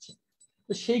রিফ্লেক্টেড হচ্ছে।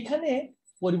 তো সেইখানে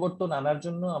পরিবর্তন আনার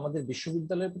জন্য আমাদের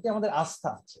বিশ্ববিদ্যালয়ের প্রতি আমাদের আস্থা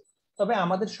আছে। তবে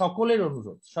আমাদের সকলের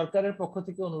অনুরোধ, সরকারের পক্ষ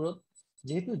থেকে অনুরোধ,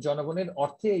 যেহেতু জনগণের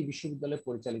অর্থে এই বিশ্ববিদ্যালয়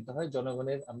পরিচালিত হয়,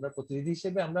 জনগণের আমরা প্রতিনিধি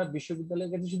হিসেবে আমরা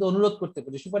বিশ্ববিদ্যালয়ের কাছে শুধু অনুরোধ করতে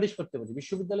পারি, সুপারিশ করতে পারি।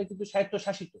 বিশ্ববিদ্যালয় কিন্তু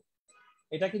স্বায়ত্তশাসিত,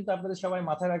 এটা কিন্তু আপনাদের সবাই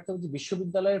মাথায় রাখতে হবে যে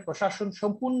বিশ্ববিদ্যালয়ের প্রশাসন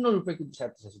সম্পূর্ণরূপে কিন্তু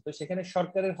স্বায়ত্তশাসিত। সেখানে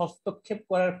সরকারের হস্তক্ষেপ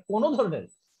করার কোনো ধরনের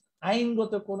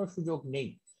আইনগত কোনো সুযোগ নেই।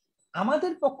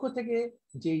 আমাদের পক্ষ থেকে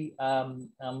যেই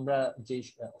আমরা যে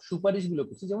সুপারিশগুলো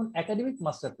করছি, যেমন academic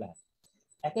master plan,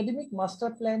 academic master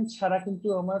plan ছাড়া কিন্তু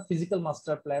আমার ফিজিক্যাল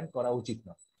মাস্টার প্ল্যান করা উচিত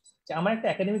নয়। যে আমার একটা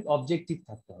একাডেমিক অবজেক্টিভ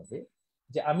থাকতে হবে,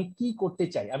 যে আমি কি করতে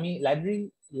চাই। আমি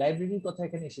লাইব্রেরির কথা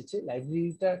এখানে এসেছে,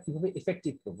 লাইব্রেরিটা কিভাবে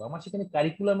এফেক্টিভ করবো, আমার সেখানে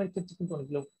কারিকুলামের ক্ষেত্রে কিন্তু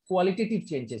অনেকগুলো কোয়ালিটেটিভ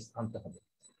চেঞ্জেস আনতে হবে।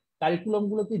 কারিকুলাম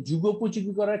গুলোকে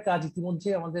যুগোপযোগী করার কাজ ইতিমধ্যে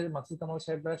আমাদের মাসুদ কামাল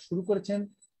সাহেবরা শুরু করেছেন,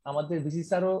 আমাদের ভিসি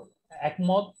স্যারও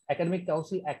একমত, একাডেমিক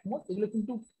কাউন্সিল একমত, এগুলো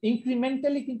কিন্তু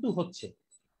ইনক্রিমেন্টালি কিন্তু হচ্ছে।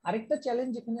 আরেকটা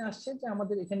চ্যালেঞ্জ এখানে আসছে যে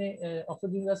আমাদের এখানে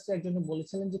অক্সফোর্ড ইউনিভার্সিটি একজন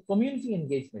বলেছিলেন যে কমিউনিটি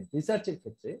এনগেজমেন্ট রিসার্চের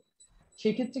ক্ষেত্রে,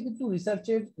 সেই ক্ষেত্রে কিন্তু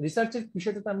রিসার্চের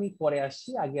বিষয়টা আমি পরে আসছি।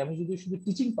 আগে আমি যদি শুধু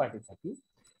টিচিং পার্টে থাকি,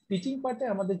 টিচিং পার্টে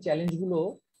আমাদের চ্যালেঞ্জগুলো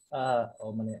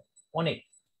মানে অনেক।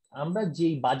 আমরা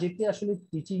যেই বাজেটে আসলে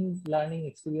টিচিং লার্নিং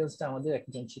এক্সপিরিয়েন্সটা আমাদের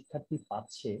একজন শিক্ষার্থী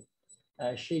পাচ্ছে,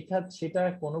 সেটা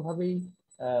কোনোভাবেই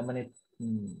মানে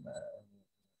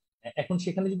এখন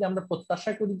সেখানে যদি আমরা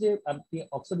প্রত্যাশা করি যে আপনি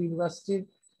অক্সফোর্ড ইউনিভার্সিটির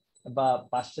বা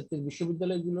পাশ্চাত্যের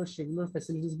বিশ্ববিদ্যালয়গুলোর সেগুলোর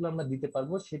ফ্যাসিলিটিস গুলো আমরা দিতে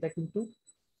পারবো, সেটা কিন্তু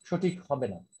সঠিক হবে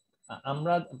না।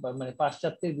 আমরা মানে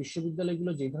পাশ্চাত্যের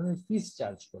বিশ্ববিদ্যালয়গুলো যে ধরনের ফিস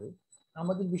চার্জ করে,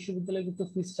 আমাদের বিশ্ববিদ্যালয় কিন্তু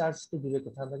ফিস চার্জ তো দূরের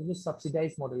কথা, আমরা কিন্তু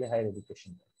সাবসিডাইজ মডেলে হায়ার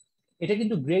এডুকেশন। এটা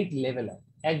কিন্তু গ্রেট লেভেলার।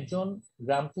 একজন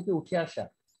গ্রাম থেকে উঠে আসা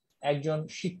একজন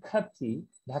শিক্ষার্থী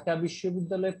ঢাকা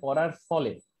বিশ্ববিদ্যালয়ে পড়ার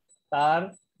ফলে তার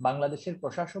বাংলাদেশের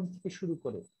প্রশাসন থেকে শুরু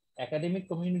করে একাডেমিক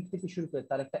কমিউনিটি থেকে শুরু করে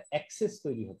তার একটা অ্যাক্সেস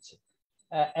তৈরি হচ্ছে।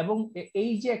 এবং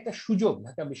এই যে একটা সুযোগ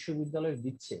ঢাকা বিশ্ববিদ্যালয়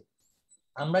দিচ্ছে,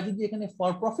 আমরা যদি এখানে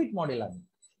ফর প্রফিট মডেল আনি,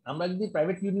 আমরা যদি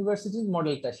প্রাইভেট ইউনিভার্সিটির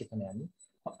মডেলটা সেখানে আনি,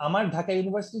 আমার ঢাকা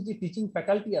ইউনিভার্সিটির যে টিচিং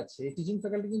ফ্যাকাল্টি আছে, টিচিং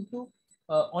ফ্যাকাল্টি কিন্তু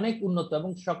অনেক উন্নত, এবং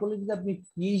সকলে যদি আপনি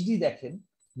পিএইচডি দেখেন,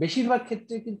 বেশিরভাগ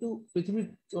ক্ষেত্রে কিন্তু পৃথিবীর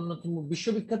অন্যতম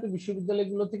বিশ্ববিখ্যাত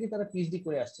বিশ্ববিদ্যালয়গুলো থেকে তারা পিএইচডি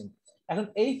করে আসছেন। এখন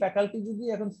এই ফ্যাকাল্টি যদি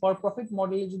এখন ফর প্রফিট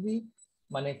মডেলে যদি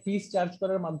মানে ফিস চার্জ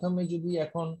করার মাধ্যমে যদি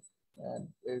এখন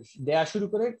দেয়া শুরু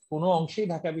করে কোনো অংশেই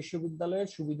ঢাকা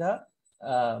বিশ্ববিদ্যালয়ের সুবিধা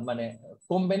মানে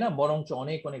কমবে না, বরঞ্চ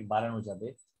অনেক অনেক বাড়ানো যাবে।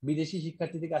 বিদেশি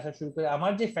শিক্ষার্থী থেকে আসা শুরু করে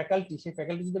আমার যে ফ্যাকাল্টি, সেই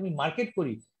ফ্যাকাল্টি যদি আমি মার্কেট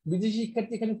করি, বিদেশি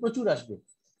শিক্ষার্থী এখানে প্রচুর আসবে,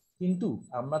 কিন্তু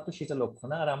আমরা তো সেটা লক্ষ্য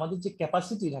না। আর আমাদের যে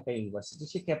ক্যাপাসিটি ঢাকা ইউনিভার্সিটি,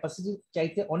 সেই ক্যাপাসিটির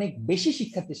চাইতে অনেক বেশি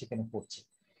শিক্ষার্থী সেখানে পড়ছে।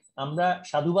 আমরা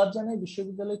সাধুবাদ জানাই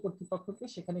বিশ্ববিদ্যালয় কর্তৃপক্ষকে,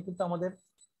 সেখানে কিন্তু আমাদের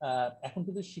এখন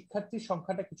কিন্তু শিক্ষার্থীর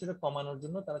সংখ্যাটা কিছুটা কমানোর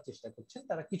জন্য তারা চেষ্টা করছেন,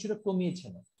 তারা কিছুটা কমিয়েছে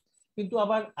না। কিন্তু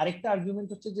আবার আরেকটা আর্গুমেন্ট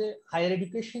হচ্ছে যে হায়ার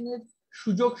এডুকেশনের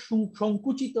সুযোগ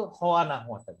সংকুচিত হওয়া না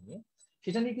হওয়াটা নিয়ে,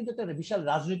 সেটা নিয়ে কিন্তু একটা বিশাল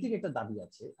রাজনৈতিক একটা দাবি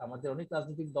আছে। আমাদের অনেক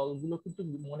রাজনৈতিক দলগুলো কিন্তু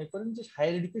মনে করেন যে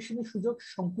হায়ার এডুকেশনের সুযোগ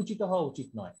সংকুচিত হওয়া উচিত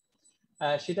নয়।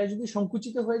 সেটা যদি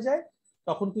সংকুচিত হয়ে যায়,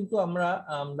 তখন কিন্তু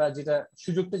আমরা যেটা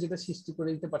সুযোগটা যেটা সৃষ্টি করে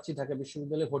দিতে পারছি ঢাকা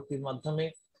বিশ্ববিদ্যালয়ে ভর্তির মাধ্যমে,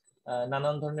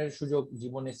 নানান ধরনের সুযোগ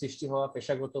জীবনে সৃষ্টি হওয়া,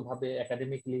 পেশাগতভাবে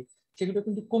একাডেমিকলি, সেগুলো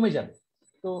কিন্তু কমে যাবে।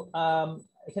 তো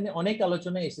এখানে অনেক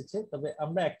আলোচনা এসেছে, তবে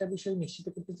আমরা একটা বিষয় নিশ্চিত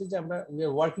করতে চাই যে আমরা we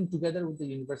are working together with the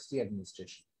university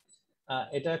administration.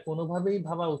 এটা কোনোভাবেই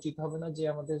ভাবা উচিত হবে না যে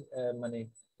আমাদের মানে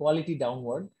কোয়ালিটি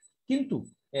ডাউনওয়ার্ড, কিন্তু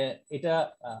এটা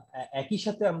একই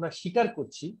সাথে আমরা স্বীকার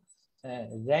করছি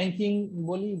র্যাঙ্কিং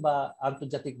বলি বা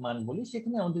আন্তর্জাতিক মান বলি,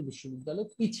 সেখানে আমাদের বিশ্ববিদ্যালয়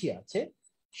পিছিয়ে আছে,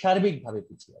 সার্বিকভাবে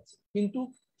পিছিয়ে আছে। কিন্তু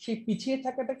সেই পিছিয়ে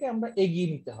থাকাটাকে আমরা এগিয়ে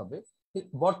নিতে হবে।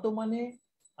 বর্তমানে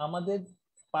আমাদের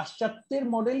পাশ্চাত্যের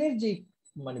মডেলের যে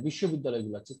মানে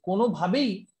বিশ্ববিদ্যালয়গুলো আছে,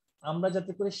 কোনোভাবেই আমরা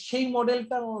যাতে করে সেই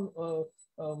মডেলটা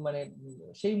মানে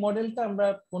সেই মডেলটা আমরা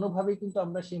কোনোভাবেই কিন্তু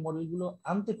আমরা সেই মডেলগুলো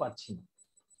আনতে পারছি না।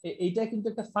 এইটা কিন্তু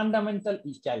একটা ফান্ডামেন্টাল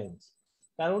চ্যালেঞ্জ,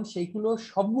 কারণ সেইগুলো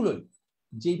সবগুলোই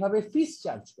যেভাবে ফিস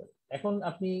চার্জ করে। এখন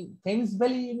আপনি থেমস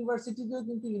ভ্যালি ইউনিভার্সিটিতেও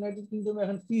কিন্তু ইউনাইটেড কিংডমে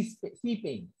এখন ফি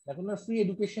পেইং, এখন ফ্রি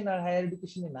এডুকেশন আর হায়ার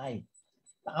এডুকেশনে নাই।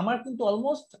 আমার কিন্তু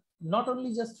almost not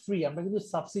only just free, আমরা কিন্তু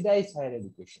সাবসিডাইজ হায়ার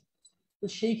এডুকেশন। তো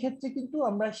সেই ক্ষেত্রে কিন্তু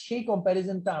আমরা সেই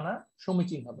কম্প্যারিজনটা আনা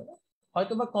সমীচীন হবে না।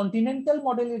 হয়তোবা কন্টিনেন্টাল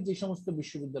মডেলের যে সমস্ত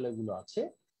বিশ্ববিদ্যালয়গুলো আছে,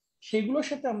 সেগুলোর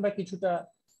সাথে আমরা কিছুটা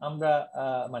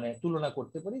মানে তুলনা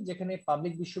করতে পারি, যেখানে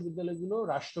পাবলিক বিশ্ববিদ্যালয়গুলো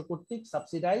রাষ্ট্র কর্তৃক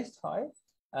সাবসিডাইজড হয়,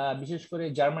 বিশেষ করে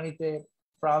জার্মানিতে,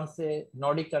 ফ্রান্সে,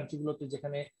 নর্ডিক কান্ট্রিগুলোতে,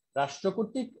 যেখানে রাষ্ট্র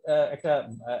কর্তৃক একটা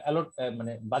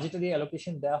মানে বাজেটারি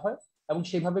অ্যালোকেশন দেওয়া হয় এবং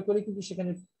সেভাবে করে কিন্তু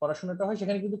সেখানে পড়াশোনাটা হয়।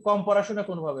 সেখানে কিন্তু কম পড়াশোনা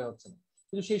কোনোভাবে হচ্ছে না।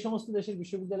 কিন্তু সেই সমস্ত দেশের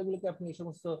বিশ্ববিদ্যালয়গুলোকে আপনি এই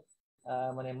সমস্ত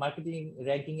মানে মার্কেটিং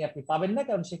র্যাঙ্কিং এ আপনি পাবেন না,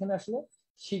 কারণ সেখানে আসলে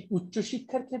সেই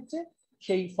উচ্চশিক্ষার ক্ষেত্রে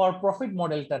সেই ফর প্রফিট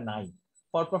মডেলটা নাই।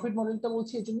 ফর প্রফিট মডেলটা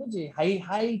বলছি এই জন্য যে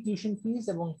হাই টিউশন ফিস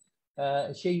এবং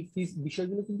সেই ফিস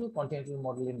বিষয়গুলো কিন্তু কন্টিনেন্টাল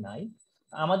মডেলের নাই।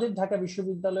 আমাদের ঢাকা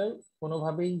বিশ্ববিদ্যালয়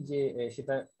কোনোভাবেই যে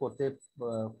সেটা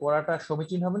করাটা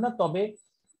সমীচীন হবে না, তবে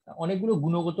অনেকগুলো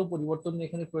গুণগত পরিবর্তন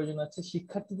এখানে প্রয়োজন আছে।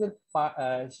 শিক্ষার্থীদের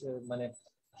মানে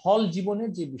হল জীবনের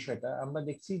যে বিষয়টা আমরা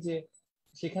দেখছি যে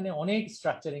সেখানে অনেক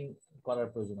স্ট্রাকচারিং করার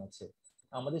প্রয়োজন আছে।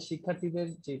 আমাদের শিক্ষার্থীদের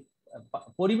যে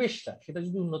পরিবেশটা, সেটা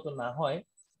যদি উন্নত না হয়,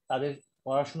 তাদের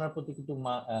পড়াশোনার প্রতি কিন্তু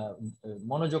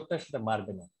মনোযোগটা সেটা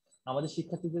বাড়বে না। আমাদের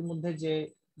শিক্ষার্থীদের মধ্যে যে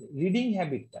রিডিং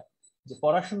হ্যাবিটটা, যে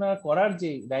পড়াশোনা করার যে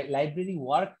লাইব্রেরি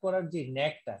ওয়ার্ক করার যে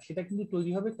ন্যাকটা, সেটা কিন্তু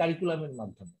তৈরি হবে কারিকুলামের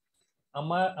মাধ্যমে।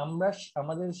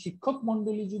 আমাদের শিক্ষক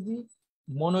মন্ডলী যদি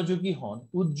মনোযোগী হন,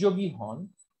 উদ্যোগী হন,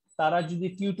 তারা যদি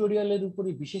টিউটোরিয়ালের উপরে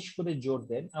বিশেষ করে জোর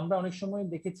দেন, আমরা অনেক সময়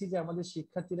দেখেছি যে আমাদের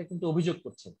শিক্ষার্থীরা কিন্তু অভিযোগ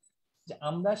করছেন যে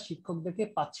আমরা শিক্ষকদেরকে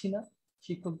পাচ্ছি না,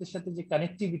 শিক্ষকদের সাথে যে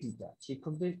কানেক্টিভিটিটা,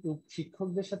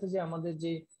 শিক্ষকদের সাথে যে আমাদের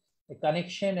যে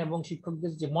কানেকশন এবং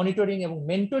শিক্ষকদের যে মনিটরিং এবং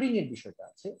মেন্টরিং এর বিষয়টা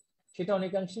আছে, সেটা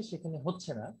অনেকাংশে সেখানে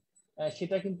হচ্ছে না।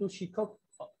 সেটা কিন্তু শিক্ষক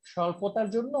স্বল্পতার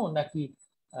জন্য নাকি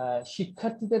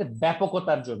শিক্ষার্থীদের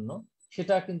ব্যাপকতার জন্য,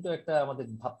 সেটা কিন্তু একটা আমাদের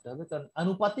ভাবতে হবে। কারণ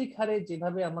আনুপাতিক হারে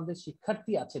যেভাবে আমাদের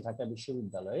শিক্ষার্থী আছে ঢাকা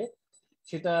বিশ্ববিদ্যালয়ে,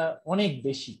 সেটা অনেক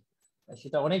বেশি।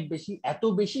 এত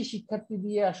বেশি শিক্ষার্থী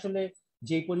দিয়ে আসলে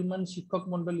যে পরিমাণ শিক্ষক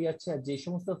মন্ডলী আছে আর যে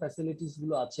সমস্ত ফ্যাসিলিটিস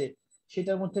গুলো আছে,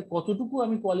 সেটার মধ্যে কতটুকু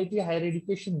আমি কোয়ালিটি হায়ার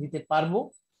এডুকেশন দিতে পারবো,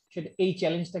 সেটা এই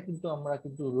চ্যালেঞ্জটা কিন্তু আমরা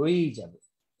কিন্তু রয়েই যাবে।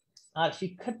 আর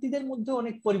শিক্ষার্থীদের মধ্যে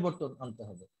অনেক পরিবর্তন আনতে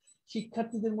হবে,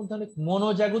 শিক্ষার্থীদের মধ্যে অনেক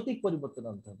মনোজাগতিক পরিবর্তন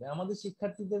আনতে হবে। আমাদের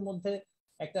শিক্ষার্থীদের মধ্যে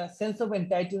একটা সেন্স অফ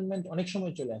এন্টাইটেলমেন্ট অনেক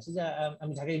সময় চলে আসে যে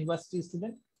আমি ঢাকা ইউনিভার্সিটি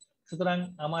স্টুডেন্ট, সুতরাং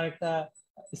আমার একটা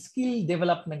স্কিল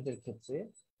ডেভেলপমেন্টের ক্ষেত্রে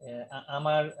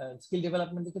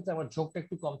আমার ঝোঁকটা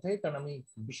একটু কম থাকে, কারণ আমি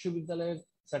বিশ্ববিদ্যালয়ের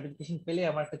সার্টিফিকেশন পেলে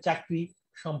আমার একটা চাকরি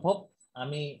সম্ভব,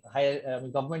 আমি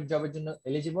গভর্নমেন্ট জবের জন্য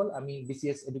এলিজিবল, আমি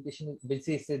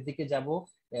বিসিএস এর দিকে যাব,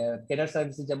 ক্যাডার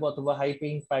সার্ভিসে যাব, অথবা হাই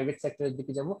পেইং প্রাইভেট সেক্টরের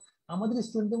দিকে যাব। আমাদের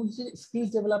স্টুডেন্টদের মধ্যে স্কিলস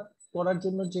ডেভেলপ করার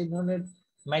জন্য যে ধরনের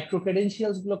মাইক্রো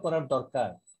ক্রেডেনশিয়ালস গুলো করার দরকার,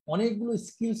 অনেকগুলো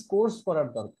স্কিলস কোর্স করার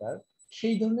দরকার,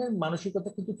 সেই ধরনের মানসিকতা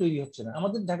কিন্তু তৈরি হচ্ছে না।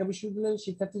 আমাদের ঢাকা বিশ্ববিদ্যালয়ের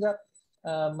শিক্ষার্থীরা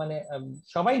মানে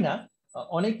সবাই না,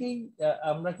 অনেকেই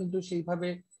আমরা কিন্তু সেইভাবে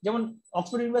যেমন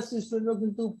অক্সফোর্ড ইউনিভার্সিটির স্টুডেন্টরাও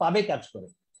কিন্তু পাবে কাজ করে,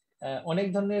 অনেক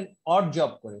ধরনের অড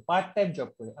জব করে, পার্ট টাইম জব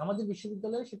করে। আমাদের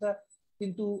বিশ্ববিদ্যালয়ে সেটা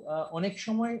কিন্তু অনেক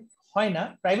সময় হয় না,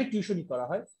 প্রাইভেট টিউশনই করা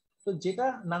হয়। তো যেটা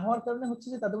না হওয়ার কারণে হচ্ছে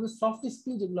যে তাদের মধ্যে সফট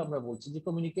স্কিল যেগুলো আমরা বলছি, যে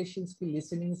communication skill,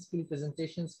 listening skill,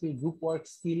 presentation skill, group work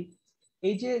skill,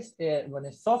 এই যে মানে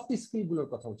সফট স্কিল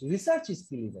গুলোর কথা হচ্ছে, রিসার্চ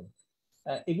স্কিল ইভেন,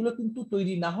 এগুলো কিন্তু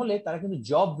তৈরি না হলে তারা কিন্তু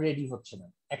জব রেডি হচ্ছে না।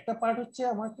 একটা পার্ট হচ্ছে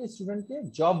আমাকে স্টুডেন্টকে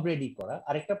জব রেডি করা,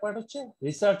 আরেকটা পার্ট হচ্ছে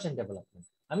রিসার্চ এন্ড ডেভেলপমেন্ট।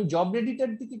 আমি জব রেডিটার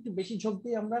দিকে একটু বেশি ঝোঁক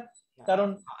দিই আমরা, কারণ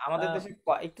আমাদের দেশে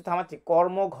একটু থামাচ্ছি,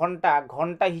 কর্ম ঘন্টা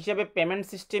ঘন্টা হিসেবে পেমেন্ট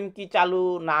সিস্টেম কি চালু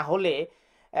না হলে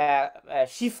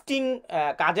শিফটিং,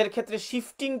 কাজের ক্ষেত্রে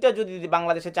শিফটিংটা যদি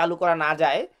বাংলাদেশে চালু করা না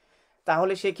যায়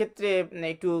তাহলে সেক্ষেত্রে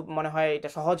একটু মনে হয় এটা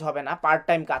সহজ হবে না পার্ট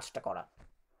টাইম কাজটা করা।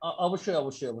 অবশ্যই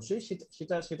অবশ্যই অবশ্যই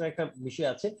সেটা একটা বিষয়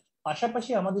আছে।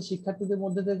 পাশাপাশি আমাদের শিক্ষার্থীদের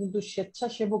মধ্যে কিন্তু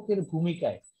স্বেচ্ছাসেবকের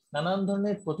ভূমিকায় নানান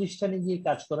ধরনের প্রতিষ্ঠানে গিয়ে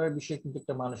কাজ করার বিষয়ে কিন্তু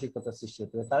একটা মানসিকতা সৃষ্টি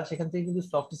হতে হবে। তারা সেখান থেকে কিন্তু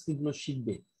সফট স্কিল গুলো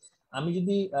শিখবে। আমি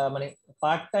যদি মানে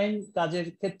পার্ট টাইম কাজের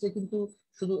ক্ষেত্রে কিন্তু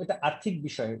শুধু এটা আর্থিক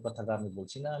বিষয়ের কথাটা আমি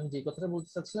বলছি না, আমি যে কথাটা বলতে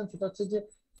চাচ্ছিলাম সেটা হচ্ছে যে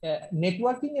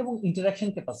নেটওয়ার্কিং এবং ইন্টারাকশন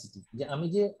ক্যাপাসিটি, যে আমি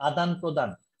যে আদান প্রদান,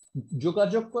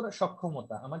 যোগাযোগ করার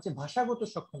সক্ষমতা, আমার যে ভাষাগত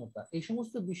সক্ষমতা, এই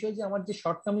সমস্ত বিষয়ে যে আমার যে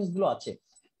শর্টকামিংস গুলো আছে,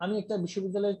 আমি একটা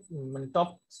বিশ্ববিদ্যালয়ের মানে টপ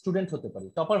স্টুডেন্ট হতে পারি,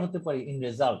 টপার হতে পারি ইন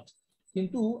রেজাল্ট,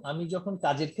 কিন্তু আমি যখন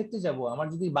কাজের ক্ষেত্রে যাব, আমার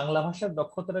যদি বাংলা ভাষার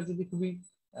দক্ষতাটা যদি খুবই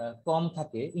কম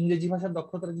থাকে, ইংরেজি ভাষার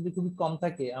দক্ষতাটা যদি খুবই কম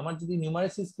থাকে, আমার যদি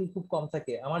নিউমারেসি স্কিল খুব কম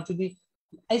থাকে, আমার যদি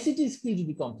আইসিটি স্কিল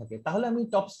যদি কম থাকে, তাহলে আমি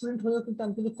টপ স্টুডেন্ট হয়েও কিন্তু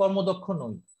আমি কিন্তু কর্মদক্ষ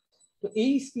নই। তো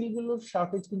এই স্কিলগুলোর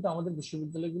শর্টেজ কিন্তু আমাদের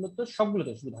বিশ্ববিদ্যালয়গুলোতে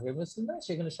সবগুলোতে, শুধু ঢাকা ইউনিভার্সিটি না,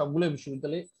 সেখানে সবগুলো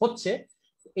বিশ্ববিদ্যালয়ে হচ্ছে।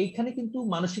 এইখানে কিন্তু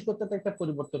মানসিকতাটা একটা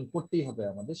পরিবর্তন করতেই হবে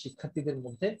আমাদের শিক্ষার্থীদের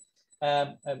মধ্যে।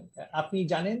 আপনি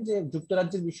জানেন যে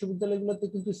যুক্তরাজ্যের বিশ্ববিদ্যালয়গুলোতে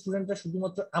কিন্তু স্টুডেন্টরা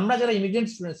শুধুমাত্র, আমরা যারা ইমিগ্রেন্ট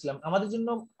স্টুডেন্ট ছিলাম আমাদের জন্য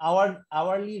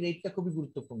আওয়ারলি রেটটা খুবই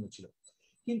গুরুত্বপূর্ণ ছিল,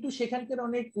 কিন্তু সেখানকার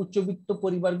অনেক উচ্চবিত্ত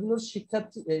পরিবারগুলোর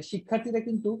শিক্ষার্থীরা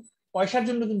কিন্তু পয়সার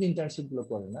জন্য কিন্তু ইন্টার্নশিপ গুলো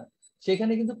করে না,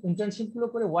 সেখানে কিন্তু ইন্টার্নশিপ গুলো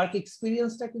করে ওয়ার্ক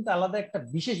এক্সপিরিয়েন্সটা কিন্তু আলাদা একটা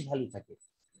বিশেষ ভ্যালু থাকে।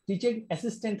 টিচার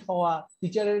অ্যাসিস্ট্যান্ট হওয়া,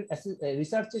 টিচারের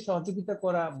রিসার্চে সহযোগিতা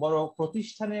করা, বড়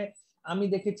প্রতিষ্ঠানে আমি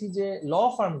দেখেছি যে ল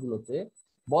ফার্ম গুলোতে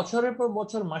বছরের পর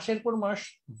বছর, মাসের পর মাস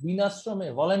বিনাশ্রমে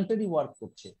ভলান্টারি ওয়ার্ক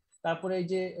করছে। তারপরে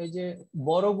এই যে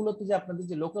বড়গুলোতে যে আপনাদের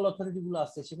যে লোকাল অথরিটি গুলো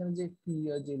আছে, সেখানে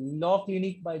যে ল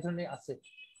ক্লিনিক বা এই ধরনের আছে,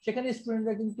 সেখানে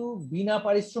স্টুডেন্টরা কিন্তু বিনা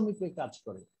পারিশ্রমিকে কাজ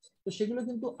করে। তো সেগুলো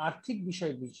কিন্তু আর্থিক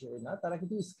বিষয় না, তারা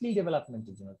কিন্তু স্কিল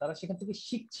ডেভেলপমেন্টের জন্য তারা সেখান থেকে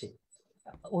শিখছে।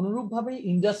 অনুরূপভাবে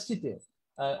ইন্ডাস্ট্রিতে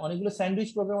অনেকগুলো স্যান্ডউইচ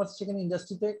প্রোগ্রাম আছে, সেখানে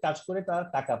ইন্ডাস্ট্রিতে কাজ করে তারা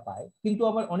টাকা পায়। কিন্তু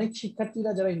আবার অনেক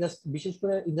শিক্ষার্থীরা যারা বিশেষ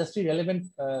করে ইন্ডাস্ট্রি রেলেভেন্ট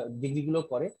ডিগ্রিগুলো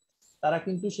করে, তারা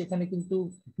কিন্তু সেখানে কিন্তু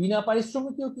বিনা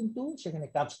পারিশ্রমিকেও কিন্তু সেখানে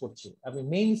কাজ করছে, আপনি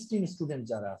মেইন স্ট্রিম স্টুডেন্ট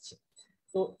যারা আছে।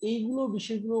 তো এইগুলো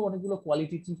বিষয়গুলো অনেকগুলো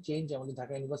কোয়ালিটেটিভ চেঞ্জ আমাদের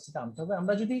ঢাকা ইউনিভার্সিটিতে আনতে হবে।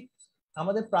 আমরা যদি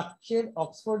আমাদের প্রাচ্যের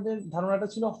অক্সফোর্ডের ধারণাটা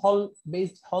ছিল হল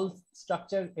বেসড, হল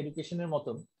স্ট্রাকচার এডুকেশনের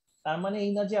মতন, তার মানে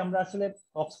এই না যে আমরা আসলে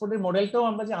অক্সফোর্ডের মডেলটাও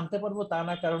আমরা যে আনতে পারবো তা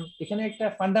না, কারণ এখানে একটা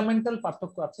ফান্ডামেন্টাল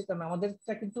পার্থক্য আছে। কারণ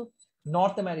আমাদেরটা কিন্তু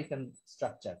নর্থ আমেরিকান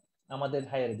স্ট্রাকচার আমাদের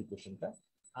হায়ার এডুকেশনটা,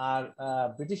 আর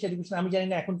ব্রিটিশ এডুকেশন আমি জানি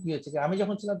না এখন কি হচ্ছে। আমি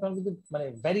যখন ছিলাম তখন কিন্তু মানে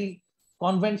ভেরি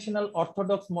কনভেনশনাল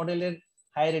অর্থোডক্স মডেলের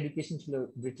হায়ার এডুকেশন ছিল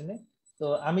ব্রিটেনে। তো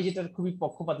আমি যেটার খুবই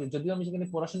পক্ষপাতী, যদিও আমি সেখানে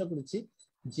পড়াশোনা করেছি,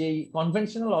 যে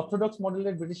কনভেনশনাল অর্থোডক্স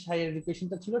মডেলের ব্রিটিশ হায়ার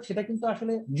এডুকেশনটা ছিল, সেটা কিন্তু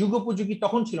আসলে যুগোপযোগী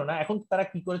তখন ছিল না। এখন তারা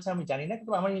কি করেছে আমি জানি না,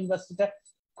 কিন্তু আমার ইউনিভার্সিটিটা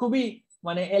খুবই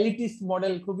মানে এলিটিস্ট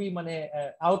মডেল, খুবই মানে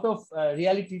আউট অফ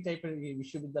রিয়ালিটি টাইপের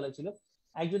বিশ্ববিদ্যালয় ছিল।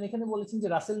 একজন এখানে বলেছেন যে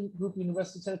রাসেল গ্রুপ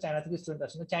ইউনিভার্সিটি ছাড়া চায়না থেকে স্টুডেন্ট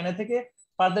আসে না। চায়না থেকে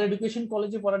ফার্দার এডুকেশন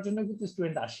কলেজে পড়ার জন্য কিন্তু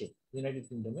স্টুডেন্ট আসে ইউনাইটেড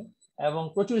কিংডমে, এবং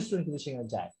প্রচুর স্টুডেন্ট কিন্তু সেখানে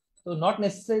যায়। তো নট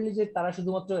নেসেসারিলি যে তারা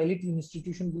শুধুমাত্র এলিট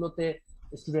ইনস্টিটিউশন গুলোতে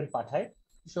স্টুডেন্ট পাঠায়।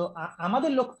 সো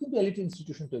আমাদের লক্ষ্য কিন্তু এলিট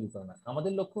ইনস্টিটিউশন তৈরি করা না,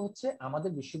 আমাদের লক্ষ্য হচ্ছে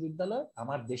আমাদের বিশ্ববিদ্যালয়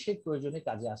আমার দেশের প্রয়োজনে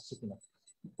কাজে আসছে কিনা।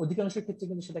 অধিকাংশ ক্ষেত্রে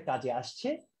কিন্তু সেটা কাজে আসছে।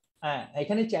 হ্যাঁ,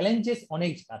 এখানে চ্যালেঞ্জেস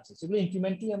অনেক আছে, সেগুলো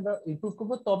ইনক্রিমেন্টালি আমরা ইমপ্রুভ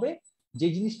করবো। তবে যে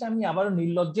জিনিসটা আমি আবারও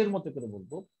নির্লজ্জের মতো করে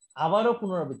বলবো, আবারও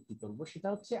পুনরাবৃত্তি করবো, সেটা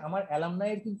হচ্ছে আমার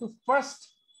অ্যালামনাইয়ের কিন্তু ফার্স্ট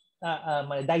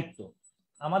মানে দায়িত্ব,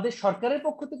 আমাদের সরকারের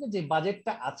পক্ষ থেকে যে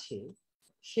বাজেটটা আছে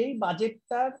সেই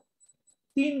বাজেটটার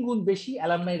 3 গুণ বেশি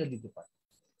অ্যালামনাইরা দিতে পারে।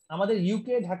 আমাদের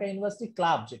ইউকে ঢাকা ইউনিভার্সিটি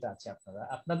ক্লাব যেটা আছে,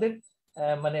 আপনাদের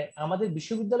মানে আমাদের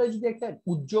বিশ্ববিদ্যালয় যদি একটা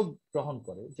উদ্যোগ গ্রহণ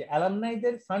করে যে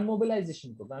অ্যালামনাইদের ফান্ড মোবিলাইজেশন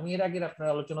করবে, আমি এর আগের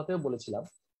আপনার আলোচনাতেও বলেছিলাম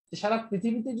যে সারা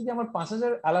পৃথিবীতে যদি আমার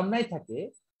 5000 অ্যালামনাই থাকে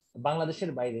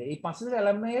বাংলাদেশের বাইরে, এই 5000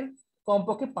 অ্যালামনাইয়ের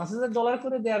কমপক্ষে $5000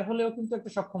 করে দেওয়ার হলেও কিন্তু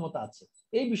একটা সক্ষমতা আছে।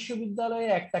 এই বিশ্ববিদ্যালয়ে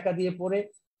 1 টাকা দিয়ে পড়ে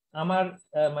আমার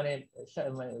মানে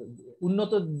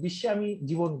উন্নত বিশ্বে আমি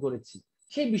জীবন গড়েছি,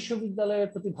 সেই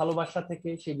বিশ্ববিদ্যালয়ের প্রতি ভালোবাসা থেকে,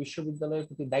 সেই বিশ্ববিদ্যালয়ের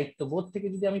প্রতি দায়িত্ববোধ থেকে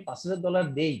যদি আমি $5000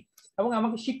 দেই এবং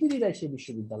আমাকে স্বীকৃতি দেয় সেই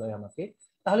বিশ্ববিদ্যালয় আমাকে,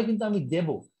 তাহলে কিন্তু আমি দেব,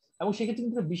 এবং সেক্ষেত্রে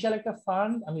কিন্তু বিশাল একটা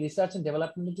ফান্ড আমি রিসার্চ এন্ড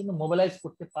ডেভেলপমেন্টের জন্য মোবিলাইজ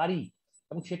করতে পারি।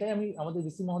 এবং সেটাই আমি আমাদের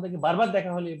ভিসি মহোদয়কে বারবার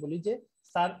দেখা হলে বলি যে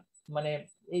স্যার মানে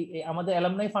এই আমাদের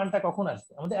অ্যালামনাই ফান্ডটা কখন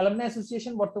আসবে? আমাদের অ্যালামনাই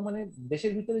অ্যাসোসিয়েশন বর্তমানে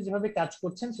দেশের ভিতরে যেভাবে কাজ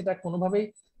করছেন সেটা কোনোভাবেই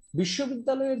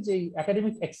বিশ্ববিদ্যালয়ের যে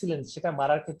একাডেমিক এক্সিলেন্স সেটা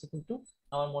বাড়ার ক্ষেত্রে কিন্তু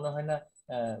আমার মনে হয় না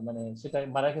মানে সেটা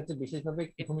বাড়ার ক্ষেত্রে বিশেষভাবে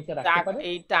ভূমিকা রাখতে পারে।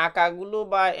 এই টাকাগুলো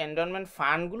বা এন্ডোনমেন্ট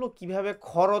ফান্ডগুলো কিভাবে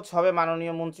খরচ হবে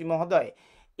মাননীয় মন্ত্রী মহোদয়,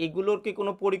 এগুলোর কি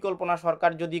কোনো পরিকল্পনা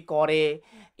সরকার যদি করে?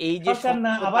 এই যে সরকার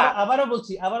না,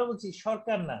 আবারও বলছি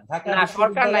সরকার না, ঢাকা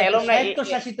সরকার না,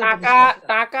 স্বায়ত্তশাসিত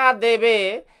টাকা দেবে,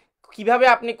 কিভাবে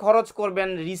আপনি খরচ করবেন,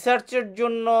 রিসার্চের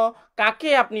জন্য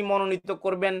কাকে আপনি মনোনীত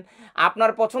করবেন,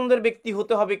 আপনার পছন্দের ব্যক্তি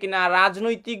হতে হবে কিনা,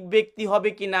 রাজনৈতিক ব্যক্তি হবে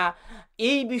কিনা,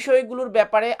 এই বিষয়গুলোর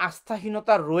ব্যাপারে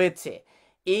আস্থাহীনতা রয়েছে।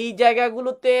 এই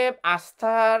জায়গাগুলোতে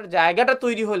আস্থার জায়গাটা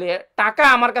তৈরি হলে টাকা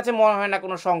আমার কাছে মনে হয় না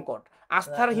কোনো সংকট,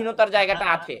 আস্থারহীনতার জায়গাটা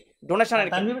আছে ডোনেশনের।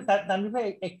 তানভীর ভাই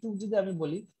একটু যদি আমি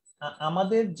বলি,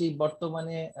 আমাদের যে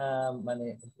বর্তমানে মানে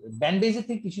ব্যান্ডেজের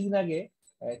থেকে কিছুদিন আগে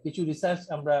কিছু রিসার্চ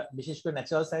আমরা বিশেষ করে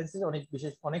ন্যাচারাল সায়েন্সের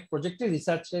অনেক প্রজেক্টের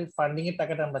রিসার্চের ফান্ডিং এর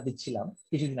টাকাটা আমরা দিচ্ছিলাম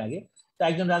কিছুদিন আগে। তো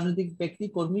একজন রাজনৈতিক ব্যক্তি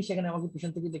কর্মী সেখানে আমাকে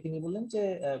পিছন থেকে ডেকে নিয়ে বললেন যে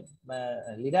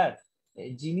লিডার,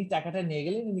 যিনি টাকাটা নিয়ে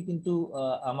গেলেন উনি কিন্তু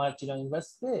আমার চিরাং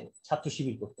ইউনিভার্সিটিতে ছাত্র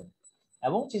শিবির করতেন,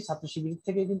 এবং সেই ছাত্র শিবির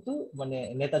থেকে কিন্তু মানে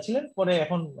নেতা ছিলেন, পরে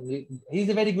এখন he is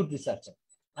a very good researcher.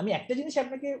 আমি একটা জিনিস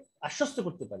আপনাকে আশ্বস্ত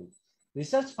করতে পারি,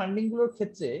 রিসার্চ ফান্ডিং গুলোর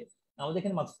ক্ষেত্রে আমাদের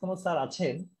এখানে মাসুদ কামাল স্যার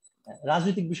আছেন,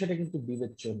 রাজনৈতিক বিষয়টা কিন্তু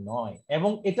বিবেচ্য নয়,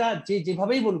 এবং এটা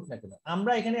যেভাবেই বলুক না কেন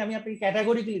আমরা এখানে, আমি আপনাকে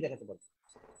ক্যাটাগরিক্যালি দেখাতে পারি,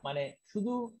 মানে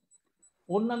শুধু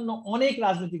অন্যান্য অনেক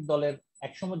রাজনৈতিক দলের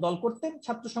একসময় দল করতেন,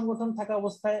 ছাত্র সংগঠন থাকা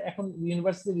অবস্থায় এখন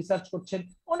ইউনিভার্সিটি রিসার্চ করছেন,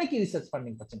 অনেকেই রিসার্চ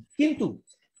ফান্ডিং পাচ্ছেন, কিন্তু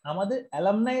আমাদের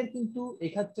অ্যালামনাইয়ের কিন্তু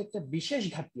এক্ষেত্রে একটা বিশেষ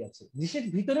ঘাটতি আছে। দেশের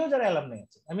ভিতরেও যারা অ্যালামনাই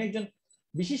আছে, আমি একজন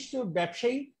বিশিষ্ট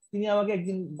ব্যবসায়ী, তিনি আমাকে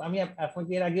একদিন, আমি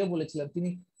আপনাকে এর আগেও বলেছিলাম, তিনি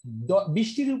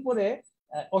 20টির উপরে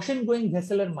ওশেন গোয়িং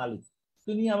ভেসেলের মালিক,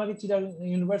 তিনি আমাকে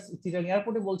চিরাং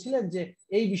এয়ারপোর্টে বলছিলেন যে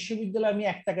এই বিশ্ববিদ্যালয়ে আমি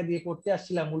 1 টাকা দিয়ে পড়তে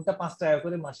আসছিলাম, উল্টা 5 টাকা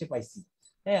করে মাসে পাইছি,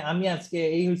 হ্যাঁ আমি আজকে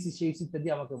এই হয়েছি সেই ইত্যাদি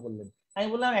আমাকে বললেন। আমি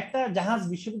বললাম একটা জাহাজ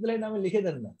বিশ্ববিদ্যালয়ের নামে লিখে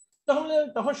দেন না।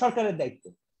 তখন সরকারের দায়িত্ব,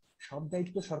 সব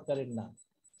দায়িত্ব সরকারের না,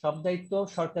 সব দায়িত্ব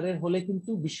সরকারের হলে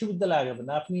কিন্তু বিশ্ববিদ্যালয় আগাবে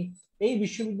না। আপনি এই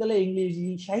বিশ্ববিদ্যালয়ে ইংরেজি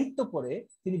সাহিত্য পড়ে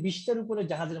তিনি 20টার উপরে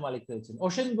জাহাজের মালিক হয়েছেন,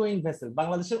 ওশেন গোয়িং ভেসেল,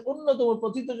 বাংলাদেশের অন্যতম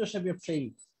প্রথিতযশা ব্যবসায়ী,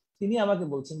 তিনি আমাকে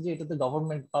বলছেন যে এটা তো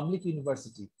গভর্নমেন্ট পাবলিক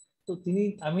ইউনিভার্সিটি। তো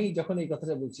আমি যখন এই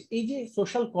কথাটা বলছি, এই যে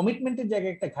সোশ্যাল কমিটমেন্টের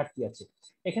জায়গায় একটা ঘাটতি আছে।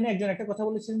 এখানে একজন একটা কথা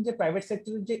বলেছেন যে প্রাইভেট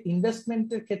সেক্টরের যে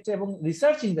ইনভেস্টমেন্টের ক্ষেত্রে এবং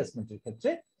রিসার্চ ইনভেস্টমেন্টের ক্ষেত্রে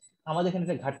আমাদের এখানে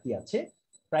একটা ঘাটতি আছে।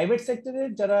 প্রাইভেট সেক্টরের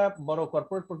যারা বড়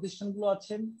কর্পোরেট প্রতিষ্ঠানগুলো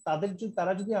আছেন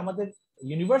তারা যদি আমাদের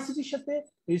ইউনিভার্সিটির সাথে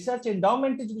রিসার্চ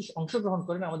এন্ডাওমেন্টে যদি অংশগ্রহণ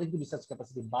করেন, আমাদের কিন্তু রিসার্চ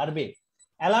ক্যাপাসিটি বাড়বে।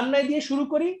 অ্যালামনাই দিয়ে শুরু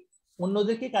করি,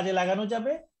 অন্যদেরকে কাজে লাগানো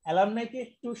যাবে, অ্যালামনাইকে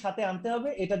একটু সাথে আনতে হবে।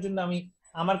 এটার জন্য আমি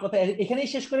আমার কথা এখানেই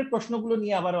শেষ করে প্রশ্নগুলো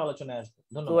নিয়ে আবারও আলোচনায় আসবো।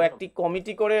 তো একটি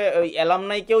কমিটি করে ওই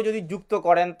অ্যালামনাইকেও যদি যুক্ত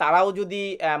করেন, তারাও যদি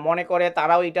মনে করে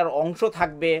তারাও এটার অংশ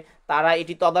থাকবে, তারা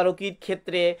এটি তদারকির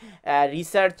ক্ষেত্রে,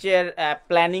 রিসার্চের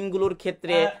প্ল্যানিং গুলোর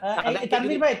ক্ষেত্রে।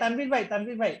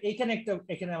 তানভীর ভাই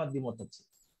এখানে আমার দ্বিমত হচ্ছে।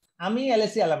 আমি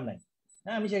এলএসসি অ্যালামনাই,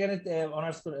 হ্যাঁ আমি সেখানে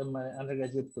অনার্স আন্ডার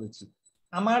গ্রাজুয়েট করেছি।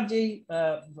 আমার যেই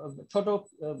ছোট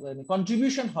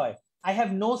কন্ট্রিবিউশন হয়, I have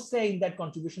no say in that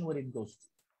contribution war ইট গোস।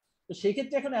 তো সেই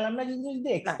ক্ষেত্রে এখন অ্যালামনাই যদি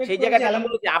এক্সপেক্ট সেই জায়গাটা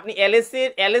বলছি, আপনি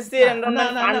এলএসসি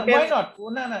এন্ডোনমেন্ট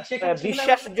ফান্ডের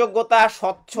বিশ্বাসযোগ্যতা,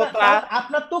 স্বচ্ছতা,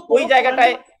 আপনার তো ওই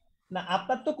জায়গাটায় না,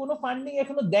 আপনার তো কোনো ফান্ডিং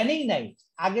এখনো দেনই নাই,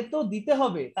 আগে তো দিতে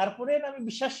হবে, তারপরে আমি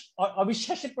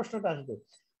অবিশ্বাসের প্রশ্নটা আসবে।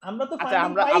 আমরা তো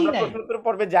ফান্ডিং পাই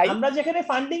নাই, আমরা যেখানে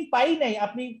ফান্ডিং পাই নাই,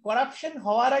 আপনি করাপশন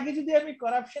হওয়ার আগে যদি আমি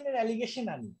করাপশনের অ্যালিগেশন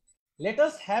আনি, let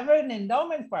us have an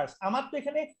endowment first. আমার তো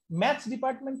এখানে ম্যাথস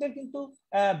ডিপার্টমেন্টের কিন্তু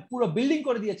পুরো বিল্ডিং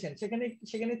করে দিয়েছেন,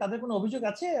 সেখানে তাদের কোনো অভিযোগ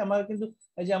আছে? আমার কিন্তু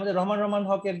এই যে আমাদের রহমান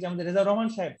হকের যে আমাদের রেজা রহমান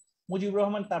সাহেব, মুজিবুর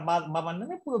রহমান তার বাবার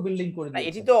নামে পুরো বিল্ডিং করে দিয়েছে।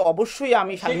 এটি তো অবশ্যই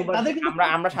আমি সাধুবাদ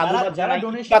যারা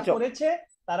ডোনেশন করেছে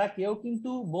তারা কেউ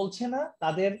কিন্তু বলছে না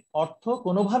তাদের অর্থ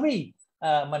কোনোভাবেই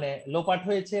মানে লোপাট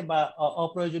হয়েছে বা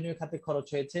অপ্রয়োজনীয় খাতে খরচ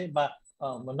হয়েছে বা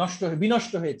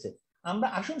বিনষ্ট হয়েছে। আমরা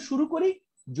আসুন শুরু করি,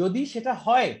 যদি সেটা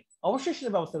হয় অবশ্যই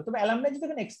সেটা ব্যবস্থা হবে। তবে অ্যালামনাই যদি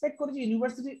এখন এক্সপেক্ট করে যে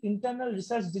ইউনিভার্সিটির ইন্টারনাল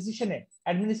রিসার্চ ডিসিশনে,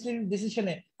 অ্যাডমিনিস্ট্রেটিভ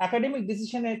ডিসিশনে, একাডেমিক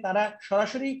ডিসিশনে তারা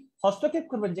সরাসরি হস্তক্ষেপ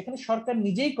করবেন, যেখানে সরকার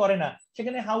নিজেই করে না,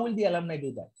 সেখানে how will the alumni do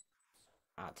that?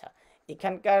 আচ্ছা,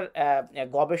 এখানকার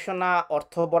গবেষণা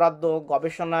অর্থ বরাদ্দ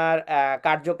গবেষণার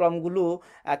কার্যক্রমগুলো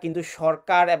কিন্তু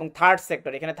সরকার এবং থার্ড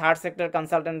সেক্টর, এখানে থার্ড সেক্টর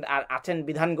কনসালটেন্ট আছেন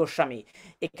বিধান গোস্বামী,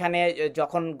 এখানে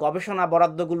যখন গবেষণা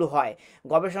বরাদ্দগুলো হয়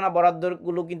গবেষণা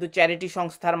বরাদ্দগুলো কিন্তু চ্যারিটি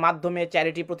সংস্থার মাধ্যমে,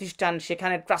 চ্যারিটি প্রতিষ্ঠান,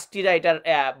 সেখানে ট্রাস্টিরা এটার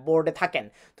বোর্ডে থাকেন।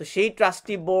 তো সেই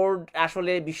ট্রাস্টি বোর্ড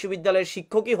আসলে বিশ্ববিদ্যালয়ের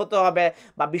শিক্ষকই হতে হবে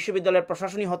বা বিশ্ববিদ্যালয়ের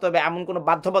প্রশাসনই হতে হবে এমন কোনো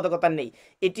বাধ্যবাধকতা নেই।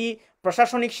 এটি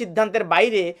প্রশাসনিক সিদ্ধান্তের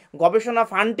বাইরে গবেষণা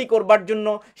ফান্ডটি করবার জন্য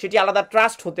সেটি আলাদা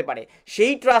ট্রাস্ট হতে পারে,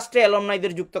 সেই ট্রাস্টে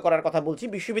অ্যালুমনাইদের যুক্ত করার কথা বলছি,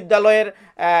 বিশ্ববিদ্যালয়ের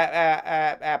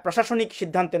প্রশাসনিক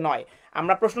সিদ্ধান্তে নয়।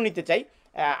 আমরা প্রশ্ন নিতে চাই,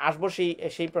 আসবো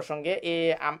সেই প্রসঙ্গে।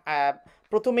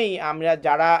 প্রথমেই আমরা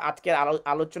যারা আজকের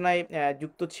আলোচনায়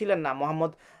যুক্ত ছিলেন না,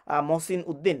 মোহাম্মদ মহসিন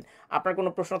উদ্দিন, আপনার কোনো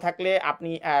প্রশ্ন থাকলে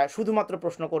আপনি শুধুমাত্র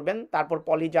প্রশ্ন করবেন, তারপর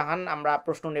পলি জাহান আমরা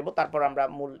প্রশ্ন নেব, তারপর আমরা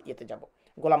মূল ইয়েতে যাব।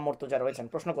 গোলাম মর্তুজা রয়েছেন,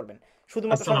 প্রশ্ন করবেন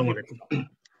শুধুমাত্র।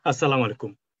 আসসালামু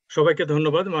আলাইকুম, সবাইকে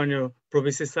ধন্যবাদ, মাননীয়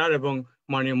প্রভিসি স্যার এবং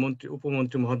মাননীয় মন্ত্রী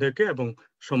উপমন্ত্রী মহোদয়কে এবং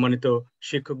সম্মানিত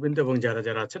শিক্ষকবৃন্দ এবং যারা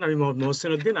যারা আছেন। আমি মোহাম্মদ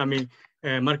মহসিন উদ্দিন, আমি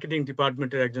মার্কেটিং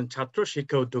ডিপার্টমেন্টের একজন ছাত্র,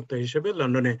 শিক্ষা উদ্যোক্তা হিসেবে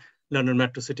লন্ডন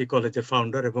মেট্রো সিটি কলেজের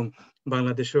ফাউন্ডার, এবং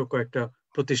বাংলাদেশেও কয়েকটা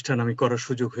প্রতিষ্ঠান আমি করার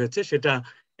সুযোগ হয়েছে। সেটা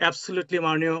অ্যাবসলিউটলি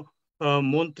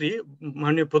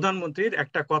মাননীয় প্রধানমন্ত্রীর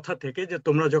একটা কথা থেকে, যে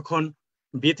তোমরা যখন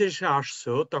বিদেশে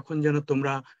আসছো তখন যেন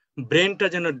তোমরা ব্রেনটা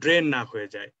যেন ড্রেন না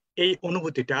হয়ে যায়, এই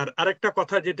অনুভূতিটা। আর আরেকটা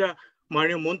কথা যেটা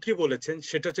মাননীয় মন্ত্রী বলেছেন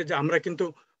সেটা হচ্ছে যে আমরা কিন্তু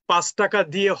 5 টাকা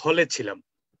দিয়ে হলে ছিলাম,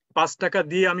 5 টাকা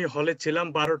দিয়ে আমি হলে ছিলাম,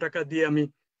 12 টাকা দিয়ে আমি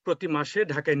প্রতি মাসে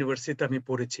ঢাকা ইউনিভার্সিটিতে আমি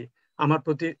পড়েছি।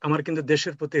 আমার কিন্তু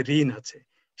দেশের প্রতি ঋণ আছে,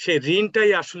 সেই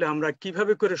ঋণটাই আসলে আমরা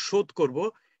কিভাবে করে শোধ করব,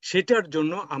 সেটার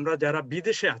জন্য আমরা যারা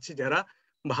বিদেশে আছি, যারা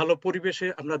ভালো পরিবেশে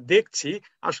আমরা দেখছি,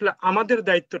 আসলে আমাদের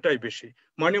দায়িত্বটাই বেশি।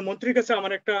 মাননীয় মন্ত্রীর কাছে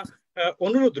আমার একটা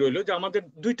অনুরোধ রইল, যে আমাদের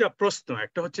 2টা প্রশ্ন।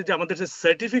 একটা হচ্ছে যে আমাদের যে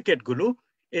সার্টিফিকেটগুলো,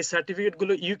 এই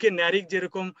সার্টিফিকেটগুলো ইউকে ন্যারিক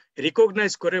যেরকম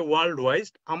রিকগনাইজ করে ওয়ার্ল্ড ওয়াইজ,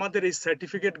 আমাদের এই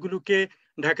সার্টিফিকেটগুলোকে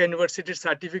ঢাকা ইউনিভার্সিটির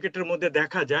সার্টিফিকেটের মধ্যে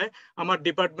দেখা যায়, আমার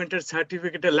ডিপার্টমেন্টের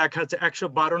সার্টিফিকেটে লেখা আছে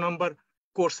 112 নম্বর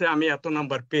কোর্সে আমি এত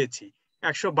নাম্বার পেয়েছি।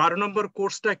 112 নম্বর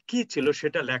কোর্সটা কি ছিল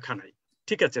সেটা লেখা নাই,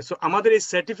 ঠিক আছে? সো আমাদের এই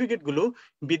সার্টিফিকেট গুলো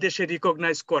বিদেশে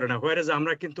রিকগনাইজ করে না, হোয়ারেজ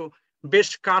আমরা কিন্তু বেশ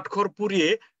কাঠখড় পুড়িয়ে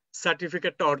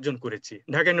সার্টিফিকেটটা অর্জন করেছি।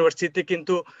 ঢাকা ইউনিভার্সিটিতে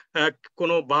কিন্তু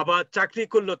কোনো বাবা চাকরি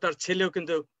করলেও তার ছেলেও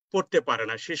কিন্তু পড়তে পারে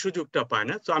না, সেই সুযোগটা পায়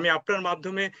না। তো আমি আপনার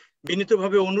মাধ্যমে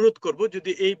বিনীতভাবে অনুরোধ করব,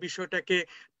 যদি এই বিষয়টাকে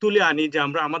তুলে আনি, যে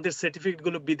আমরা আমাদের সার্টিফিকেট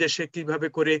গুলো বিদেশে কিভাবে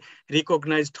করে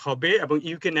রিকগনাইজড হবে, এবং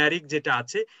ইউকে ন্যারিক যেটা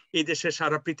আছে এই দেশে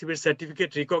সারা পৃথিবীর সার্টিফিকেট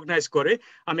রিকগনাইজ করে।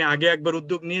 আমি আগে একবার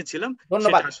উদ্যোগ নিয়েছিলাম।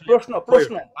 ধন্যবাদ।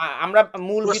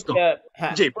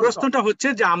 প্রশ্নটা হচ্ছে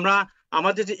যে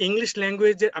আমাদের যে ইংলিশ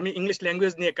ল্যাঙ্গুয়েজে, আমি ইংলিশ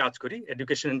ল্যাঙ্গুয়েজ নিয়ে কাজ করি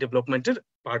এডুকেশন এন্ড ডেভেলপমেন্টের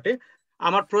পার্টে।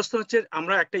 আমার প্রশ্ন হচ্ছে,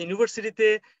 আমরা একটা ইউনিভার্সিটিতে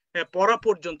পড়া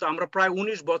পর্যন্ত আমরা প্রায়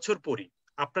 19 বছর পড়ি।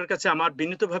 আপনার কাছে আমার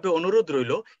বিনীতভাবে অনুরোধ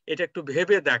রইল এটা একটু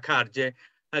ভেবে দেখার,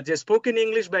 যে স্পোকেন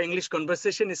ইংলিশ বা ইংলিশ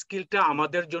কনভারসেশন স্কিলটা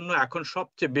আমাদের জন্য এখন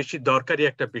সবচেয়ে বেশি দরকারি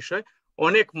একটা বিষয়।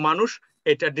 অনেক মানুষ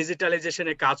এটা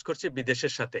ডিজিটালাইজেশনে কাজ করছে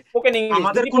বিদেশের সাথে।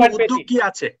 আমাদের কোন উদ্যোগ কি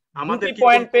আছে? আমাদের কি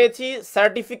পয়েন্ট পেয়েছি,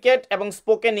 সার্টিফিকেট এবং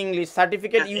spoken English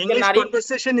certificate. English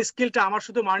conversation স্কিলটা আমার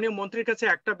শুধু মাননীয় মন্ত্রীর কাছে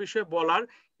একটা বিষয় বলার,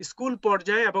 স্কুল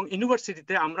পর্যায়ে এবং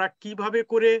ইউনিভার্সিটিতে আমরা কিভাবে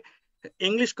করে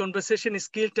ইংলিশ কনভারসেশন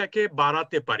স্কিলটাকে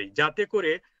বাড়াতে পারি, যাতে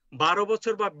করে 12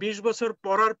 বছর বা 20 বছর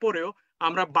পড়ার পরেও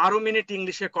আমরা 12 মিনিট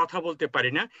ইংলিশে কথা বলতে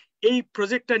পারি না। এই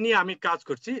প্রজেক্টটা নিয়ে আমি কাজ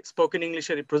করছি, স্পোকেন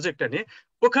ইংলিশের এই প্রজেক্টটা নিয়ে।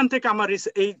 ওখান থেকে আমার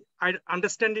এই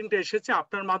আন্ডারস্ট্যান্ডিংটা এসেছে।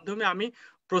 আপনার মাধ্যমে আমি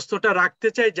প্রশ্নটা রাখতে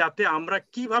চাই, যাতে আমরা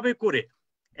কিভাবে করে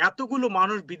এতগুলো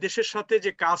মানুষ বিদেশের সাথে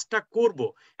যে কাজটা করব,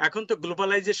 এখন তো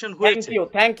গ্লোবালাইজেশন হয়েছে।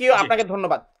 থ্যাংক ইউ, আপনাকে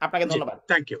ধন্যবাদ।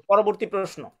 Thank you. পরবর্তী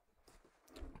প্রশ্ন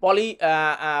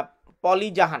পলি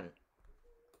জাহান,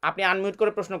 আপনি আনমিউট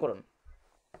করে প্রশ্ন করুন।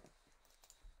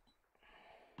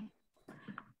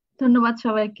 ধন্যবাদ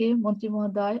সবাইকে। মন্ত্রী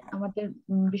মহোদয়, আমাদের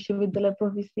বিশ্ববিদ্যালয়ের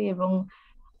প্রভিসি এবং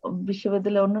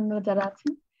বিশ্ববিদ্যালয়ের অন্যান্য যারা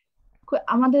আছেন,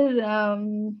 আমাদের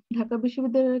ঢাকা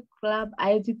বিশ্ববিদ্যালয়ের ক্লাব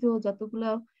আয়োজিত যতগুলো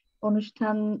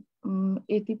অনুষ্ঠান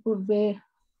ইতিপূর্বে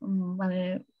মানে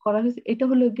করা হয়েছে, এটা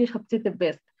হলো গিয়ে সবচেয়ে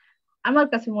বেস্ট আমার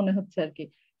কাছে মনে হচ্ছে আর কি,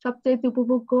 সবচেয়ে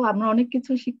উপভোগ্য। আমরা অনেক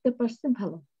কিছু শিখতে পারছি,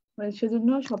 ভালো, সেজন্য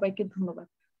সবাইকে ধন্যবাদ।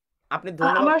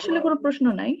 আমার আসলে কোনো প্রশ্ন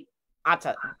নাই।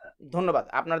 আচ্ছা, ধন্যবাদ।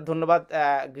 আপনার ধন্যবাদ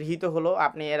গৃহীত হলো।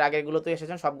 আপনি এর আগের গুলোতে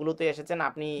এসেছেন, সবগুলোতে এসেছেন,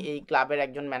 আপনি এই ক্লাবের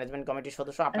একজন ম্যানেজমেন্ট কমিটির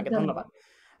সদস্য, আপনাকে ধন্যবাদ।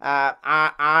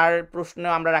 আর প্রশ্ন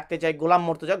আমরা রাখতে চাই গোলাম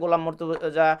মর্তুজা। গোলাম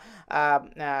মর্তুজা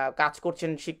কাজ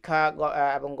করছেন শিক্ষা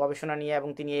এবং গবেষণা নিয়ে, এবং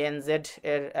তিনি এএনজেড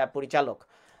এর পরিচালক।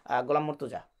 গোলাম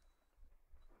মর্তুজা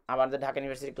আমাদের ঢাকা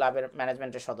ইউনিভার্সিটি ক্লাবের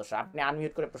ম্যানেজমেন্টের সদস্য, আপনি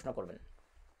আনমিউট করে প্রশ্ন করবেন।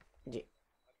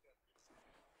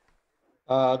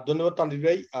 ধন্যবাদ তানভীর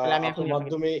ভাই। আপনার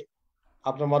মাধ্যমে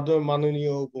আপনার মাধ্যমে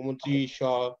মাননীয় উপমন্ত্রী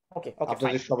সহ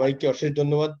আপনাদের সবাইকে অশেষ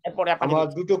ধন্যবাদ। আমার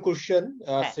দুটো কোশ্চেন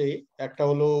আছে, একটা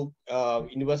হলো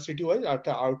ইউনিভার্সিটি ওয়াইজ আর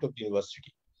একটা out of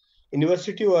university.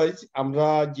 University wise আমরা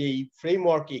যে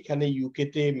ফ্রেমওয়ার্ক এখানে ইউকে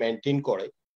তে মেনটেন করে,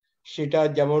 সেটা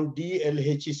যেমন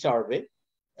DLHE সার্ভে,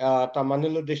 তার মানে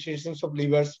হলো destinations of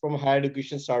leaders from higher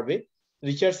education survey,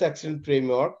 research excellence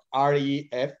framework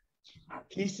REF,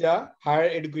 HISA higher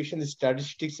education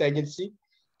statistics agency,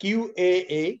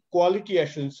 QAA quality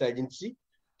assurance agency,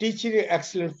 teaching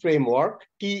excellence framework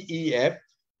TEF,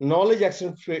 knowledge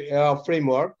excellence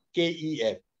framework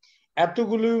KEF।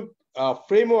 এতগুলো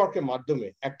ফ্রেমওয়ার্কের মাধ্যমে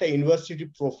একটা university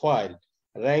profile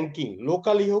ranking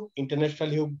locally হোক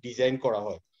internationally হোক design করা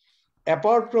হয়।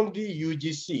 Apart from the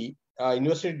UGC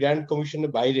university grand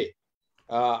কমিশনের বাইরে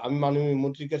আমি মাননীয়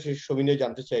মন্ত্রীর কাছে সবিনয়ে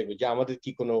জানতে চাইবো যে আমাদের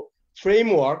কি কোনো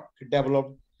ফ্রেমওয়ার্ক ডেভেলপ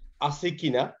আছে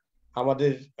কিনা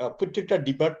আমাদের প্রত্যেকটা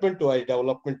ডিপার্টমেন্ট ওয়াইজ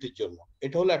ডেভেলপমেন্টের জন্য।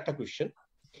 এটা হলো একটা কোয়েশ্চেন।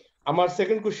 আমার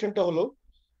সেকেন্ড কোয়েশ্চেনটা হলো,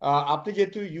 আপনি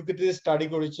যেহেতু ইউকেতে স্টাডি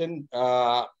করেছেন,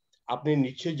 আপনি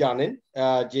নিশ্চয়ই জানেন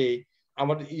যে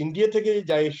আমাদের ইন্ডিয়া থেকে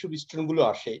যা এইসব স্টুডেন্ট গুলো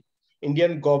আসে,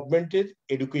 ইন্ডিয়ান গভর্নমেন্টের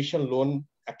এডুকেশন লোন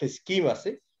একটা স্কিম আছে।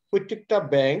 প্রত্যেকটা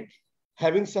bank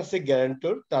having such a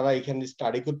guarantor তারা এখানে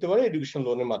স্টাডি করতে পারে এডুকেশন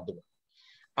লোনের মাধ্যমে।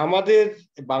 আমাদের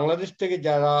বাংলাদেশ থেকে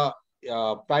যারা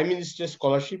prime minister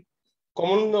scholarship,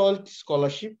 Commonwealth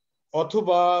scholarship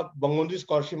অথবা বঙ্গবন্ধু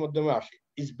স্কলারশিপ মাধ্যমে আসে,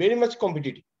 ইজ ভেরি মাচ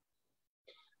কম্পিটিটিভ।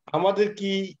 আমাদের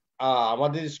কি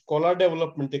আমাদের স্কলার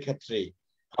ডেভেলপমেন্টের ক্ষেত্রে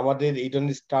আমাদের এই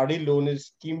ধরনের স্টাডি লোনের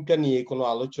স্কিমটা নিয়ে কোনো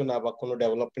আলোচনা বা কোনো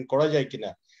ডেভেলপমেন্ট করা যায় কিনা,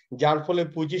 যার ফলে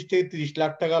 25 থেকে 30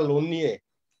 লাখ টাকা লোন নিয়ে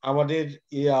আমাদের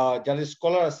যারা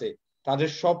স্কলার আছে তাদের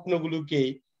স্বপ্নগুলোকে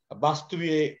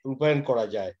বাস্তবে রূপায়ণ করা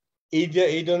যায়।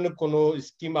 এই ধরনের কোনো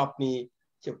স্কিম আপনি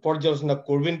পর্যালোচনা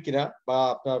করবেন কিনা বা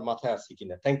আপনার মাথায় আছে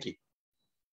কিনা? Thank you.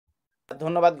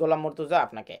 ধন্যবাদ গোলাম মুর্তজা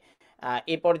আপনাকে।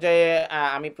 এই পর্যায়ে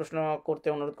আমি প্রশ্ন করতে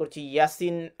অনুরোধ করছি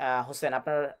ইয়াসিন হোসেন।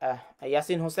 আপনার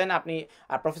ইয়াসিন হোসেন, আপনি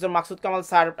প্রফেসর মাকসুদ কামাল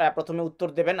স্যার প্রথমে উত্তর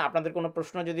দেবেন। আপনাদের কোনো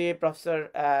প্রশ্ন যদি প্রফেসর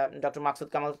ডক্টর মাকসুদ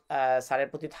কামাল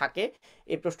স্যারের প্রতি থাকে,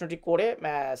 এই প্রশ্নটি করে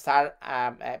স্যার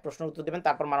প্রশ্নের উত্তর দেবেন,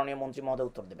 তারপর মাননীয় মন্ত্রী মহোদয়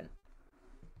উত্তর দেবেন।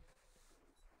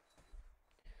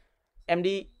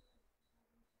 এমডি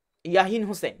ইয়াহিন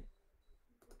হোসেন,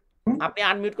 আপনি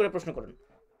আনমিউট করে প্রশ্ন করুন।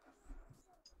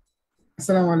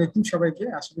 আসসালামু আলাইকুম সবাইকে,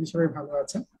 আশা করি সবাই ভালো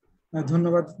আছেন।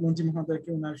 ধন্যবাদ মন্ত্রী মহোদয়কে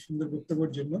ওনার সুন্দর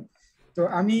বক্তব্যের জন্য। তো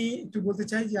আমি একটু বলতে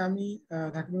চাই যে আমি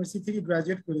ঢাকা ইউনিভার্সিটি থেকে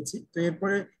গ্রাজুয়েট করেছি। তো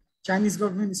এরপরে চাইনিজ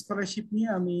গভর্নমেন্ট স্কলারশিপ নিয়ে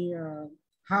আমি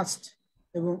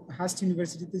হাস্ট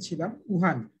ইউনিভার্সিটিতে ছিলাম,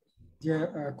 উহান, যে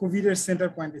কোভিডের সেন্টার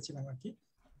পয়েন্টে ছিলাম আর কি।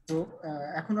 তো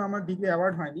এখনো আমার ডিগ্রি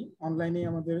অ্যাওয়ার্ড হয়নি, অনলাইনে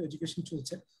আমাদের এডুকেশন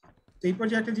চলছে। তো এই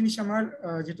পর্যায়ে একটা জিনিস আমার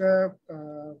যেটা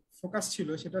ফোকাস ছিল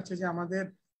সেটা হচ্ছে যে আমাদের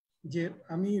যে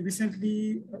আমি recently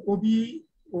Obi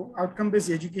outcome base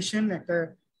education একটা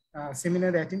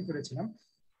সেমিনার অ্যাটেন্ড করেছিলাম।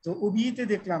 তো ওবিতে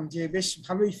দেখলাম যে বেশ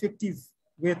ভালো ইফেক্টিভ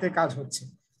ওয়েতে কাজ হচ্ছে।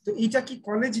 তো এইটা কি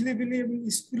কলেজ লেভেলে এবং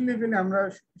স্কুল লেভেলে আমরা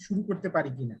শুরু করতে পারি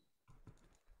কিনা?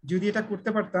 যদি এটা করতে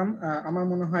পারতাম আমার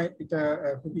মনে হয় এটা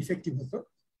খুব ইফেক্টিভ হতো।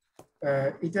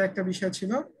 এটা একটা বিষয়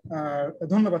ছিল।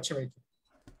 ধন্যবাদ সবাইকে।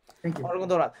 Thank you.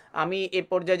 ধন্যবাদ। আমি এই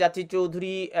পর্যায়ে যাচ্ছি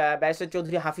চৌধুরী ব্যারিস্টার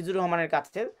চৌধুরী হাফিজুর রহমানের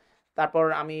কাছে। তারপর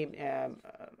আমি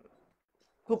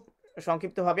খুব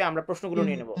সংক্ষিপ্তভাবে আমরা প্রশ্নগুলো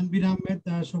নিয়ে নেব। তানভীর আহমেদ,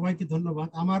 সবাইকে ধন্যবাদ।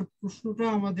 আমার প্রশ্নটা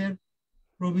আমাদের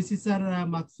pro-VC sir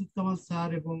Maksud Kamal sir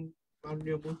এবং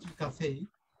মাননীয় মন্ত্রীর কাছেই।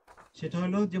 সেটা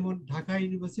হলো, যেমন ঢাকা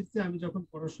ইউনিভার্সিটিতে আমি যখন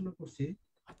পড়াশোনা করছি,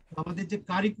 আমাদের যে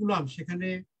কারিকুলাম সেখানে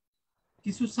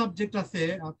কিছু সাবজেক্ট আছে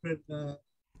আপনার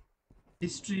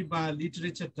হিস্ট্রি বা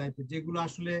লিটারেচার টাইপের, যেগুলো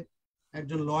আসলে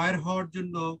একজন লয়ার হওয়ার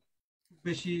জন্য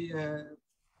বেশি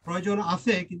প্রয়োজন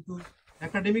আছে, কিন্তু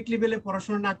একাডেমিক লেভেলে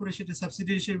পড়াশোনা না করে সেটা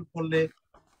সাবসিডি হিসেবে পড়লে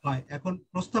হয়। এখন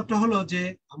প্রস্তাবটা হলো যে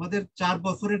আমাদের 4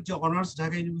 বছরের যে অনার্স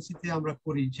ঢাকা ইউনিভার্সিটিতে আমরা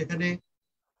করি, সেখানে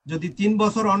যদি 3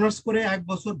 বছর অনার্স করে 1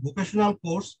 বছর ভোকেশনাল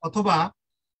কোর্স, অথবা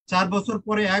 4 বছর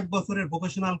পরে 1 বছরের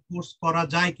ভোকেশনাল কোর্স করা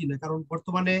যায় কিনা। কারণ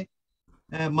বর্তমানে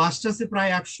মাস্টার্সে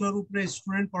প্রায় 100-র উপরে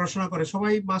স্টুডেন্ট পড়াশোনা করে।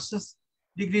 সবাই মাস্টার্স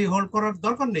ডিগ্রি হোল্ড করার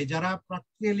দরকার নেই, যারা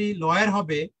প্র্যাকটিক্যালি লয়ার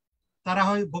হবে তারা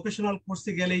হয় ভোকেশনাল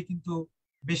কোর্সে গেলেই কিন্তু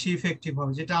বেশি ইফেক্টিভ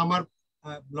হবে, যেটা আমার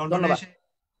লন্ডনে এসে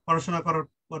পড়াশোনা করার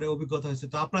পরে অভিজ্ঞতা হয়েছে।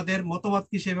 তো আপনাদের মতামত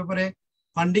কি সে ব্যাপারে?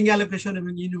 ফান্ডিং অ্যালোকেশন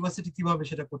এবং ইউনিভার্সিটি কিভাবে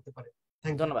সেটা করতে পারে?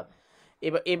 ধন্যবাদ।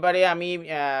 এবারে আমি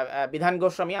বিধান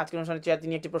গোস্বামী, আজকের অনুষ্ঠানের চেয়ার,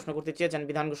 তিনি একটি প্রশ্ন করতে চেয়েছেন।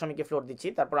 বিধান গোস্বামীকে ফ্লোর দিচ্ছি,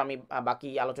 তারপর আমি বাকি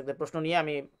আলোচকদের প্রশ্ন নিয়ে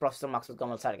আমি প্রফেসর মাকসুদ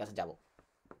কামাল স্যারের কাছে যাব।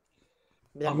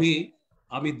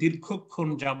 আমি দীর্ঘক্ষণ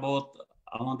যাবত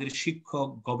আমাদের শিক্ষক,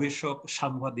 গবেষক,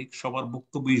 সাংবাদিক সবার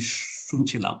বক্তব্য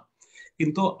শুনছিলাম,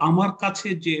 কিন্তু আমার কাছে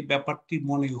যে ব্যাপারটি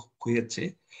মনে হয়েছে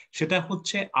সেটা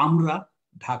হচ্ছে আমরা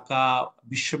ঢাকা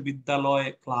বিশ্ববিদ্যালয়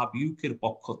ক্লাব ইউকের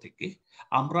পক্ষ থেকে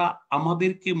আমরা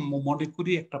আমাদেরকে মনে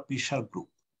করি একটা পেশার গ্রুপ।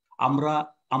 আমরা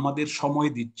আমাদের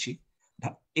সময় দিচ্ছি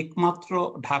একমাত্র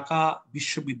ঢাকা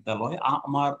বিশ্ববিদ্যালয়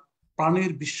আমার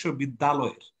প্রাণের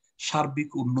বিশ্ববিদ্যালয়ের সার্বিক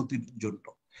উন্নতির জন্য,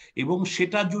 এবং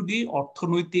সেটা যদি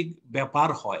অর্থনৈতিক ব্যাপার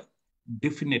হয়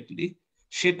ডেফিনেটলি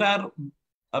সেটার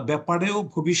ব্যাপারেও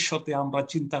ভবিষ্যতে আমরা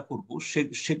চিন্তা করব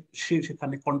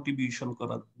সেখানে কন্ট্রিবিউশন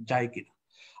করা যায় কিনা।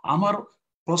 আমার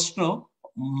প্রশ্ন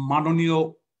মাননীয়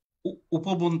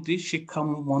উপমন্ত্রী শিক্ষা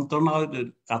মন্ত্রণালয়ের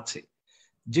কাছে,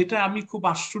 যেটা আমি খুব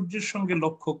আশ্চর্যের সঙ্গে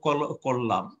লক্ষ্য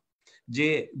করলাম যে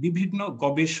বিভিন্ন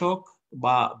গবেষক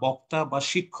বা বক্তা বা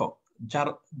শিক্ষক যার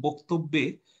বক্তব্যে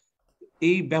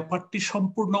এই ব্যাপারটি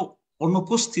সম্পূর্ণ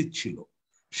অনুপস্থিত ছিল,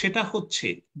 সেটা হচ্ছে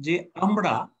যে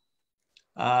আমরা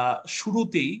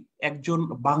শুরুতেই একজন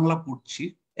বাংলা পড়ছি,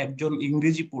 একজন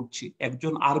ইংরেজি পড়ছি,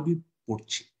 একজন আরবি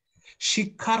পড়ছি।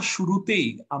 শিক্ষার শুরুতেই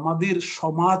আমাদের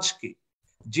সমাজকে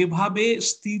যেভাবে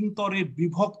স্তিনতরে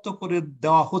বিভক্ত করে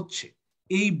দেওয়া হচ্ছে,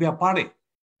 এই ব্যাপারে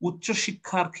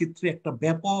উচ্চশিক্ষার ক্ষেত্রে একটা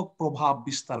ব্যাপক প্রভাব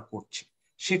বিস্তার করছে।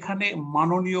 সেখানে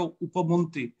মাননীয়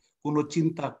উপমন্ত্রী কোনো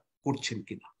চিন্তা করছেন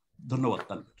কিনা? ধন্যবাদ।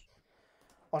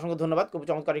 অসংখ্য ধন্যবাদ, খুব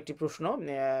চমৎকার একটি প্রশ্ন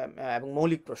এবং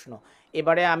মৌলিক প্রশ্ন।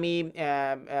 এবারে আমি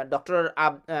ডক্টর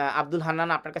আব্দুল হান্নান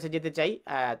আপনার কাছে যেতে চাই।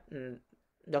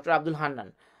 Doctor Abdul Hannan,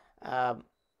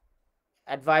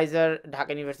 adviser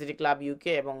Dhaka university club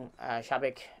UK এবং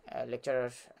সাবেক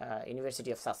lecturer university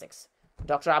of Sussex.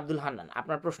 Doctor Abdul Hannan,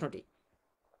 আপনার প্রশ্নটি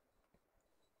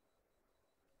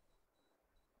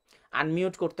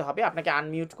আনমিউট করতে হবে, আপনাকে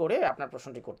আনমিউট করে আপনার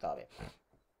প্রশ্নটি করতে হবে।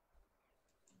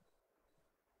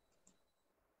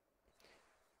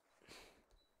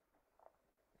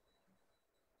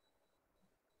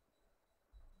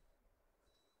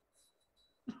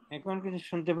 এখন কিছু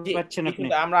শুনতে পাচ্ছেন আপনি?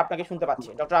 আমরা আপনাকে শুনতে পাচ্ছি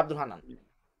ডক্টর আব্দুল হান্নান।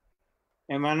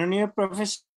 মাননীয়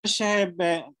প্রফেসর সাহেব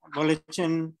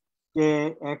বলেছেন যে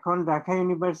এখন ঢাকা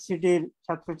ইউনিভার্সিটির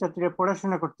ছাত্রছাত্রীরা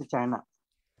পড়াশোনা করতে চায় না।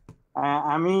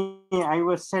 I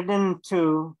was saddened to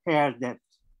hear that.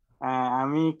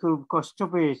 আমি খুব কষ্ট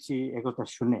পেয়েছি একথা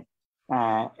শুনে।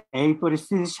 এই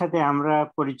পরিস্থিতির সাথে আমরা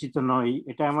পরিচিত নই,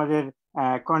 এটা আমাদের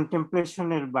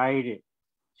কন্টেমপ্লেশনের বাইরে।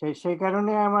 সেই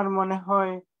কারণে আমার মনে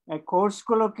হয়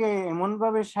কোর্সগুলোকে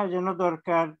এমনভাবে সাজানো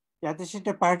দরকার যাতে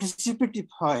সেটা পার্টিসিপেটিভ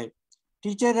হয়।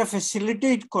 টিচাররা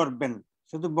ফ্যাসিলিটেট করবেন,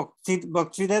 শুধু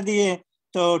বক্তৃতা দিয়ে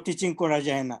তো টিচিং করা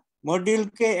যায় না।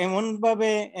 মডিউলকে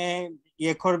এমনভাবে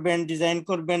করবেন, ডিজাইন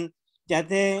করবেন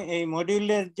যাতে এই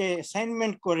মডিউলের যে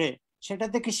অ্যাসাইনমেন্ট করে সেটা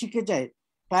থেকে শিখে যায়।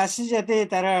 ক্লাসে যাতে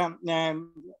তারা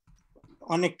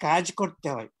অনেক কাজ করতে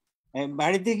হয়,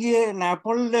 বাড়িতে গিয়ে না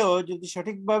পড়লেও যদি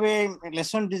সঠিকভাবে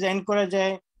লেসন ডিজাইন করা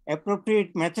যায়, অ্যাপ্রোপ্রিয়েট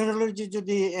মেথোডোলজি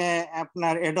যদি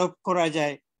আপনার অ্যাডপ্ট করা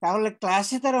যায়, তাহলে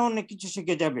ক্লাসে তারা অনেক কিছু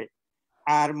শিখে যাবে।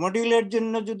 আর মডিউলের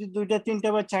জন্য যদি 2টা 3টা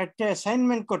বা 4টা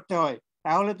অ্যাসাইনমেন্ট করতে হয়,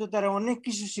 তাহলে তো তারা অনেক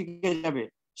কিছু শিখে যাবে।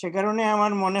 সে কারণে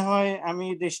আমার মনে হয় আমি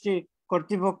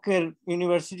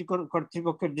ইউনিভার্সিটি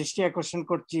কর্তৃপক্ষের দৃষ্টি আকর্ষণ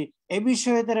করছি, এই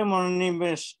বিষয়ে তারা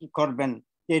মনোনিবেশ করবেন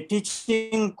যে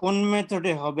টিচিং কোন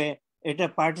মেথডে হবে, এটা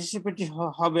পার্টিসিপেটিভ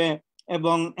হবে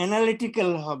এবং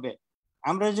অ্যানালিটিক্যাল হবে।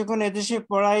 আমরা যখন এদেশে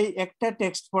পড়াই, একটা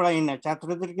টেক্সট পড়াই না,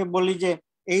 ছাত্রদেরকে বলি যে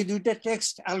এই 2টা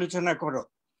টেক্সট আলোচনা করো,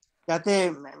 যাতে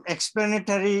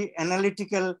এক্সপ্লেনেটারি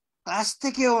অ্যানালিটিক্যাল ক্লাস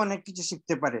থেকেও অনেক কিছু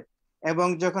শিখতে পারে। এবং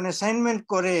যখন অ্যাসাইনমেন্ট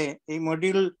করে এই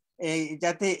মডিউল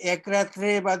যাতে 1 রাত্রে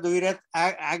বা 2 রাত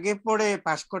আগে পড়ে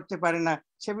পাস করতে পারে না,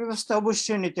 সে ব্যবস্থা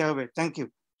অবশ্যই নিতে হবে। Thank you.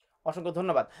 অসংখ্য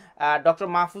ধন্যবাদ। ডক্টর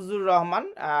মাহফুজুর রহমান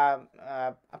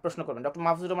প্রশ্ন করবেন। ডক্টর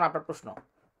মাহফুজুর রহমান, আপনার প্রশ্ন।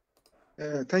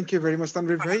 Thank you very much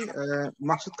Tanvir ভাই।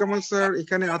 মাকসুদ কামাল স্যার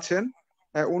এখানে আছেন,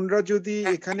 ওনারা যদি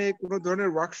এখানে কোনো ধরনের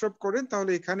ওয়ার্কশপ করেন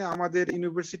তাহলে এখানে আমাদের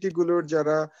ইউনিভার্সিটি গুলোর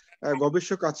যারা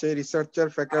গবেষক আছে, রিসার্চার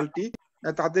ফ্যাকাল্টি,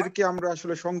 তাদেরকে আমরা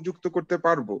আসলে সংযুক্ত করতে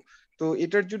পারবো। তো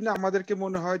এটার জন্য আমাদেরকে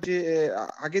মনে হয় যে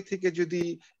আগে থেকে যদি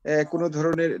কোনো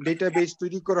ধরনের ডেটাবেস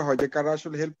তৈরি করা হয় যে কারা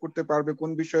আসলে হেল্প করতে পারবে, কোন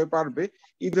বিষয়ে পারবে,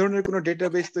 এই ধরনের কোনো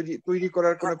ডেটাবেস তৈরি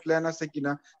করার কোনো প্ল্যান আছে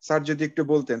কিনা স্যার যদি একটু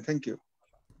বলতেন। Thank you.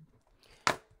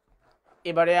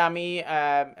 এবারে আমি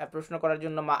প্রশ্ন করার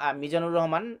জন্য মিজানুর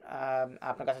রহমান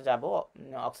আপনার কাছে যাব,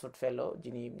 অক্সফোর্ড ফেলো,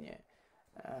 যিনি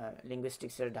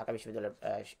লিঙ্গুইস্টিক্সের ঢাকা বিশ্ববিদ্যালয়ের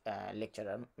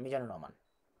লেকচারার। মিজানুর রহমান।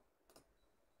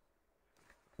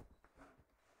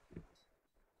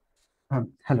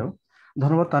 হ্যালো,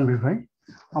 ধন্যবাদ তানভীর ভাই।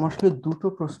 আমার আসলে 2টো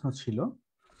প্রশ্ন ছিল।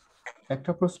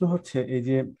 একটা প্রশ্ন হচ্ছে এই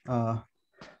যে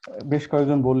বেশ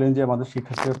কয়েকজন বললেন যে আমাদের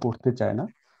শিক্ষার্থীরা পড়তে চায় না।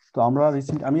 তো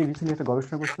আমি রিসেন্টলি একটা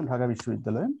গবেষণা করছিলাম ঢাকা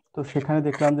বিশ্ববিদ্যালয়ে। তো সেখানে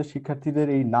দেখলাম যে শিক্ষার্থীদের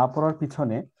এই না পড়ার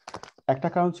পিছনে একটা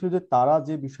কারণ ছিল যে তারা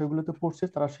যে বিষয়গুলোতে পড়ছে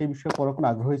তারা সেই বিষয়ে পড়ার কোনো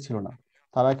আগ্রহী ছিল না।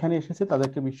 তারা এখানে এসেছে,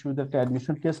 তাদেরকে বিশ্ববিদ্যালয়ের একটা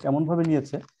অ্যাডমিশন টেস্ট এমন ভাবে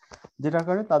নিয়েছে যেটার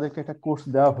কারণে তাদেরকে একটা কোর্স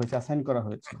দেওয়া হয়েছে, অ্যাসাইন করা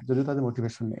হয়েছে, যদিও তাদের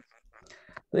মোটিভেশন নেই।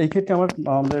 তো এই ক্ষেত্রে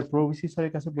আমাদের প্রভিসি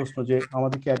স্যারের কাছে প্রশ্ন যে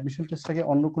আমাদেরকে অ্যাডমিশন টেস্টটাকে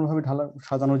অন্য কোনোভাবে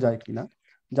সাজানো যায় কিনা,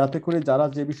 যাতে করে যারা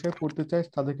যে বিষয়ে পড়তে চায়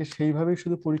তাদেরকে সেইভাবেই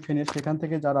শুধু পরীক্ষা নিয়ে সেখান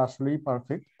থেকে যারা আসলেই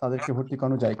পারফেক্ট তাদেরকে ভর্তি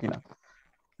করানো যায় কিনা।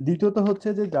 দ্বিতীয়ত হচ্ছে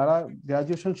যে যারা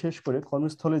গ্রাজুয়েশন শেষ করে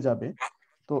কর্মস্থলে যাবে,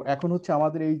 তো এখন হচ্ছে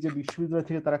আমাদের এই যে বিশ্ববিদ্যালয়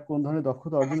থেকে তারা কোন ধরনের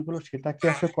দক্ষতা অর্জন করলো সেটাকে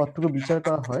আসলে কতটুকু বিচার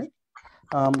করা হয়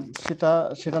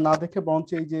সেটা না দেখে বরঞ্চ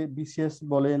এই যে বিসিএস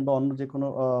বলেন বা অন্য যে কোনো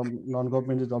নন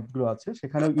গভর্নমেন্ট যে জবগুলো আছে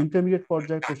সেখানে ইন্টারমিডিয়েট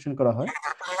পর্যায়ে কোশ্চেন করা হয়।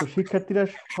 তো শিক্ষার্থীরা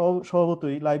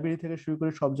স্বভাবতই লাইব্রেরি থেকে শুরু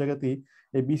করে সব জায়গাতেই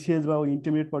এই বিসিএস বা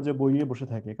ইন্টারমিডিয়েট পর্যায়ে বই নিয়ে বসে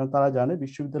থাকে, কারণ তারা জানে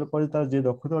বিশ্ববিদ্যালয় পরে তারা যে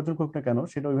দক্ষতা অর্জন করুক না কেন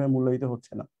সেটা ওইভাবে মূল্যায়িত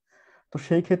হচ্ছে না। তো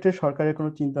সেই ক্ষেত্রে সরকারের কোনো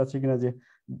চিন্তা আছে কিনা যে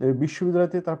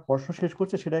বিশ্ববিদ্যালয়তে তার পড়াশোনা শেষ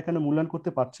করছে সেটা এখানে মূল্যায়ন করতে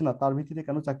পারছে না, তার ভিত্তিতে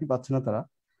কেন চাকরি পাচ্ছে না তারা,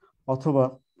 অথবা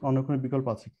অন্য কোনো বিকল্প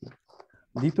আছে কিনা।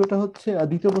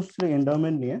 দ্বিতীয় প্রশ্ন ছিল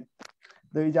এন্ডাওমেন্ট নিয়ে।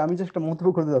 তো এই যে আমি যে একটা মন্তব্য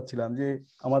করতে যাচ্ছিলাম যে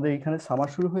আমাদের এখানে সামার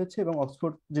শুরু হয়েছে এবং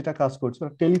অক্সফোর্ড যেটা কাজ করছে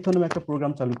টেলিথন একটা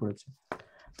প্রোগ্রাম চালু করেছে।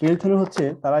 টেলিথন হচ্ছে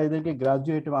তারা এদেরকে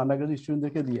গ্রাজুয়েট এবং আন্ডার গ্রাজুয়েট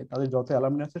স্টুডেন্টদেরকে দিয়ে তাদের যত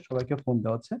অ্যালামনি আছে সবাইকে ফোন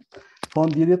দেওয়া হচ্ছে, ফোন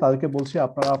দিয়ে তাদেরকে বলছে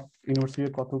আপনারা ইউনিভার্সিটি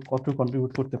কত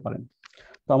কন্ট্রিবিউট করতে পারেন।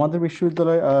 তো আমাদের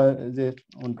বিশ্ববিদ্যালয় যে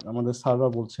আমাদের স্যাররা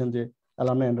বলছেন যে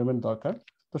অ্যালামনি এন্ডাওমেন্ট দরকার,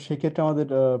 তো সেক্ষেত্রে আমাদের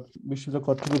বিশ্ববিদ্যালয়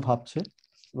কতটুকু ভাবছে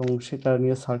এবং সেটা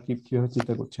নিয়ে স্যার কিভাবে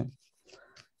চিন্তা করছেন।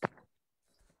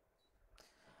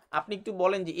 আপনি একটু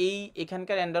বলেন যে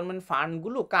এখানকার এন্ডাওমেন্ট ফান্ড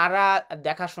গুলো কারা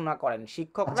দেখাশোনা করেন,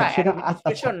 শিক্ষকরা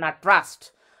অ্যাডমিনিস্ট্রেশন না ট্রাস্ট?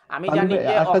 আমি জানি যে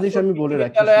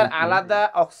বিশ্ববিদ্যালয়ের আলাদা,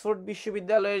 অক্সফোর্ড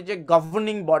বিশ্ববিদ্যালয়ের যে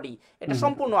গভর্নিং বডি এটা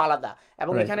সম্পূর্ণ আলাদা,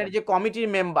 এবং এখানের যে কমিটির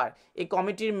মেম্বার, এই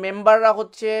কমিটির মেম্বাররা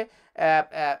হচ্ছে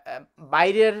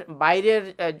বাইরের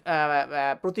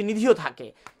প্রতিনিধিও থাকে,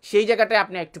 সেই জায়গাটায়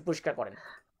আপনি একটু পরিষ্কার করেন।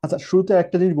 আচ্ছা, শুরুতে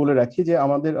একটা জিনিস বলে রাখি যে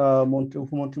আমাদের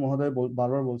উপমন্ত্রী মহোদয়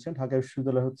বারবার বলছেন ঢাকা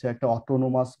বিশ্ববিদ্যালয় হচ্ছে একটা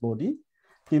অটোনোমাস বডি,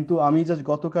 কিন্তু আমি জাস্ট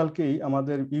গতকালকেই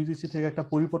আমাদের ইউজিসি থেকে একটা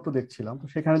পরিপত্র দেখছিলাম, তো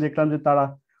সেখানে দেখলাম যে তারা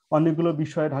অনেকগুলো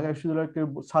বিষয়ে ঢাকা বিশ্ববিদ্যালয়কে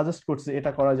সাজেস্ট করছে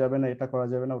এটা করা যাবে না, এটা করা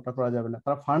যাবে না, ওটা করা যাবে না।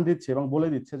 তারা ফান্ড দিচ্ছে এবং বলে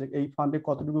দিচ্ছে যে এই ফান্ডে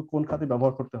কতটুকু কোন খাতে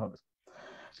ব্যবহার করতে হবে।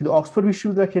 কিন্তু অক্সফোর্ড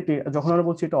বিশ্ববিদ্যালয়ের ক্ষেত্রে যখন আমরা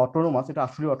বলছি এটা অটোনোমাস, এটা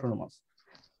আসলে অটোনোমাস।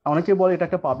 অনেকে বলে এটা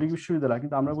একটা পাবলিক বিশ্ববিদ্যালয়,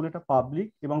 কিন্তু আমরা বলি এটা পাবলিক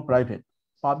এবং প্রাইভেট।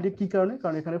 পাবলিক কি কারণে?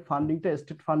 কারণ এখানে ফান্ডিংটা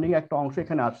স্টেট ফান্ডিং একটা অংশ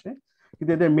এখানে আসে,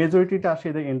 কিন্তু এদের মেজরিটিটা আসে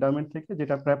এদের এন্ডাওমেন্ট থেকে,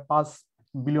 যেটা প্রায় 5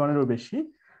 বিলিয়নেরও বেশি।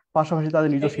 পাশাপাশি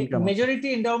তাদের নিজস্ব ইনকাম, মেজরিটি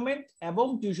এন্ডাওমেন্ট এবং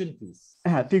টিউশন ফিস।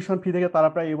 হ্যাঁ, টিউশন ফি থেকে তারা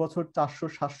প্রায় এবছর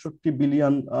 467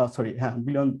 বিলিয়ন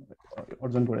বিলিয়ন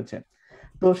অর্জন করেছে।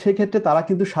 তো সেক্ষেত্রে তারা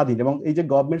কিন্তু স্বাধীন, এবং এই যে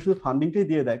গভর্নমেন্ট শুধু ফান্ডিংটাই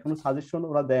দিয়ে দেয়, কোনো সাজেশন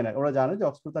ওরা দেয় না। ওরা জানে যে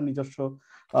অক্সফোর্ড তার নিজস্ব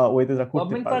ওয়েতে করতে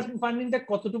পারে। গভর্নমেন্ট ফান্ডিংটা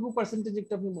কতটুকু পার্সেন্টেজ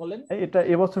একটু আপনি বলেন? এটা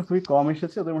এবছর খুবই কম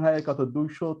এসেছে, ওদের মনে হয় কত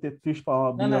 233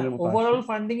 বিলিয়নের মতো। ওভারঅল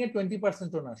ফান্ডিং এর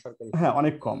 20% ও না সরকারি। হ্যাঁ,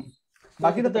 অনেক কম।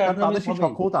 বাকিটা তাদের সেই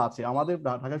সক্ষমতা আছে, আমাদের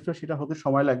ঢাকা বিশ্ববিদ্যালয় সেটা হতে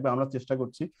সময় লাগবে, আমরা চেষ্টা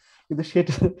করছি। কিন্তু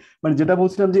সেটা মানে যেটা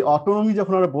বলছিলাম যে অটোনমি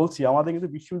যখন আমরা বলছি, আমাদের কিন্তু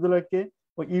বিশ্ববিদ্যালয়কে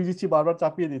ওই ইউজিসি বারবার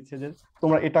চাপিয়ে দিচ্ছে যে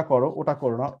তোমরা এটা করো, ওটা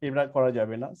করো না, এটা করা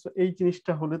যাবে না। সো এই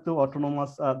জিনিসটা হলে তো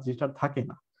অটোনোমাস যেটা থাকে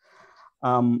না।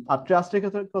 আর ট্রাস্টের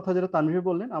কথা যেটা তানভীর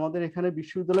বললেন, আমাদের এখানে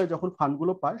বিশ্ববিদ্যালয় যখন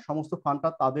ফান্ডগুলো পায় সমস্ত ফান্ডটা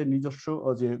তাদের নিজস্ব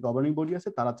যে গভর্নিং বডি আছে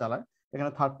তারা চালায়,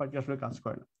 এখানে থার্ড পার্টি আসলে কাজ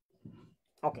করে না।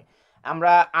 ওকে,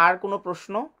 আমরা আর কোনো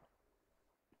প্রশ্ন?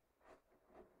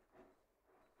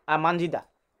 মানজিদা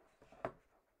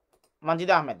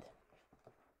আহমেদ।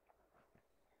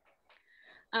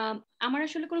 আমার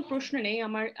আসলে কোনো প্রশ্ন নেই,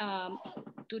 আমার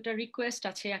দুটা রিকোয়েস্ট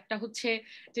আছে। একটা হচ্ছে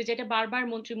যে যেটা বারবার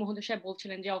মন্ত্রী মহোদয় সাহেব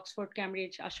বলছিলেন যে অক্সফোর্ড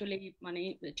ক্যামব্রিজ আসলে মানে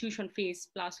টিউশন ফিস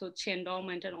প্লাস হচ্ছে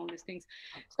endowment and all this things.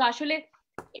 তো আসলে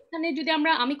এখানে যদি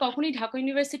আমি কখনোই ঢাকা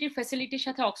ইউনিভার্সিটির ফ্যাসিলিটির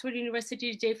সাথে অক্সফোর্ড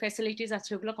ইউনিভার্সিটির যে ফ্যাসিলিটিস আছে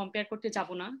ওগুলো কম্পেয়ার করতে যাব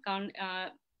না, কারণ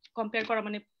কম্পেয়ার করা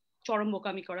মানে চরম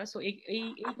বোকামি করা। সো এই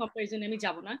কম্পারিজনে আমি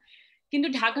যাব না। কিন্তু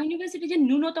ঢাকা ইউনিভার্সিটি যে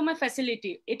ন্যূনতম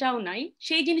ফ্যাসিলিটি এটাও নাই,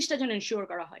 সেই জিনিসটা যেন এনশিওর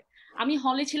করা হয়। আমি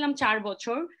হলে ছিলাম 4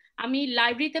 বছর, আমি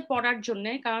লাইব্রেরিতে পড়ার জন্য,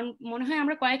 কারণ মনে হয়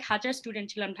আমরা কয়েক হাজার স্টুডেন্ট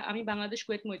ছিলাম, আমি বাংলাদেশ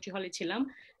কুয়েত মৈত্রী হলে ছিলাম,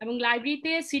 এবং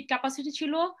লাইব্রেরিতে সিট ক্যাপাসিটি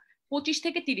ছিল 25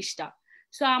 থেকে 30টা।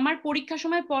 সো আমার পরীক্ষার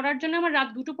সময় পড়ার জন্য আমার রাত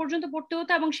 2টো পর্যন্ত পড়তে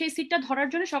হতো, এবং সেই সিটটা ধরার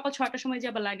জন্য সকাল 6টার সময় যে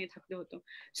আবার লাইনে থাকতে হতো।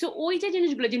 সো ওই যে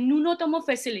জিনিসগুলো, যে ন্যূনতম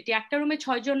ফ্যাসিলিটি, একটা রুমে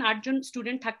 6 জন 8 জন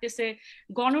স্টুডেন্ট থাকতেছে,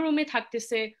 গণরুমে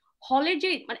থাকতেছে, হলের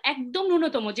যে মানে একদম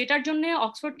ন্যূনতম, যেটার জন্য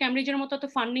অক্সফোর্ড ক্যামব্রিজের মতো তো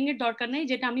ফান্ডিং এর দরকার নেই,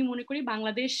 যেটা আমি মনে করি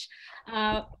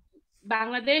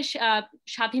বাংলাদেশ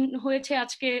স্বাধীন হয়েছে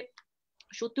আজকে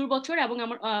 70 বছর এবং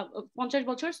আমার 50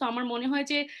 বছর। সো আমার মনে হয়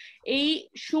যে এই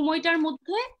সময়টার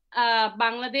মধ্যে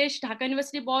বাংলাদেশ ঢাকা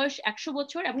ইউনিভার্সিটির বয়স 100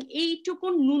 বছর, এবং এইটুকু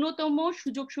ন্যূনতম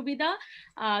সুযোগ সুবিধা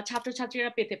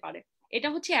ছাত্রছাত্রীরা পেতে পারে। এটা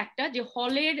হচ্ছে একটা, যে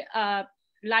হলের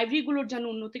লাইব্রেরিগুলোর যেন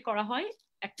উন্নতি করা হয়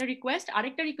একটা রিকোয়েস্ট।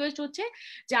 আরেকটা রিকোয়েস্ট হচ্ছে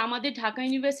যে আমাদের ঢাকা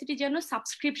ইউনিভার্সিটি যেন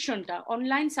সাবস্ক্রিপশনটা,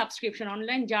 অনলাইন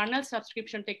জার্নাল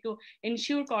সাবস্ক্রিপশনটা একটু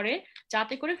এনশিওর করে,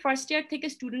 যাতে করে ফার্স্ট ইয়ার থেকে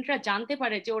স্টুডেন্টরা জানতে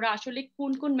পারে যে ওরা আসলে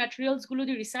কোন কোন ম্যাটেরিয়ালস গুলো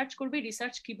দিয়ে রিসার্চ করবে,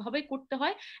 রিসার্চ কিভাবে করতে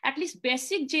হয়, অ্যাটলিস্ট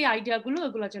বেসিক যে আইডিয়াগুলো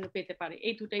ওগুলো যেন পেতে পারে।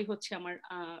 এই দুটাই হচ্ছে আমার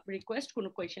রিকোয়েস্ট। কোনো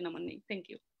কোয়েশ্চেন আমার নেই। Thank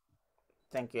you.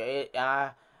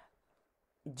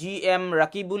 জিএম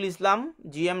রাকিবুল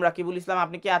ইসলাম,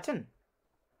 আপনি কি আছেন?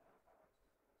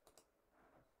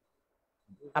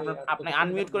 আপনি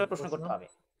আনমিউট করে প্রশ্ন করতে হবে।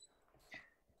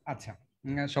 আচ্ছা,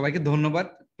 সবাইকে ধন্যবাদ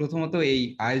প্রথমত এই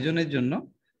আয়োজনের জন্য।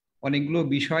 অনেকগুলো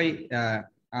বিষয়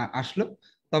আসলো,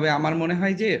 তবে আমার মনে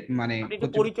হয় যে মানে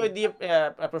পরিচয় দিয়ে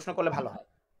প্রশ্ন করলে ভালো হয়।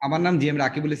 আমার নাম জিএম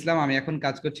রাকিবুল ইসলাম, আমি এখন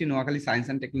কাজ করছি নোয়াখালী সায়েন্স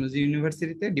অ্যান্ড টেকনোলজি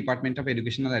ইউনিভার্সিটিতে, ডিপার্টমেন্ট অফ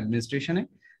এডুকেশনাল অ্যাডমিনিস্ট্রেশনে।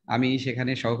 আমি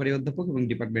সেখানে সহকারী অধ্যাপক এবং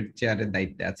ডিপার্টমেন্ট চেয়ারের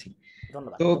দায়িত্বে আছি।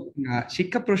 তো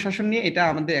শিক্ষা প্রশাসন নিয়ে এটা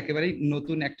আমাদের একেবারেই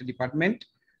নতুন একটা ডিপার্টমেন্ট।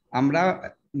 আমরা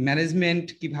ম্যানেজমেন্ট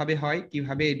কিভাবে হয়,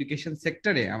 কিভাবে এডুকেশন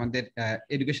সেক্টরে আমাদের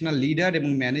এডুকেশনাল লিডার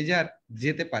এবং ম্যানেজার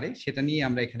যেতে পারে, সেটা নিয়ে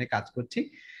আমরা এখানে কাজ করছি।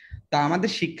 তা আমাদের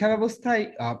শিক্ষা ব্যবস্থায়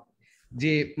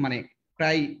যে মানে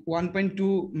প্রায় 1.2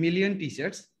 মিলিয়ন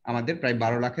টিচার্স, আমাদের প্রায়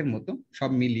 12 লাখের মতো সব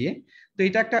মিলিয়ে। তো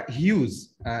এটা একটা হিউজ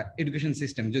এডুকেশন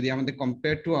সিস্টেম যদি আমাদের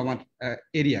কম্পেয়ার টু আমার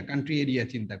কান্ট্রি এরিয়া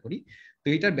চিন্তা করি। তো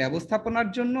এটার ব্যবস্থাপনার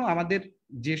জন্য আমাদের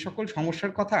যে সকল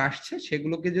সমস্যার কথা আসছে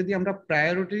সেগুলোকে যদি আমরা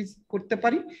প্রায়োরিটাইজ করতে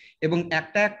পারি এবং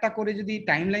একটা একটা করে যদি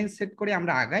টাইমলাইন সেট করে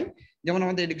আমরা আগাই, যেমন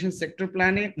আমাদের এডুকেশন সেক্টর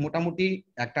প্ল্যানে মোটামুটি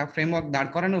একটা ফ্রেমওয়ার্ক দাঁড়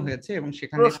করানো হয়েছে এবং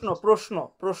সেখানে প্রশ্ন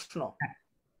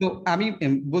তো আমি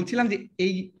বলছিলাম যে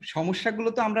এই সমস্যাগুলো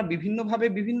তো আমরা বিভিন্নভাবে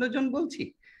বিভিন্ন জন বলছি।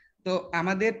 তো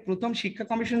আমাদের প্রথম শিক্ষা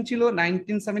কমিশন ছিল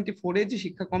 1974-এ যে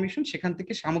শিক্ষা কমিশন, সেখান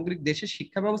থেকে সামগ্রিক দেশের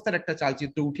শিক্ষা ব্যবস্থার একটা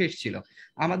চালচিত্র উঠে এসেছিল।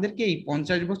 আমাদেরকে এই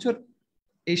 50 বছর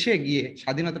এসে গিয়ে,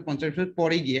 স্বাধীনতার 50 বছর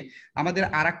পরে গিয়ে আমাদের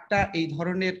আরেকটা এই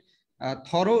ধরনের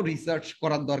থরো রিসার্চ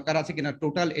করার দরকার আছে কিনা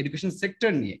টোটাল এডুকেশন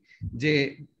সেক্টর নিয়ে, যে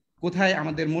কোথায়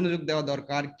আমাদের মনোযোগ দেওয়া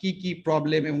দরকার, কি কি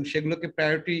প্রবলেম, এবং সেগুলোকে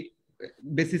প্রায়োরিটি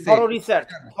বেসিসে।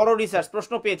 থরো রিসার্চ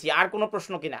প্রশ্ন পেয়েছি। আর কোনো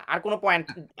প্রশ্ন কিনা, আর কোনো পয়েন্ট?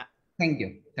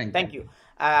 Thank you.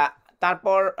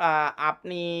 তারপর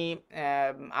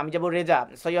আমি যাব রেজা,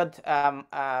 সৈয়দ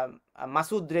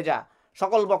মাসুদ রেজা।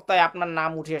 সকল বক্তায় আপনার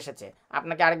নাম উঠে এসেছে,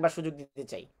 আপনাকে আরেকবার সুযোগ দিতে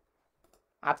চাই,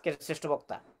 আজকের শ্রেষ্ঠ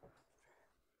বক্তা।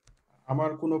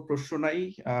 আমার কোনো প্রশ্ন নাই,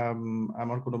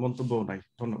 আমার কোনো মন্তব্য নাই,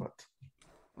 ধন্যবাদ।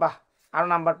 বাহ, আরো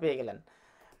নাম্বার পেয়ে গেলেন।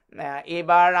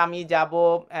 এবার আমি যাব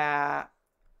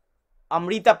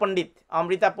অমৃতা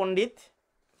পণ্ডিত,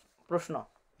 প্রশ্ন।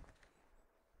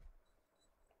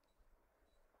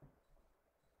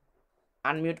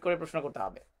 আনমিউট করে প্রশ্ন করতে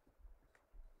হবে।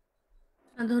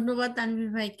 ধন্যবাদ তানভীর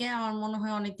ভাইকে। আমার মনে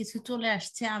হয় অনেক কিছু চলে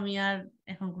আসছে, আমি আর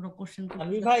এখন কোনো কোশ্চেন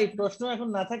তানভীর ভাই প্রশ্ন এখন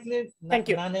না থাকলে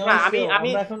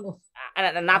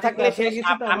না থাকলে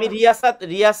আমি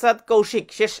রিয়াসাত কৌশিক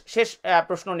শেষ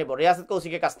প্রশ্ন নেব রিয়াসাত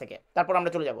কৌশিকের কাছ থেকে, তারপর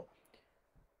আমরা চলে যাব।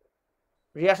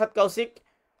 রিয়াসাত কৌশিক।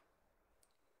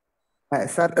 হ্যাঁ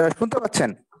স্যার, শুনতে পাচ্ছেন?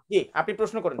 জি, আপনি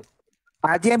প্রশ্ন করেন।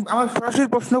 আজ আমার সরাসরি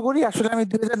প্রশ্ন করি। আসলে আমি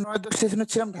 2009-10 সেশনে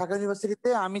ছিলাম ঢাকা ইউনিভার্সিটিতে,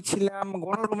 আমি ছিলাম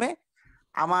গণরুমে।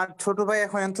 আমার ছোট ভাই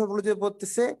এখন অ্যানথ্রোপোলজি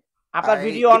পড়তেছে। আপনার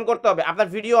ভিডিও অন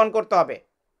করতে হবে।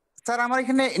 স্যার আমার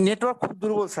এখানে নেটওয়ার্ক খুব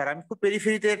দুর্বল স্যার, আমি খুব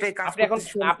পেরিফেরিতে এটাই কাজ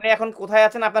করতেছি। আপনি এখন কোথায়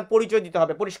আছেন? আপনার পরিচয় দিতে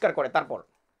হবে পরিষ্কার করে। তারপর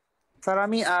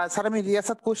স্যার আমি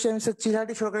রিয়াসাত কৌশিক, আমি স্যার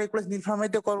চিরহাটি সরকারি কলেজ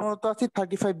নীলফামারীতে কর্মরত আছি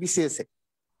 35 BCS এ।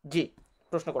 জি,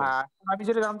 প্রশ্ন করুন। আমি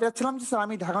যেটা জানতে চাচ্ছিলাম যে স্যার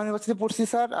আমি ঢাকা ইউনিভার্সিটি পড়ছি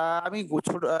স্যার। আমি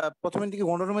প্রথমের দিকে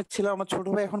গণরুমে ছিলাম, আমার ছোট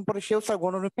ভাই এখন পরে সেও স্যার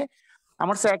গণরুমে।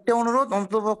 আমার স্যার একটা অনুরোধ,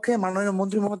 অন্ততপক্ষে মাননীয়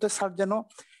মন্ত্রী মহোদয় স্যার যেন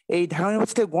এই ঢাকা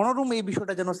ইউনিভার্সিটির গণরুম এই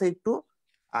বিষয়টা যেন স্যার একটু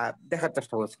দেখার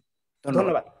চেষ্টা করেছেন।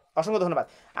 ধন্যবাদ, অসংখ্য ধন্যবাদ।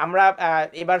 আমরা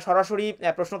এবার সরাসরি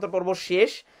প্রশ্নোত্তর পর্ব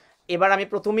শেষ। এবার আমি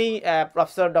প্রথমেই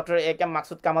professor doctor ASM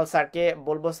Maksud Kamal স্যারকে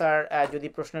বলবো, স্যার যদি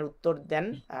প্রশ্নের উত্তর দেন।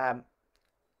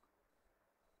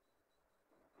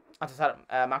 আচ্ছা স্যার,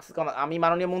 মাকসুদ কামাল, আমি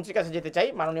মাননীয় মন্ত্রীর কাছে যেতে চাই।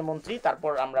 মাননীয় মন্ত্রী,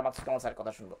 তারপর আমরা মাকসুদ কামাল স্যার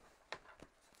কথা শুনবো।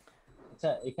 আচ্ছা,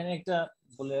 এখানে একটা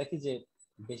বলে রাখি যে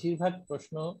বেশিরভাগ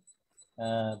প্রশ্ন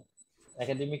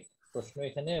একাডেমিক প্রশ্ন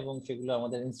এখানে, এবং সেগুলো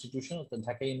আমাদের ইনস্টিটিউশন অর্থাৎ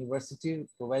ঢাকা ইউনিভার্সিটির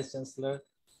ভাইস চ্যান্সেলর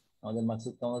আমাদের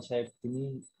মাকসুদ কামাল সাহেব তিনি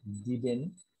দিবেন,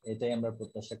 এটাই আমরা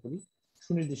প্রত্যাশা করি।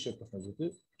 সুনির্দিষ্ট প্রশ্ন, যেহেতু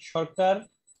সরকার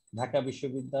ঢাকা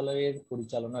বিশ্ববিদ্যালয়ের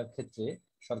পরিচালনার ক্ষেত্রে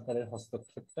সরকারের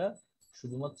হস্তক্ষেপটা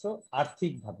শুধুমাত্র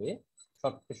আর্থিকভাবে,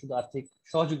 সরকারকে শুধু আর্থিক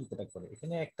সহযোগিতাটা করে।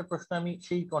 এখানে একটা প্রশ্ন আমি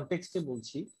সেই কনটেক্সটে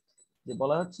বলছি যে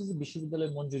বলা হচ্ছে যে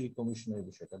বিশ্ববিদ্যালয় মঞ্জুরি কমিশনের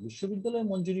বিষয়টা। বিশ্ববিদ্যালয়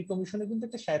মঞ্জুরি কমিশনে কিন্তু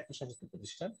একটা স্বায়ত্তশাসিত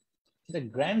প্রতিষ্ঠান, সেটা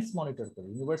গ্র্যান্টস মনিটর করে,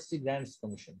 ইউনিভার্সিটি গ্র্যান্টস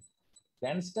কমিশন।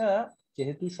 গ্র্যান্টসটা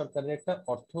যেহেতু সরকারের একটা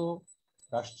অর্থ,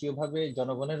 রাষ্ট্রীয়ভাবে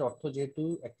জনগণের অর্থ যেহেতু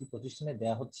একটি প্রতিষ্ঠানে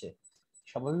দেয়া হচ্ছে,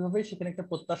 স্বাভাবিকভাবেই সেখানে একটা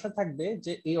প্রত্যাশা থাকবে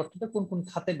যে এই অর্থটা কোন কোন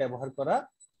খাতে ব্যবহার করা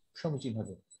সমীচীন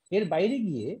হবে। এর বাইরে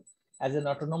গিয়ে as an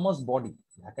autonomous body,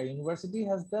 Dhaka University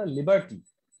has the liberty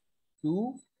to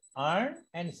earn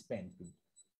and spend.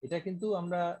 এটা কিন্তু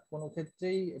আমরা কোনো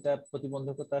ক্ষেত্রেই এটা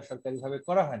প্রতিবন্ধকতা সরকারিভাবে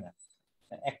করা হয় না।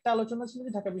 একটা আলোচনা ছিল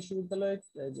যে ঢাকা বিশ্ববিদ্যালয়ে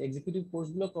এক্সিকিউটিভ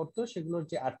কোর্সগুলো করতো, সেগুলোর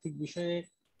যে আর্থিক বিষয়ে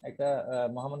একটা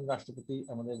মহামান্য রাষ্ট্রপতি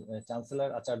আমাদের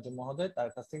চ্যান্সেলর আচার্য মহোদয় তার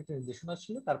কাছ থেকে একটা নির্দেশনা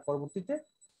ছিল। তার পরবর্তীতে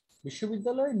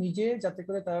বিশ্ববিদ্যালয় নিজে যাতে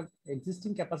করে তার এক্সিস্টিং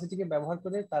ক্যাপাসিটিকে ব্যবহার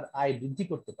করে তার আয় বৃদ্ধি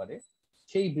করতে পারে,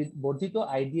 সেই বর্ধিত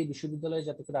আয় দিয়ে বিশ্ববিদ্যালয়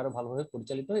যাতে করে আরো ভালোভাবে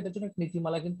পরিচালিত হয়, এটার জন্য একটা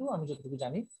নীতিমালা কিন্তু আমি যতটুকু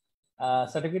জানি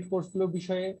সার্টিফিকেট কোর্সগুলোর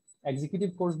বিষয়ে, এক্সিকিউটিভ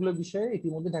কোর্সগুলোর বিষয়ে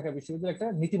ইতিমধ্যে ঢাকা বিশ্ববিদ্যালয় একটা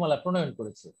নীতিমালা প্রণয়ন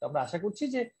করেছে। তো আমরা আশা করছি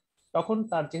যে তখন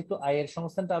তার যেহেতু আয়ের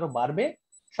সংস্থানটা আরো বাড়বে,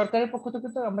 সরকারের পক্ষ থেকে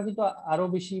তো আমরা কিন্তু আরো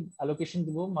বেশি অ্যালোকেশন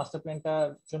দিব। মাস্টার প্ল্যানটার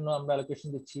জন্য আমরা অ্যালোকেশন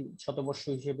দিচ্ছি শতবর্ষ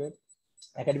হিসেবে,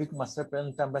 একাডেমিক মাস্টার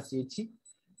প্ল্যানটা আমরা চেয়েছি।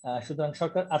 সুতরাং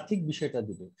সরকার আর্থিক বিষয়টা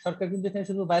দিবে। সরকার কিন্তু এখানে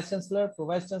শুধু vice chancellor, pro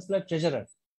vice chancellor, treasurer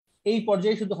এই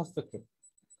পর্যায়ে শুধু হস্তক্ষেপ,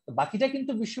 বাকিটা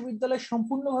কিন্তু বিশ্ববিদ্যালয়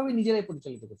সম্পূর্ণভাবে নিজেরাই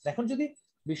পরিচালিত করছে। এখন যদি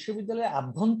বিশ্ববিদ্যালয়ের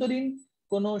আভ্যন্তরীণ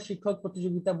কোন শিক্ষক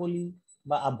প্রতিযোগিতা বলি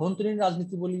বা আভ্যন্তরীণ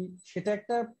রাজনীতি বলি, সেটা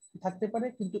একটা থাকতে পারে,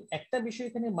 কিন্তু একটা বিষয়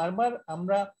এখানে বারবার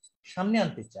আমরা সামনে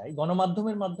আনতে চাই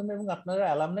গণমাধ্যমের মাধ্যমে এবং আপনারা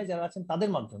অ্যালামনাই যারা আছেন তাদের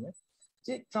মাধ্যমে,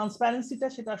 যে ট্রান্সপারেন্সিটা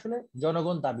সেটা আসলে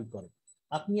জনগণ দাবি করে।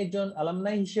 আপনি একজন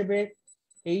অ্যালামনাই হিসেবে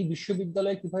এই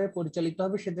বিশ্ববিদ্যালয় কিভাবে পরিচালিত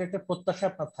হবে সেটার একটা প্রত্যাশা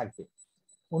আপনার থাকবে।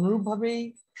 অনুরূপভাবেই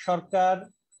সরকার,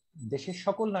 দেশের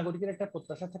সকল নাগরিকের একটা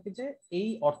প্রত্যাশা থাকে যে এই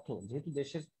অর্থ, যেহেতু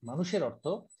দেশের মানুষের অর্থ,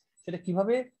 সেটা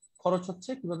কিভাবে খরচ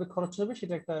হচ্ছে, কিভাবে খরচ হবে,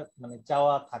 সেটা একটা মানে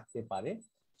চাওয়া থাকতে পারে।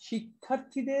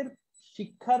 শিক্ষার্থীদের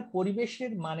শিক্ষার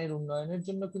পরিবেশের মানের উন্নয়নের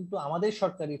জন্য কিন্তু আমাদের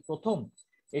সরকারই প্রথম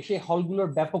এসে হলগুলোর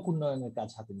ব্যাপক উন্নয়নের কাজ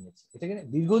হাতে নিয়েছে। এটা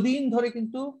দীর্ঘদিন ধরে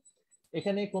কিন্তু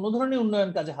এখানে কোনো ধরনের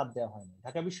উন্নয়ন কাজে হাত দেওয়া হয়নি।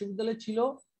 ঢাকা বিশ্ববিদ্যালয় ছিল,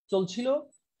 চলছিল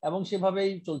এবং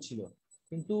সেভাবেই চলছিল,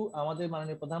 কিন্তু আমাদের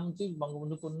মাননীয় প্রধানমন্ত্রী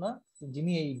বঙ্গবন্ধু কন্যা,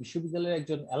 যিনি এই বিশ্ববিদ্যালয়ের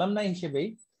একজন অ্যালামনাই হিসেবেই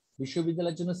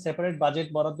বিশ্ববিদ্যালয়ের জন্য সেপারেট বাজেট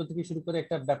বরাদ্দ থেকে শুরু করে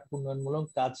একটা ব্যাপক উন্নয়নমূলক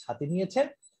কাজ হাতে নিয়েছেন।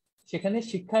 সেখানে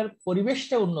শিক্ষার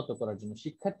পরিবেশটা উন্নত করার জন্য,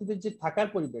 শিক্ষার্থীদের যে থাকার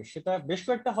পরিবেশ, সেটা বেশ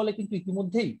কয়েকটা হলে কিন্তু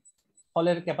ইতিমধ্যেই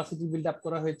হলের ক্যাপাসিটি বিল্ড আপ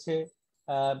করা হয়েছে।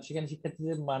 সেখানে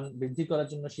শিক্ষার্থীদের মান বৃদ্ধি করার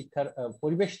জন্য, শিক্ষার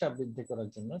পরিবেশটা বৃদ্ধি করার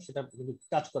জন্য সেটা কিন্তু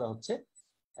কাজ করা হচ্ছে।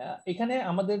 এখানে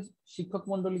আমাদের শিক্ষক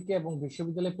মন্ডলীকে এবং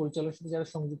বিশ্ববিদ্যালয় পরিচালকের সাথে যারা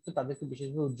সংযুক্ত তাদেরকে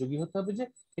বিশেষভাবে উদ্যোগী হতে হবে যে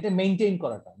এটা মেইনটেইন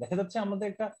করাটা। দেখা যাচ্ছে আমাদের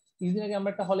একটা কিছুদিন আগে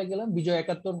আমরা একটা হলে গেলাম, বিজয়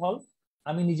 71 হল,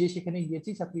 আমি নিজেই সেখানে গিয়েছি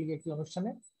ছাত্রলীগের একটি অনুষ্ঠানে।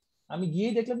 আমি গিয়ে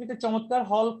দেখলাম যে একটা চমৎকার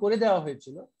হল করে দেওয়া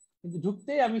হয়েছিল, কিন্তু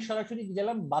ঢুকতেই আমি সরাসরি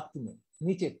গেলাম বাথরুমে,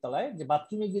 নিচের তলায় যে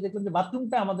বাথরুমে গিয়ে দেখলাম যে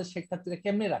বাথরুমটা আমাদের শিক্ষার্থীরা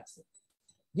কেমনে রাখছে,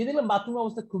 গিয়ে দেখলাম বাথরুমের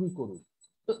অবস্থা খুবই করুণ।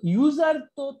 তো ইউজার,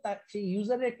 তো সেই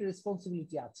ইউজারের একটা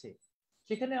রেসপন্সিবিলিটি আছে,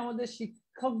 সেখানে আমাদের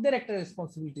শিক্ষকদের একটা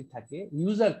রেসপন্সিবিলিটি থাকে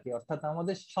ইউজারকে, অর্থাৎ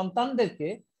আমাদের সন্তানদেরকে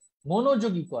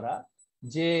মনোযোগী করা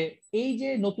যে এই যে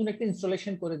নতুন একটা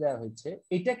ইনস্টলেশন করে দেওয়া হয়েছে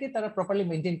এটাকে তারা প্রপারলি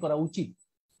মেনটেন করা উচিত।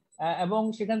 এবং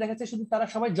সেখানে দেখা যাচ্ছে শুধু তারা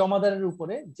সবাই জমাদারের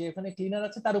উপরে, যে এখানে ক্লিনার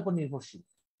আছে তার উপর নির্ভরশীল,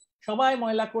 সবাই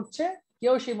ময়লা করছে,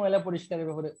 কেউ সেই ময়লা পরিষ্কারের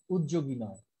ব্যাপারে উদ্যোগী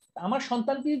নয়। আমার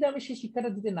সন্তানকে যদি আমি সেই শিক্ষাটা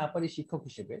দিতে না পারি শিক্ষক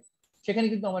হিসেবে, সেখানে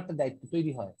কিন্তু আমার একটা দায়িত্ব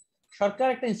তৈরি হয়। সরকার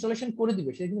একটা ইনস্টলেশন করে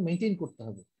দিবে, সেটা কিন্তু মেনটেন করতে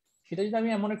হবে। সেটা যদি আমি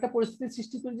এমন একটা পরিস্থিতি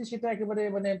সৃষ্টি করি যে সেটা একেবারে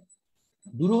মানে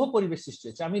দুরূহ পরিবেশ সৃষ্টি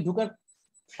হচ্ছে, আমি ঢুকার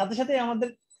সাথে সাথে আমাদের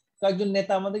কয়েকজন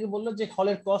নেতা আমাদেরকে বললো যে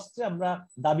হলের কস্ট আমরা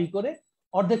দাবি করে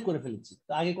অর্ধেক করে ফেলেছি।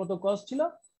 তো আগে কত কস্ট ছিল,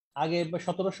 আগে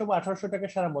 1700 বা 1800 টাকা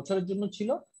সারা বছরের জন্য ছিল,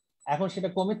 এখন সেটা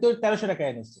কমে তো 1300 টাকা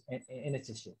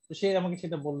এনেছে সে। তো সে আমাকে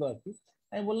সেটা বললো আর কি।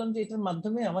 আমি বললাম যে এটার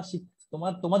মাধ্যমে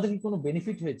আমার তোমাদের কি কোনো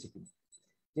বেনিফিট হয়েছে কিনা,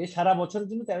 যে সারা বছরের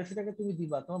জন্য 1300 টাকা তুমি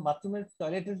দিবা, তোমার বাথরুমের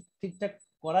টয়লেটের ঠিকঠাক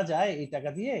করা যায় এই টাকা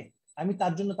দিয়ে? আমি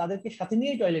তার জন্য তাদেরকে সাথে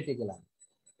নিয়ে টয়লেটে গেলাম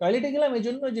এই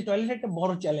জন্য যে টয়লেট একটা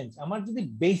বড় চ্যালেঞ্জ। আমার যদি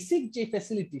বেসিক যে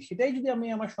ফ্যাসিলিটি সেটাই যদি আমি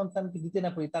আমার সন্তানকে দিতে না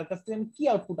পারি, তার কাছ থেকে আমি কি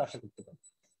আউটপুট আশা করতে পারি?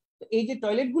 এই যে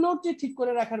টয়লেট গুলো যে ঠিক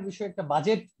করে রাখার বিষয়ে একটা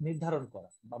বাজেট নির্ধারণ করা,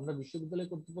 আমরা বিশ্ববিদ্যালয়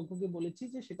কর্তৃপক্ষকে বলেছি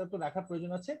যে সেটা তো রাখার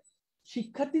প্রয়োজন আছে।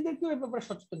 শিক্ষার্থীদেরকেও এ ব্যাপারে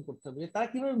সচেতন করতে হবে যে তারা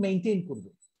কিভাবে মেইনটেইন করবে।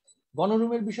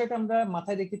 গণরুমের বিষয়টা আমরা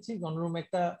মাথায় রেখেছি। গণরুম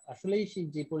একটা আসলেই সেই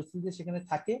যে পরিস্থিতিতে সেখানে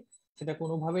থাকে সেটা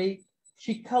কোনোভাবেই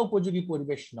শিক্ষা উপযোগী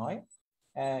পরিবেশ নয়।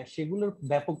 সেগুলোর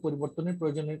ব্যাপক পরিবর্তনের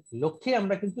প্রয়োজনের লক্ষ্যে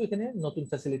আমরা কিন্তু এখানে নতুন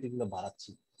ফ্যাসিলিটি গুলো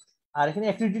বাড়াচ্ছি। আর এখানে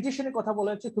অ্যাক্রিডিটেশনের কথা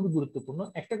বলা হচ্ছে, খুবই গুরুত্বপূর্ণ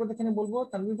একটা কথা এখানে বলবো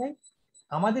তানভীর ভাই,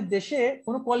 আমাদের দেশে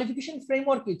কোনো কোয়ালিফিকেশন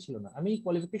ফ্রেমওয়ার্কই ছিল না। আমি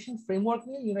কোয়ালিফিকেশন ফ্রেমওয়ার্ক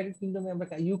নিয়ে ইউনাইটেড কিংডমে আমরা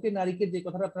ইউকে নারীকে যে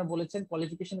কথাটা আপনারা বলেছেন,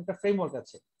 কোয়ালিফিকেশন একটা ফ্রেমওয়ার্ক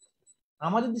আছে,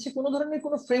 আমাদের দেশে কোনো ধরনের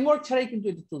কোনো ফ্রেমওয়ার্ক ছাড়াই কিন্তু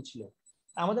এটা চলছিল।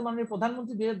 আমাদের মাননীয়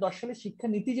প্রধানমন্ত্রী 2010 সালে শিক্ষা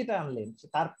নীতি যেটা আনলেন,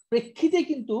 তার প্রেক্ষিতে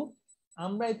কিন্তু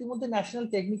আমরা ইতিমধ্যে national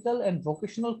technical and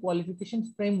vocational qualification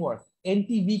framework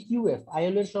NTVQF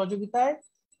ILO এর সহযোগিতায়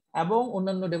এবং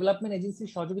অন্যান্য ডেভেলপমেন্ট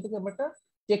এজেন্সির সহযোগিতায় আমরা একটা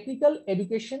technical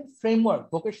education framework,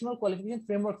 vocational qualification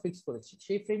framework fix করেছি।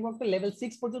 সেই ফ্রেমওয়ার্কটা লেভেল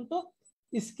 6 পর্যন্ত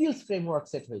স্কিলস ফ্রেমওয়ার্ক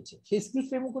সেট হয়েছে। সেই স্কিলস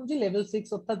ফ্রেমওয়ার্ক অনুযায়ী লেভেল 6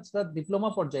 অর্থাৎ ডিপ্লোমা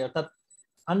পর্যায়ে অর্থাৎ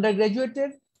আন্ডার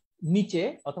গ্রাজুয়েটের নিচে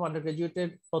অথবা আন্ডার গ্রাজুয়েটের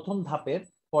প্রথম ধাপের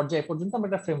পর্যায় পর্যন্ত আমরা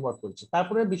একটা ফ্রেমওয়ার্ক করেছি।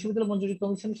 তারপরে বিশ্ববিদ্যালয় মঞ্জুরি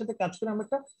কমিশনের সাথে কাজ করে আমরা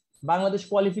একটা বাংলাদেশ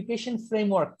কোয়ালিফিকেশন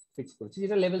ফ্রেমওয়ার্ক ফিক্স করেছি,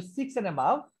 যেটা লেভেল 6 এন্ড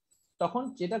অ্যাবাভ। তখন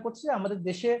যেটা করছে আমাদের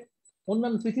দেশে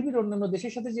অন্যান্য পৃথিবীর অন্যান্য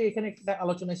দেশের সাথে যে এখানে একটা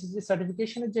আলোচনা এসেছে যে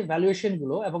সার্টিফিকেশনের যে ভ্যালুয়েশন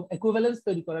গুলো এবং ইকুইভ্যালেন্স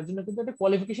তৈরি করার জন্য কিন্তু একটা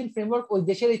কোয়ালিফিকেশন ফ্রেমওয়ার্ক ওই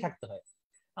দেশেরই থাকতে হয়।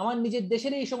 আমার নিজের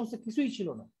দেশের এই সমস্ত কিছুই ছিল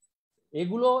না।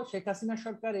 এগুলো শেখ হাসিনা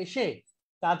সরকার এসে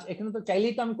কাজ, এখানে তো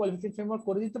চাইলেই তো আমি কোয়ালিফিকেশন ফ্রেমওয়ার্ক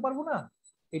করে দিতে পারবো না,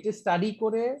 এটা স্টাডি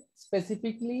করে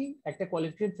স্পেসিফিকলি একটা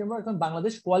কোয়ালিফিকেশন ফ্রেমওয়ার্ক, এখন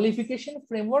বাংলাদেশ কোয়ালিফিকেশন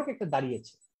ফ্রেমওয়ার্ক একটা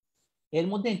দাঁড়িয়েছে। এর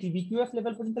মধ্যে এনটিবিকিউএফ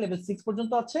লেভেল পর্যন্ত, লেভেল 6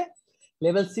 পর্যন্ত আছে।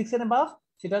 লেভেল 6 এন্ড অ্যাবাভ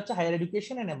সেটা হচ্ছে হায়ার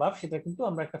এডুকেশন এন্ড অ্যাবাভ, সেটা কিন্তু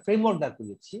আমরা একটা ফ্রেমওয়ার্ক দাঁড়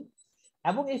করিয়েছি।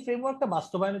 এবং এই ফ্রেমওয়ার্কটা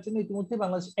বাস্তবায়নের জন্য ইতিমধ্যে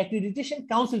বাংলাদেশ অ্যাক্রিডিটেশন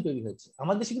কাউন্সিল তৈরি হয়েছে।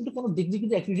 আমাদের দেশে কিন্তু কোনো ডিগ্রি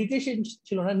কিন্তু অ্যাক্রিডিটেশন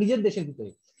ছিল না নিজের দেশের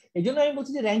ভিতরে। এই জন্য আমি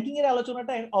বলছি যে র্যাঙ্কিং এর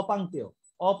আলোচনাটা অপাঙ্ক্তেয়,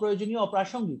 অপ্রয়োজনীয়,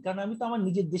 অপ্রাসঙ্গিক, কারণ আমি তো আমার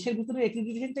নিজের দেশের ভিতরে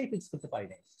অ্যাক্রিডিটেশনটাই ফিক্স করতে পারি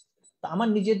না। তো আমার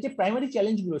নিজের যে প্রাইমারি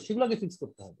চ্যালেঞ্জগুলো সেগুলোকে ফিক্স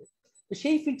করতে হবে। তো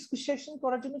সেই ফিক্সেশন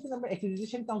করার জন্য কিন্তু আমরা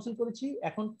অ্যাক্রিডিটেশন কাউন্সিল করেছি।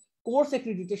 এখন কোর্স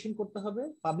অ্যাক্রিডিটেশন করতে হবে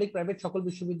পাবলিক প্রাইভেট সকল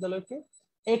বিশ্ববিদ্যালয়কে।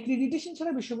 অ্যাক্রিডিটেশন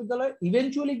ছাড়া বিশ্ববিদ্যালয়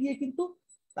ইভেন্চুয়ালি গিয়ে কিন্তু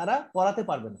তারা পড়াতে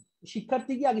পারবে না।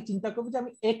 শিক্ষার্থী গিয়ে আগে চিন্তা করবে যে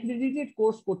আমি অ্যাক্রিডিটেড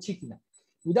কোর্স করছি কিনা।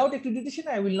 Without accreditation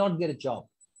I will not get A job.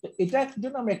 তো এটার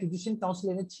জন্য আমরা অ্যাক্রিডিটেশন কাউন্সিল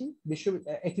এনেছি।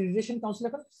 অ্যাক্রিডিটেশন কাউন্সিল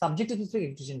এখন সাবজেক্ট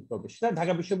অ্যাক্রিডিটেশন করবে, সেটা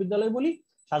ঢাকা বিশ্ববিদ্যালয় বলি,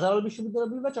 শাহজালাল বিশ্ববিদ্যালয়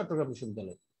বলি বা চট্টগ্রাম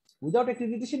বিশ্ববিদ্যালয়। উইদাউট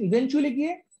অ্যাক্রিডিটেশন ইভেন্চুয়ালি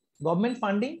গিয়ে গভর্নমেন্ট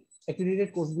ফান্ডিং অ্যাক্রিডিটেড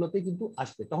কোর্সগুলোতে কিন্তু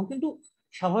আসবে। তখন কিন্তু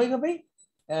স্বাভাবিকভাবেই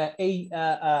এই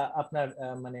আপনার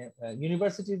মানে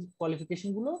ইউনিভার্সিটির কোয়ালিফিকেশন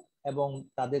গুলো এবং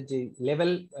তাদের যে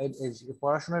লেভেল,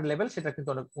 পড়াশোনার লেভেল, সেটা কিন্তু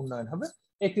অনেক উন্নয়ন হবে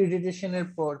অ্যাক্রিডিটেশনের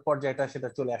পর্যায়টা সেটা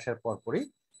চলে আসার পরপরই।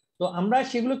 তো আমরা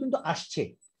সেগুলো কিন্তু আসছে।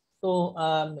 তো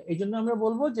এই জন্য আমরা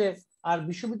বলবো যে আর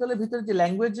বিশ্ববিদ্যালয়ের ভিতরে যে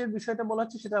ল্যাঙ্গুয়েজের বিষয়টা বলা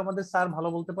হচ্ছে সেটা আমাদের স্যার ভালো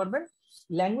বলতে পারবেন।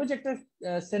 ল্যাঙ্গুয়েজ একটা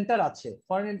সেন্টার আছে,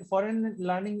 ফরেন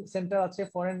লার্নিং সেন্টার আছে,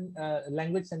 ফরেন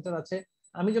ল্যাঙ্গুয়েজ সেন্টার আছে।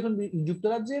 আমি যখন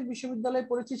যুক্তরাজ্যের বিশ্ববিদ্যালয়ে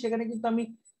পড়েছি সেখানে কিন্তু আমি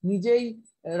নিজেই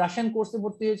রাশিয়ান কোর্সে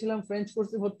ভর্তি হয়েছিলাম, ফ্রেঞ্চ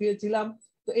কোর্সে ভর্তি হয়েছিলাম।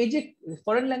 তো এই যে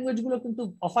ফরেন ল্যাঙ্গুয়েজ গুলো কিন্তু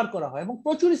অফার করা হয় এবং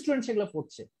প্রচুর স্টুডেন্ট সেগুলো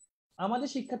পড়ছে। আমাদের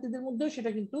শিক্ষার্থীদের মধ্যেও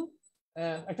সেটা কিন্তু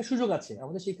একটা সুযোগ আছে।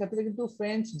 আমাদের শিক্ষার্থীরা কিন্তু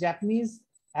ফ্রেঞ্চ, জাপানিজ,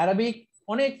 আরবিক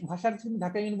অনেক ভাষার কিন্তু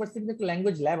ঢাকা ইউনিভার্সিটিতে একটা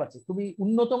ল্যাঙ্গুয়েজ ল্যাব আছে, খুবই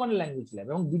উন্নত মানের ল্যাঙ্গুয়েজ ল্যাব,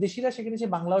 এবং বিদেশিরা সেখানে এসে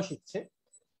বাংলাও শিখছে।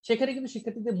 সেখানে কিন্তু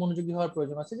শিক্ষার্থীদের মনোযোগী হওয়ার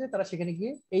প্রয়োজন আছে যে তারা সেখানে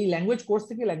গিয়ে এই ল্যাঙ্গুয়েজ কোর্স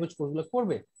থেকে ল্যাঙ্গুয়েজ কোর্সগুলো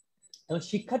করবে। এবং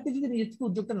শিক্ষার্থী যদি নিজের থেকে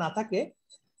উদ্যোগটা না থাকে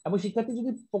এবং শিক্ষার্থী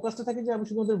যদি ফোকাসটা থাকে যে আমি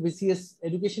শুধুমাত্র বিসিএস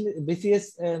এডুকেশন, বিসিএস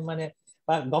মানে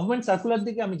বা গভর্নমেন্ট সার্কুলার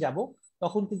দিকে আমি যাব,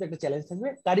 তখন কিন্তু একটা চ্যালেঞ্জ থাকবে।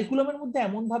 কারিকুলামের মধ্যে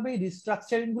এমন ভাবে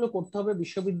রিস্ট্রাকচারিং গুলো করতে হবে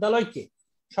বিশ্ববিদ্যালয়কে,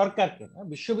 সরকারকে না,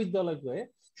 বিশ্ববিদ্যালয়কে।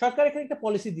 সরকার এখানে একটা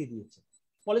পলিসি দিয়ে দিয়েছে।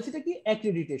 পলিসিটা কি?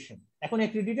 অ্যাক্রিডিটেশন। এখন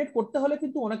অ্যাক্রিডিটেট করতে হলে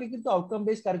কিন্তু ওনাকে কিন্তু আউটকাম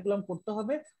বেসড কারিকুলাম করতে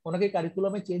হবে, ওনাকে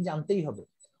কারিকুলামে চেঞ্জ আনতেই হবে,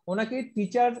 ওনাকে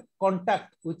টিচার কন্ট্যাক্ট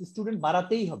উইথ স্টুডেন্ট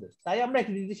বাড়াতেই হবে। তাই আমরা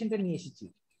অ্যাক্রিডিটেশনটা নিয়ে এসেছি।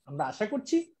 আমরা আশা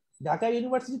করছি ঢাকা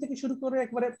ইউনিভার্সিটি থেকে শুরু করে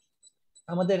একবারে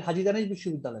আমাদের হাজী দানেশ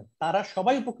বিশ্ববিদ্যালয় তারা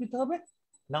সবাই উপকৃত হবে।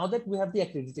 Now that we have the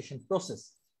accreditation process.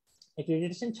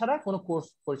 Accreditation ছাড়া কোনো কোর্স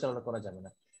পরিচালনা করা যাবে না।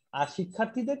 আর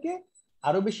শিক্ষার্থীদেরকে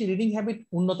আরো বেশি রিডিং হ্যাবিট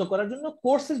উন্নত করার জন্য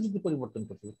কোর্সের যদি পরিবর্তন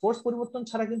করতে হবে। কোর্স পরিবর্তন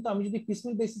ছাড়া কিন্তু আমি যদি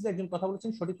পিসমিল বেসিসে একজন কথা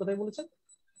বলেছেন, সঠিক কথাই বলেছেন।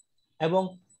 এবং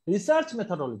রিসার্চ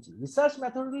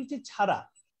মেথোডোলজি ছাড়া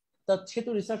সে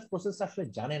তো রিসার্চ প্রসেস আসলে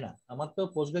জানে না। আমার তো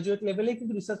পোস্ট গ্রাজুয়েট লেভেলেই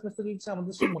কিন্তু রিসার্চ মেথোডোলজি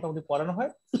আমাদের সাথে মোটামুটি পড়ানো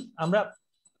হয়। আমরা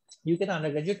ইউকেতে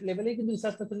আন্ডার গ্রাজুয়েট লেভেলেই কিন্তু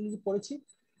রিসার্চ মেথোডোলজি পড়েছি।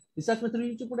 রিসার্চ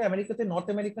মেথোডোলজি পড়ে আমেরিকাতে নর্থ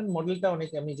আমেরিকান মডেলটা অনেক,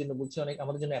 আমি এই জন্য বলছি, অনেক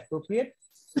আমাদের জন্য অ্যাপ্রোপ্রিয়েট,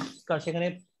 কারণ সেখানে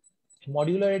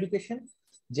মডিউলার এডুকেশন,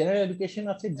 জেনারেল এডুকেশন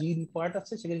আছে, জিইডি পার্ট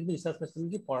আছে, সেখানে কিন্তু রিসার্চ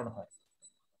মেথোডোলজি পড়ানো হয়।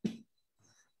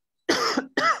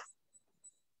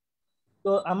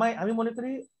 তো আমি মনে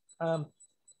করি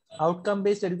আউটকাম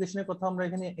বেসড এডুকেশনের কথা আমরা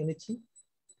এখানে এনেছি।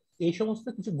 এই সমস্ত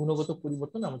কিছু গুণগত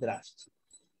পরিবর্তন আমাদের আসছে।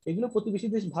 এগুলো প্রতিবেশী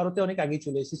দেশ ভারতে অনেক আগেই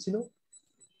চলে এসেছিল।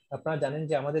 আপনারা জানেন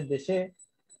যে আমাদের দেশে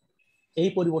এই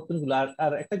পরিবর্তনগুলো,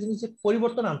 আর একটা জিনিস যে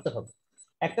পরিবর্তন আনতে হবে।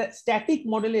 একটা স্ট্যাটিক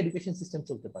মডেলে এডুকেশন সিস্টেম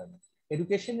চলতে পারে না।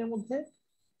 এডুকেশনের মধ্যে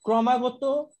ক্রমাগত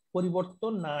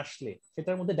পরিবর্তন না আসলে,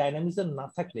 সেটার মধ্যে ডাইনামিজম না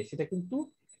থাকলে, সেটা কিন্তু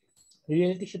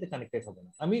রিয়েলিটির সাথে কানেক্টেড হবে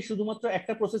না। আমি শুধুমাত্র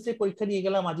একটা প্রসেসে পরীক্ষা নিয়ে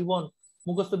গেলাম আজীবন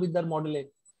মুখস্থ বিদ্যার মডেলে।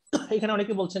 এখানে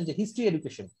অনেকে বলছেন যে হিস্ট্রি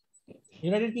এডুকেশন,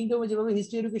 ইউনাইটেড কিংডমে যেভাবে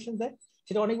হিস্ট্রি এডুকেশন দেয়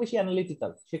সেটা অনেক বেশি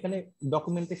অ্যানালিটিক্যাল, সেখানে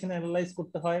ডকুমেন্টেশন অ্যানালাইজ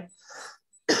করতে হয়,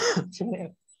 সেখানে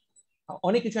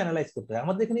অনেক কিছু অ্যানালাইজ করতে হয়।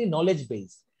 আমাদের এখানে নলেজ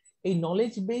বেসড, এই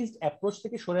নলেজ বেসড অ্যাপ্রোচ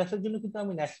থেকে সরে আসার জন্য কিন্তু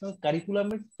আমি ন্যাশনাল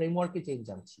কারিকুলামের ফ্রেমওয়ার্কে চেঞ্জ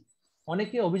আনছি।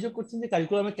 অনেকে অভিযোগ করছেন যে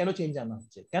কারিকুলামে কেন চেঞ্জ আনা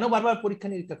হচ্ছে, কেন বারবার পরীক্ষা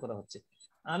নিরীক্ষা করা হচ্ছে।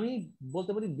 আমি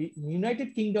বলতে পারি ইউনাইটেড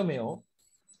কিংডমেও,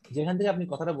 যেখান থেকে আপনি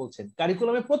কথাটা বলছেন,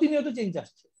 কারিকুলামে প্রতিনিয়ত চেঞ্জ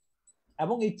আসছে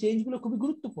এবং এই চেঞ্জ গুলো খুবই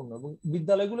গুরুত্বপূর্ণ, এবং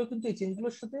বিদ্যালয়গুলো কিন্তু এই চেঞ্জ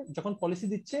গুলোর সাথে যখন পলিসি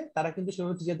দিচ্ছে তারা কিন্তু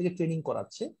সেভাবে টিচারদেরকে ট্রেনিং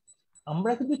করাচ্ছে।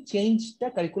 আমরা কিন্তু চেঞ্জটা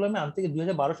কারিকুলামে আনতে গিয়ে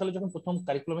 2012 সালে যখন প্রথম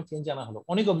কারিকুলামে চেঞ্জ আনা হলো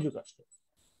অনেক অভিযোগ আসছে,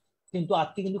 কিন্তু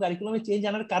আজকে কিন্তু কারিকুলামে চেঞ্জ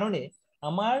আনার কারণে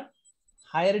আমার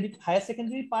হায়ার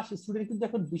সেকেন্ডারি পাস স্টুডেন্ট কিন্তু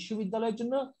এখন বিশ্ববিদ্যালয়ের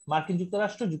জন্য মার্কিন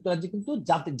যুক্তরাজ্যে কিন্তু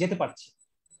যেতে পারছে।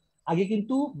 আগে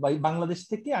কিন্তু বাংলাদেশ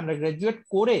থেকে আন্ডার গ্রাজুয়েট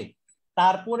করে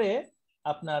তারপরে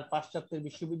আপনার পাশ্চাত্যের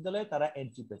বিশ্ববিদ্যালয়ে তারা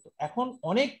এন্ট্রি পেত। এখন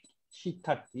অনেক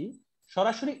শিক্ষার্থী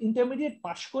সরাসরি ইন্টারমিডিয়েট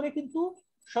পাশ করে কিন্তু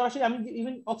সরাসরি, আমি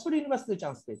ইভেন অক্সফোর্ড ইউনিভার্সিটিতে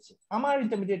চান্স পেয়েছি আমার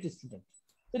ইন্টারমিডিয়েট স্টুডেন্ট।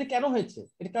 এটা কেন হয়েছে?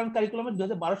 এটা কারণ কারিকুলামের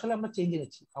 2012 সালে আমরা চেঞ্জ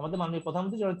এনেছি, আমাদের মাননীয়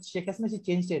প্রধানমন্ত্রী শেখ হাসিনা সেই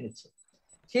চেঞ্জটা এনেছে।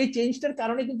 সেই চেঞ্জটার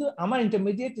কারণে কিন্তু আমার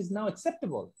intermediate is now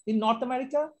acceptable in north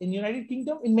America, in United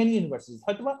kingdom, in many universities.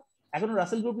 হয়তোবা এখনো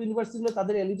রাসেল গ্রুপ ইউনিভার্সিটিগুলো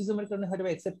তাদের এলিটিজমের কারণে হয়তো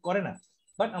অ্যাকসেপ্ট করে না,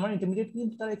 বাট আমার ইন্টারমিডিয়েট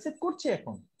কিন্তু তারা অ্যাকসেপ্ট করছে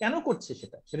এখন। কেন করছে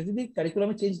সেটা যদি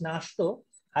কারিকুলামে চেঞ্জ না আসতো,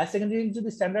 হায়ার সেকেন্ডারি যদি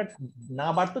স্ট্যান্ডার্ড না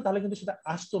বাড়তো, তাহলে কিন্তু সেটা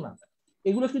আসতো না।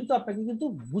 এগুলো কিন্তু আপনাকে কিন্তু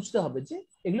বুঝতে হবে যে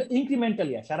এগুলো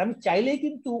ইনক্রিমেন্টালি আসে। আর আমি চাইলেই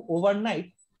কিন্তু ওভারনাইট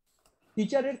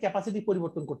টিচারের ক্যাপাসিটি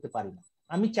পরিবর্তন করতে পারি না।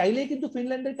 আমি চাইলেই কিন্তু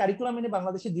ফিনল্যান্ডের কারিকুলাম এনে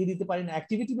বাংলাদেশে দিয়ে দিতে পারি না।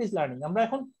 অ্যাক্টিভিটি বেসড লার্নিং আমরা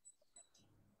এখন,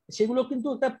 সেগুলো কিন্তু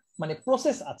একটা মানে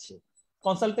প্রসেস আছে,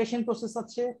 কনসালটেশন প্রসেস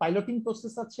আছে, পাইলটিং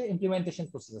প্রসেস আছে, ইমপ্লিমেন্টেশন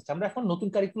প্রসেস আছে। আমরা এখন নতুন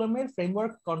কারিকুলামের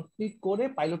ফ্রেমওয়ার্ক কমপ্লিট করে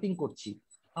পাইলটিং করছি।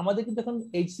 আমাদের কিন্তু এখন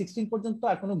এইজ 16 পর্যন্ত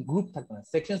আর কোনো গ্রুপ থাকবে না,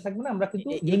 সেকশন থাকবে না, আমরা কিন্তু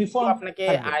ইউনিফর্ম। আপনাকে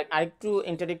আরেকটু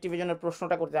ইন্টারেক্টিভ জন্য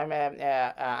প্রশ্নটা করতে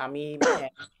আমি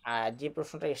যে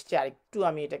প্রশ্নটা এসছে আরেকটু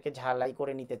আমি এটাকে ঝালাই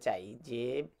করে নিতে চাই যে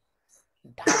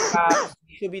ঢাকা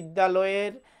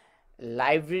বিশ্ববিদ্যালয়ের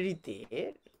লাইব্রেরিতে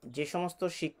যে সমস্ত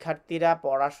শিক্ষার্থীরা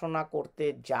পড়াশোনা করতে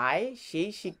যায় সেই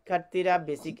শিক্ষার্থীরা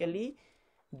বেসিক্যালি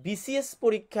বিসিএস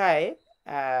পরীক্ষায়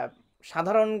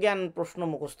সাধারণ জ্ঞান প্রশ্ন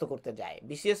মুখস্থ করতে যায়।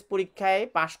 বিসিএস পরীক্ষায়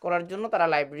পাশ করার জন্য তারা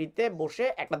লাইব্রেরিতে বসে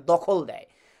একটা দখল দেয়।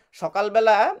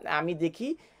 সকালবেলা আমি দেখি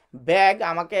ব্যাগ,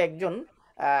 আমাকে একজন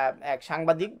এক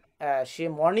সাংবাদিক, সে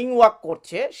মর্নিং ওয়াক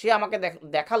করছে, সে আমাকে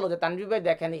দেখালো যে তানভীর ভাই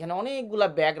দেখেন এখানে অনেকগুলা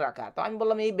ব্যাগ রাখা। তো আমি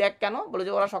বললাম এই ব্যাগ কেন? বলে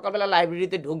যে ওরা সকালবেলা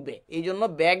লাইব্রেরিতে ঢুকবে, এই জন্য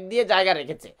ব্যাগ দিয়ে জায়গা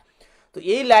রেখেছে। তো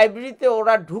এই লাইব্রেরিতে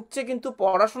ওরা ঢুকছে কিন্তু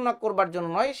পড়াশোনা করবার জন্য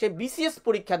নয়, সে বিসিএস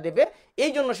পরীক্ষা দেবে,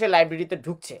 এই জন্য সে লাইব্রেরিতে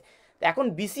ঢুকছে। এখন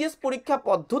বিসিএস পরীক্ষা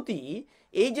পদ্ধতি,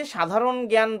 এই যে সাধারণ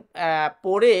জ্ঞান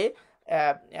পড়ে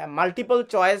মাল্টিপল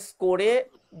চয়েস করে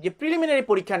যে প্রিলিমিনারি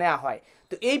পরীক্ষা নেওয়া হয়,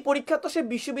 তো এই পরীক্ষা তো সে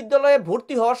বিশ্ববিদ্যালয়ে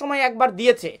ভর্তি হওয়ার সময় একবার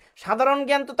দিয়েছে, সাধারণ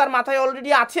জ্ঞান তো তার মাথায়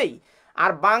অলরেডি আছেই।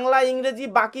 আর বাংলা, ইংরেজি,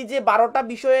 বাকি যে 12টা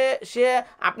বিষয়ে সে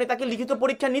আপনি তাকে লিখিত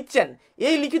পরীক্ষা নিচ্ছেন,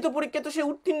 এই লিখিত পরীক্ষা তো সে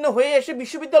উত্তীর্ণ হয়ে এসে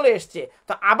বিশ্ববিদ্যালয়ে এসছে,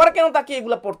 তো আবার কেন তাকে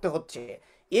এগুলো পড়তে হচ্ছে?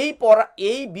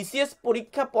 এই বিসিএস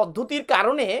পরীক্ষা পদ্ধতির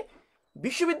কারণে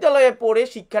বিশ্ববিদ্যালয়ে পড়ে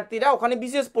শিক্ষার্থীরা ওখানে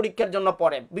বিসিএস পরীক্ষার জন্য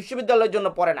পড়ে, বিশ্ববিদ্যালয়ের জন্য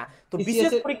পড়ে না। তো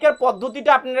বিসিএস পরীক্ষার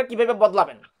পদ্ধতিটা আপনারা কিভাবে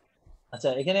বদলাবেন? আচ্ছা,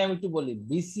 এখানে আমি একটু বলি,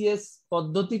 বিসিএস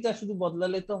পদ্ধতিটা শুধু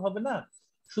বদলালে তো হবে না।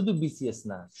 শুধু বিসিএস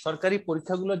না, সরকারি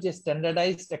পরীক্ষাগুলোর যে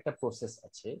স্ট্যান্ডার্ডাইজড একটা প্রসেস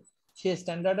আছে, সেই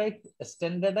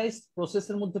স্ট্যান্ডার্ডাইজড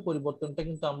প্রসেসের মধ্যে পরিবর্তনটা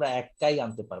কিন্তু আমরা একাই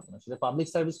আনতে পারবো না, সেটা পাবলিক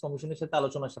সার্ভিস কমিশনের সাথে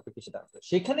আলোচনার সাপেক্ষে সেটা আনতে।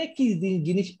 সেখানে কি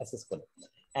জিনিস অ্যাসেস করে?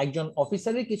 একজন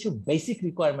অফিসারের কিছু বেসিক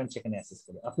রিকোয়ারমেন্ট সেখানে অ্যাসেস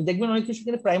করে। আপনি দেখবেন অনেক কিছু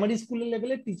সেখানে প্রাইমারি স্কুলের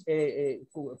লেভেলে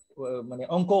মানে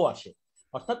অঙ্কও আসে,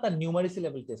 অর্থাৎ তার নিউমারিসি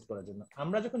লেভেল টেস্ট করার জন্য।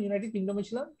 আমরা যখন ইউনাইটেড কিংডমে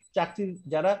ছিলাম,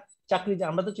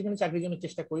 আমরা তো সেখানে চাকরির জন্য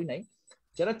চেষ্টা করি নাই,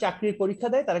 যারা চাকরির পরীক্ষা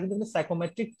দেয় তারা কিন্তু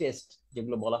সাইকোমেট্রিক টেস্ট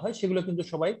যেগুলো বলা হয় সেগুলো কিন্তু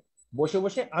সবাই বসে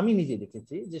বসে, আমি নিজে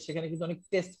দেখেছি যে সেখানে কিন্তু অনেক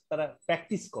টেস্ট তারা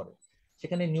প্র্যাকটিস করে।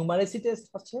 সেখানে নিউমারেসি টেস্ট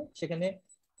আছে, সেখানে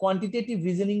কোয়ান্টিটেটিভ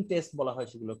রিজনিং টেস্ট বলা হয়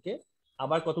সেগুলোকে,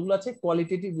 আবার কতগুলো আছে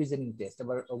কোয়ালিটেটিভ রিজনিং টেস্ট,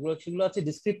 আবার সেগুলো আছে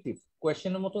ডিসক্রিপটিভ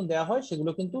কোয়েশ্চেনের মতন দেওয়া হয়।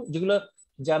 সেগুলো কিন্তু যেগুলো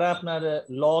যারা আপনার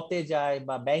লতে যায়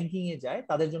বা ব্যাংকিং এ যায়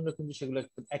তাদের জন্য কিন্তু সেগুলো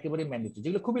একেবারে ম্যান্ডেটরি,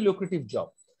 যেগুলো খুবই লুক্রেটিভ জব,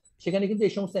 সেখানে কিন্তু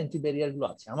এই সমস্ত এন্ট্রি ব্যারিয়ার গুলো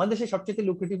আছে। আমাদের দেশে সবচেয়ে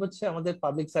লুক্রেটিভ হচ্ছে আমাদের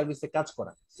পাবলিক সার্ভিসে কাজ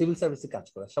করা, সিভিল সার্ভিসে কাজ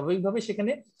করা। স্বাভাবিকভাবে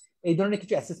সেখানে এই ধরনের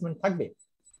কিছু অ্যাসেসমেন্ট থাকবে।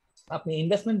 আপনি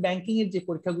ইনভেস্টমেন্ট ব্যাংকিং এর যে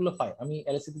পরীক্ষাগুলো হয়, আমি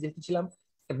এলএসসি তে যেহেতু ছিলাম,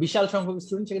 একটা বিশাল সংখ্যক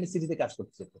স্টুডেন্ট সেখানে সিটিতে কাজ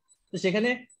করতে যেত, তো সেখানে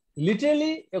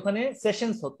লিটারালি ওখানে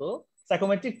সেশনস হতো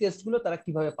সাইকোমেট্রিক টেস্ট গুলো তারা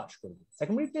কিভাবে পাস করবে।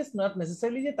 সাইকোমেট্রিক টেস্ট নট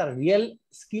নেসেসারিলি যে তার রিয়েল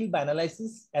স্কিল বা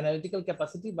অ্যানালিটিক্যাল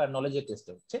ক্যাপাসিটি বা নলেজের টেস্ট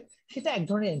হচ্ছে, সেটা এক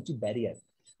ধরনের এন্ট্রি ব্যারিয়ার।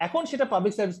 এখন সেটা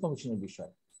পাবলিক সার্ভিস কমিশনের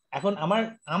বিষয়। এখন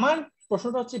আমার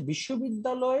প্রশ্নটা হচ্ছে,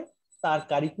 বিশ্ববিদ্যালয় তার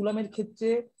কারিকুলামের ক্ষেত্রে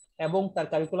এবং তার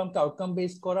কারিকুলামকে আউটকাম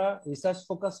বেসড করা, রিসার্চ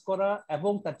ফোকাস করা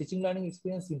এবং তার টিচিং লার্নিং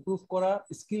এক্সপিরিয়েন্স ইমপ্রুভ করা,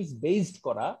 স্কিলস বেসড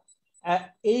করা,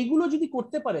 এইগুলো যদি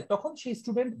করতে পারে তখন সেই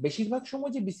স্টুডেন্ট বেশিরভাগ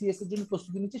সময় যে বিসিএস এর জন্য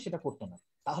প্রস্তুতি নিচ্ছে সেটা করতো না,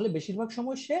 তাহলে বেশিরভাগ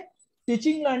সময় সে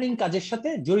টিচিং লার্নিং কাজের সাথে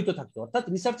জড়িত থাকতো, অর্থাৎ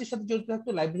রিসার্চের সাথে জড়িত থাকতো,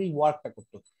 লাইব্রেরি ওয়ার্কটা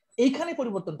করতো। এইখানে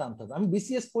পরিবর্তনটা আনতে হবে। আমি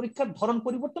বিসিএস পরীক্ষার ধরন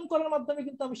পরিবর্তন করার মাধ্যমে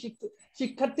কিন্তু আমি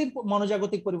শিক্ষার্থীর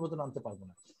মনোজাগতিক পরিবর্তন আনতে পারবো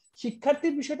না।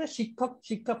 শিক্ষার্থীর বিষয়টা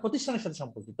শিক্ষা প্রতিষ্ঠানের সাথে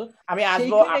সম্পর্কিত। আমি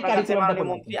আসবো আপনার কাছে মাননীয়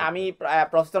মন্ত্রী, আমি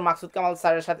প্রফেসর মাকসুদ কামাল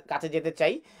স্যারের কাছে যেতে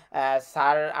চাই।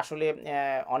 স্যার আসলে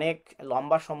অনেক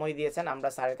লম্বা সময় দিয়েছেন, আমরা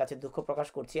স্যারের কাছে দুঃখ প্রকাশ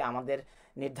করছি, আমাদের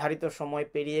নির্ধারিত সময়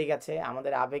পেরিয়ে গেছে,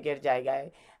 আমাদের আবেগের জায়গায়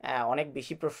অনেক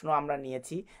বেশি প্রশ্ন আমরা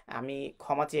নিয়েছি। আমি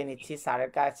ক্ষমা চেয়ে নিচ্ছি,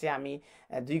 স্যারের কাছে আমি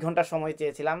 2 ঘন্টা সময়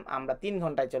চেয়েছিলাম, আমরা 3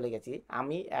 ঘন্টায় চলে গেছি।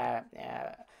 আমি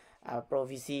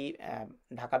প্রভিসি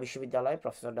ঢাকা বিশ্ববিদ্যালয়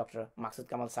প্রফেসর ডক্টর মাকসুদ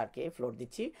কামাল স্যারকে ফ্লোর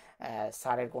দিচ্ছি।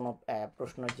 স্যারের কোনো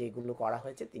প্রশ্ন যেগুলো করা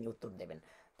হয়েছে তিনি উত্তর দেবেন।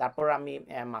 তারপর আমি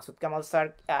মাসুদ কামাল স্যার,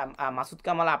 মাসুদ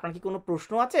কামাল আপনার কি কোনো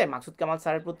প্রশ্ন আছে মাকসুদ কামাল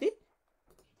স্যারের প্রতি?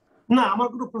 না, আমার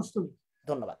কোনো প্রশ্ন নেই।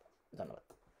 ধন্যবাদ, ধন্যবাদ।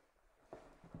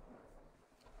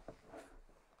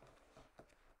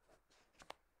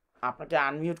 আপনাকে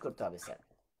আনমিউট করতে হবে স্যার।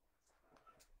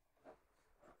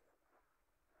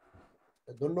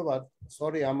 ধন্যবাদ।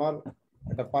 সরি, আমার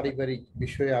একটা পারিবারিক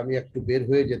বিষয়ে আমি একটু বের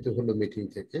হয়ে যেতে হলো মিটিং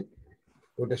থেকে,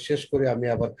 ওটা শেষ করে আমি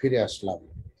আবার ফিরে আসলাম।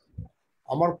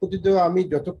 আমার প্রতি তো আমি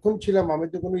যতক্ষণ ছিলাম আমি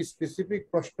তো কোনো স্পেসিফিক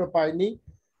প্রশ্ন পাইনি।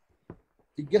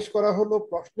 জিজ্ঞেস করা হলো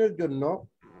প্রশ্নের জন্য,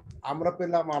 আমরা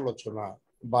পেলাম আলোচনা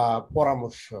বা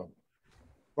পরামর্শ।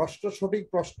 প্রশ্ন সঠিক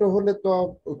প্রশ্ন হলে তো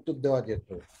উত্তর দেওয়া যেত,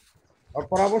 আর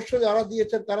পরামর্শ যারা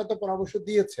দিয়েছেন তারা তো পরামর্শ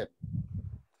দিয়েছেন।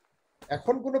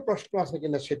 এখন কোনো প্রশ্ন আছে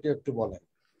কিনা সেটা একটু বলেন।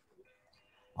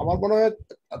 আমার মনে হয়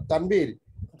তানভীর,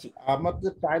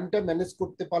 আমাদের টাইমটা ম্যানেজ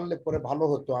করতে পারলে পরে ভালো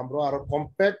হতো। আমরা আরো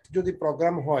কম্প্যাক্ট যদি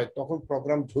প্রোগ্রাম হয় তখন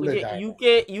প্রোগ্রাম ঝুলে যায়।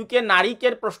 ইউকে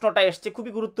নারিকের প্রশ্নটা এসছে,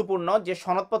 খুবই গুরুত্বপূর্ণ, যে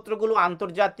সনদপত্রগুলো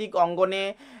আন্তর্জাতিক অঙ্গনে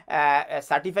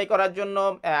সার্টিফাই করার জন্য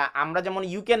আমরা যেমন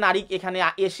ইউকে নারিক এখানে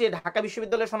এসে ঢাকা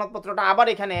বিশ্ববিদ্যালয়ের সনদপত্রটা আবার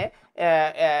এখানে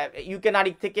ইউকে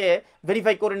নারিক থেকে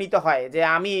ভেরিফাই করে নিতে হয় যে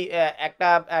আমি একটা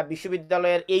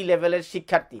বিশ্ববিদ্যালয়ের এই লেভেলের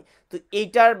শিক্ষার্থী। তো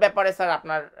এইটার ব্যাপারে স্যার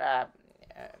আপনার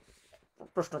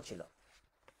প্রশ্ন ছিল।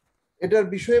 এটার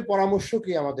বিষয়ে পরামর্শ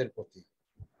কি আমাদের প্রতি?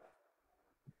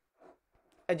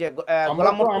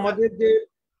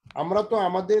 আমরা তো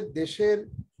আমাদের দেশের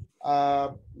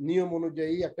নিয়ম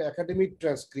অনুযায়ী একটা একাডেমিক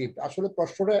ট্রান্সক্রিপ্ট, আসলে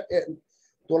প্রশ্নটা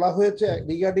তোলা হয়েছে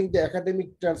রিগার্ডিং দ্য একাডেমিক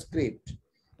ট্রান্সক্রিপ্ট,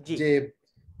 যে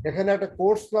এখানে একটা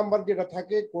কোর্স নাম্বার যেটা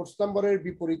থাকে, কোর্স নাম্বারের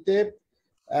বিপরীতে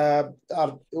আর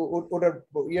ওটার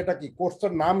ইয়েটা কি,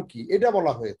 কোর্সটার নাম কি, এটা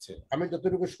বলা হয়েছে আমি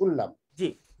যতটুকু শুনলাম। জি,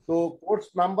 তো কোর্স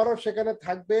নাম্বারও সেখানে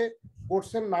থাকবে,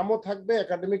 কোর্সের নামও থাকবে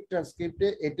একাডেমিক ট্রান্সক্রিপ্টে,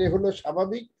 এটাই হলো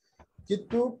স্বাভাবিক।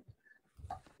 কিন্তু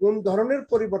কোন ধরনের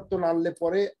পরিবর্তন আনলে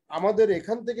পরে, আমাদের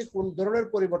এখান থেকে কোন ধরনের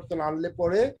পরিবর্তন আনলে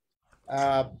পরে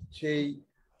সেই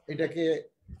এটাকে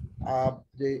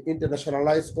যে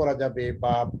ইন্টারন্যাশনালাইজ করা যাবে,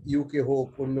 বা ইউকে হোক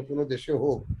অন্য কোনো দেশে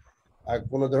হোক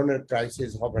কোনো ধরনের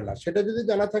ক্রাইসিস হবে না, সেটা যদি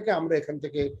জানা থাকে আমরা এখান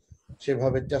থেকে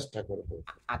সেভাবে চেষ্টা করব।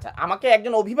 আচ্ছা, আমাকে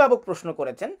একজন অভিভাবক প্রশ্ন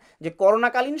করেছেন যে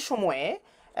করোনাকালীন সময়ে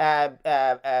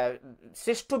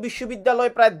শ্রেষ্ঠ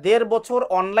বিশ্ববিদ্যালয় প্রায় 1.5 বছর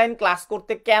অনলাইন ক্লাস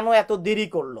করতে কেন এত দেরি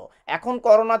করলো, এখন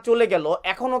করোনা চলে গেল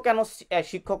এখনো কেন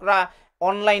শিক্ষকরা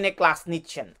অনলাইনে ক্লাস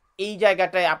নিচ্ছেন, এই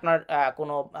জায়গাটায় আপনার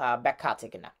কোনো ব্যাখ্যা আছে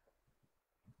কিনা?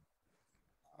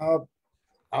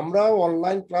 আমরা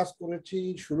অনলাইন ক্লাস করেছি,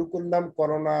 শুরু করলাম,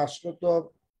 করোনা আসলো তো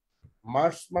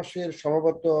মার্চ মাসের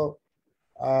সম্ভবত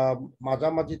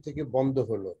মাঝামাঝি থেকে বন্ধ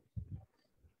হলো।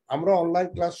 আমরা অনলাইন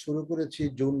ক্লাস শুরু করেছি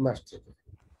জুলাই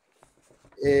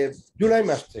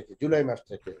মাস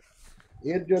থেকে।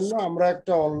 এর জন্য আমরা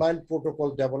একটা অনলাইন প্রোটোকল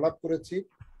ডেভেলপ করেছি,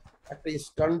 একটা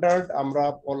স্ট্যান্ডার্ড, আমরা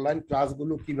অনলাইন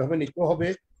ক্লাসগুলো কিভাবে নিতে হবে,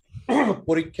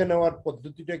 পরীক্ষা নেওয়ার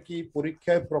পদ্ধতিটা কি,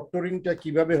 পরীক্ষায় প্রক্টরিংটা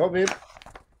কিভাবে হবে,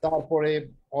 তারপরে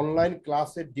অনলাইন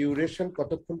ক্লাসের ডিউরেশন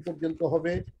কতক্ষণ পর্যন্ত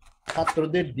হবে,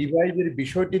 ছাত্রদের ডিভাইসের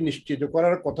বিষয়টি নিশ্চিত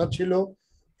করার কথা ছিল,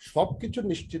 সবকিছু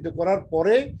নিশ্চিত করার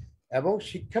পরে এবং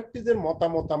শিক্ষার্থীদের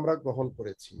মতামত আমরা গ্রহণ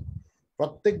করেছি।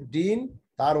 প্রত্যেক দিন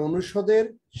তার অনুষদের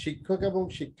শিক্ষক এবং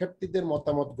শিক্ষার্থীদের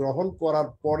মতামত গ্রহণ করার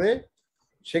পরে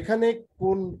সেখানে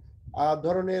কোন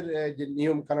ধরনের যে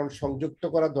নিয়ম কানুন সংযুক্ত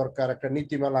করা দরকার একটা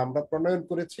নীতিমালা আমরা প্রণয়ন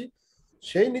করেছি।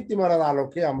 সেই নীতিমালার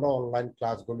আলোকে আমরা অনলাইন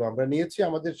ক্লাসগুলো আমরা নিয়েছি।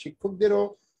 আমাদের শিক্ষকদেরও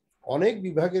অনেক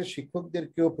বিভাগের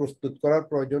শিক্ষকদেরকেও প্রস্তুত করার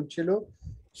প্রয়োজন ছিল।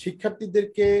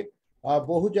 শিক্ষার্থীদেরকে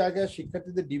বহু জায়গায়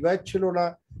শিক্ষার্থীদের ডিভাইস ছিল না,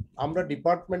 আমরা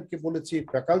ডিপার্টমেন্টকে বলেছি,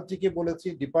 ফ্যাকাল্টিকে বলেছি,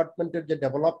 ডিপার্টমেন্টের যে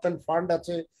ডেভেলপমেন্ট ফান্ড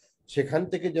আছে সেখান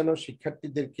থেকে যেন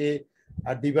শিক্ষার্থীদেরকে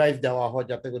ডিভাইস দেওয়া হয়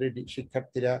যাতে করে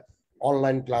শিক্ষার্থীরা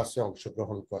অনলাইন ক্লাসে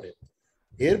অংশগ্রহণ করে।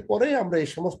 এরপরে আমরা এই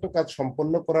সমস্ত কাজ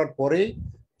সম্পন্ন করার পরেই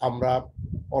আমরা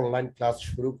অনলাইন ক্লাস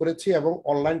শুরু করেছি এবং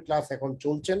অনলাইন ক্লাস এখন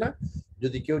চলছে না।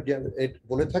 যদি কেউ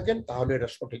বলে থাকেন তাহলে এটা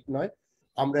সঠিক নয়,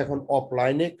 আমরা এখন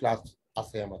অফলাইনে ক্লাস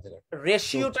আছে আমাদের।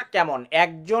 রেশিওটা কেমন?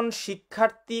 একজন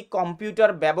শিক্ষার্থী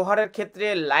কম্পিউটার ব্যবহারের ক্ষেত্রে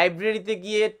লাইব্রেরিতে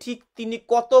গিয়ে ঠিক তিনি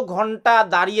কত ঘন্টা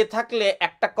দাঁড়িয়ে থাকলে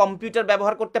একটা কম্পিউটার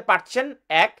ব্যবহার করতে পারছেন?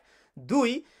 1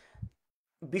 2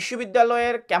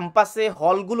 বিশ্ববিদ্যালয়ের ক্যাম্পাসে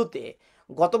হলগুলোতে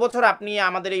গত বছর আপনি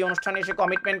আমাদের এই অনুষ্ঠানে এসে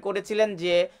কমিটমেন্ট করেছিলেন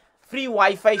যে ফ্রি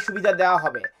ওয়াইফাই সুবিধা দেওয়া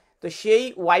হবে, তো সেই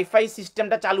ওয়াইফাই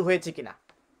সিস্টেমটা চালু হয়েছে কিনা?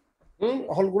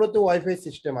 হলগুলোতে ওয়াইফাই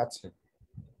সিস্টেম আছে,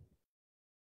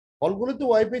 হলগুলোতে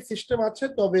ওয়াইফাই সিস্টেম আছে,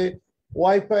 তবে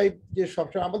ওয়াইফাই যে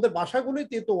সবসময় আমাদের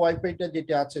বাসাগুলিতে তো ওয়াইফাইটা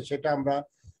যেটা আছে সেটা আমরা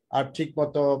আর ঠিক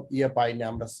মতো পাই না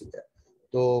আমরা,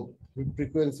 তো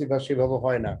ফ্রিকোয়েন্সি বা সেভাবে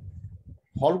হয় না।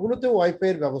 হলগুলোতে ওয়াইফাই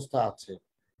এর ব্যবস্থা আছে,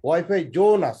 ওয়াইফাই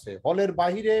জোন আছে,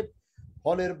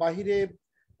 হলের বাহিরে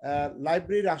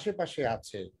লাইব্রেরির আশেপাশে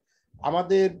আছে।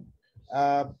 আমাদের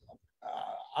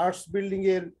আর্টস বিল্ডিং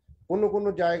এর কোনো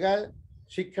জায়গায়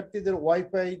শিক্ষার্থীদের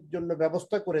ওয়াইফাই জন্য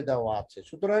ব্যবস্থা করে দেওয়া আছে।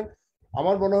 সুতরাং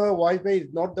আমার মনে হয় wifi is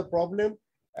not the problem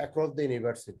across the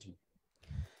university.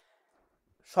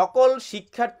 সকল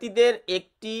শিক্ষার্থীদের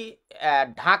একটি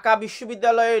ঢাকা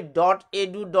বিশ্ববিদ্যালয়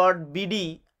 .edu.bd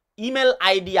ইমেল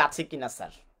আইডি আছে কিনা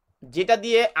স্যার, যেটা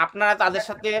দিয়ে আপনারা তাদের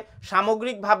সাথে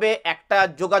সামগ্রিকভাবে একটা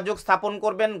যোগাযোগ স্থাপন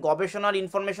করবেন, গবেষণার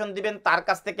ইনফরমেশন দিবেন, তার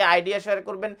কাছ থেকে আইডিয়া শেয়ার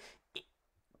করবেন?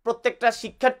 প্রত্যেকটা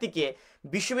শিক্ষার্থীকে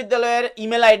বিশ্ববিদ্যালয়ের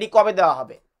ইমেল আইডি কবে দেওয়া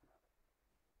হবে?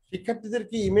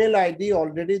 শিক্ষার্থীদেরকে ইমেল আইডি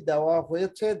অলরেডি দেওয়া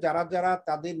হয়েছে, যারা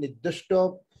তাদের নির্দিষ্ট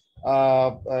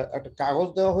একটা কাগজ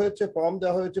দেওয়া হয়েছে, ফর্ম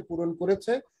দেওয়া হয়েছে, পূরণ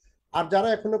করেছে। আর যারা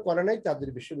এখনো করে নাই তাদের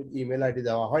বিশ্ববিদ্যালয় ইমেল আইডি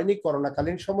দেওয়া হয়নি।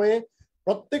 করোনাকালীন সময়ে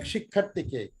প্রত্যেক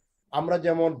শিক্ষার্থীকে আমরা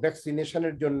যেমন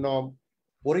ভ্যাকসিনেশনের জন্য,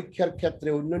 পরীক্ষার ক্ষেত্রে,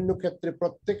 অন্যান্য ক্ষেত্রে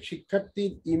প্রত্যেক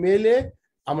শিক্ষার্থীর ইমেইলে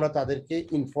আমরা তাদেরকে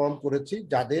ইনফর্ম করেছি,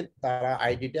 যাদের তারা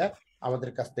আইডিটা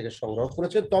আমাদের কাছ থেকে সংগ্রহ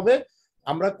করেছে। তবে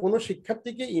আমরা কোনো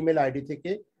শিক্ষার্থীকে ইমেল আইডি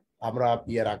থেকে আমরা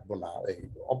রাখবো না,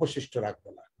 অবশিষ্ট রাখবো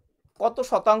না। কত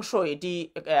শতাংশ এটি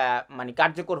মানে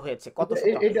কার্যকর হয়েছে? কত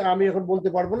শতাংশ এটা আমি এখন বলতে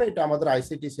পারবো না, এটা আমাদের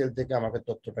আইসিটি সেল থেকে আমাকে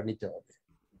তথ্যটা নিতে হবে।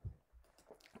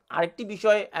 আরেকটি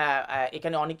বিষয়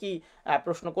এখানে অনেকেই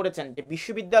প্রশ্ন করেছেন যে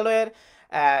বিশ্ববিদ্যালয়ের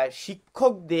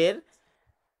শিক্ষকদের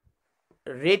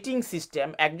রেটিং সিস্টেম,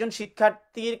 একজন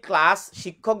শিক্ষার্থীর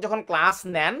শিক্ষক যখন ক্লাস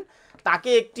নেন তাকে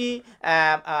একটি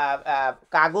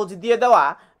কাগজ দিয়ে দেওয়া,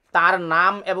 তার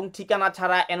নাম এবং ঠিকানা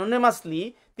ছাড়া অ্যানোনিমাসলি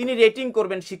তিনি রেটিং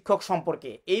করবেন শিক্ষক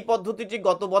সম্পর্কে। এই পদ্ধতিটি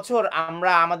গত বছর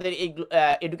আমরা আমাদের এই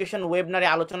এডুকেশন ওয়েবিনারে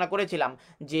আলোচনা করেছিলাম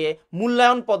যে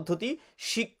মূল্যায়ন পদ্ধতি,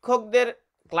 শিক্ষকদের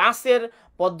ক্লাসের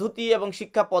পদ্ধতি এবং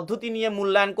শিক্ষা পদ্ধতি নিয়ে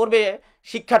মূল্যায়ন করবে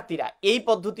শিক্ষার্থীরা। এই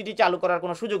পদ্ধতিটি চালু করার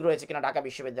কোনো সুযোগ রয়েছে কিনা ঢাকা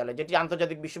বিশ্ববিদ্যালয়ে, যেটি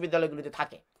আন্তর্জাতিক বিশ্ববিদ্যালয়গুলিতে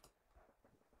থাকে?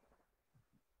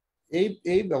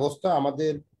 এই ব্যবস্থা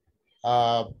আমাদের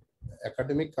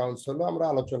একাডেমিক কাউন্সিলও আমরা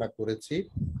আলোচনা করেছি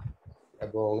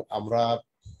এবং আমরা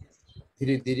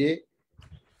ধীরে ধীরে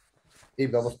এই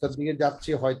ব্যবস্থার দিকে যাচ্ছি।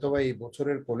 হয়তোবা এই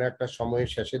বছরের কোনো একটা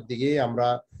সময়ের শেষের দিকেই আমরা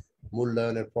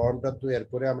মূল্যায়নের ফর্মটা তৈরি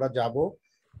করে আমরা যাব।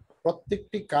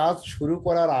 প্রত্যেকটি কাজ শুরু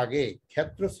করার আগে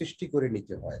ক্ষেত্র সৃষ্টি করে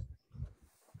নিতে হয়।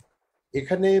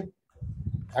 এখানে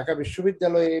ঢাকা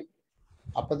বিশ্ববিদ্যালয়ে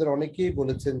আপনাদের অনেকেই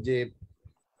বলেছেন যে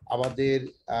আমাদের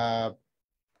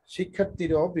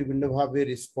শিক্ষার্থীরাও বিভিন্নভাবে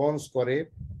রেসপন্স করে,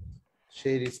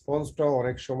 সেই রেসপন্সটাও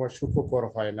অনেক সময় সুখকর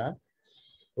হয় না।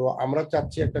 তো আমরা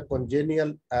চাচ্ছি একটা কনজেনিয়াল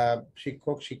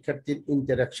শিক্ষক শিক্ষার্থীর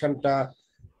ইন্টারাকশনটা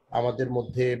আমাদের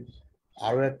মধ্যে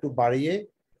আরো একটু বাড়িয়ে,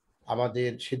 আমাদের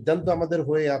সিদ্ধান্ত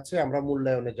হয়ে আছে আমরা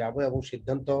মূল্যায়নে যাব এবং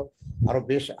সিদ্ধান্ত আরো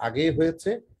বেশ আগেই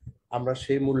হয়েছে। আমরা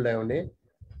সেই মূল্যায়নে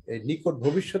নিকট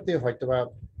ভবিষ্যতে হয়তোবা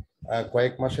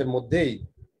কয়েক মাসের মধ্যেই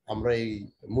আমরা এই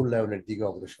মূল্যায়নের দিকে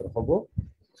অগ্রসর হব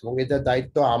এবং এটা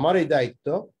দায়িত্ব আমার, এই দায়িত্ব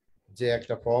যে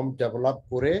একটা ফর্ম ডেভেলপ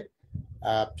করে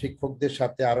শিক্ষকদের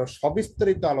সাথে আরো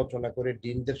সবিস্তারিত আলোচনা করে,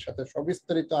 ডিনদের সাথে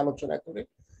সবিস্তারিত আলোচনা করে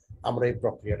আমরা এই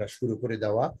প্রক্রিয়াটা শুরু করে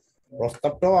দেওয়া।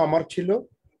 প্রস্তাবটাও আমার ছিল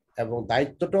এবং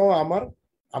দায়িত্বটাও আমার।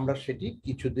 আমরা সেটি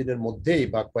কিছুদিনের মধ্যেই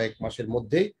বা কয়েক মাসের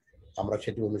মধ্যেই আমরা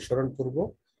সেটি অনুসরণ করব।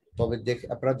 তবে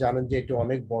আপনারা জানেন যে এটি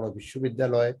অনেক বড়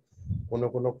বিশ্ববিদ্যালয়,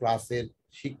 কোনো ক্লাসের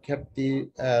শিক্ষার্থী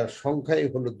সংখ্যাই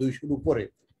হলো 200-র উপরে,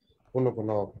 কোনো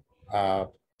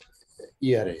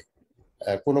ইয়ারে,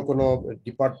 কোনো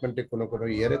ডিপার্টমেন্টে, কোনো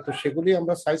ইয়ারে। তো সেগুলি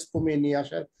আমরা সাইজ কমিয়ে নিয়ে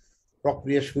আসার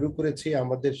প্রক্রিয়া শুরু করেছি।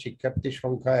 আমাদের শিক্ষার্থী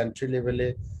সংখ্যা এন্ট্রি লেভেলে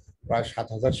প্রায়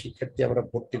 7,000 শিক্ষার্থী আমরা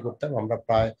ভর্তি করতাম, আমরা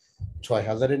প্রায়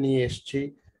 6,000-এ নিয়ে এসেছি।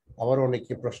 আবার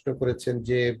অনেকে প্রশ্ন করেছেন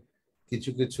যে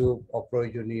কিছু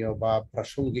অপ্রয়োজনীয় বা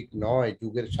প্রাসঙ্গিক নয়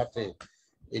যুগের সাথে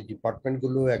এই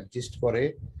ডিপার্টমেন্টগুলো এক্সিস্ট করে,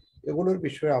 এগুলোর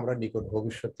বিষয়ে আমরা নিকট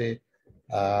ভবিষ্যতে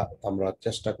আমরা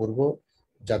চেষ্টা করব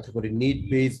যাতে করে নিড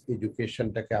বেস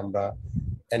এডুকেশনটাকে আমরা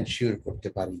এনশিওর করতে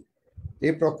পারি।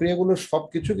 এই প্রক্রিয়াগুলো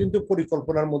সবকিছু কিন্তু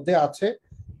পরিকল্পনার মধ্যে আছে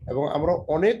এবং আমরা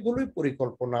অনেকগুলোই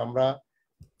পরিকল্পনা আমরা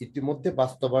ইতিমধ্যে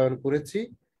বাস্তবায়ন করেছি,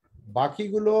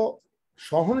 বাকিগুলো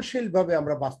সহনশীলভাবে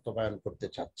আমরা বাস্তবায়ন করতে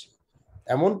চাচ্ছি।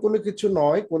 এমন কোনো কিছু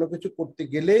নয়, কোনো কিছু করতে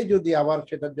গেলেই যদি আবার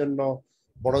সেটার জন্য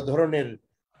বড় ধরনের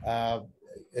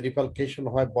রিপালকেশন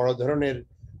হয়, বড় ধরনের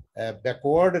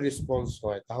ব্যাকওয়ার্ড রেসপন্স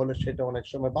হয়, তাহলে সেটা অনেক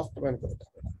সময় বাস্তবায়ন করতে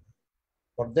হবে না।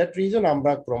 ফর দ্যাট রিজন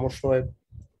আমরা ক্রমশ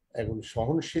এগুলো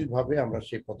সহনশীলভাবে আমরা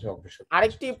সেই পথে অগ্রসর।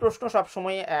 আরেকটি প্রশ্ন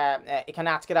সবসময় এখানে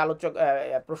আজকের আলোচক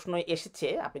প্রশ্ন এসেছে,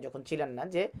 আপনি যখন ছিলেন না,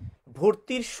 যে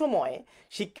ভর্তির সময়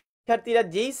শিক্ষার্থীরা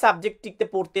যেই সাবজেক্টটিতে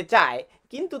পড়তে চায়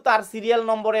কিন্তু তার সিরিয়াল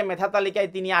নম্বরে মেধা তালিকায়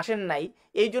তিনি আসেন নাই,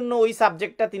 এই জন্য ওই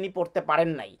সাবজেক্টটা তিনি পড়তে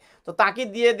পারেন নাই, তো তাকে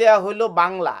দিয়ে দেওয়া হলো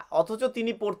বাংলা, অথচ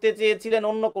তিনি পড়তে চেয়েছিলেন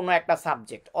অন্য কোনো একটা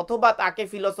সাবজেক্ট, অথবা তাকে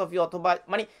ফিলোসফি, অথবা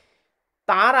মানে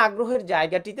তার আগ্রহের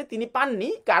জায়গাটিতে তিনি পাননি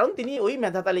কারণ তিনি ওই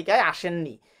মেধা তালিকায়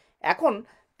আসেননি। এখন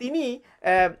তিনি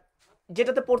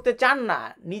যেটাতে পড়তে চান না,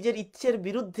 নিজের ইচ্ছের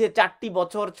বিরুদ্ধে 4টি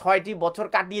বছর 6টি বছর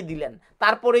কাটিয়ে দিলেন,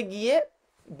 তারপরে গিয়ে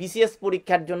বিসিএস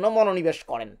পরীক্ষার জন্য মনোনিবেশ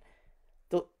করেন।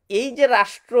 তো এই যে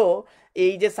রাষ্ট্র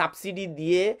এই যে সাবসিডি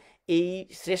দিয়ে এই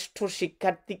শ্রেষ্ঠ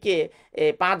শিক্ষার্থীকে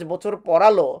 5 বছর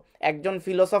পড়ালো একজন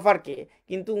ফিলোসফারকে,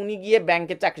 কিন্তু উনি গিয়ে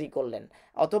ব্যাংকে চাকরি করলেন,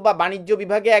 অথবা বাণিজ্য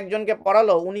বিভাগে একজনকে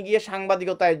পড়ালো, উনি গিয়ে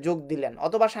সাংবাদিকতায় যোগ দিলেন,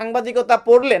 অথবা সাংবাদিকতা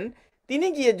পড়লেন, তিনি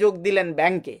গিয়ে যোগ দিলেন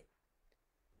ব্যাংকে।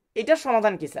 এটার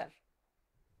সমাধান কি স্যার?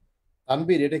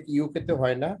 তানভীর, এটা কি ইউকেতে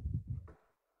হয় না?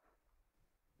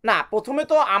 না, প্রথমে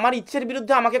তো আমার ইচ্ছের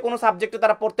বিরুদ্ধে আমাকে কোনো সাবজেক্টে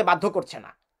তারা পড়তে বাধ্য করছে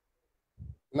না।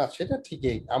 না, সেটা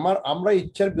ঠিকই, আমরা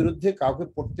ইচ্ছার বিরুদ্ধে কাউকে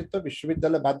পড়তে তো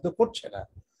বিশ্ববিদ্যালয়ে বাধ্য করছে না।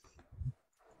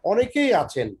 অনেকেই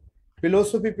আছেন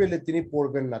ফিলোসফি পেলে তিনি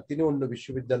পড়বেন না, তিনি অন্য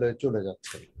বিশ্ববিদ্যালয়ে চলে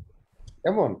যাচ্ছেন।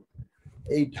 এমন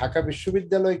এই ঢাকা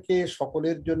বিশ্ববিদ্যালয়কে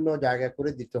সকলের জন্য জায়গা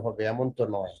করে দিতে হবে এমন তো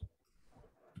নয়।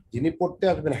 যিনি পড়তে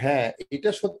আসবেন, হ্যাঁ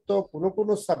এটা সত্য,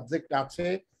 কোনো সাবজেক্ট আছে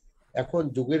এখন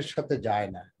যুগের সাথে যায়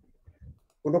না,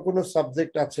 কোনো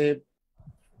সাবজেক্ট আছে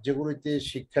যেগুলিতে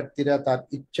শিক্ষার্থীরা তার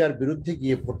ইচ্ছার বিরুদ্ধে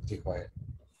গিয়ে ভর্তি হয়,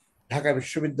 ঢাকা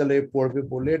বিশ্ববিদ্যালয়ে পড়বে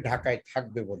বলে, ঢাকায়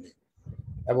থাকবে বলে,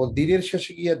 এবং দিনের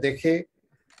শেষে গিয়ে দেখে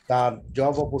তার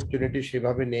জব অপরচুনিটি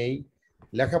সেভাবে নেই।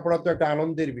 লেখাপড়া তো একটা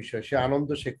আনন্দের বিষয়, সে আনন্দ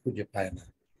সে খুঁজে পায় না।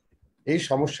 এই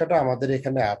সমস্যাটা আমাদের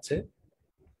এখানে আছে।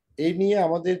 এই নিয়ে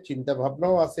আমাদের চিন্তা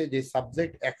ভাবনাও আছে যে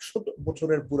সাবজেক্ট 100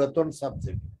 বছরের পুরাতন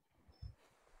সাবজেক্ট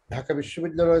ঢাকা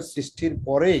বিশ্ববিদ্যালয়ের সৃষ্টির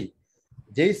পরেই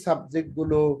যেই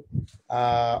সাবজেক্টগুলো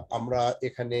আমরা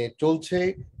এখানে চলছে,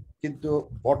 কিন্তু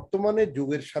বর্তমানে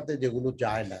যুগের সাথে যেগুলো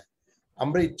যায় না,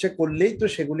 আমরা ইচ্ছে করলেই তো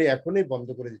সেগুলি এখনই বন্ধ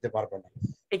করে দিতে পারবো না।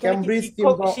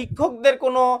 শিক্ষকদের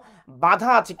কোনো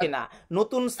বাধা আছে কিনা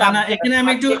নতুন সাবজেক্ট? এখানে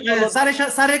আমি একটু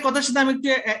স্যারের কথার সাথে আমি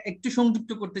একটু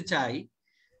সংযুক্ত করতে চাই।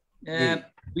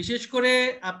 বিশেষ করে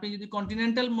আপনি যদি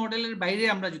কন্টিনেন্টাল মডেলের বাইরে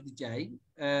আমরা যদি চাই,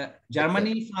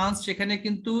 জার্মানি, ফ্রান্স, সেখানে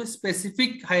কিন্তু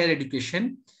স্পেসিফিক হায়ার এডুকেশন,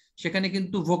 সেখানে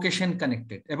কিন্তু ভোকেশন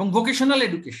কানেক্টেড এবং ভোকেশনাল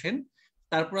এডুকেশন,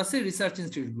 তারপর আছে রিসার্চ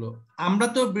ইনস্টিটিউটগুলো। আমরা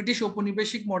তো ব্রিটিশ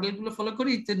ঔপনিবেশিক মডেলগুলো ফলো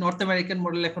করি, নর্থ আমেরিকান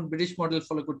মডেল, এখন ব্রিটিশ মডেল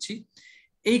ফলো করছি।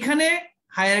 এইখানে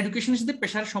হায়ার এডুকেশনের সাথে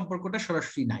পেশার সম্পর্কটা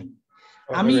সরাসরি নাই।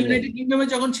 আমি ইউনাইটেড কিংডমে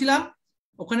যখন ছিলাম,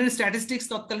 ওখানে স্ট্যাটিস্টিক্স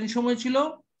তৎকালীন সময় ছিল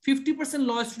 50%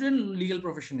 ল স্টুডেন্ট লিগ্যাল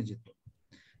প্রফেশনে যেত।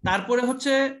 তারপরে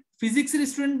হচ্ছে ফিজিক্সের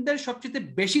স্টুডেন্টদের সবচেয়ে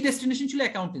বেশি ডেস্টিনেশন ছিল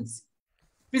অ্যাকাউন্টেন্সি।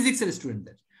 ফিজিক্সের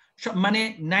স্টুডেন্টদের মানে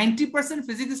 90%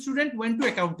 physics student went to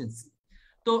accountancy.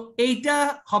 তো এইটা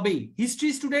হবেই। হিস্ট্রি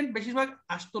স্টুডেন্ট বেশিরভাগ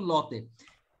আসতো লতে।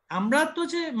 আমরা তো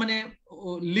যে মানে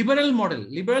লিবারেল মডেল,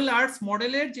 লিবারেল আর্টস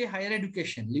মডেলের যে হায়ার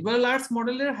এডুকেশন, লিবারেল আর্টস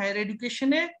মডেলের higher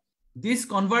এডুকেশনে this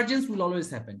convergence will always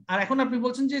happen. আর এখন আপনি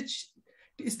বলছেন যে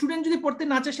স্টুডেন্ট যদি পড়তে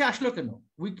না চায় সে আসলো কেন?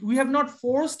 We have not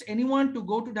forced anyone to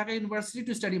go to Dhaka university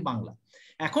to study Bangla.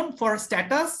 এখন for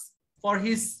status, for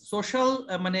his social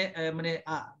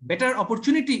better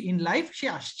opportunity in life সে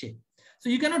আসছে। So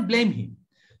you cannot blame him.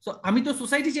 So আমি তো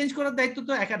সোসাইটি চেঞ্জ করার দায়িত্ব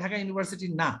তো একা ঢাকা ইউনিভার্সিটি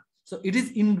না। সো ইট ইজ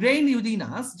ইনগ্রেইনড উইদিন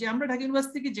আস যে আমরা ঢাকা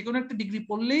ইউনিভার্সিটি থেকে যে কোনো একটা ডিগ্রি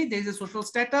পড়লেই there is a social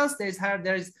status,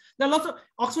 there is lots of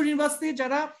Oxford university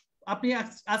যারা আপনি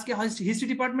আজকে হিস্ট্রি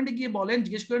ডিপার্টমেন্টে গিয়ে বলেন,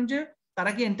 জিজ্ঞেস করেন যে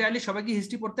তারা কি এন্টায়ারলি সবাই কি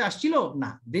হিস্ট্রি পড়তে আসছিল? না,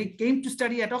 দে came to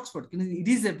study at Oxford. কিন্তু it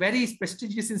is a very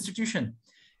prestigious institution.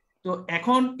 তো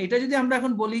এখন এটা যদি আমরা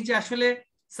এখন বলি যে আসলে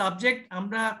সাবজেক্ট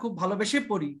আমরা খুব ভালোবেসে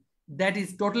পড়ি, that is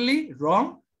totally wrong,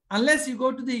 unless you go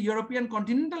to the European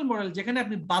continental model, যেখানে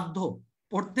আপনি বাধ্য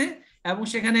পড়তে, এবং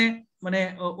সেখানে মানে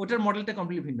ওটার মডেলটা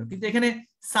কমপ্লিটলি ভিন্ন। কিন্তু এখানে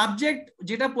সাবজেক্ট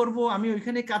যেটা পড়বো আমি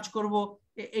ওইখানে কাজ করব,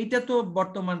 এইটা তো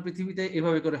বর্তমান পৃথিবীতে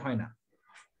এভাবে করে হয় না।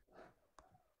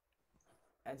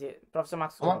 জি প্রফেসর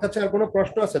মাকসুদ, আমার কাছে আর কোনো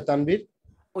প্রশ্ন আছে তানভীর?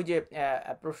 ওই যে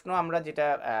প্রশ্ন আমরা যেটা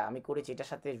আমি করেছি এটার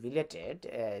সাথে রিলেটেড,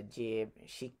 যে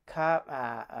শিক্ষা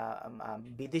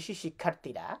বিদেশি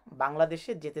শিক্ষার্থীরা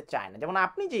বাংলাদেশে যেতে চায় না, যেমন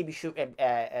আপনি যে বিষয়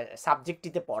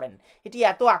সাবজেক্টটিতে পড়েন এটি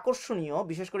এত আকর্ষণীয়,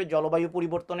 বিশেষ করে জলবায়ু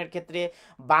পরিবর্তনের ক্ষেত্রে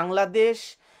বাংলাদেশ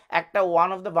একটা one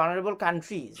of the vulnerable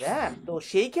countries. হ্যাঁ, তো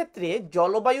সেই ক্ষেত্রে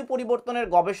জলবায়ু পরিবর্তনের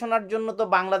গবেষণার জন্য তো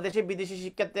বাংলাদেশে বিদেশি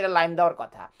শিক্ষার্থীরা লাইন দেওয়ার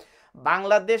কথা।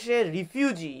 বাংলাদেশে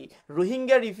রিফিউজি,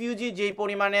 রোহিঙ্গা রিফিউজি যেই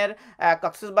পরিমাণের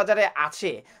কক্সবাজারে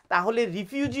আছে, তাহলে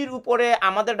রিফিউজির উপরে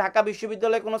আমাদের ঢাকা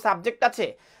বিশ্ববিদ্যালয়ে কোনো সাবজেক্ট আছে?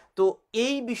 তো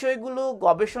এই বিষয়গুলো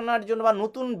গবেষণার জন্য বা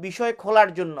নতুন বিষয় খোলার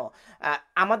জন্য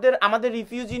আমাদের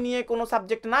রিফিউজি নিয়ে কোনো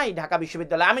সাবজেক্ট নাই ঢাকা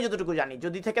বিশ্ববিদ্যালয়ে, আমি যতটুকু জানি।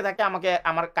 যদি থেকে থাকে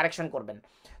আমার কারেকশন করবেন।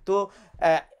 তো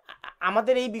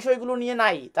আমাদের এই বিষয়গুলো নিয়ে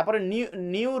নাই। তারপরে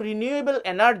নিউ রিনিউয়েবল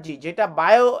এনার্জি, যেটা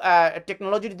বায়ো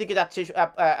টেকনোলজির দিকে যাচ্ছে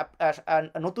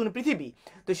নতুন পৃথিবী,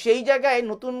 তো সেই জায়গায়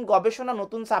নতুন গবেষণা,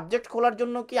 নতুন সাবজেক্ট খোলার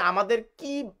জন্য কি আমাদের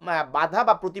কি বাধা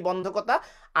বা প্রতিবন্ধকতা,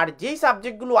 আর যেই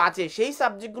সাবজেক্টগুলো আছে সেই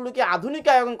সাবজেক্টগুলোকে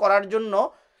আধুনিকায়ন করার জন্য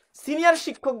সিনিয়র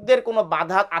শিক্ষকদের কোনো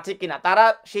বাধা আছে কিনা, তারা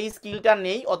সেই স্কিলটা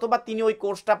নেই, অথবা তিনি ওই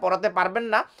কোর্সটা পড়াতে পারবেন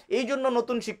না, এই জন্য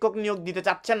নতুন শিক্ষক নিয়োগ দিতে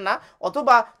চাচ্ছেন না,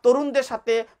 অথবা তরুণদের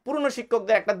সাথে পুরনো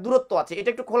শিক্ষকদের একটা দূরত্ব আছে, এটা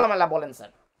একটু খোলামেলা বলেন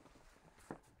স্যার।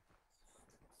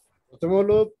 প্রথম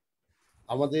হলো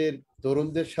আমাদের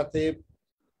তরুণদের সাথে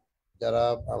যারা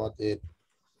আমাদের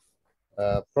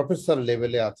প্রফেসর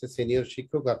লেভেলে আছে, সিনিয়র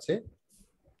শিক্ষক আছে,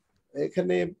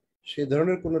 এখানে সে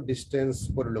ধরনের কোনো ডিস্টেন্স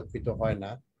পরিলক্ষিত হয়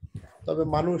না। তবে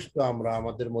মানুষ তো আমরা,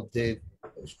 আমাদের মধ্যে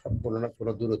কোনো না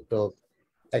কোনো দূরত্ব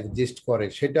এক্সিস্ট করে।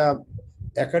 সেটা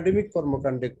একাডেমিক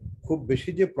কর্মকাণ্ডে খুব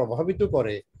বেশি যে প্রভাবিত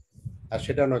করে আর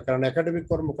সেটা নয়, কারণ একাডেমিক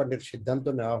কর্মকাণ্ডের সিদ্ধান্ত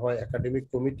নেওয়া হয় একাডেমিক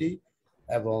কমিটি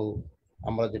এবং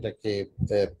আমরা যেটাকে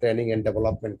প্ল্যানিং অ্যান্ড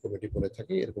ডেভেলপমেন্ট কমিটি করে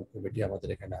থাকি, এরকম কমিটি আমাদের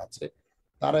এখানে আছে,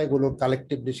 তারা এগুলো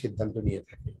কালেকটিভলি সিদ্ধান্ত নিয়ে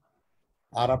থাকে।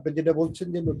 আর আপনি যেটা বলছেন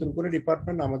যে নতুন করে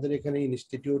ডিপার্টমেন্ট, আমাদের এখানে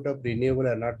ইনস্টিটিউট অফ রিনিউয়েবল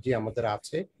এনার্জি আমাদের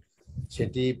আছে,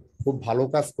 সেটি খুব ভালো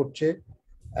কাজ করছে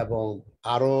এবং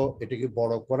আরো এটাকে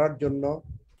বড় করার জন্য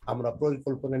আমরা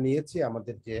পরিকল্পনা নিয়েছি।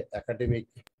 আমাদের যে একাডেমিক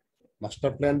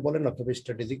মাস্টার প্ল্যান বলেন অথবা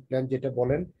স্ট্র্যাটেজিক প্ল্যান যেটা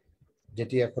বলেন,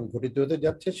 যেটি এখন গঠিত হতে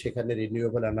যাচ্ছে, সেখানে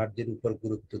রিনিউয়েবল এনার্জির উপর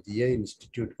গুরুত্ব দিয়ে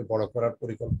ইনস্টিটিউটকে বড় করার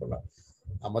পরিকল্পনা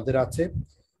আমাদের আছে।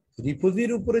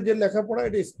 রিফিউজির উপরে যে লেখাপড়া,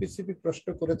 এটা স্পেসিফিক প্রশ্ন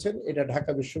করেছেন, এটা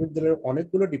ঢাকা বিশ্ববিদ্যালয়ের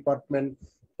অনেকগুলো ডিপার্টমেন্ট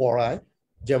পড়ায়।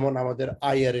 যেমন আমাদের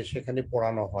আইআরএ সেখানে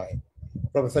পড়ানো হয়,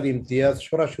 প্রফেসর ইমতিয়াজ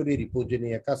সরাসরি রিফিউজি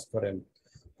নিয়ে কাজ করেন,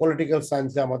 পলিটিক্যাল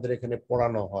সায়েন্সে আমাদের এখানে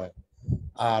পড়ানো হয়।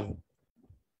 আর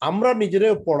আমরা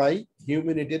নিজেরাও পড়াই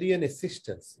হিউম্যানিটেরিয়ান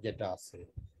অ্যাসিস্ট্যান্স যেটা আছে,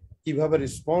 কিভাবে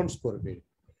রেসপন্স করবে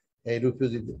এই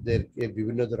রিফিউজিদেরকে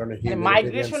বিভিন্ন ধরনের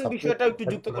মাইগ্রেশন বিষয়টা একটু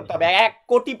যুক্ত করতে হবে। 1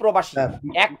 কোটি প্রবাসী,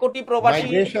 1 কোটি প্রবাসী,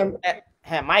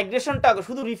 হ্যাঁ মাইগ্রেশনটা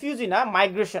শুধু রিফিউজি না,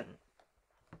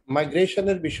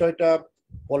 মাইগ্রেশনের বিষয়টা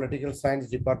পলিটিক্যাল সায়েন্স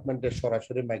ডিপার্টমেন্টে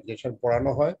সরাসরি মাইগ্রেশন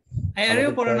পড়ানো হয়।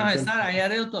 আইআরএও পড়ানো হয় স্যার,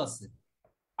 আইআরএও তো আছে,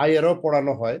 আইআরও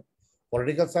পড়ানো হয়,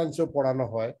 পলিটিক্যাল সায়েন্সও পড়ানো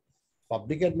হয়,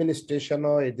 পাবলিক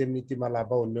অ্যাডমিনিস্ট্রেশনও এদের নীতিমালা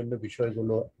বা অন্যান্য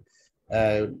বিষয়গুলো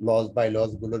লজ বাই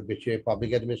লজ গুলোর বিষয়ে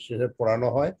পাবলিক অ্যাডমিনিস্ট্রেশন পড়ানো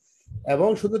হয়। এবং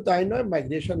শুধু তাই নয়,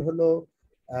 মাইগ্রেশন হলো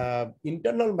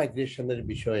ইন্টারনাল মাইগ্রেশনের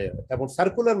বিষয়ে এবং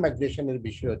সার্কুলার মাইগ্রেশনের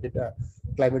বিষয়ে, যেটা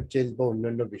ক্লাইমেট চেঞ্জ বা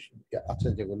অন্যান্য বিষয় আছে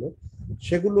যেগুলো,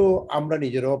 সেগুলো আমরা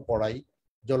নিজেরাও পড়াই।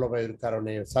 জলবায়ুর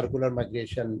কারণে, সার্কুলার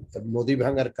মাইগ্রেশন, নদী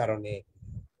ভাঙার কারণে,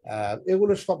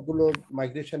 এগুলো সবগুলো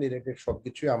মাইগ্রেশন রিলেটেড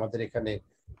সবকিছুই আমাদের এখানে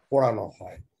পড়ানো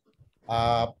হয়।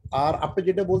 আর আপনি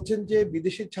যেটা বলছেন যে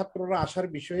বিদেশি ছাত্ররা আসার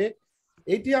বিষয়ে,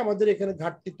 এটি আমাদের এখানে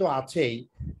ঘাটতি তো আছেই।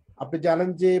 আপনি জানেন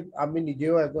যে আমি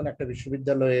নিজেও এখন একটা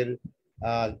বিশ্ববিদ্যালয়ের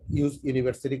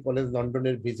ইউনিভার্সিটি কলেজ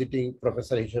লন্ডনের ভিজিটিং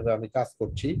প্রফেসর হিসেবে আমি কাজ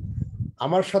করছি।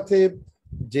 আমার সাথে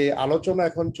যে আলোচনা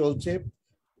এখন চলছে,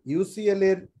 ইউসিএল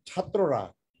এর ছাত্ররা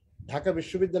ঢাকা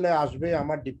বিশ্ববিদ্যালয়ে আসবে,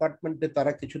 আমার ডিপার্টমেন্টে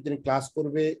তারা কিছুদিন ক্লাস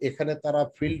করবে, এখানে তারা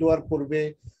ফিল্ড ওয়ার্ক করবে,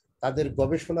 তাদের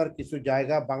গবেষণার কিছু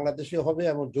জায়গা বাংলাদেশে হবে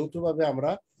এবং যৌথভাবে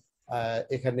আমরা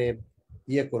এখানে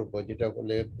করব, যেটা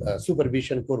বলে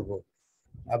সুপারভিশন করব।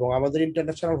 এবং আমাদের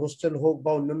ইন্টারন্যাশনাল হোস্টেল হোক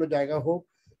বা অন্যান্য জায়গা হোক,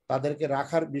 তাদেরকে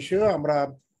রাখার বিষয়েও আমরা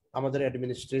আমাদের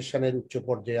অ্যাডমিনিস্ট্রেশনের উচ্চ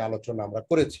পর্যায়ে আলোচনা আমরা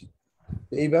করেছি।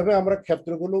 এইভাবে আমরা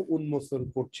ক্ষেত্রগুলো উন্মোচন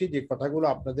করছি, যে কথাগুলো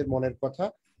আপনাদের মনের কথা,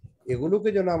 এগুলোকে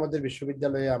যেন আমাদের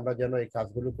বিশ্ববিদ্যালয়ে আমরা যেন এই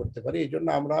কাজগুলো করতে পারি, এই জন্য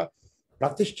আমরা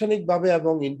প্রাতিষ্ঠানিকভাবে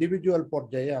এবং ইন্ডিভিজুয়াল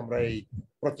পর্যায়ে আমরা এই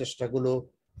প্রচেষ্টাগুলো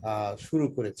শুরু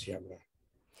করেছি। আমরা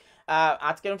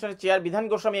আজকের অনুষ্ঠানে চেয়ার বিধান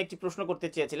গোস্বামী একটি প্রশ্ন করতে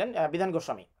চেয়েছিলেন। বিধান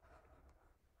গোস্বামী,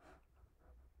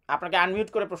 আপনাকে আনমিউট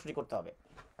করে প্রশ্নটি করতে হবে।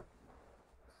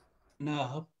 না,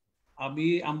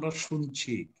 আমরা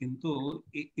শুনছি, কিন্তু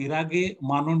এর আগে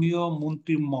মাননীয়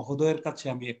মন্ত্রী মহোদয়ের কাছে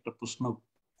আমি একটা প্রশ্ন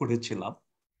করেছিলাম।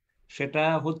 সেটা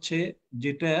হচ্ছে,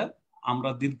 যেটা আমরা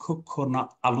দীর্ঘক্ষণ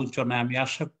আলোচনায় আমি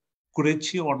আশা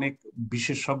করেছি অনেক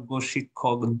বিশেষজ্ঞ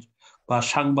শিক্ষক বা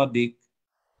সাংবাদিক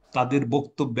তাদের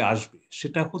বক্তব্যে আসবে।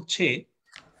 সেটা হচ্ছে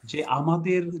যে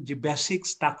আমাদের যে বেসিক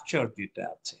স্ট্রাকচার যেটা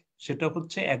আছে সেটা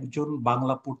হচ্ছে একজন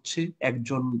বাংলা পড়ছে,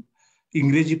 একজন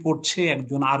ইংরেজি পড়ছে,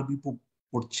 একজন আরবি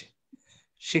পড়ছে।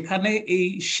 সেখানে এই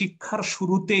শিক্ষার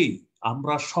শুরুতেই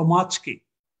আমরা সমাজকে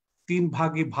 3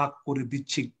 ভাগে ভাগ করে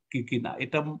দিচ্ছি কিনা,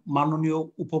 এটা মাননীয়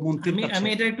উপমন্ত্রীর কাছে। আমি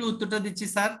এটা একটু উত্তরটা দিচ্ছি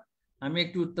স্যার, আমি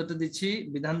একটু উত্তরটা দিচ্ছি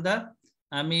বিধানদা।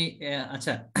 আমি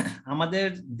আচ্ছা, আমাদের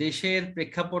দেশের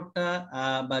প্রেক্ষাপটটা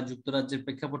বা যুক্তরাজ্যের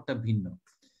প্রেক্ষাপটটা ভিন্ন।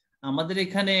 আমাদের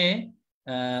এখানে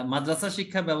মাদ্রাসা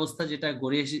শিক্ষা ব্যবস্থা যেটা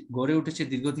গড়ে উঠেছে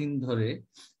দীর্ঘদিন ধরে,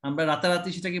 আমরা রাতারাতি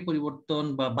সেটাকে পরিবর্তন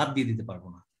বা বাদ দিয়ে দিতে পারবো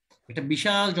না। একটা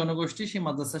বিশাল জনগোষ্ঠী সেই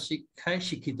মাদ্রাসা শিক্ষায়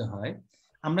শিক্ষিত হয়।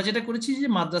 আমরা যেটা করেছি যে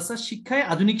মাদ্রাসা শিক্ষায়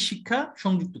আধুনিক শিক্ষা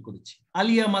সংযুক্ত করেছি।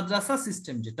 আলিয়া মাদ্রাসা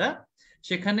সিস্টেম যেটা,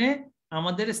 সেখানে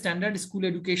আমাদের স্ট্যান্ডার্ড স্কুল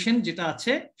এডুকেশন যেটা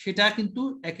আছে সেটা কিন্তু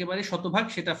একেবারে শতভাগ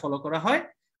সেটা ফলো করা হয়।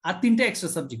 আর 3টা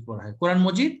এক্সট্রা সাবজেক্ট পড়া হয়, কোরআন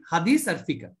মজিদ, হাদিস আর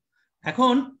ফিকা।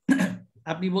 এখন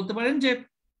আপনি বলতে পারেন যে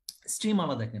স্ট্রিম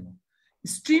আলাদা কেন?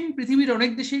 স্ট্রিম পৃথিবীর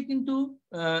অনেক দেশেই কিন্তু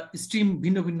স্ট্রিম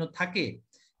ভিন্ন ভিন্ন থাকে।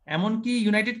 এমনকি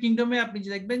ইউনাইটেড কিংডমে আপনি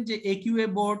দেখবেন যে একিউএ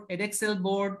বোর্ড, এডেক্সেল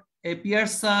বোর্ড,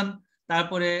 পিয়ারসন,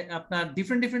 তারপরে আপনার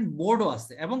ডিফারেন্ট বোর্ডও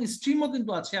আছে এবং স্ট্রিমও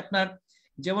কিন্তু আছে। আপনার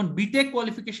যেমন বিটেক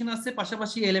কোয়ালিফিকেশন আছে,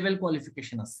 পাশাপাশি এ লেভেল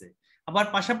কোয়ালিফিকেশন আছে, আবার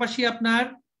পাশাপাশি আপনার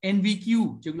এনভিকিউ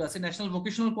যেগুলো আছে, ন্যাশনাল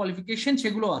ভোকেশনাল কোয়ালিফিকেশন,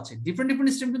 সেগুলো আছে।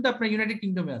 ডিফারেন্ট স্ট্রিম কিন্তু আপনার ইউনাইটেড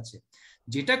কিংডমে আছে।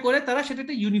 যেটা করে তারা সেটা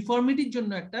একটা ইউনিফর্মিটির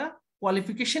জন্য একটা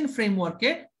কোয়ালিফিকেশন ফ্রেমওয়ার্কে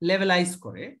লেভেলাইজ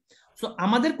করে। সো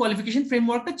আমাদের কোয়ালিফিকেশন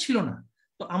ফ্রেমওয়ার্কটা ছিল না।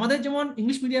 তো আমাদের যেমন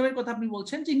ইংলিশ মিডিয়ামের কথা আপনি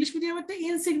বলছেন যে ইংলিশ মিডিয়ামের একটা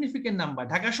ইনসিগনিফিকেন্ট নাম্বার,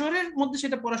 ঢাকা শহরের মধ্যে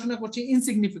সেটা পড়াশোনা করছে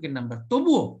ইনসিগনিফিকেন্ট নাম্বার,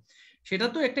 তবুও সেটা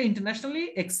তো একটা ইন্টারন্যাশনালি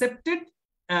অ্যাকসেপ্টেড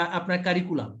আপনার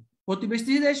কারিকুলাম।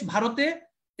 প্রতিবেশী দেশ ভারতে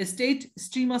স্টেট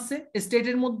স্ট্রিম আছে,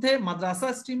 স্টেটের মধ্যে মাদ্রাসা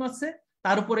স্ট্রিম আছে,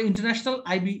 তার উপরে ইন্টারন্যাশনাল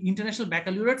আইবি, ইন্টারন্যাশনাল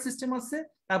ব্যাকালিউরেট সিস্টেম আছে,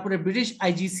 তারপরে ব্রিটিশ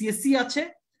আইজিসিএসসি আছে,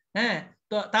 হ্যাঁ,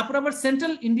 তো তারপর আবার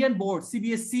central Indian board,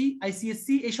 CBSE,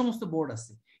 ICSE, এই সমস্ত বোর্ড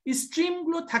আছে। স্ট্রিম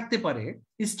গুলো থাকতে পারে,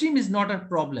 stream is not a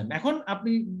problem. এখন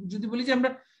আপনি যদি বলি যে আমরা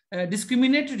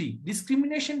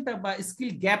ডিসক্রিমিনেশনটা বা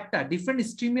স্কিল গ্যাপটা ডিফারেন্ট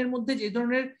স্ট্রিমের মধ্যে যে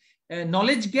ধরনের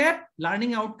knowledge gap, learning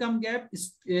outcome gap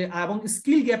এবং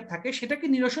স্কিল গ্যাপ থাকে, সেটাকে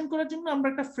নিরসন করার জন্য আমরা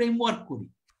একটা ফ্রেমওয়ার্ক করি।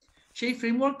 সেই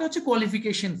ফ্রেমওয়ার্কটা হচ্ছে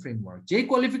কোয়ালিফিকেশন ফ্রেমওয়ার্ক। যেই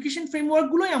কোয়ালিফিকেশন ফ্রেমওয়ার্ক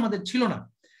গুলোই আমাদের ছিল না,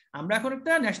 আমরা এখন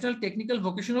একটা national technical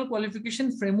vocational qualification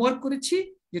framework করেছি,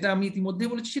 যেটা আমি ইতিমধ্যে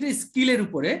বলেছি, সেটা স্কিলের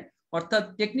উপরে, অর্থাৎ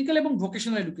টেকনিক্যাল এবং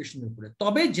ভোকেশনাল এডুকেশনের উপরে।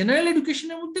 তবে জেনারেল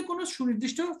এডুকেশনের মধ্যে কোনো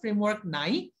সুনির্দিষ্ট ফ্রেমওয়ার্ক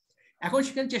নাই। এখন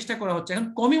সেখানে চেষ্টা করা হচ্ছে। এখন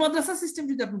কমি মাদ্রাসা সিস্টেম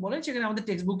যদি আপনি বলেন, সেখানে আমাদের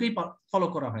টেক্সট বুকেই ফলো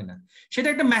করা হয় না। সেটা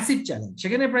একটা ম্যাসিভ চ্যালেঞ্জ।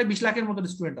 সেখানে প্রায় 20 লাখের মতো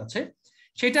স্টুডেন্ট আছে।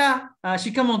 সেটা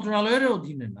শিক্ষা মন্ত্রণালয়ের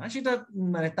অধীনে না, সেটা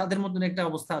মানে তাদের মধ্যে একটা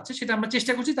অবস্থা আছে। সেটা আমরা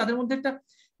চেষ্টা করছি তাদের মধ্যে একটা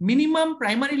মিনিমাম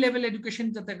প্রাইমারি লেভেল এডুকেশন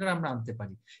যাতে করে আমরা আনতে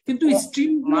পারি। কিন্তু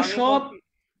স্ট্রিম গুলো সব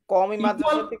কমি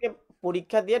মাদ্রাসা থেকে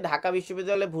পরীক্ষা দিয়ে ঢাকা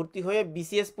বিশ্ববিদ্যালয়ে ভর্তি হয়ে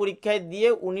বিসিএস পরীক্ষায় দিয়ে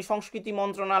উনি সংস্কৃতি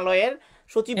মন্ত্রণালয়ের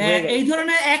সচিব হয়ে গেলেন। এই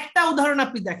ধরনের একটা উদাহরণ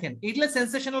আপনি দেখেন, এইগুলা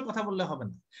সেন্সেশনাল কথা বললে হবে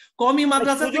না। কমি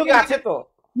মাদ্রাসা থেকে আছে তো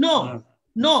no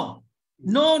no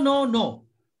no no no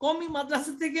কমি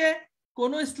মাদ্রাসা থেকে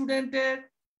কোন স্টুডেন্টের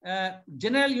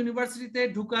জেনারেল ইউনিভার্সিটিতে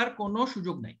ঢোকার কোনো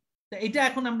সুযোগ নাই। এটা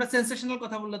এখন আমরা সেন্সেশনাল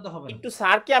কথা বললে তো হবে না। একটু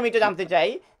স্যারকে আমি এটা জানতে চাই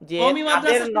যে কমি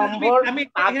মাদ্রাসা, নম্বর আমি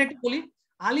এখানে একটু বলি,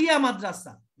 আলিয়া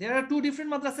মাদ্রাসা, there are two different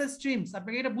Madrasa streams.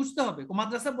 আপনাকে এটা বুঝতে হবে।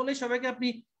 মাদ্রাসা বলে সবাইকে আপনি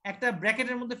একটা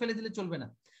ব্র্যাকেটের মধ্যে ফেলে দিলে চলবে না।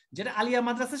 যেটা আলিয়া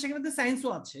মাদ্রাসা, সেখানে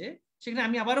সায়েন্সও আছে, সেখানে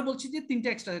আমি আবারও বলছি যে 3টা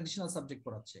এক্সট্রা এডিশনাল সাবজেক্ট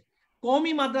পড়াচ্ছে।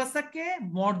 কওমি মাদ্রাসাকে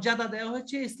মর্যাদা দেওয়া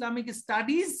হয়েছে ইসলামিক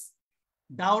স্টাডিজ,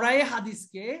 দাওরায়ে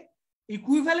হাদিসকে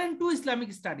ইকুইভ্যালেন্ট টু ইসলামিক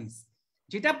স্টাডিজ,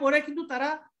 যেটা পরে কিন্তু তারা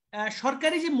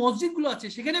সরকারি যে মসজিদগুলো আছে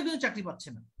সেখানেও কিন্তু চাকরি পাচ্ছে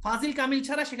না। ফাজিল কামিল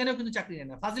ছাড়া সেখানেও কিন্তু চাকরি নেয়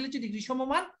না। ফাজিল হচ্ছে ডিগ্রি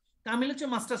সমমান, কামিল হচ্ছে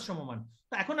মাস্টার্স সমমান।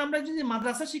 তো এখন আমরা যদি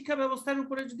মাদ্রাসা শিক্ষা ব্যবস্থার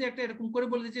উপরে যদি একটা এরকম করে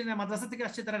বলে দিচ্ছি না মাদ্রাসা থেকে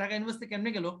আসছে, তারা ঢাকা ইউনিভার্সিটি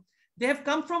কেমনে গেল? They have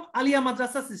come from Aliyah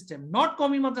Madrasa system, not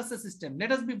Qawmi Madrasa system. Let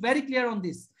us be very clear on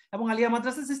this. এবং Aliyah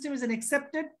Madrasa system is an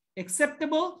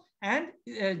acceptable and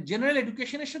general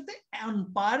education এর সাথে on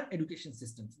par education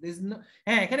system. There is no,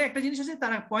 হ্যাঁ, এখানে একটা জিনিস আছে,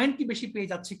 তারা point কি বেশি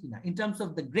পেয়ে যাচ্ছে কিনা in terms of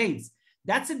the grades.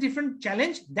 That's a different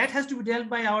challenge that has to be dealt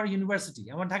by our university.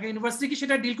 আমার ঢাকা ইউনিভার্সিটি কি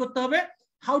সেটা ডিল করতে হবে।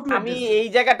 আমি এই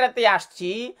জায়গাটাতে আসছি,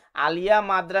 আলিয়া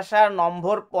মাদ্রাসার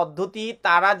নম্বর পদ্ধতি,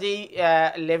 তারা যেই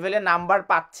লেভেলে নাম্বার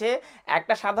পাচ্ছে,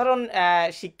 একটা সাধারণ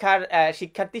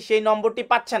শিক্ষার্থী সেই নম্বরটি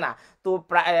পাচ্ছে না। তো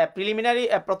প্রিলিমিনারি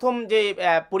প্রথম যে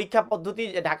পরীক্ষা পদ্ধতি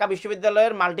ঢাকা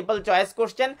বিশ্ববিদ্যালয়ের মাল্টিপল চয়েস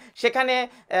কোশ্চেন, সেখানে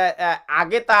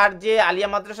আগে তার যে আলিয়া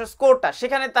মাদ্রাসার স্কোরটা,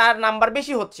 সেখানে তার নাম্বার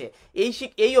বেশি হচ্ছে।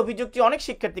 এই অভিযোগটি অনেক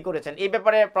শিক্ষার্থী করেছেন। এই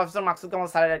ব্যাপারে প্রফেসর মাকসুদ কামাল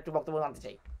স্যারের একটু বক্তব্য জানতে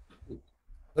চাই।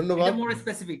 ধন্যবাদ। মোর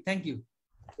স্পেসিফিক, থ্যাংক ইউ।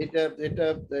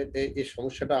 এই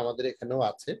সমস্যাটা আমাদের এখানেও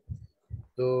আছে।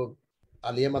 তো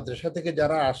আলিয়া মাদ্রাসা থেকে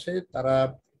যারা আসে তারা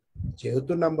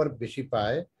যেহেতু নাম্বার বেশি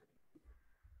পায়,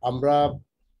 আমরা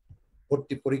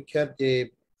ভর্তি পরীক্ষার যে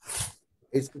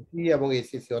এসএসসি এবং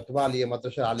এসএসসি অথবা আলিয়া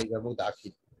মাদ্রাসা আলিগড় এবং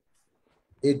দাখিল,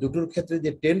 এই দুটোর ক্ষেত্রে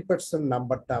যে 10%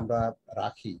 নাম্বারটা আমরা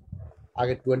রাখি,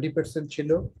 আগে 20% ছিল,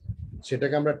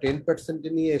 সেটাকে আমরা 10%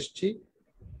 নিয়ে এসেছি।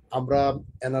 আমরা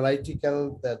অ্যানালাইটিক্যাল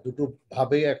দুটো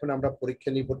ভাবে এখন আমরা পরীক্ষা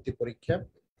নিই, ভর্তি পরীক্ষা।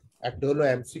 একটা হলো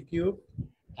এমসিকিউ,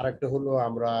 আর একটা হলো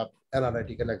আমরা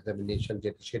অ্যানালাইটিক্যাল এক্সামিনেশন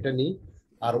যেটা সেটা নিই।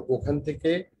 আর ওখান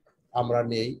থেকে আমরা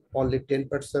নেই অনলি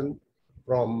 10%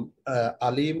 ফ্রম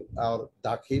আলিম আর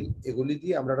দাখিল, এগুলি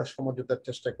দিয়ে আমরা একটা সমঝোতার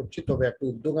চেষ্টা করছি। তবে একটা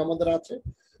উদ্যোগ আমাদের আছে,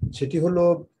 সেটি হলো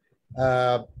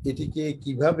এটিকে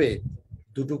কিভাবে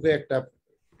দুটোকে একটা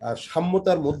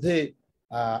সাম্যতার মধ্যে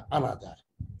আনা যায়,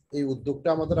 এই উদ্যোগটা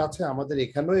আমাদের আছে। আমাদের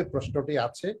এখানেও এই প্রশ্নটি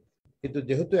আছে, কিন্তু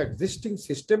যেহেতু এক্সিস্টিং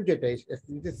সিস্টেম যেটা,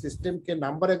 সিস্টেমকে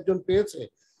নাম্বার একজন পেয়েছে,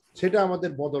 সেটা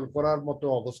আমাদের বদল করার মতো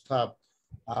অবস্থা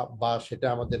বা সেটা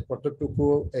আমাদের কতটুকু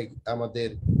আমাদের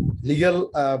লিগ্যাল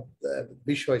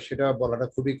বিষয় সেটা বলাটা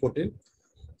খুবই কঠিন।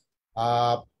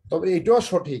 তবে এটাও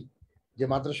সঠিক যে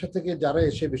মাদ্রাসা থেকে যারা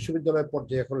এসে বিশ্ববিদ্যালয়ের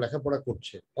পর্যায়ে এখন লেখাপড়া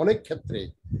করছে, অনেক ক্ষেত্রে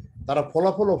তারা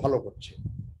ফলাফলও ভালো করছে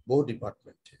বহু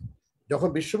ডিপার্টমেন্টে। যখন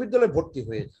বিশ্ববিদ্যালয়ে ভর্তি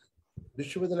হয়ে যায়,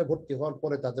 বিশ্ববিদ্যালয়ে ভর্তি হওয়ার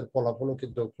পরে তাদের ফলাফলও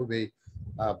কিন্তু খুবই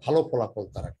ভালো ফলাফল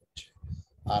তারা করছে।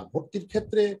 আর ভর্তির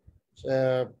ক্ষেত্রে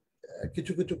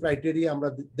কিছু কিছু ক্রাইটেরিয়া আমরা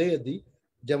দিয়ে দিই,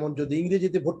 যেমন যদি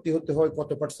ইংরেজিতে ভর্তি হতে হয় কত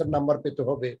 % নাম্বার পেতে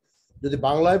হবে, যদি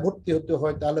বাংলায় ভর্তি হতে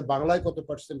হয় তাহলে বাংলায় কত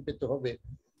 % পেতে হবে।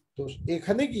 তো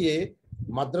এখানে গিয়ে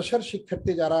মাদ্রাসার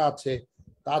শিক্ষার্থী যারা আছে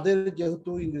তাদের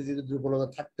যেহেতু ইংরেজিতে দুর্বলতা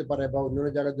থাকতে পারে বা অন্য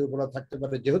জায়গায় দুর্বলতা থাকতে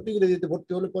পারে, যেহেতু ইংরেজিতে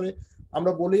ভর্তি হলে পরে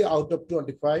আমরা বলি আউট অফ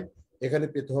 25 এখানে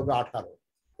পেতে হবে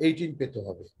 18 পেতে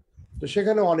হবে। তো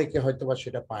সেখানে অনেকে হয়তো বা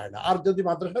সেটা পায় না। আর যদি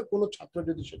মাদ্রাসার কোনো ছাত্র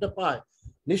যদি সেটা পায়,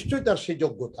 নিশ্চয়ই তার সেই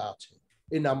যোগ্যতা আছে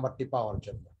এই নাম্বারটি পাওয়ার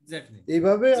জন্য।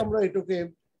 এইভাবে আমরা এটাকে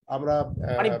আমরা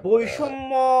মানে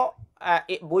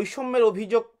বৈষম্যের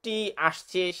অভিযোগটি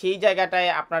আসছে, সেই জায়গাটায়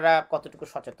আপনারা কতটুকু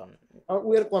সচেতন?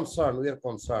 উই আর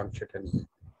কনসার্ন সেটা নিয়ে।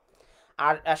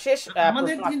 আর শেষ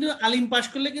আমাদের কিন্তু আলিম পাশ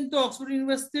করলে কিন্তু অক্সফোর্ড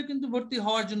ইউনিভার্সিটিও কিন্তু ভর্তি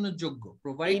হওয়ার জন্য যোগ্য।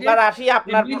 এবার আসি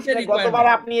আপনার প্রশ্নে। গতবার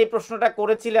আপনি এই প্রশ্নটা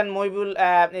করেছিলেন মহিবুল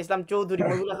ইসলাম চৌধুরী,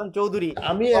 মহিবুল হাসান চৌধুরী।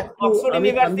 অক্সফোর্ড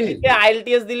ইউনিভার্সিটিতে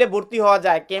আইএলটিএস দিলে ভর্তি হওয়া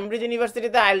যায়, কেমব্রিজ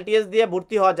ইউনিভার্সিটিতে আইএলটিএস দিয়ে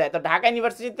ভর্তি হওয়া যায়, তো ঢাকা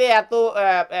ইউনিভার্সিটিতে এত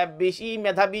বেশি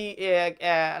মেধাবী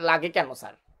লাগে কেন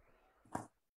স্যার?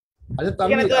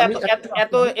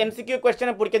 এত এমসিকিউ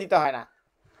কোশ্চেনে পরীক্ষা দিতে হয় না?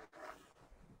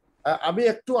 আমি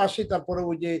একটু আসি, তারপরে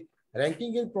ওই যে র্যাঙ্কিং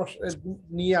এর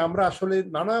নিয়ে আমরা আসলে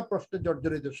নানা প্রশ্নে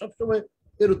জর্জরিত, সবসময়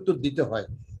এর উত্তর দিতে হয়।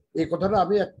 এই কথাটা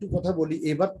আমি একটু কথা বলি।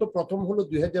 এবার তো প্রথম হলো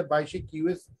 2022-এ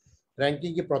কিউএস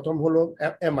র্যাঙ্কিং এ প্রথম হলো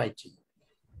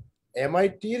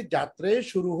এমআইটির যাত্রায়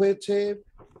শুরু হয়েছে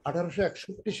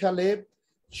 1861 সালে।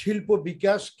 শিল্প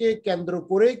বিকাশকে কেন্দ্র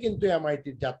করে কিন্তু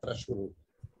এমআইটির যাত্রা শুরু।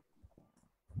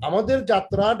 আমাদের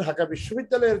যাত্রা, ঢাকা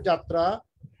বিশ্ববিদ্যালয়ের যাত্রা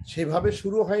সেভাবে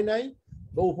শুরু হয় নাই,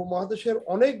 বা উপমহাদেশের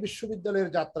অনেক বিশ্ববিদ্যালয়ের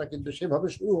যাত্রা কিন্তু সেভাবে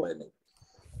শুরু হয় নাই।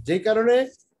 যেই কারণে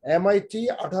এমআইটি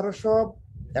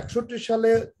 1861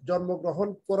 সালে জন্মগ্রহণ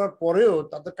করার পরেও,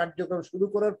 তাদের কার্যক্রম শুরু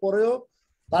করার পরেও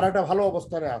তারা একটা ভালো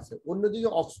অবস্থানে আছে। অন্যদিকে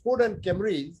অক্সফোর্ড অ্যান্ড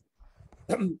কেমব্রিজ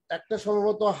একটা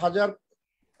সম্ভবত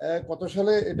কত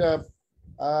সালে এটা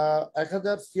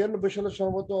 1096 সালে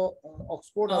সম্ভবত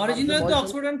অক্সফোর্ড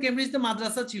অ্যান্ড কেমব্রিজতে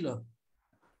মাদ্রাসা ছিল।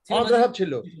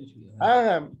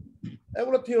 হ্যাঁ,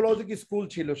 এগুলো থিওলজিক্যাল স্কুল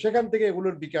ছিল, সেখান থেকে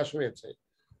এগুলোর বিকাশ হয়েছে।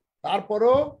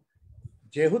 তারপরও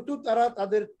যেহেতু তারা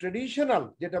তাদের ট্রেডিশনাল,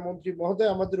 যেটা মন্ত্রী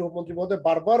মহোদয়, আমাদের মন্ত্রী মহোদয়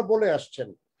বারবার বলে আসছেন,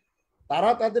 তারা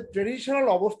তাদের ট্রেডিশনাল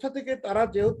অবস্থা থেকে তারা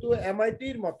যেহেতু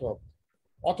এমআইটির মতো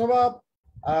অথবা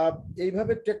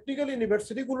এইভাবে টেকনিক্যাল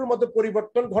ইউনিভার্সিটিগুলোর মতো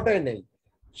পরিবর্তন ঘটায় নেই,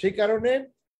 সেই কারণে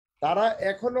তারা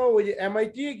এখনো ওই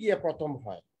এমআইটি গিয়ে প্রথম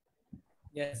হয়।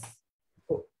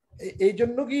 এই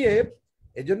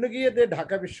জন্য গিয়ে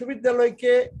ঢাকা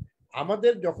বিশ্ববিদ্যালয়কে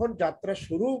আমাদের যখন যাত্রা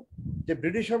শুরু, যে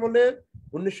ব্রিটিশ আমলে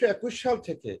 1921 সাল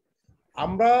থেকে,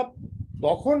 আমরা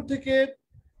তখন থেকে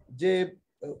যে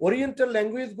ওরিয়েন্টাল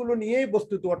ল্যাঙ্গুয়েজ গুলো নিয়েই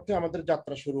বস্তুত অর্থে আমাদের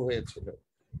যাত্রা শুরু হয়েছিল।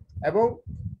 এবং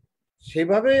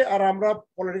সেভাবে আর আমরা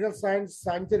পলিটিক্যাল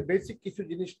সায়েন্সের বেসিক কিছু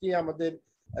জিনিস নিয়ে, আমাদের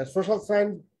সোশ্যাল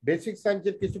সায়েন্স, বেসিক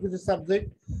সায়েন্সের কিছু কিছু সাবজেক্ট,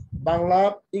 বাংলা,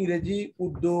 ইংরেজি,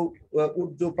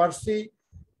 উর্দু, পার্সি,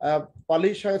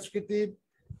 পালি সংস্কৃতি,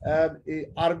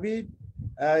 আরবি,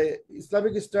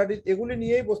 ইসলামিক স্টাডিজ, এগুলি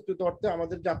নিয়েই বস্তুত অর্থে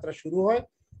আমাদের যাত্রা শুরু হয়।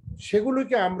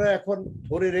 সেগুলোকে আমরা এখন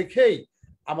ধরে রেখেই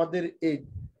আমাদের এই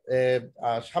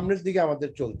সামনের দিকে আমাদের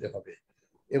চলতে হবে।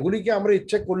 এগুলিকে আমরা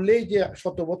ইচ্ছা করলেই যে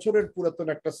 100 বছরের পুরাতন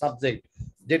একটা সাবজেক্ট,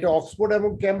 যেটা অক্সফোর্ড এবং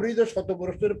ক্যামব্রিজের 100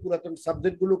 বছরের পুরাতন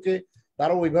সাবজেক্ট গুলোকে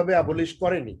তারা ওইভাবে অ্যাবলিশ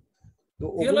করেনি। তো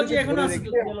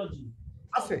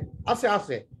আছে আছে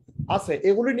আছে আছে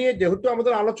এগুলি নিয়ে যেহেতু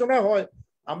আমাদের আলোচনা হয়,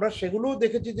 আমরা সেগুলোও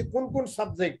দেখেছি যে কোন কোন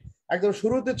সাবজেক্ট একদম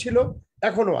শুরুতে ছিল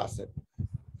এখনো আছে।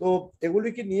 তো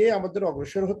এগুলিকে নিয়ে আমাদের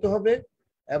অগ্রসর হতে হবে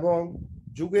এবং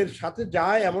যুগের সাথে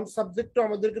যায় এমন সাবজেক্টও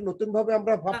আমাদেরকে নতুন ভাবে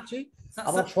আমরা ভাবছি।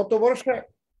 আমার 100 বর্ষ।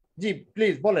 জি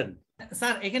প্লিজ বলেন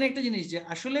স্যার। এখানে একটা জিনিস যে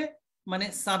আসলে মানে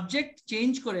সাবজেক্ট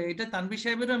চেঞ্জ করে, এটা তানভীর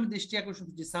সাহেবেরও আমি দৃষ্টি আকর্ষণ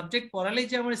করছি, সাবজেক্ট পড়ালেই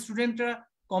যে আমার স্টুডেন্টরা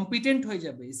কম্পিটেন্ট হয়ে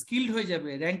যাবে, স্কিলড হয়ে যাবে,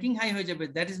 র্যাঙ্কিং হাই হয়ে যাবে,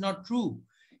 দ্যাট ইজ নট ট্রু।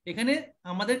 এখানে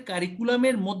আমাদের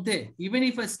কারিকুলামের মধ্যে even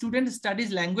if a student studies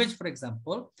language for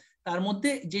example, তার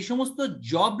মধ্যে যে সমস্ত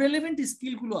জব রেলেভেন্ট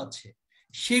স্কিলগুলো আছে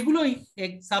সেগুলোই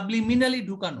সাবলিমিনালি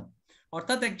ঢুকানো।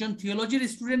 অর্থাৎ একজন থিওলজির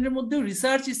স্টুডেন্টের মধ্যেও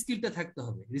রিসার্চ স্কিলটা থাকতে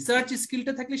হবে। রিসার্চ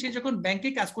স্কিলটা থাকলে সে যখন ব্যাংকে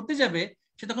কাজ করতে যাবে,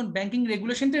 সে তখন ব্যাংকিং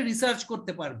রেগুলেশনটা রিসার্চ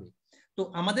করতে পারবে। তো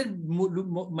আমাদের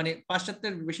মানে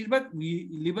পাশ্চাত্যের বেশিরভাগ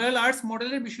লিবারাল আর্টস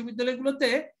মডেলের বিশ্ববিদ্যালয়গুলোতে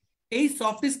এই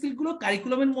সফট স্কিলগুলো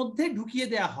কারিকুলামের মধ্যে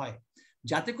ঢুকিয়ে দেওয়া হয়,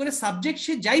 যাতে করে সাবজেক্ট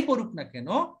সে যাই পড়ুক না কেন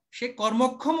সে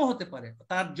কর্মক্ষম হতে পারে,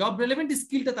 তার জব রেলেভেন্ট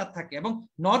স্কিলটা তার থাকে। এবং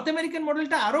নর্থ আমেরিকান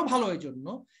মডেলটা আরো ভালো এই জন্য,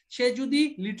 সে যদি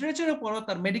লিটারেচারও পড়ো,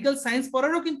 তার মেডিকেল সায়েন্স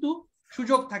পড়ারও কিন্তু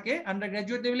সুযোগ থাকে আন্ডার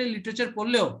গ্রাজুয়েট লেভেলে লিটারেচার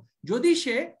পড়লেও, যদি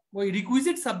সে ওই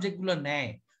রিকুইজিট সাবজেক্টগুলো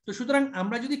নেয়। তো সুতরাং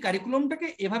আমরা যদি কারিকুলামটাকে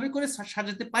এভাবে করে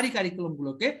সাজাতে পারি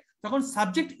কারিকুলামগুলোকে, তখন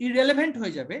সাবজেক্ট ইররেলেভেন্ট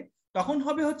হয়ে যাবে। তখন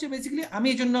হবে হচ্ছে বেসিক্যালি, আমি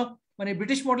এই জন্য মানে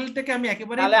ব্রিটিশ মডেলটাকে আমি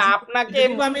একেবারে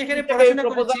আমি এখানে পড়াশোনা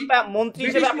করেছি,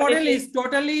 ব্রিটিশ মডেল ইজ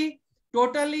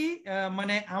টোটালি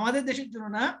মানে আমাদের দেশের জন্য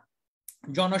না,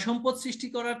 জনসম্পদ সৃষ্টি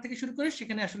করার থেকে শুরু করে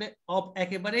সেখানে আসলে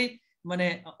একেবারেই মানে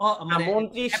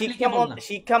মন্ত্রী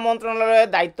শিক্ষা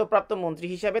মন্ত্রণালয়ের দায়িত্বপ্রাপ্ত মন্ত্রী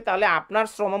হিসেবে তাহলে আপনার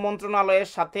শ্রম মন্ত্রণালয়ের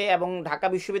সাথে এবং ঢাকা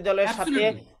বিশ্ববিদ্যালয়ের সাথে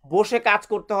বসে কাজ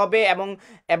করতে হবে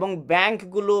এবং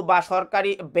ব্যাংকগুলো বা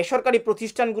সরকারি বেসরকারি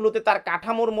প্রতিষ্ঠানগুলোতে তার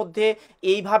কাঠামোর মধ্যে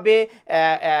এইভাবে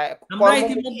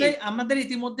আমাদের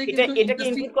ইতিমধ্যে এটাকে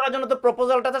ইনক্লুড করার জন্য তো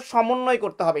প্রপোজালটা সমন্বয়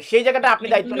করতে হবে, সেই জায়গাটা আপনি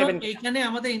দায়িত্ব নেবেন। এখানে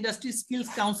আমাদের ইন্ডাস্ট্রি স্কিলস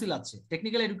কাউন্সিল আছে,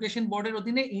 টেকনিক্যাল এডুকেশন বোর্ডের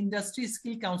অধীনে ইন্ডাস্ট্রি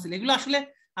স্কিল কাউন্সিল। এগুলো আসলে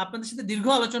আপনাদের সাথে দীর্ঘ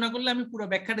আলোচনা করলে আমি পুরো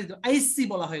ব্যাখ্যাটা দিতে, আইসি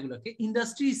বলা হয় এগুলোকে,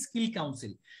 ইন্ডাস্ট্রি স্কিল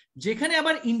কাউন্সিল, যেখানে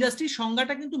আবার ইন্ডাস্ট্রির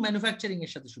সংজ্ঞাটা কিন্তু ম্যানুফ্যাকচারিং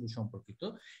এর সাথে শুধু সম্পর্কিত।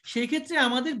 সেই ক্ষেত্রে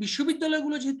আমাদের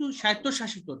বিশ্ববিদ্যালয়গুলো যেহেতু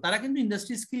স্বায়ত্তশাসিত, তারা কিন্তু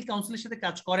ইন্ডাস্ট্রি স্কিল কাউন্সিলের সাথে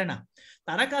কাজ করে না,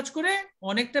 তারা কাজ করে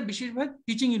অনেকটা বেশিরভাগ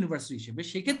টিচিং ইউনিভার্সিটি হিসেবে।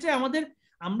 সেক্ষেত্রে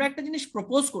আমরা একটা জিনিস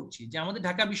প্রপোজ করছি যে আমাদের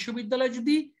ঢাকা বিশ্ববিদ্যালয়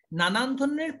যদি নানান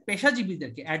ধরনের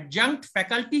পেশাজীবীদেরকে অ্যাডজাঙ্ক্ট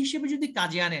ফ্যাকাল্টি হিসেবে যদি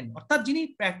কাজে আনেন, অর্থাৎ যিনি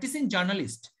প্র্যাকটিসিং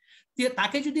জার্নালিস্ট,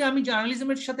 তাকে যদি আমি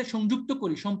জার্নালিজমের সাথে সংযুক্ত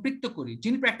করি, সম্পৃক্ত করি,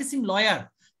 যিনি প্র্যাকটিসিং লয়ার,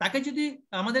 তাকে যদি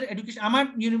আমাদের এডুকেশন, আমার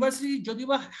ইউনিভার্সিটি যদিও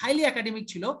বা হাইলি একাডেমিক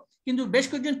ছিল, কিন্তু বেশ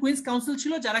কয়েকজন কুইন্স কাউন্সিল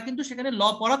ছিল যারা কিন্তু সেখানে ল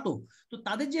পড়াতো। তো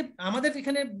তাদের যে আমাদের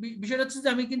এখানে বিষয়টা হচ্ছে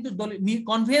যে আমি কিন্তু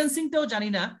কনভেন্সিংটাও জানি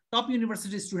না, টপ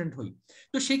ইউনিভার্সিটির স্টুডেন্ট হই।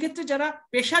 তো সেক্ষেত্রে যারা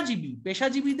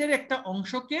পেশাজীবীদের একটা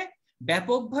অংশকে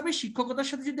ব্যাপকভাবে শিক্ষকতার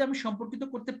সাথে যদি আমি সম্পর্কিত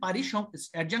করতে পারি,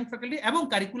 অ্যাডজাঙ্ক্ট ফ্যাকাল্টি এবং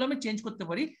কারিকুলামে চেঞ্জ করতে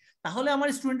পারি, তাহলে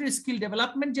আমার স্টুডেন্টের স্কিল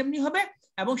ডেভেলপমেন্ট যেমনি হবে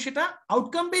এবং সেটা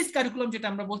আউটকাম বেসড কারিকুলাম যেটা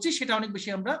আমরা বলছি সেটা অনেক বেশি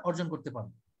আমরা অর্জন করতে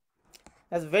পারবো।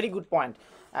 That's very good point.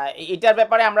 এটার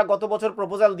ব্যাপারে আমরা গত বছর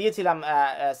প্রপোজাল দিয়েছিলাম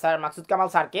স্যার মাকসুদ কামাল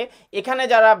স্যারকে। এখানে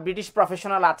যারা ব্রিটিশ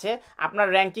প্রফেশনাল আছে, আপনার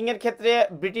র্যাঙ্কিং এর ক্ষেত্রে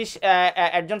ব্রিটিশ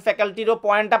একজন ফ্যাকাল্টিরও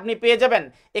পয়েন্ট আপনি পেয়ে যাবেন।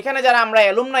 এখানে যারা আমরা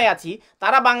অ্যালুমনাই আছি,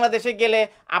 তারা বাংলাদেশে গেলে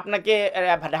আপনাকে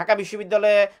ঢাকা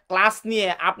বিশ্ববিদ্যালয়ে ক্লাস নিয়ে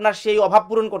আপনার সেই অভাব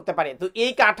পূরণ করতে পারে। তো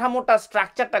এই কাঠামোটা,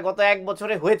 স্ট্রাকচারটা গত 1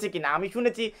 বছরে হয়েছে কিনা? আমি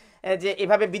শুনেছি যে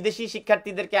এভাবে বিদেশি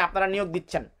শিক্ষার্থীদেরকে আপনারা নিয়োগ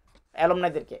দিচ্ছেন,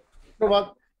 অ্যালুমনাইদেরকে। ধন্যবাদ।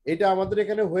 এটা আমাদের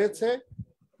এখানে হয়েছে,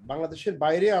 বাংলাদেশের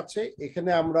বাইরে আছে। এখানে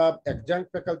আমরা অ্যাডজাঙ্ক্ট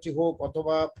ফ্যাকাল্টি হোক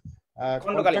অথবা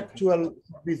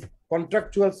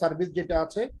কন্ট্রাকচুয়াল সার্ভিস যেটা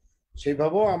আছে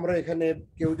সেইভাবেও আমরা এখানে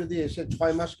কেউ যদি এসে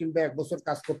 6 মাস কিংবা 1 বছর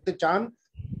কাজ করতে চান,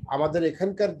 আমাদের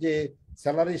এখানকার যে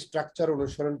স্যালারি স্ট্রাকচার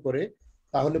অনুসরণ করে,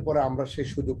 তাহলে পরে আমরা সেই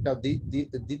সুযোগটা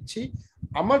দিচ্ছি।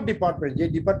 আমার ডিপার্টমেন্ট, যে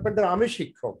ডিপার্টমেন্টের আমি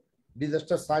শিক্ষক,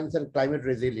 disaster science and climate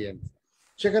resilience,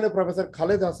 সেখানে প্রফেসর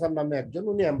খালেদ হাসান নামে একজন,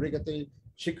 উনি আমেরিকাতে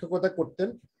শিক্ষকতা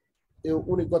করতেন।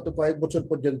 উনি গত কয়েক বছর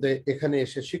পর্যন্ত এখানে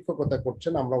এসে শিক্ষকতা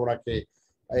করছেন। আমরা ওনাকে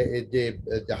যে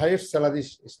হাইয়েস্ট স্যালারি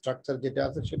স্ট্রাকচার যেটা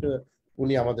আছে সেটা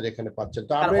উনি আমাদের এখানে পাচ্ছেন।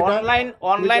 তো আমরা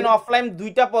অনলাইন অফলাইন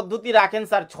দুইটা পদ্ধতি রাখেন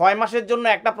স্যার। 6 মাসের জন্য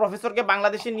একটা প্রফেসরকে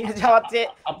বাংলাদেশে নিয়ে যাওয়াচ্ছে।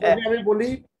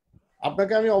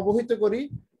 আপনাকে আমি অবহিত করি,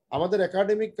 আমাদের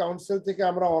একাডেমিক কাউন্সিল থেকে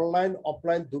আমরা অনলাইন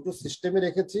অফলাইন দুটো সিস্টেমে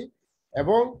রেখেছি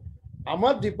এবং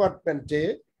আমার ডিপার্টমেন্টে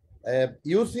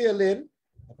ইউসিএল এর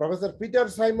প্রফেসর পিটার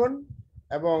সাইমন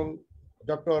এবং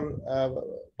ডক্টর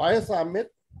বায়েস আহমেদ,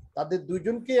 তাদের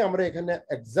দুইজনকেই আমরা এখানে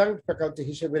অ্যাডজাঙ্ক্ট ফ্যাকাল্টি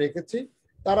হিসেবে রেখেছি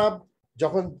তারা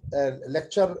যখন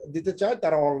লেকচার দিতে চায়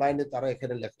তারা অনলাইনে তারা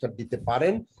এখানে লেকচার দিতে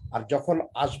পারেন। আর যখন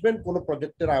আসবেন কোনো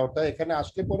প্রজেক্টের আওতায় এখানে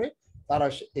আসলে পরে তারা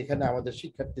এখানে আমাদের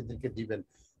শিক্ষার্থীদেরকে দিবেন।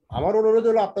 আমার অনুরোধ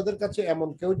হলো আপনাদের কাছে এমন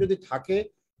কেউ যদি থাকে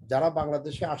যারা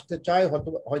বাংলাদেশে আসতে চায়,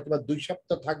 হয়তোবা 2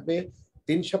 সপ্তাহ থাকবে,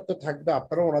 3 সপ্তাহ থাকবে,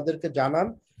 আপনারা ওনাদেরকে জানান,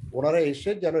 ওনারা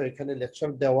এসে যেন এখানে লেকচার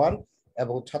দেওয়ার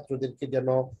এবং ছাত্রদেরকে যেন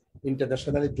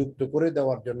ইন্টারন্যাশনালি যুক্ত করে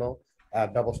দেওয়ার জন্য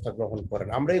ব্যবস্থা গ্রহণ করেন।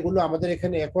 আমরা এগুলো আমাদের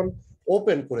এখানে এখন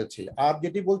ওপেন করেছি। আর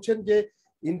যেটি বলছেন যে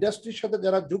ইন্ডাস্ট্রির সাথে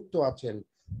যারা যুক্ত আছেন,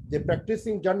 যে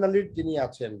প্র্যাকটিসিং জার্নালিস্ট যিনি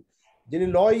আছেন, যিনি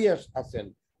লয়ার আছেন,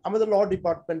 আমাদের ল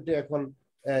ডিপার্টমেন্টে এখন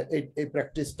এই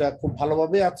প্র্যাকটিসটা খুব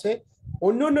ভালোভাবে আছে,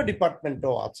 অন্য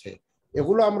ডিপার্টমেন্টও আছে।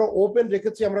 এগুলো আমরা ওপেন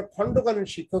রেখেছি। আমরা খণ্ডকালীন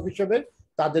শিক্ষক হিসেবে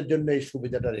তাদের জন্য এই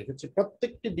সুবিধাটা রেখেছি।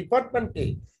 প্রত্যেকটি ডিপার্টমেন্টে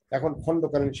এখন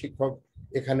খণ্ডকালীন শিক্ষক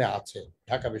এখানে আছে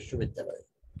ঢাকা বিশ্ববিদ্যালয়ে।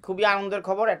 খুবই আনন্দের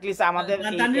খবর। অ্যাটলিস্ট আমাদের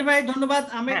তানভীর ভাই ধন্যবাদ।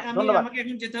 আমাকে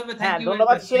এখন যেতে হবে। Thank you.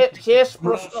 ধন্যবাদ। শেষ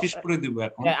প্রশ্ন শেষ করে দেব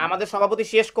এখন। আমাদের সভাপতি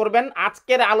শেষ করবেন।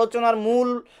 আজকের আলোচনার মূল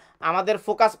আমাদের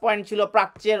ফোকাস পয়েন্ট ছিল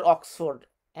প্রাচ্যের অক্সফোর্ড।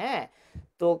 হ্যাঁ,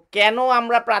 তো কেন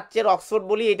আমরা প্রাচ্যের অক্সফোর্ড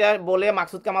বলি এটা বলে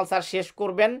মাকসুদ কামাল স্যার শেষ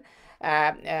করবেন।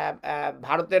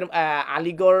 ভারতের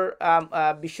আলিগড়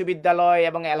বিশ্ববিদ্যালয়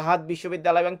এবং এলাহাবাদ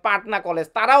বিশ্ববিদ্যালয় এবং পাটনা কলেজ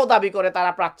তারাও দাবি করে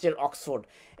তারা প্রাচ্যের অক্সফোর্ড,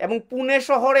 এবং পুনে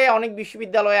শহরে অনেক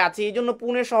বিশ্ববিদ্যালয় আছে, এই জন্য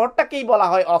পুনে শহরটাকেই বলা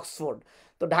হয় অক্সফোর্ড।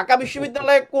 তো ঢাকা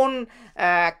বিশ্ববিদ্যালয় কোন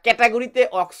ক্যাটাগরিতে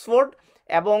অক্সফোর্ড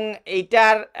এবং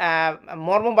এইটার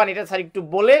মর্মবাণীটা স্যার একটু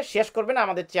বলে শেষ করবেন,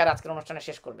 আমাদের চেয়ার আজকের অনুষ্ঠানে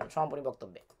শেষ করবেন সমাপনী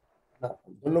বক্তব্যে।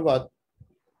 ধন্যবাদ।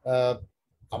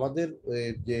 আমাদের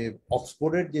যে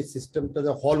অক্সফোর্ডের যে সিস্টেমটা,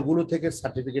 হলগুলো থেকে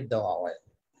সার্টিফিকেট দেওয়া হয়,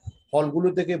 হলগুলো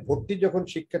থেকে ভর্তি যখন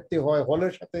শিক্ষার্থী হয়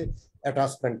হলের সাথে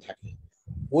অ্যাটাচমেন্ট থাকে,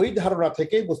 ওই ধারণা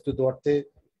থেকেই বস্তুত অর্থে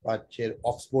প্রাচ্যের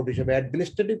অক্সফোর্ড হিসেবে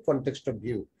অ্যাডমিনিস্ট্রেটিভ কনটেক্সট অফ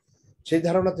ভিউ, সেই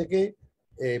ধারণা থেকে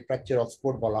প্রাচ্যের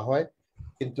অক্সফোর্ড বলা হয়।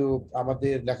 কিন্তু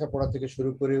আমাদের লেখাপড়া থেকে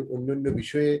শুরু করে অন্যান্য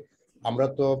বিষয়ে আমরা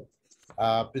তো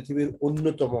পৃথিবীর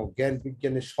অন্যতম জ্ঞান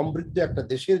বিজ্ঞানের সমৃদ্ধ একটা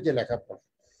দেশের যে লেখাপড়া,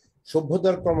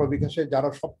 সভ্যতার ক্রমবিকাশে যারা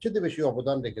সবচেয়ে বেশি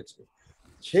অবদান রেখেছে,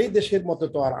 সেই দেশের মতো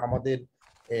তো আর আমাদের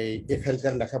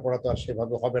এখানকার লেখাপড়া তো আর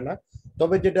সেভাবে হবে না।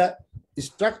 তবে যেটা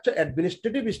স্ট্রাকচার,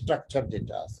 অ্যাডমিনিস্ট্রেটিভ স্ট্রাকচার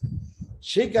যেটা আছে,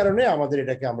 সেই কারণে আমাদের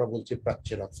এটাকে আমরা বলছি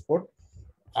প্রাচ্যের অক্সফোর্ড।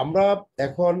 আমরা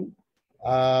এখন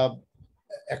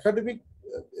একাডেমিক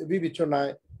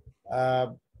বিবেচনায়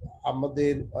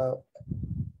আমাদের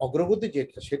অগ্রগতি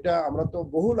যেটা, সেটা আমরা তো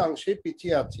বহুলাংশে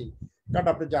পিছিয়ে আছি। কারণ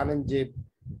আপনি জানেন যে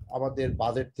আমাদের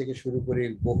বাজেট থেকে শুরু করে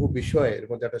বহু বিষয়ের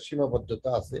মধ্যে একটা সীমাবদ্ধতা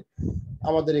আছে।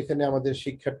 আমাদের এখানে আমাদের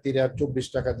শিক্ষার্থীরা 24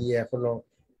 টাকা দিয়ে এখনো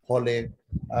হলে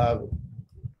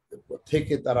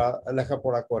থেকে তারা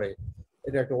লেখাপড়া করে।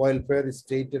 এটা একটা ওয়েলফেয়ার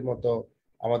স্টেটের মতো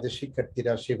আমাদের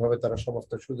শিক্ষার্থীরা সেভাবে তারা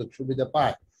সমস্ত সুযোগ সুবিধা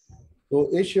পায়। তো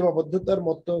এই সীমাবদ্ধতার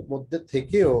মধ্যে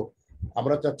থেকেও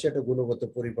আমরা চাচ্ছি একটা গুণগত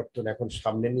পরিবর্তন এখন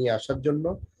সামনে নিয়ে আসার জন্য।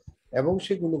 এবং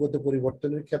সেই গুণগত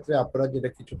পরিবর্তনের ক্ষেত্রে আপনারা যেটা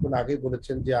কিছুক্ষণ আগে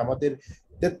বলেছেন যে আমাদের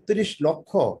 33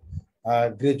 লক্ষ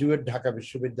গ্রাজুয়েট ঢাকা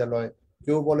বিশ্ববিদ্যালয়,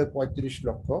 কেউ বলে 35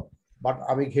 লক্ষ, বাট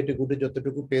আমি ঘেটে ঘুটে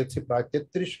যতটুকু পেয়েছি প্রায়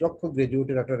 33 লক্ষ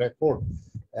গ্রাজুয়েটের একটা রেকর্ড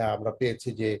আমরা পেয়েছি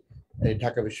যে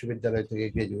ঢাকা বিশ্ববিদ্যালয় থেকে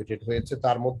গ্রাজুয়েটেড হয়েছে।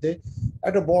 তার মধ্যে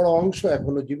একটা বড় অংশ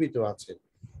এখনো জীবিত আছে।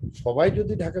 সবাই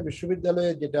যদি ঢাকা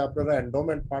বিশ্ববিদ্যালয়ে, যেটা আপনারা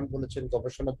এন্ডোমেন্ট ফান্ড বলেছেন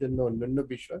গবেষণার জন্য অন্যান্য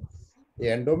বিষয়, এই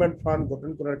এন্ডোমেন্ট ফান্ড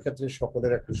গঠন করার ক্ষেত্রে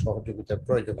সকলের একটু সহযোগিতার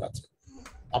প্রয়োজন আছে।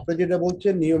 আপনি যেটা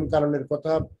বলছেন নিয়ম কানুনের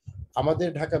কথা, আমাদের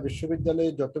ঢাকা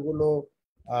বিশ্ববিদ্যালয়ে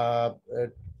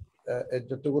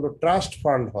যতগুলো ট্রাস্ট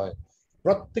ফান্ড হয়,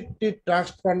 প্রত্যেকটি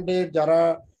ট্রাস্ট ফান্ডে যারা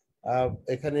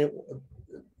এখানে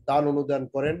দান অনুদান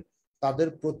করেন তাদের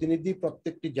প্রতিনিধি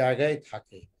প্রত্যেকটি জায়গায়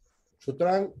থাকে।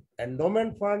 সুতরাং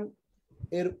এন্ডোমেন্ট ফান্ড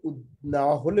এর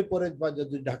নেওয়া হলে পরে বা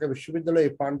যদি ঢাকা বিশ্ববিদ্যালয়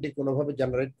এই ফান্ডটি কোনোভাবে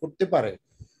জেনারেট করতে পারে,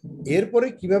 এরপরে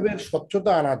কিভাবে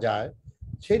স্বচ্ছতা আনা যায়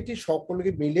সেটি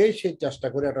সকলকে মিলে সেই চেষ্টা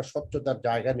করে একটা স্বচ্ছতার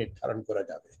জায়গা নির্ধারণ করা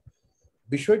যাবে।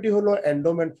 বিষয়টি হলো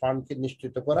এন্ডোমেন্ট ফান্ডকে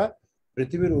নিশ্চিত করা।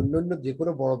 পৃথিবীর অন্যান্য যে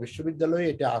কোনো বড় বিশ্ববিদ্যালয়ে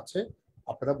এটা আছে,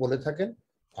 আপনারা বলে থাকেন,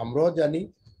 আমরাও জানি।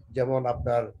 যেমন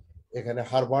আপনার এখানে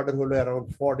হার্ভার্ডের হলো অ্যারাউন্ড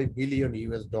 $40 বিলিয়ন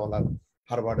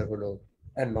হার্ভার্ডের হলো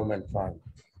এন্ডোমেন্ট ফান্ড।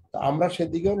 তো আমরা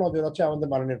সেদিকেও নজর আছে। আমাদের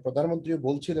মাননীয় প্রধানমন্ত্রীও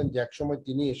বলছিলেন যে একসময়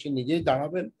তিনি এসে নিজেই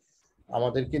দাঁড়াবেন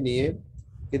আমাদেরকে নিয়ে,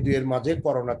 কিন্তু এর মাঝে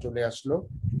করোনা চলে আসলো।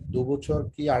 2 বছর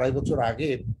কি 2.5 বছর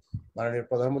আগে মাননীয়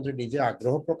প্রধানমন্ত্রী নিজে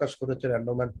আগ্রহ প্রকাশ করেছেন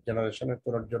এন্ডোমেন্ট জেনারেশনের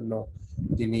করার জন্য,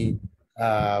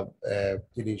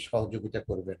 তিনি সহযোগিতা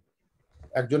করবেন।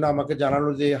 একজন আমাকে জানালো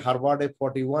যে হার্ভার্ডে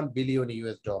 $41 বিলিয়ন।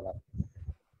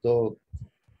 তো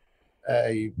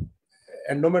এই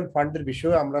এন্ডোমেন্ট ফান্ডের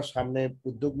বিষয়ে আমরা সামনে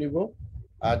উদ্যোগ নিব,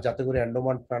 আর যাতে করে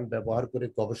এন্ডোমেন্ট ফান্ড ব্যবহার করে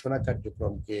গবেষণা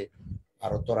কার্যক্রমকে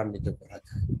আরো ত্বরান্বিত করা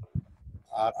যায়।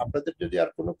 আর আপনাদের যদি আর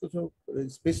কোনো কিছু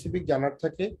স্পেসিফিক জানার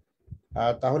থাকে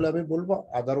তাহলে আমি বলবো,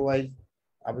 আদারওয়াইজ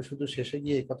আমি শুধু শেষে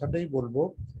গিয়ে এই কথাটাই বলবো,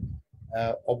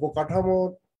 অবকাঠামো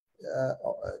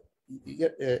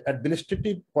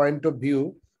administrative point of view,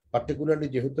 particularly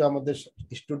যেহেতু আমাদের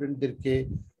স্টুডেন্টদেরকে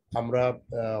আমরা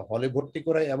হলে ভর্তি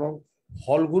করাই এবং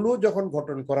হলগুলো যখন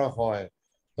গঠন করা হয়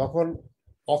তখন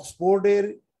অক্সফোর্ডের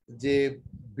যে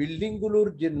বিল্ডিংগুলোর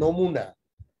যে নমুনা,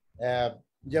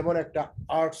 যেমন একটা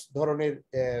আর্টস ধরনের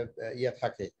ইয়ে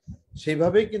থাকে,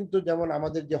 সেইভাবেই কিন্তু যেমন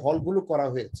আমাদের যে হলগুলো করা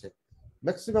হয়েছে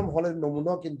ম্যাক্সিমাম হলের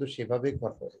নমুনাও কিন্তু সেভাবেই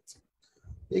করা হয়েছে।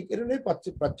 এই কারণেই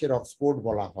প্রাচ্যের অক্সফোর্ড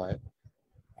বলা হয়।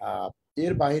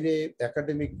 এর বাইরে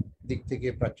একাডেমিক দিক থেকে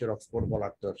প্রাচ্যের অক্সফোর্ড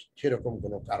বলার তো সেরকম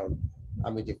কোনো কারণ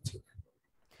আমি দেখছি না।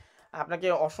 আপনাকে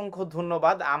অসংখ্য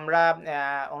ধন্যবাদ। আমরা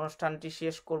অনুষ্ঠানটি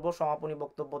শেষ করব, সমাপনী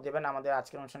বক্তব্য দেবেন আমাদের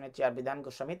আজকের অনুষ্ঠানের চেয়ার বিধান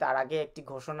গোস্বামী। তার আগে একটি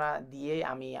ঘোষণা দিয়ে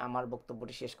আমি আমার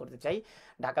বক্তব্যটি শেষ করতে চাই।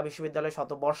 ঢাকা বিশ্ববিদ্যালয়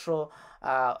শতবর্ষ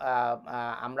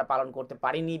আমরা পালন করতে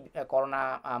পারিনি করোনা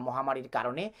মহামারীর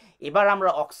কারণে। এবার আমরা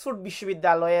অক্সফোর্ড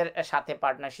বিশ্ববিদ্যালয়ের সাথে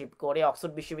পার্টনারশিপ করে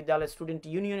অক্সফোর্ড বিশ্ববিদ্যালয় স্টুডেন্ট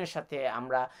ইউনিয়নের সাথে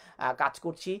আমরা কাজ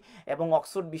করছি এবং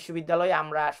অক্সফোর্ড বিশ্ববিদ্যালয়ে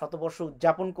আমরা শতবর্ষ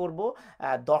উদযাপন করব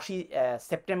 10ই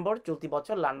সেপ্টেম্বর চলতি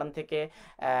বছর। লন্ডন থেকে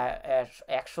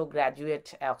 100 গ্র্যাজুয়েট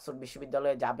অক্সফোর্ড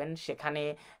বিশ্ববিদ্যালয়ে যাবেন, সেখানে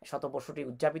শতবর্ষটি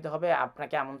উদযাপিত হবে।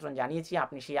 আপনাকে আমন্ত্রণ জানিয়েছি,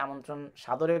 আপনি সেই আমন্ত্রণ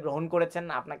সাদরে গ্রহণ করেছেন।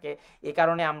 আপনাকে এ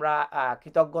কারণে আমরা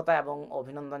কৃতজ্ঞতা এবং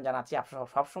অভিনন্দন জানাচ্ছি। আপনারা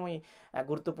সবসময়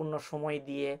গুরুত্বপূর্ণ সময়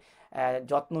দিয়ে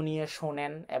যত্ন নিয়ে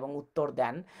শোনেন এবং উত্তর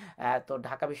দেন। তো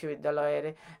ঢাকা বিশ্ববিদ্যালয়ের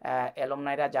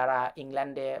অ্যালুমনাইরা যারা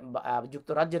ইংল্যান্ডে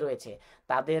যুক্তরাজ্যে রয়েছে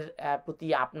তাদের প্রতি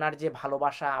আপনার যে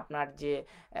ভালোবাসা, আপনার যে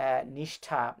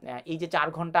নিষ্ঠা, এই যে 4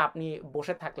 ঘন্টা আপনি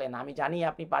বসে থাকলেন, আমি জানি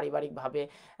আপনি পারিবারিকভাবে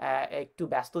একটু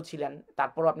ব্যস্ত ছিলেন,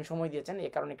 তারপরও আপনি সময় দিয়েছেন, এ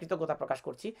কারণে কৃতজ্ঞতা প্রকাশ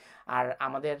করছি। আর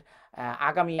আমাদের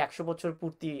আগামী 100 বছর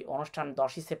পূর্তি অনুষ্ঠান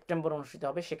 10ই সেপ্টেম্বর অনুষ্ঠিত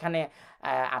হবে, সেখানে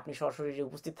আপনি সরাসরি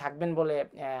উপস্থিত থাকবেন বলে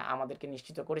আমাদেরকে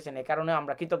নিশ্চিত করেছেন, এ কারণে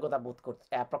আমরা কৃতজ্ঞতা বোধ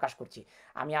প্রকাশ করছি।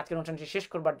 আমি আজকের অনুষ্ঠানটি শেষ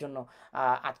করবার জন্য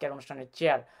আজকের অনুষ্ঠানের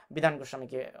চেয়ার বিধান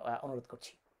গোস্বামীকে অনুরোধ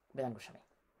করছি। বিধান গোস্বামী।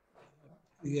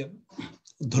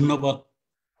 ধন্যবাদ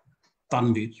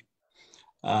তানভীর।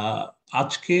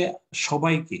 আজকে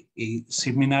সবাইকে এই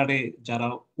সেমিনারে যারা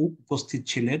উপস্থিত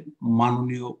ছিলেন,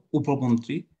 মাননীয়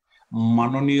উপমন্ত্রী,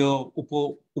 মাননীয়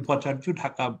উপাচার্য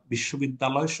ঢাকা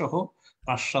বিশ্ববিদ্যালয় সহ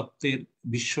পাশ্চাত্যের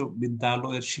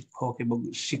বিশ্ববিদ্যালয়ের শিক্ষক এবং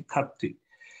শিক্ষার্থী,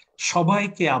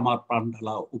 সবাইকে আমার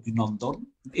প্রাণঢালা অভিনন্দন।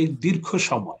 এই দীর্ঘ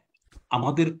সময়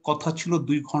আমাদের কথা ছিল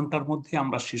 2 ঘন্টার মধ্যে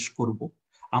আমরা শেষ করব,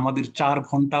 আমাদের 4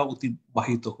 ঘন্টা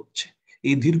অতিবাহিত হচ্ছে।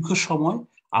 এই দীর্ঘ সময়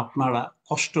আপনারা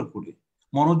কষ্ট করে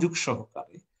মনোযোগ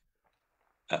সহকারে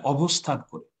অবস্থান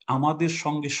করে আমাদের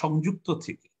সঙ্গে সংযুক্ত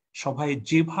থেকে সবাই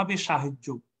যেভাবে সাহায্য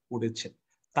করেছেন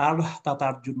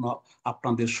তার জন্য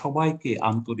আপনাদের সবাইকে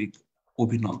আন্তরিক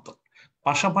অভিনন্দন।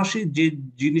 পাশাপাশি যে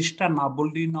জিনিসটা না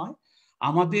বললেই নয়,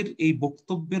 আমাদের এই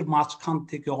বক্তব্যের মাঝখান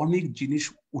থেকে অনেক জিনিস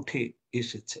উঠে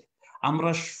এসেছে।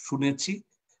 আমরা শুনেছি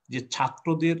যে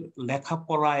ছাত্রদের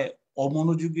লেখাপড়ায়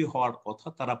অমনোযোগী হওয়ার কথা,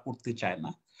 তারা পড়তে চায়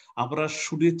না। আমরা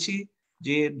শুনেছি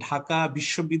যে ঢাকা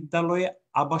বিশ্ববিদ্যালয়ে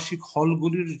আবাসিক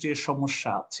হলগুলির যে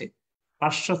সমস্যা আছে,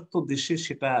 পাশ্চাত্য দেশে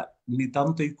সেটা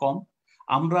নিতান্তই কম।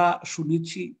 আমরা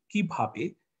শুনেছি কিভাবে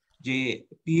যে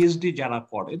পিএইচডি যারা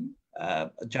করেন,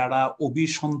 যারা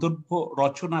অভিসন্দর্ভ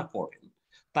রচনা করেন,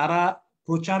 তারা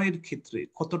প্রচারের ক্ষেত্রে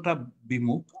কতটা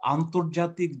বিমুখ।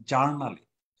 আন্তর্জাতিক জার্নালে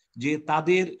যে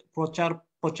তাদের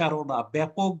প্রচারণা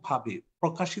ব্যাপকভাবে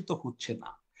প্রকাশিত হচ্ছে না,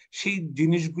 সেই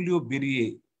জিনিসগুলিও বেরিয়ে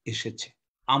এসেছে।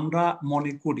 আমরা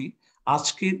মনে করি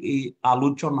আজকের এই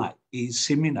আলোচনায়, এই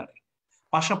সেমিনারে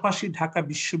পাশাপাশি ঢাকা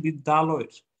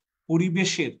বিশ্ববিদ্যালয়ের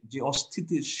পরিবেশের যে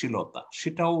অস্থিতিশীলতা,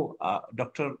 সেটাও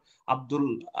ডক্টর আব্দুল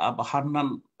হান্নান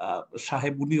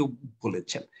সাহেব উনিও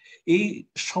বলেছেন। এই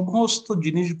সমস্ত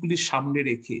জিনিসগুলি সামনে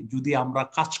রেখে যদি আমরা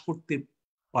কাজ করতে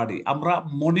পারি, আমরা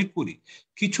মনে করি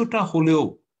কিছুটা হলেও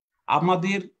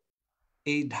আমাদের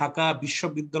এই ঢাকা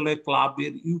বিশ্ববিদ্যালয়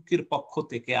ক্লাবের ইউকের পক্ষ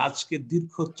থেকে আজকে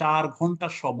দীর্ঘ 4 ঘন্টা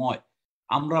সময়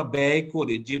আমরা ব্যয়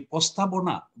করে যে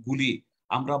প্রস্তাবনাগুলি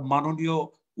আমরা মাননীয়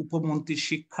উপমন্ত্রী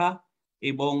শিক্ষা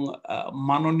এবং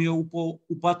মাননীয়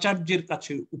উপাচার্যের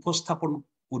কাছে উপস্থাপন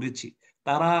করেছি,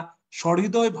 তারা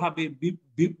সহৃদয়ভাবে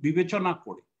বিবেচনা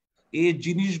করে এই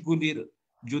জিনিসগুলির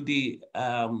যদি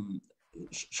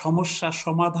সমস্যা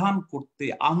সমাধান করতে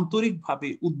আন্তরিকভাবে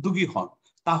উদ্যোগী হন,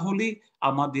 তাহলে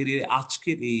আমাদের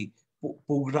আজকের এই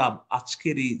প্রোগ্রাম,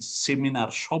 আজকের এই সেমিনার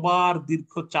সবার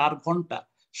দীর্ঘ 4 ঘন্টা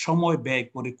সময় ব্যয়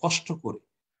করে কষ্ট করে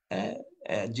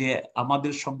যে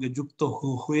আমাদের সঙ্গে যুক্ত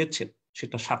হয়েছে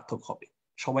সেটা সার্থক হবে।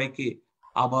 সবাইকে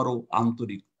আবারও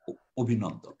আন্তরিক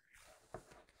অভিনন্দন।